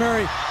Hail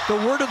Mary. The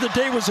word of the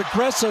day was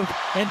aggressive,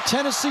 and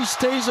Tennessee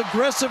stays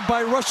aggressive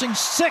by rushing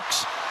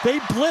 6. They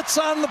blitz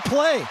on the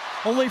play.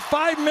 Only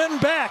 5 men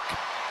back.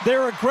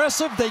 They're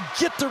aggressive. They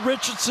get to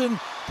Richardson.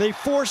 They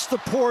force the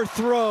poor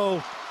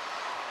throw,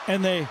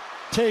 and they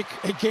take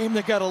a game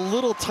that got a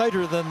little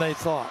tighter than they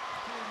thought.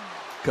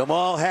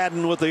 Kamal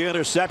Hadden with the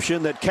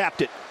interception that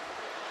capped it.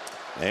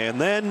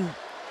 And then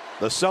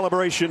the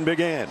celebration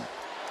began.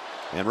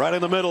 And right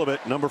in the middle of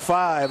it, number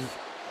 5,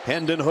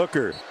 Hendon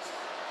Hooker.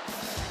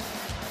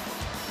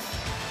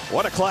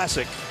 What a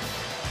classic.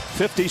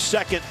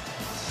 52nd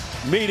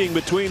meeting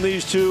between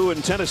these two,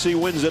 and Tennessee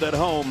wins it at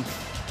home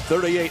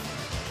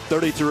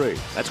 38-33.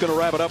 That's going to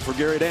wrap it up for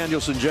Gary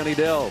Danielson, Jenny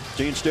Dell,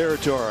 Gene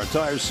Steratore, our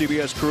entire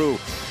CBS crew.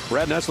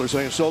 Brad Nessler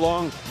saying so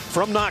long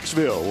from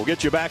Knoxville. We'll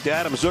get you back to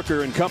Adam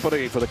Zucker and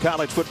company for the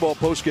college football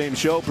postgame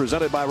show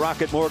presented by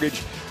Rocket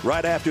Mortgage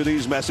right after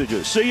these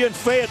messages. See you in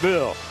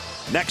Fayetteville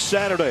next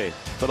Saturday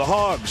for the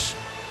Hogs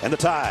and the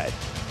Tide.